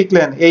 কেন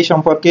শিখলেন, এই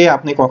সম্পর্কে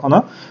আপনি কখনো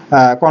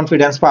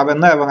কনফিডেন্স পাবেন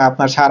না এবং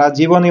আপনার সারা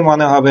জীবনই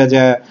মনে হবে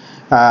যে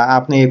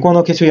আপনি কোনো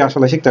কিছুই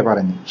আসলে শিখতে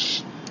পারেননি।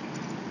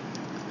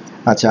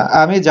 আচ্ছা,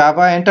 আমি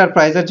জাভা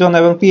এন্টারপ্রাইজের জন্য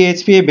এবং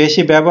পিএইচপি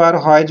বেশি ব্যবহার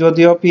হয়,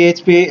 যদিও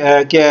পিএইচপি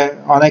কে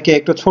অনেকে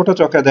একটু ছোট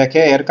চোখে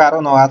দেখে, এর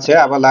কারণও আছে।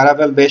 আবার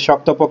লারাভেল বেশ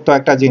শক্তপোক্ত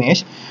একটা জিনিস।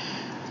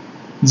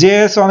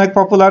 জেএস অনেক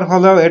পপুলার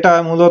হলেও এটা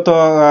মূলত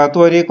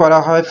তৈরি করা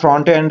হয়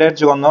ফ্রন্ট এন্ডের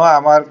জন্য।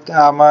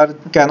 আমার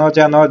কেন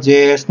যেন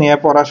জেএস নিয়ে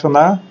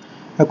পড়াশোনা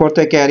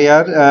করতে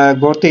ক্যারিয়ার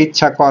গড়তে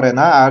ইচ্ছা করে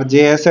না। আর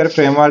জেএস এর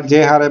ফ্রেমওয়ার্ক যে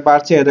হারে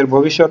বাড়ছে, এদের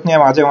ভবিষ্যৎ নিয়ে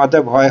মাঝে মাঝে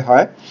ভয়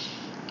হয়।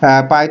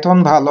 পাইথন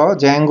ভালো,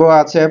 জ্যাঙ্গো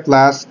আছে,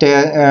 প্লাস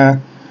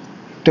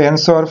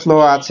টেনসর ফ্লো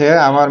আছে।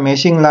 আমার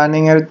মেশিন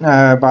লার্নিং এর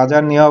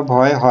বাজার নিয়েও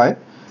ভয় হয়।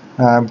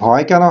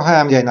 ভয় কেন হয়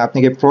আমি জানি না। আপনি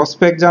কি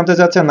প্রসপেক্ট জানতে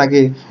চাচ্ছেন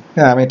নাকি?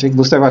 আমি ঠিক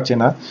বুঝতে পারছি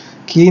না।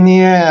 কি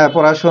নিয়ে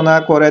পড়াশোনা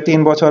করে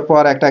 3 বছর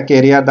পর একটা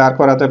কেরিয়ার দাঁড়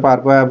করাতে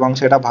পারবো এবং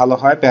সেটা ভালো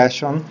হয়?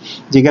 প্যাশন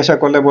জিজ্ঞাসা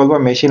করলে বলবো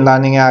মেশিন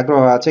লার্নিং এ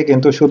আগ্রহ আছে,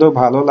 কিন্তু শুধু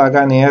ভালো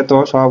লাগা নিয়ে তো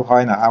সব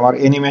হয় না। আমার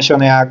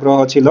অ্যানিমেশনে আগ্রহ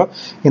ছিল,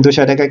 কিন্তু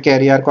সেটাকে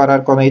ক্যারিয়ার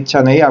করার কোনো ইচ্ছা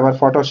নেই। আবার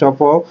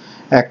ফটোশপও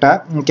একটা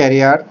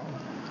ক্যারিয়ার,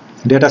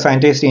 ডেটা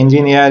সায়েন্টিস্ট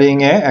ইঞ্জিনিয়ারিং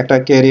এ একটা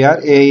ক্যারিয়ার,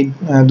 এই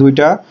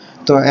দুইটা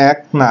তো এক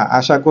না।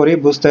 আশা করি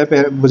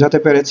বুঝাতে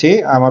পেরেছি।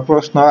 আমার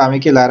প্রশ্ন, আমি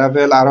কি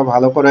ল্যারাভেল আরো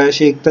ভালো করে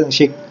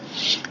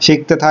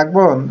শিখতে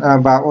থাকবো,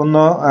 বা অন্য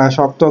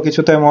শক্ত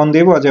কিছুতে মন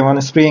দিব, যেমন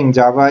স্প্রিং,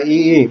 জাভা,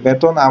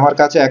 বেতন আমার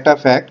কাছে একটা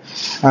ফ্যাক্ট,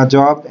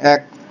 জব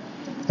এক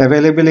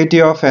অ্যাভেলেবিলিটি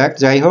অফ ফ্যাক্ট।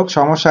 যাই হোক,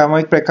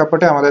 সমসাময়িক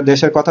প্রেক্ষাপটে আমাদের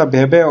দেশের কথা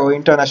ভেবে ও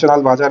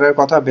ইন্টারন্যাশনাল বাজারের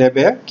কথা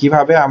ভেবে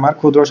কিভাবে আমার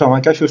ক্ষুদ্র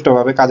সময়কে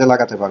সুষ্ঠুভাবে কাজে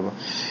লাগাতে পারবো,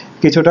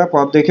 কিছুটা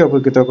পথ দেখে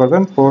উপকৃত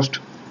করবেন।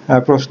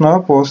 প্রশ্ন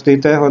পোস্ট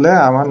দিতে হলে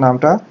আমার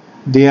নামটা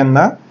দিয়েন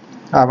না,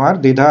 আমার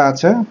দ্বিধা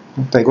আছে,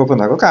 তাই গোপন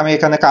থাকুক। আমি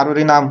এখানে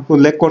কারোরই নাম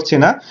উল্লেখ করছি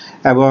না,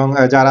 এবং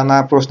যারা না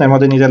প্রশ্নের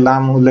মধ্যে নিজের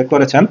নাম উল্লেখ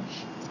করেছেন।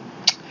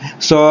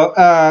 সো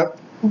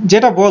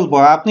যেটা বলবো,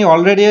 আপনি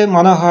অলরেডি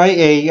মনে হয়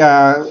এই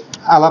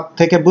আলাপ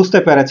থেকে বুঝতে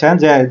পেরেছেন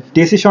যে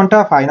ডিসিশনটা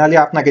ফাইনালি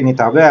আপনাকে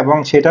নিতে হবে, এবং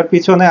সেটার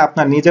পিছনে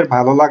আপনার নিজের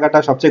ভালো লাগাটা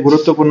সবচেয়ে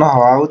গুরুত্বপূর্ণ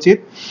হওয়া উচিত।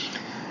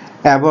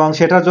 এবং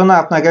সেটার জন্য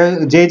আপনাকে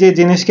যে যে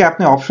জিনিসকে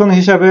আপনি অপশন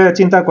হিসাবে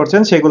চিন্তা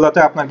করছেন, সেগুলোতে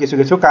আপনার কিছু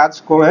কিছু কাজ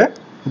করে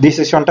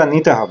ডিসিশনটা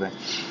নিতে হবে।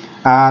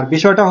 আর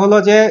বিষয়টা হলো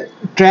যে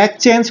ট্র্যাক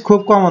চেঞ্জ খুব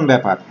কমন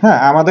ব্যাপার। হ্যাঁ,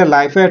 আমাদের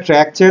লাইফে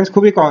ট্র্যাক চেঞ্জ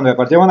খুবই কমন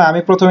ব্যাপার। যেমন আমি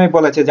প্রথমেই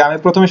বলেছি যে আমি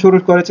প্রথমে শুরু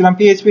করেছিলাম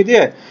পিএইচপি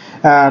দিয়ে,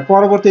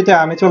 পরবর্তীতে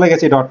আমি চলে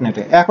গেছি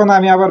ডটনেটে, এখন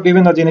আমি আবার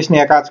বিভিন্ন জিনিস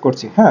নিয়ে কাজ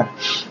করছি। হ্যাঁ,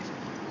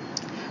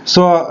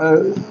 সো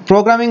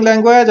প্রোগ্রামিং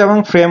ল্যাঙ্গুয়েজ এবং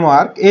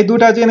ফ্রেমওয়ার্ক, এই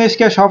দুটা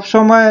জিনিসকে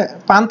সবসময়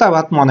পান্তা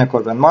ভাত মনে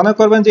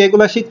করবেন যে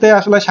এগুলো শিখতে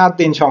আসলে 7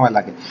 দিন সময়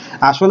লাগে।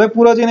 আসলে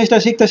পুরো জিনিসটা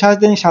শিখতে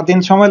 7 দিন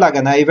সময়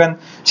লাগে না। ইভেন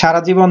সারা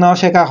জীবনেও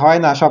শেখা হয়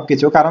না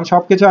সবকিছু, কারণ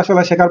সবকিছু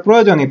আসলে শেখার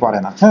প্রয়োজনই পড়ে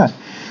না। হ্যাঁ,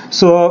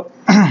 সো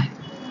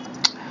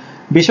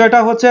বিষয়টা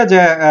হচ্ছে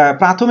যে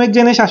প্রাথমিক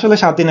জিনিস আসলে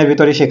 7 দিনের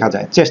ভিতরেই শেখা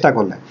যায় চেষ্টা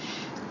করলে।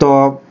 তো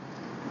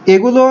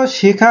এগুলো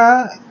শেখা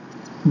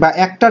বা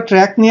একটা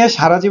ট্র্যাক নিয়ে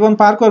সারা জীবন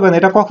পার করবেন,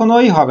 এটা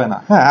কখনোই হবে না।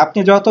 হ্যাঁ, আপনি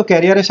যত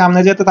ক্যারিয়ারের সামনে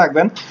যেতে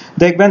থাকবেন,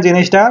 দেখবেন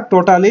জিনিসটা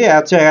টোটালি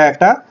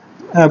একটা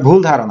ভুল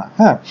ধারণা।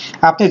 হ্যাঁ,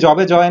 আপনি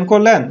জবে জয়েন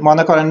করলেন,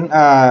 মনে করেন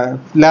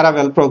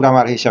ল্যারাভেল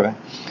প্রোগ্রামার হিসেবে,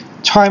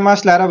 6 মাস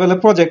ল্যারাভেলে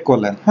প্রজেক্ট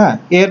করলেন। হ্যাঁ,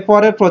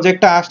 এরপরে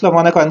প্রজেক্টটা আসলো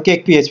মনে করেন কেক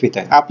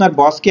পিএইচপিতে। আপনার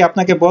বস কি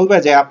আপনাকে বলবে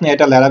যে আপনি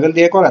এটা ল্যারাভেল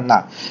দিয়ে করেন? না,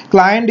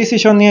 ক্লায়েন্ট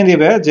ডিসিশন নিয়ে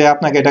নিবে যে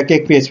আপনাকে এটা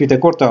কেক পিএইচপিতে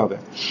করতে হবে।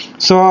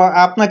 সো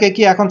আপনাকে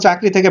কি এখন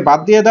চাকরি থেকে বাদ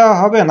দিয়ে দেওয়া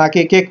হবে, নাকি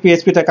কেক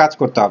পিএইচপিতে কাজ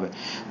করতে হবে?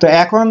 তো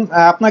এখন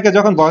আপনাকে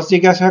যখন বস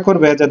জিজ্ঞাসা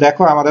করবে যে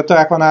দেখো, আমাদের তো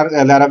এখন আর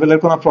ল্যারাভেলের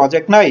কোনো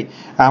প্রজেক্ট নাই,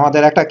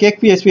 আমাদের একটা কেক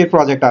পিএইচপির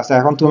প্রজেক্ট আছে,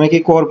 এখন তুমি কি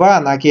করবা,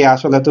 নাকি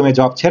আসলে তুমি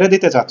জব ছেড়ে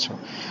দিতে চাচ্ছ,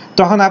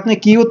 তখন আপনি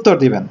কি উত্তর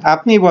দিবেন?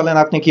 আপনি বলেন,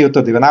 আপনি কি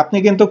উত্তর দিবেন? আপনি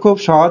কিন্তু খুব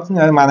সহজ,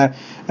 মানে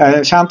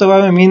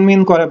শান্তভাবে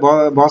মিনমিন করে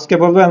বসকে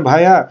বলবেন,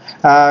 ভাইয়া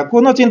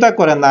কোনো চিন্তা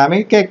করেন না, আমি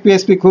কেক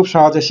পিএইচপি খুব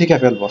সহজে শিখে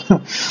ফেলবো।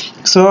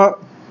 সো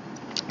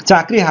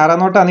চাকরি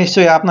হারানোটা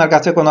নিশ্চয়ই আপনার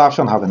কাছে কোনো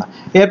অপশন হবে না।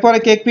 এরপরে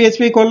কেক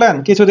পিএইচপি করলেন,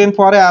 কিছুদিন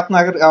পরে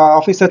আপনার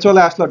অফিসে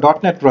চলে আসলো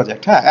ডটনেট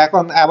প্রজেক্ট। হ্যাঁ,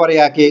 এখন আবার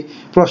একই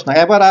প্রশ্ন,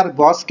 এবার আর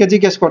বসকে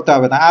জিজ্ঞেস করতে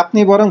হবে না, আপনি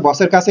বরং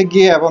বসের কাছে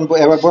গিয়ে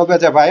এবার বলবে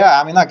যে ভাইয়া,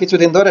 আমি না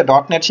কিছুদিন ধরে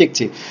ডটনেট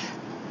শিখছি,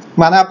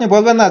 মানে আপনি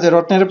বলবেন না যে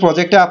ডটনেটের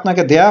প্রজেক্টে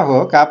আপনাকে দেয়া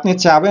হোক, আপনি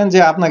চাবেন যে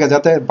আপনাকে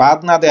যাতে বাদ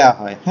না দেয়া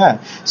হয়। হ্যাঁ,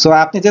 সো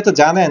আপনি যেহেতু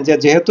জানেন যে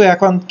যেহেতু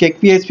এখন কেক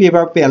পিএইচপি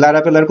বা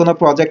ল্যারাভেলের কোনো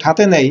প্রজেক্ট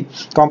হাতে নেই,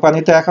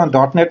 কোম্পানিতে এখন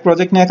ডটনেট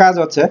প্রজেক্ট নিয়ে কাজ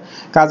হচ্ছে,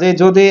 কাজেই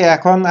যদি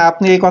এখন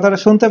আপনি এই কথাটা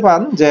শুনতে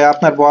পান যে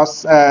আপনার বস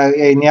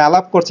এই নিয়ে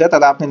আলাপ করছে,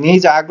 তাহলে আপনি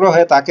নিজ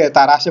আগ্রহে তাকে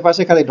তার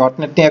আশেপাশে খালি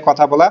ডটনেট নিয়ে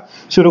কথা বলা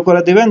শুরু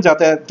করে দিবেন,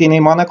 যাতে তিনি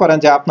মনে করেন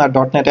যে আপনার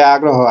ডটনেটে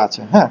আগ্রহ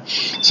আছে। হ্যাঁ,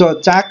 সো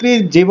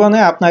চাকরির জীবনে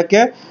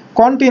আপনাকে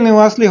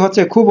কন্টিনিউয়াসলি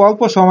হচ্ছে খুব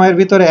অল্প সময়ের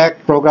ভিতরে এক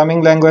প্রোগ্রামিং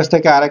ল্যাঙ্গুয়েজ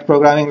থেকে আরেক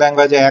প্রোগ্রামিং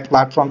ল্যাঙ্গুয়েজে, এক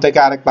প্ল্যাটফর্ম থেকে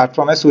আরেক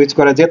প্ল্যাটফর্মে সুইচ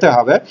করে যেতে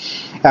হবে,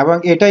 এবং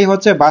এটাই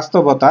হচ্ছে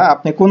বাস্তবতা।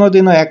 আপনি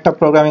কোনোদিনও একটা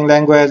প্রোগ্রামিং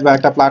ল্যাঙ্গুয়েজ বা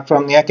একটা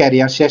প্ল্যাটফর্ম নিয়ে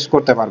ক্যারিয়ার শেষ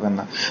করতে পারবেন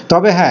না।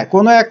 তবে হ্যাঁ,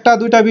 কোনো একটা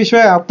দুইটা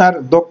বিষয়ে আপনার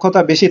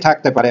দক্ষতা বেশি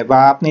থাকতে পারে বা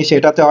আপনি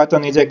সেটাতে হয়তো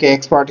নিজেকে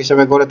এক্সপার্ট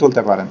হিসেবে গড়ে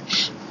তুলতে পারেন।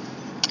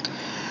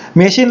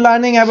 মেশিন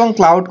লার্নিং এবং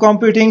ক্লাউড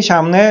কম্পিউটিং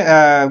সামনে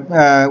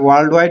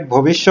ওয়ার্ল্ড ওয়াইড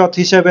ভবিষ্যৎ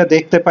হিসেবে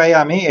দেখতে পাই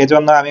আমি।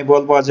 এজন্য আমি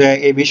বলবো যে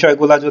এই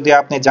বিষয়গুলো যদি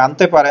আপনি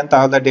জানতে পারেন,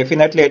 তাহলে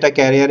ডেফিনেটলি এটা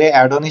ক্যারিয়ারে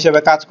অ্যাড অন হিসেবে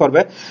কাজ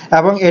করবে,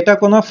 এবং এটা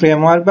কোনো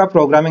ফ্রেমওয়ার্ক বা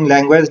প্রোগ্রামিং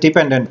ল্যাঙ্গুয়েজ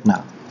ডিপেন্ডেন্ট না।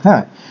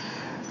 হ্যাঁ,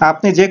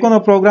 আপনি যে কোনো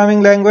প্রোগ্রামিং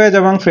ল্যাঙ্গুয়েজ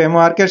এবং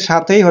ফ্রেমওয়ার্কের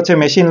সাথেই হচ্ছে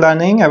মেশিন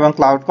লার্নিং এবং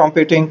ক্লাউড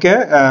কম্পিউটিংকে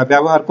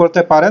ব্যবহার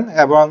করতে পারেন,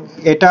 এবং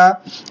এটা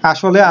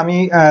আসলে আমি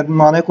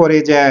মনে করি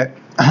যে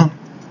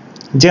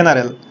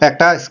জেনারেল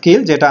একটা স্কিল,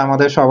 যেটা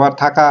আমাদের সবার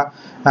থাকা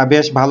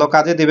বেশ ভালো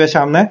কাজে দিবে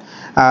সামনে।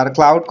 আর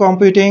ক্লাউড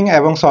কম্পিউটিং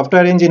এবং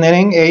সফটওয়্যার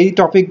ইঞ্জিনিয়ারিং এই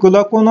টপিকগুলো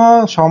কোনো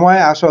সময়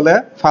আসলে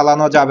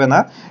ফালানো যাবে না।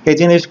 এই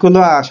জিনিসগুলো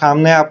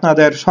সামনে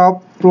আপনাদের সব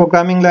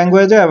প্রোগ্রামিং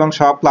ল্যাঙ্গুয়েজে এবং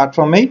সব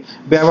প্ল্যাটফর্মেই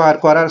ব্যবহার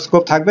করার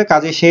স্কোপ থাকবে।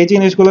 কাজে সেই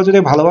জিনিসগুলো যদি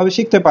ভালোভাবে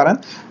শিখতে পারেন,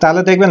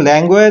 তাহলে দেখবেন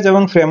ল্যাঙ্গুয়েজ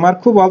এবং ফ্রেমওয়ার্ক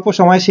খুব অল্প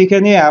সময় শিখে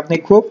নিয়ে আপনি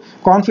খুব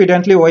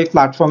কনফিডেন্টলি ওই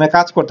প্ল্যাটফর্মে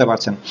কাজ করতে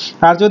পারছেন।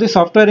 আর যদি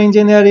সফটওয়্যার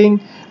ইঞ্জিনিয়ারিং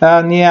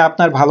নিয়ে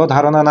আপনার ভালো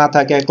ধারণা না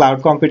থাকে, ক্লাউড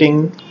কম্পিউটিং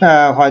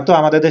হয়তো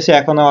আমাদের দেশে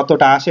এখনো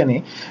অতটা আসেনি,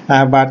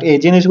 বাট এই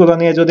জিনিসগুলো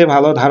নিয়ে যদি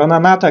ভালো ধারণা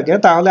না থাকে,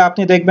 তাহলে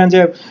আপনি দেখবেন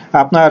যে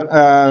আপনার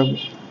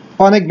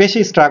অনেক বেশি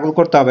স্ট্রাগল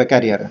করতে হবে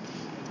ক্যারিয়ারে।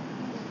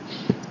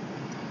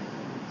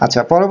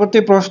 আচ্ছা, পরবর্তী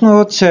প্রশ্ন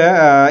হচ্ছে,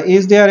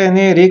 is there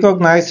any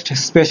recognised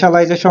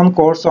specialisation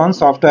course on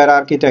software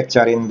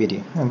architecture in BD?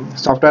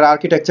 Software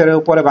আর্কিটেকচারের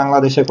উপরে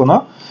বাংলাদেশে কোনো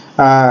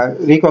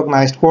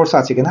রিকগনাইজড কোর্স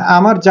আছে কিনা?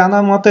 আমার জানা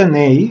মতে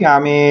নেই।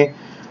 আমি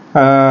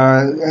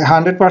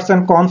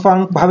 100%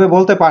 কনফার্ম ভাবে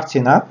বলতে পারছি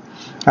না,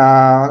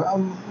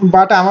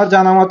 বাট আমার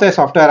জানা মতে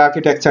সফটওয়্যার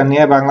আর্কিটেকচার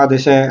নিয়ে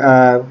বাংলাদেশে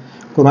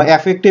কোনো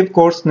এফেক্টিভ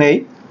কোর্স নেই।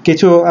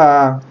 কিছু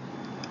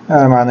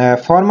মানে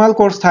ফর্মাল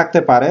কোর্স থাকতে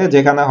পারে,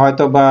 যেখানে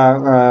হয়তো বা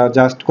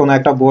জাস্ট কোনো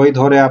একটা বই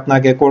ধরে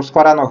আপনাকে কোর্স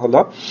করানো হলো,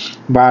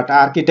 বাট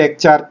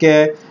আর্কিটেকচারকে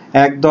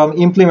একদম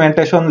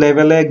ইমপ্লিমেন্টেশন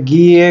লেভেলে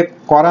গিয়ে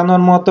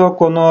করানোর মতো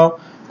কোনো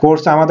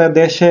কোর্স আমাদের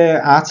দেশে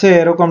আছে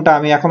এরকমটা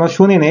আমি এখনো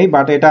শুনি নেই।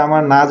 বাট এটা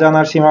আমার না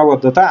জানার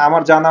সীমাবদ্ধতা,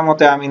 আমার জানা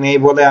মতে আমি নেই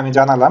বলে আমি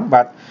জানালাম,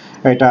 বাট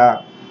এটা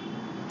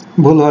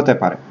ভুল হতে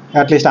পারে,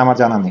 অ্যাটলিস্ট আমার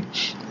জানা নেই।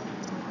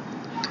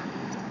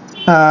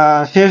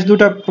 শেষ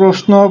দুটো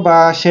প্রশ্ন বা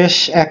শেষ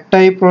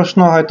একটাই প্রশ্ন,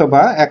 হয়তো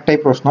বা একটাই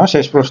প্রশ্ন,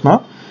 শেষ প্রশ্ন,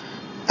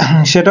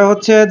 সেটা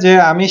হচ্ছে যে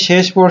আমি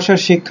শেষ বর্ষের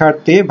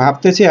শিক্ষার্থী,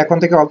 ভাবতেছি এখন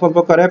থেকে অল্প অল্প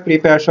করে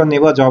প্রিপারেশন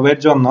নিব জবের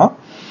জন্য।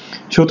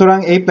 সুতরাং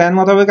এই প্ল্যান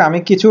মোতাবেক আমি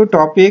কিছু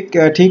টপিক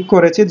ঠিক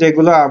করেছি,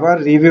 যেগুলো আবার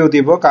রিভিউ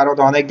দিব, কারণ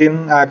অনেকদিন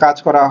কাজ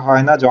করা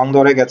হয় না, জং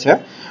ধরে গেছে।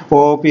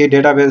 ওপি,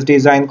 database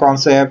design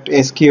concept,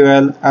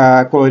 SQL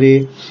query,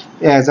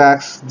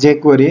 Ajax যে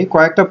কোয়েরি,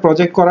 কয়েকটা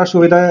প্রজেক্ট করার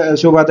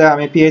সুবাদে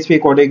আমি পিএইচপি,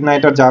 কোড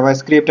ইগনাইটর,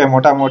 জাভাস্ক্রিপ্টে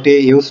মোটামুটি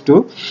ইউজ টু,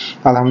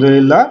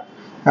 আলহামদুলিল্লাহ।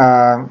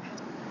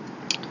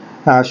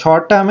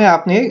 শর্ট টার্মে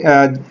আপনি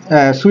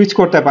সুইচ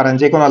করতে পারেন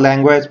যে কোনো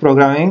ল্যাঙ্গুয়েজ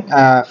প্রোগ্রামিং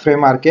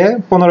ফ্রেমওয়ার্কে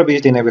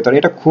 15-20 দিনের ভিতরে।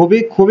 এটা খুবই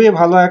খুবই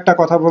ভালো একটা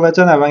কথা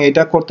বলেছেন, এবং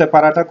এটা করতে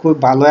পারাটা খুব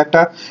ভালো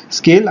একটা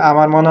স্কিল।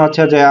 আমার মনে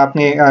হচ্ছে যে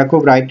আপনি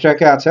খুব রাইট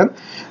ট্র্যাকে আছেন।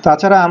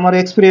 তাছাড়া আমার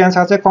এক্সপিরিয়েন্স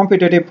আছে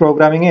competitive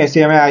প্রোগ্রামিংয়ে,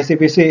 এসিএমএ,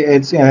 আইসিপিসি,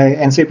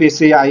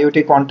 এনসিপিসি,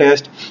 IoT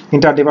contest,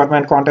 inter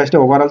department কন্টেস্টে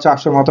overall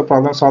 400 মতো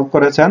প্রবলেম সলভ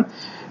করেছেন।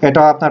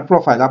 এটা আপনার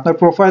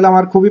প্রোফাইল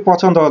আমার খুবই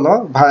পছন্দ হলো।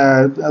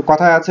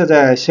 কথায় আছে যে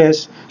শেষ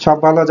সব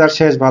ভালো যার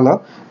শেষ ভালো,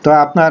 তো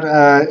আপনার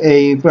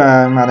এই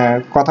মানে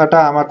কথাটা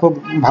আমার খুব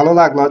ভালো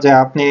লাগলো, যে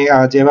আপনি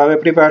যেভাবে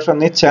প্রিপারেশন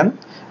নিচ্ছেন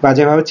বা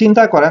যেভাবে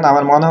চিন্তা করেন,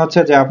 আমার মনে হচ্ছে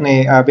যে আপনি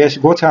বেশ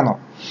গোছানো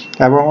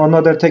এবং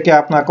অন্যদের থেকে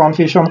আপনার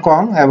কনফিউশন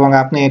কম, এবং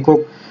আপনি খুব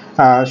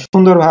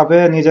সুন্দরভাবে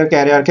নিজের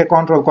ক্যারিয়ারকে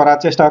কন্ট্রোল করার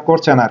চেষ্টা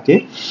করছেন আর কি।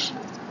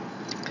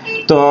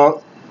 তো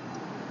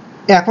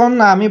এখন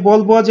আমি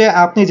বলবো যে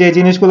আপনি যে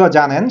জিনিসগুলো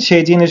জানেন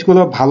সেই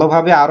জিনিসগুলো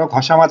ভালোভাবে আরো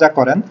ঘষা মাজা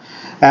করেন,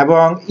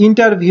 এবং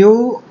ইন্টারভিউ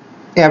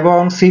এবং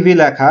সিভি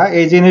লেখা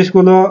এই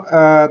জিনিসগুলো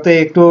তে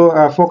একটু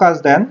ফোকাস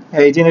দেন।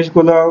 এই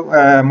জিনিসগুলো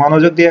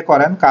মনোযোগ দিয়ে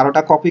করেন,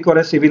 কারোটা কপি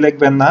করে সিভি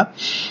লিখবেন না,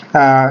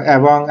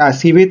 এবং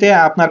সিভিতে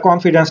আপনার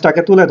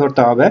কনফিডেন্সটাকে তুলে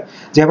ধরতে হবে।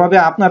 যেভাবে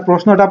আপনার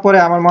প্রশ্নটা পড়ে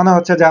আমার মনে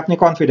হচ্ছে যে আপনি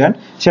কনফিডেন্ট,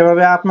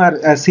 সেভাবে আপনার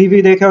সিভি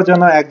দেখেও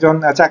যেন একজন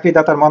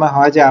চাকরিদাতার মনে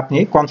হয় যে আপনি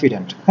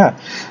কনফিডেন্ট। হ্যাঁ,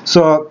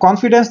 সো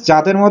কনফিডেন্স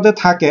যাদের মধ্যে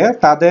থাকে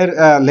তাদের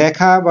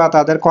লেখা বা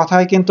তাদের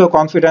কথায় কিন্তু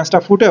কনফিডেন্সটা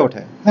ফুটে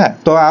ওঠে। হ্যাঁ,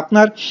 তো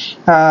আপনার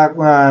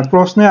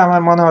প্রশ্নে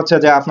আমার মনে হচ্ছে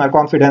যে আপনার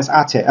কনফিডেন্স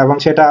আছে এবং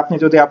সেটা আপনি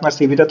যদি আপনার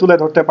সিভিতে তুলে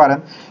ধরতে পারেন,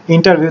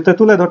 ইন্টারভিউতে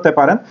তুলে ধরতে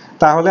পারেন,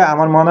 তাহলে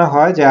আমার মনে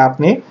হয় যে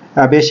আপনি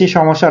বেশি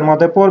সমস্যার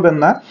মধ্যে পড়বেন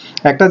না।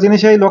 একটা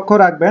জিনিসই লক্ষ্য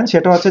রাখবেন,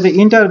 সেটা হচ্ছে যে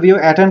ইন্টারভিউ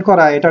অ্যাটেন্ড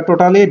করা এটা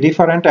টোটালি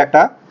ডিফারেন্ট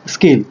একটা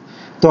স্কিল।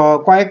 তো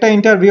কয়েকটা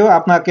ইন্টারভিউ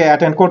আপনাকে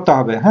অ্যাটেন্ড করতে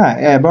হবে, হ্যাঁ,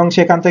 এবং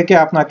সেখান থেকে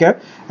আপনাকে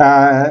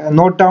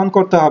নোট ডাউন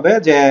করতে হবে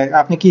যে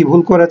আপনি কি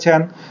ভুল করেছেন,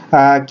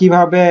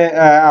 কিভাবে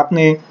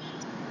আপনি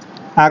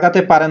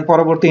আগাতে পারেন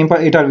পরবর্তী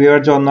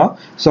ইন্টারভিউয়ের জন্য।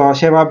 সো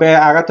সেভাবে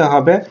আগাতে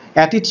হবে।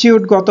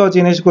 অ্যাটিটিউডগত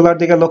জিনিসগুলোর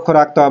দিকে লক্ষ্য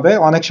রাখতে হবে।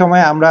 অনেক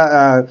সময় আমরা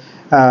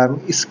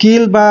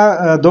স্কিল বা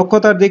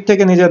দক্ষতার দিক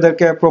থেকে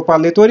নিজেদেরকে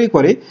প্রপারলি তৈরি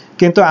করি,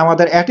 কিন্তু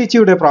আমাদের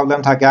অ্যাটিটিউডে প্রবলেম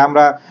থাকে।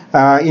 আমরা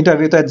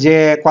ইন্টারভিউতে যে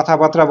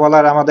কথাবার্তা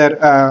বলার আমাদের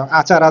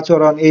আচার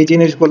আচরণ, এই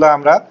জিনিসগুলো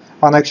আমরা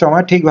অনেক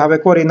সময় ঠিকভাবে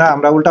করি না।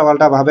 আমরা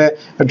উল্টাপাল্টাভাবে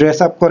ড্রেস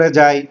আপ করে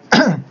যাই।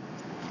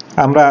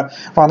 আমরা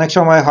অনেক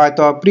সময়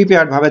হয়তো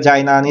প্রিপেয়ার্ড ভাবে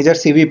যাই না, নিজের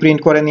সিভি প্রিন্ট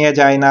করে নিয়ে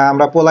যাই না,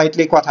 আমরা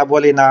পোলাইটলি কথা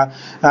বলি না,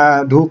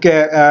 ঢুকে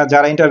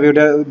যারা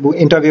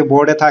ইন্টারভিউ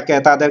বোর্ডে থাকে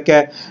তাদেরকে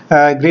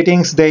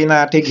গ্রিটিংস দেই না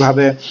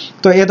ঠিকভাবে।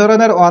 তো এ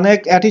ধরনের অনেক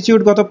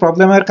অ্যাটিটিউডগত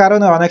প্রবলেমের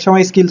কারণে অনেক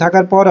সময় স্কিল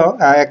থাকার পরও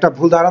একটা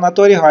ভুল ধারণা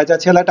তৈরি হয় যে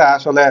ছেলেটা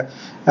আসলে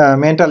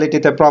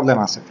মেন্টালিটিতে প্রবলেম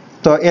আছে।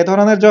 তো এ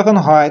ধরনের যখন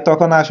হয়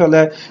তখন আসলে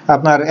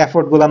আপনার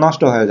এফোর্টগুলো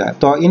নষ্ট হয়ে যায়।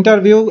 তো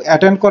ইন্টারভিউ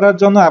অ্যাটেন্ড করার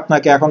জন্য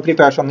আপনাকে এখন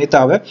প্রিপারেশন নিতে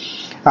হবে।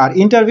 আর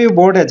ইন্টারভিউ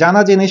বোর্ডে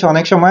জানা জিনিস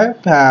অনেক সময়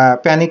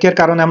প্যানিকের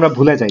কারণে আমরা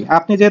ভুলে যাই।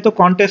 আপনি যেহেতু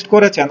কন্টেস্ট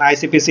করেছেন,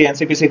 আইসিপিসি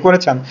এনসিপিসি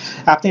করেছেন,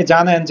 আপনি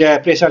জানেন যে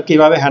প্রেশার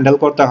কিভাবে হ্যান্ডেল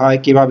করতে হয়,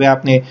 কিভাবে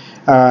আপনি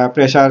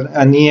প্রেশার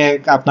নিয়ে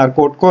আপনার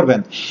কোড করবেন।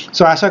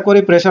 সো আশা করি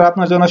প্রেশার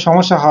আপনার জন্য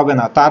সমস্যা হবে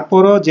না।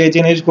 তারপরও যে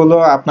জিনিসগুলো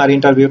আপনার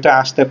ইন্টারভিউতে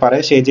আসতে পারে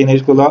সেই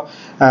জিনিসগুলো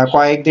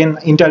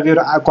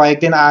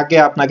কয়েকদিন আগে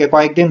আপনাকে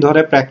কয়েকদিন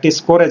ধরে প্র্যাকটিস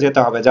করে যেতে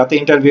হবে, যাতে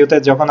ইন্টারভিউতে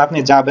যখন আপনি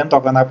যাবেন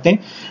তখন আপনি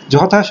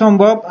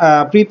যথাসম্ভব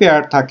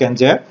প্রিপেয়ার্ড থাকেন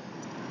যে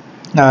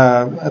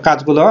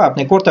কাজগুলো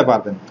আপনি করতে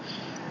পারবেন।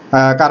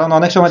 কারণ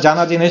অনেক সময়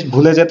জানা জিনিস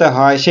ভুলে যেতে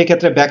হয়,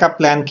 সেক্ষেত্রে ব্যাকআপ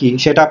প্ল্যান কি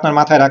সেটা আপনার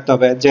মাথায় রাখতে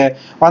হবে। যে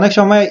অনেক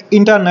সময়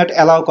ইন্টারনেট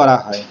অ্যালাউ করা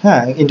হয়,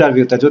 হ্যাঁ,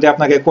 ইন্টারভিউতে যদি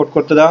আপনাকে কোড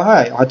করতে দেওয়া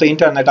হয়, হয়তো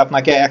ইন্টারনেট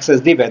আপনাকে অ্যাক্সেস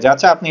দিবে যে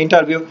আচ্ছা আপনি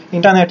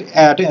ইন্টারনেট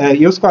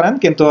ইউজ করেন,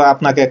 কিন্তু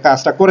আপনাকে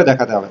কাজটা করে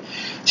দেখাতে হবে।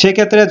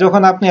 সেক্ষেত্রে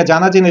যখন আপনি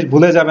জানা জিনিস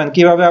ভুলে যাবেন,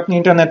 কিভাবে আপনি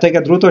ইন্টারনেট থেকে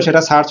দ্রুত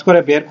সেটা সার্চ করে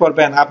বের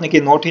করবেন, আপনি কি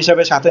নোট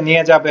হিসেবে সাথে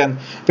নিয়ে যাবেন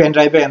পেন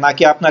ড্রাইভে,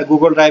 নাকি আপনার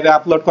গুগল ড্রাইভে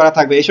আপলোড করা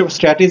থাকবে, এইসব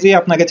স্ট্র্যাটেজি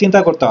আপনাকে চিন্তা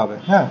করতে হবে,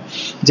 হ্যাঁ,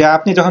 যে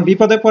আপনি যখন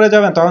বিপদে পড়ে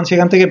যাবেন তখন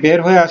সেখান থেকে বের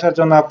হয়ে আসার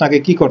জন্য আপনাকে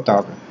কি করতে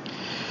হবে।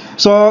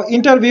 সো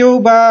ইন্টারভিউ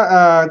বা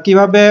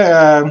কিভাবে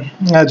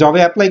জবে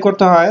অ্যাপ্লাই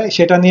করতে হয়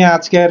সেটা নিয়ে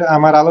আজকের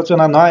আমার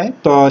আলোচনা নয়।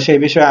 তো সেই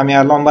বিষয়ে আমি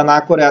আর লম্বা না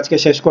করে আজকে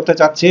শেষ করতে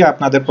চাচ্ছি।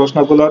 আপনাদের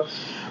প্রশ্নগুলোর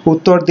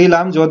উত্তর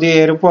দিলাম। যদি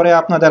এর উপরে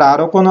আপনাদের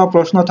আরো কোনো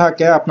প্রশ্ন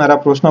থাকে আপনারা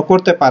প্রশ্ন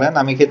করতে পারেন,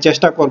 আমি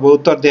চেষ্টা করব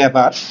উত্তর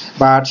দেওয়ার।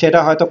 বাট সেটা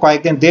হয়তো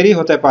কয়েকদিন দেরি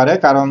হতে পারে,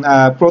 কারণ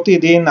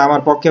প্রতিদিন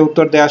আমার পক্ষে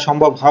উত্তর দেওয়া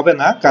সম্ভব হবে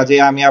না। কাজে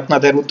আমি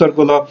আপনাদের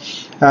উত্তরগুলো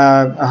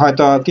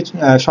হয়তো কিছু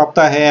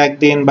সপ্তাহে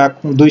একদিন বা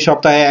 2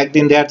 সপ্তাহে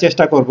একদিন দেওয়ার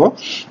চেষ্টা করব।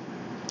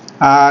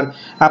 আর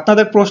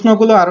আপনাদের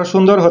প্রশ্নগুলো আরো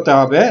সুন্দর হতে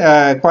হবে।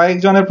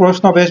 কয়েকজনের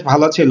প্রশ্ন বেশ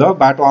ভালো ছিল,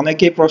 বাট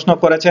অনেকেই প্রশ্ন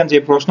করেছেন যে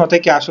প্রশ্ন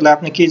থেকে আসলে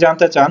আপনি কি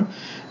জানতে চান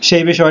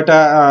সেই বিষয়টা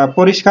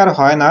পরিষ্কার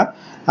হয় না।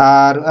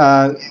 আর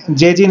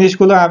যে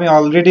জিনিসগুলো আমি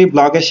অলরেডি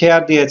ব্লগে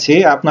শেয়ার দিয়েছি,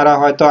 আপনারা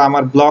হয়তো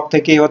আমার ব্লগ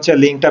থেকেই হচ্ছে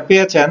লিঙ্কটা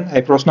পেয়েছেন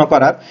এই প্রশ্ন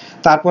করার।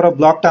 তারপরও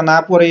ব্লগটা না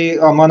পড়েই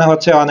মনে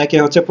হচ্ছে অনেকে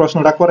হচ্ছে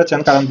প্রশ্নটা করেছেন,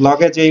 কারণ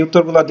ব্লগে যে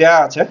উত্তরগুলো দেওয়া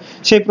আছে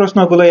সেই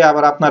প্রশ্নগুলোই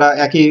আবার আপনারা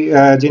একই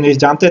জিনিস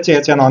জানতে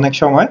চেয়েছেন অনেক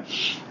সময়।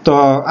 তো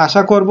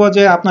আশা করব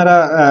যে আপনারা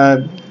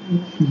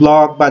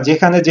ব্লগ বা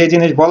যেখানে যে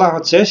জিনিস বলা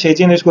হচ্ছে সেই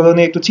জিনিসগুলো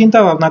নিয়ে একটু চিন্তা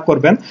ভাবনা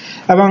করবেন,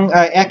 এবং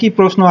একই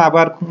প্রশ্ন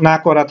আবার না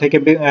করা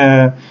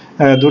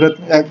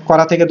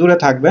থেকে দূরে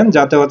থাকবেন,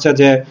 যাতে হচ্ছে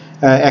যে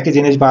একই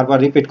জিনিস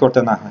বারবার রিপিট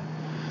করতে না হয়।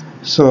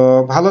 সো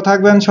ভালো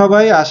থাকবেন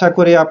সবাই। আশা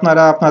করি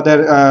আপনারা আপনাদের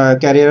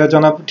ক্যারিয়ারের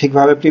জন্য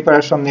ঠিকভাবে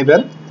প্রিপারেশন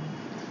নেবেন।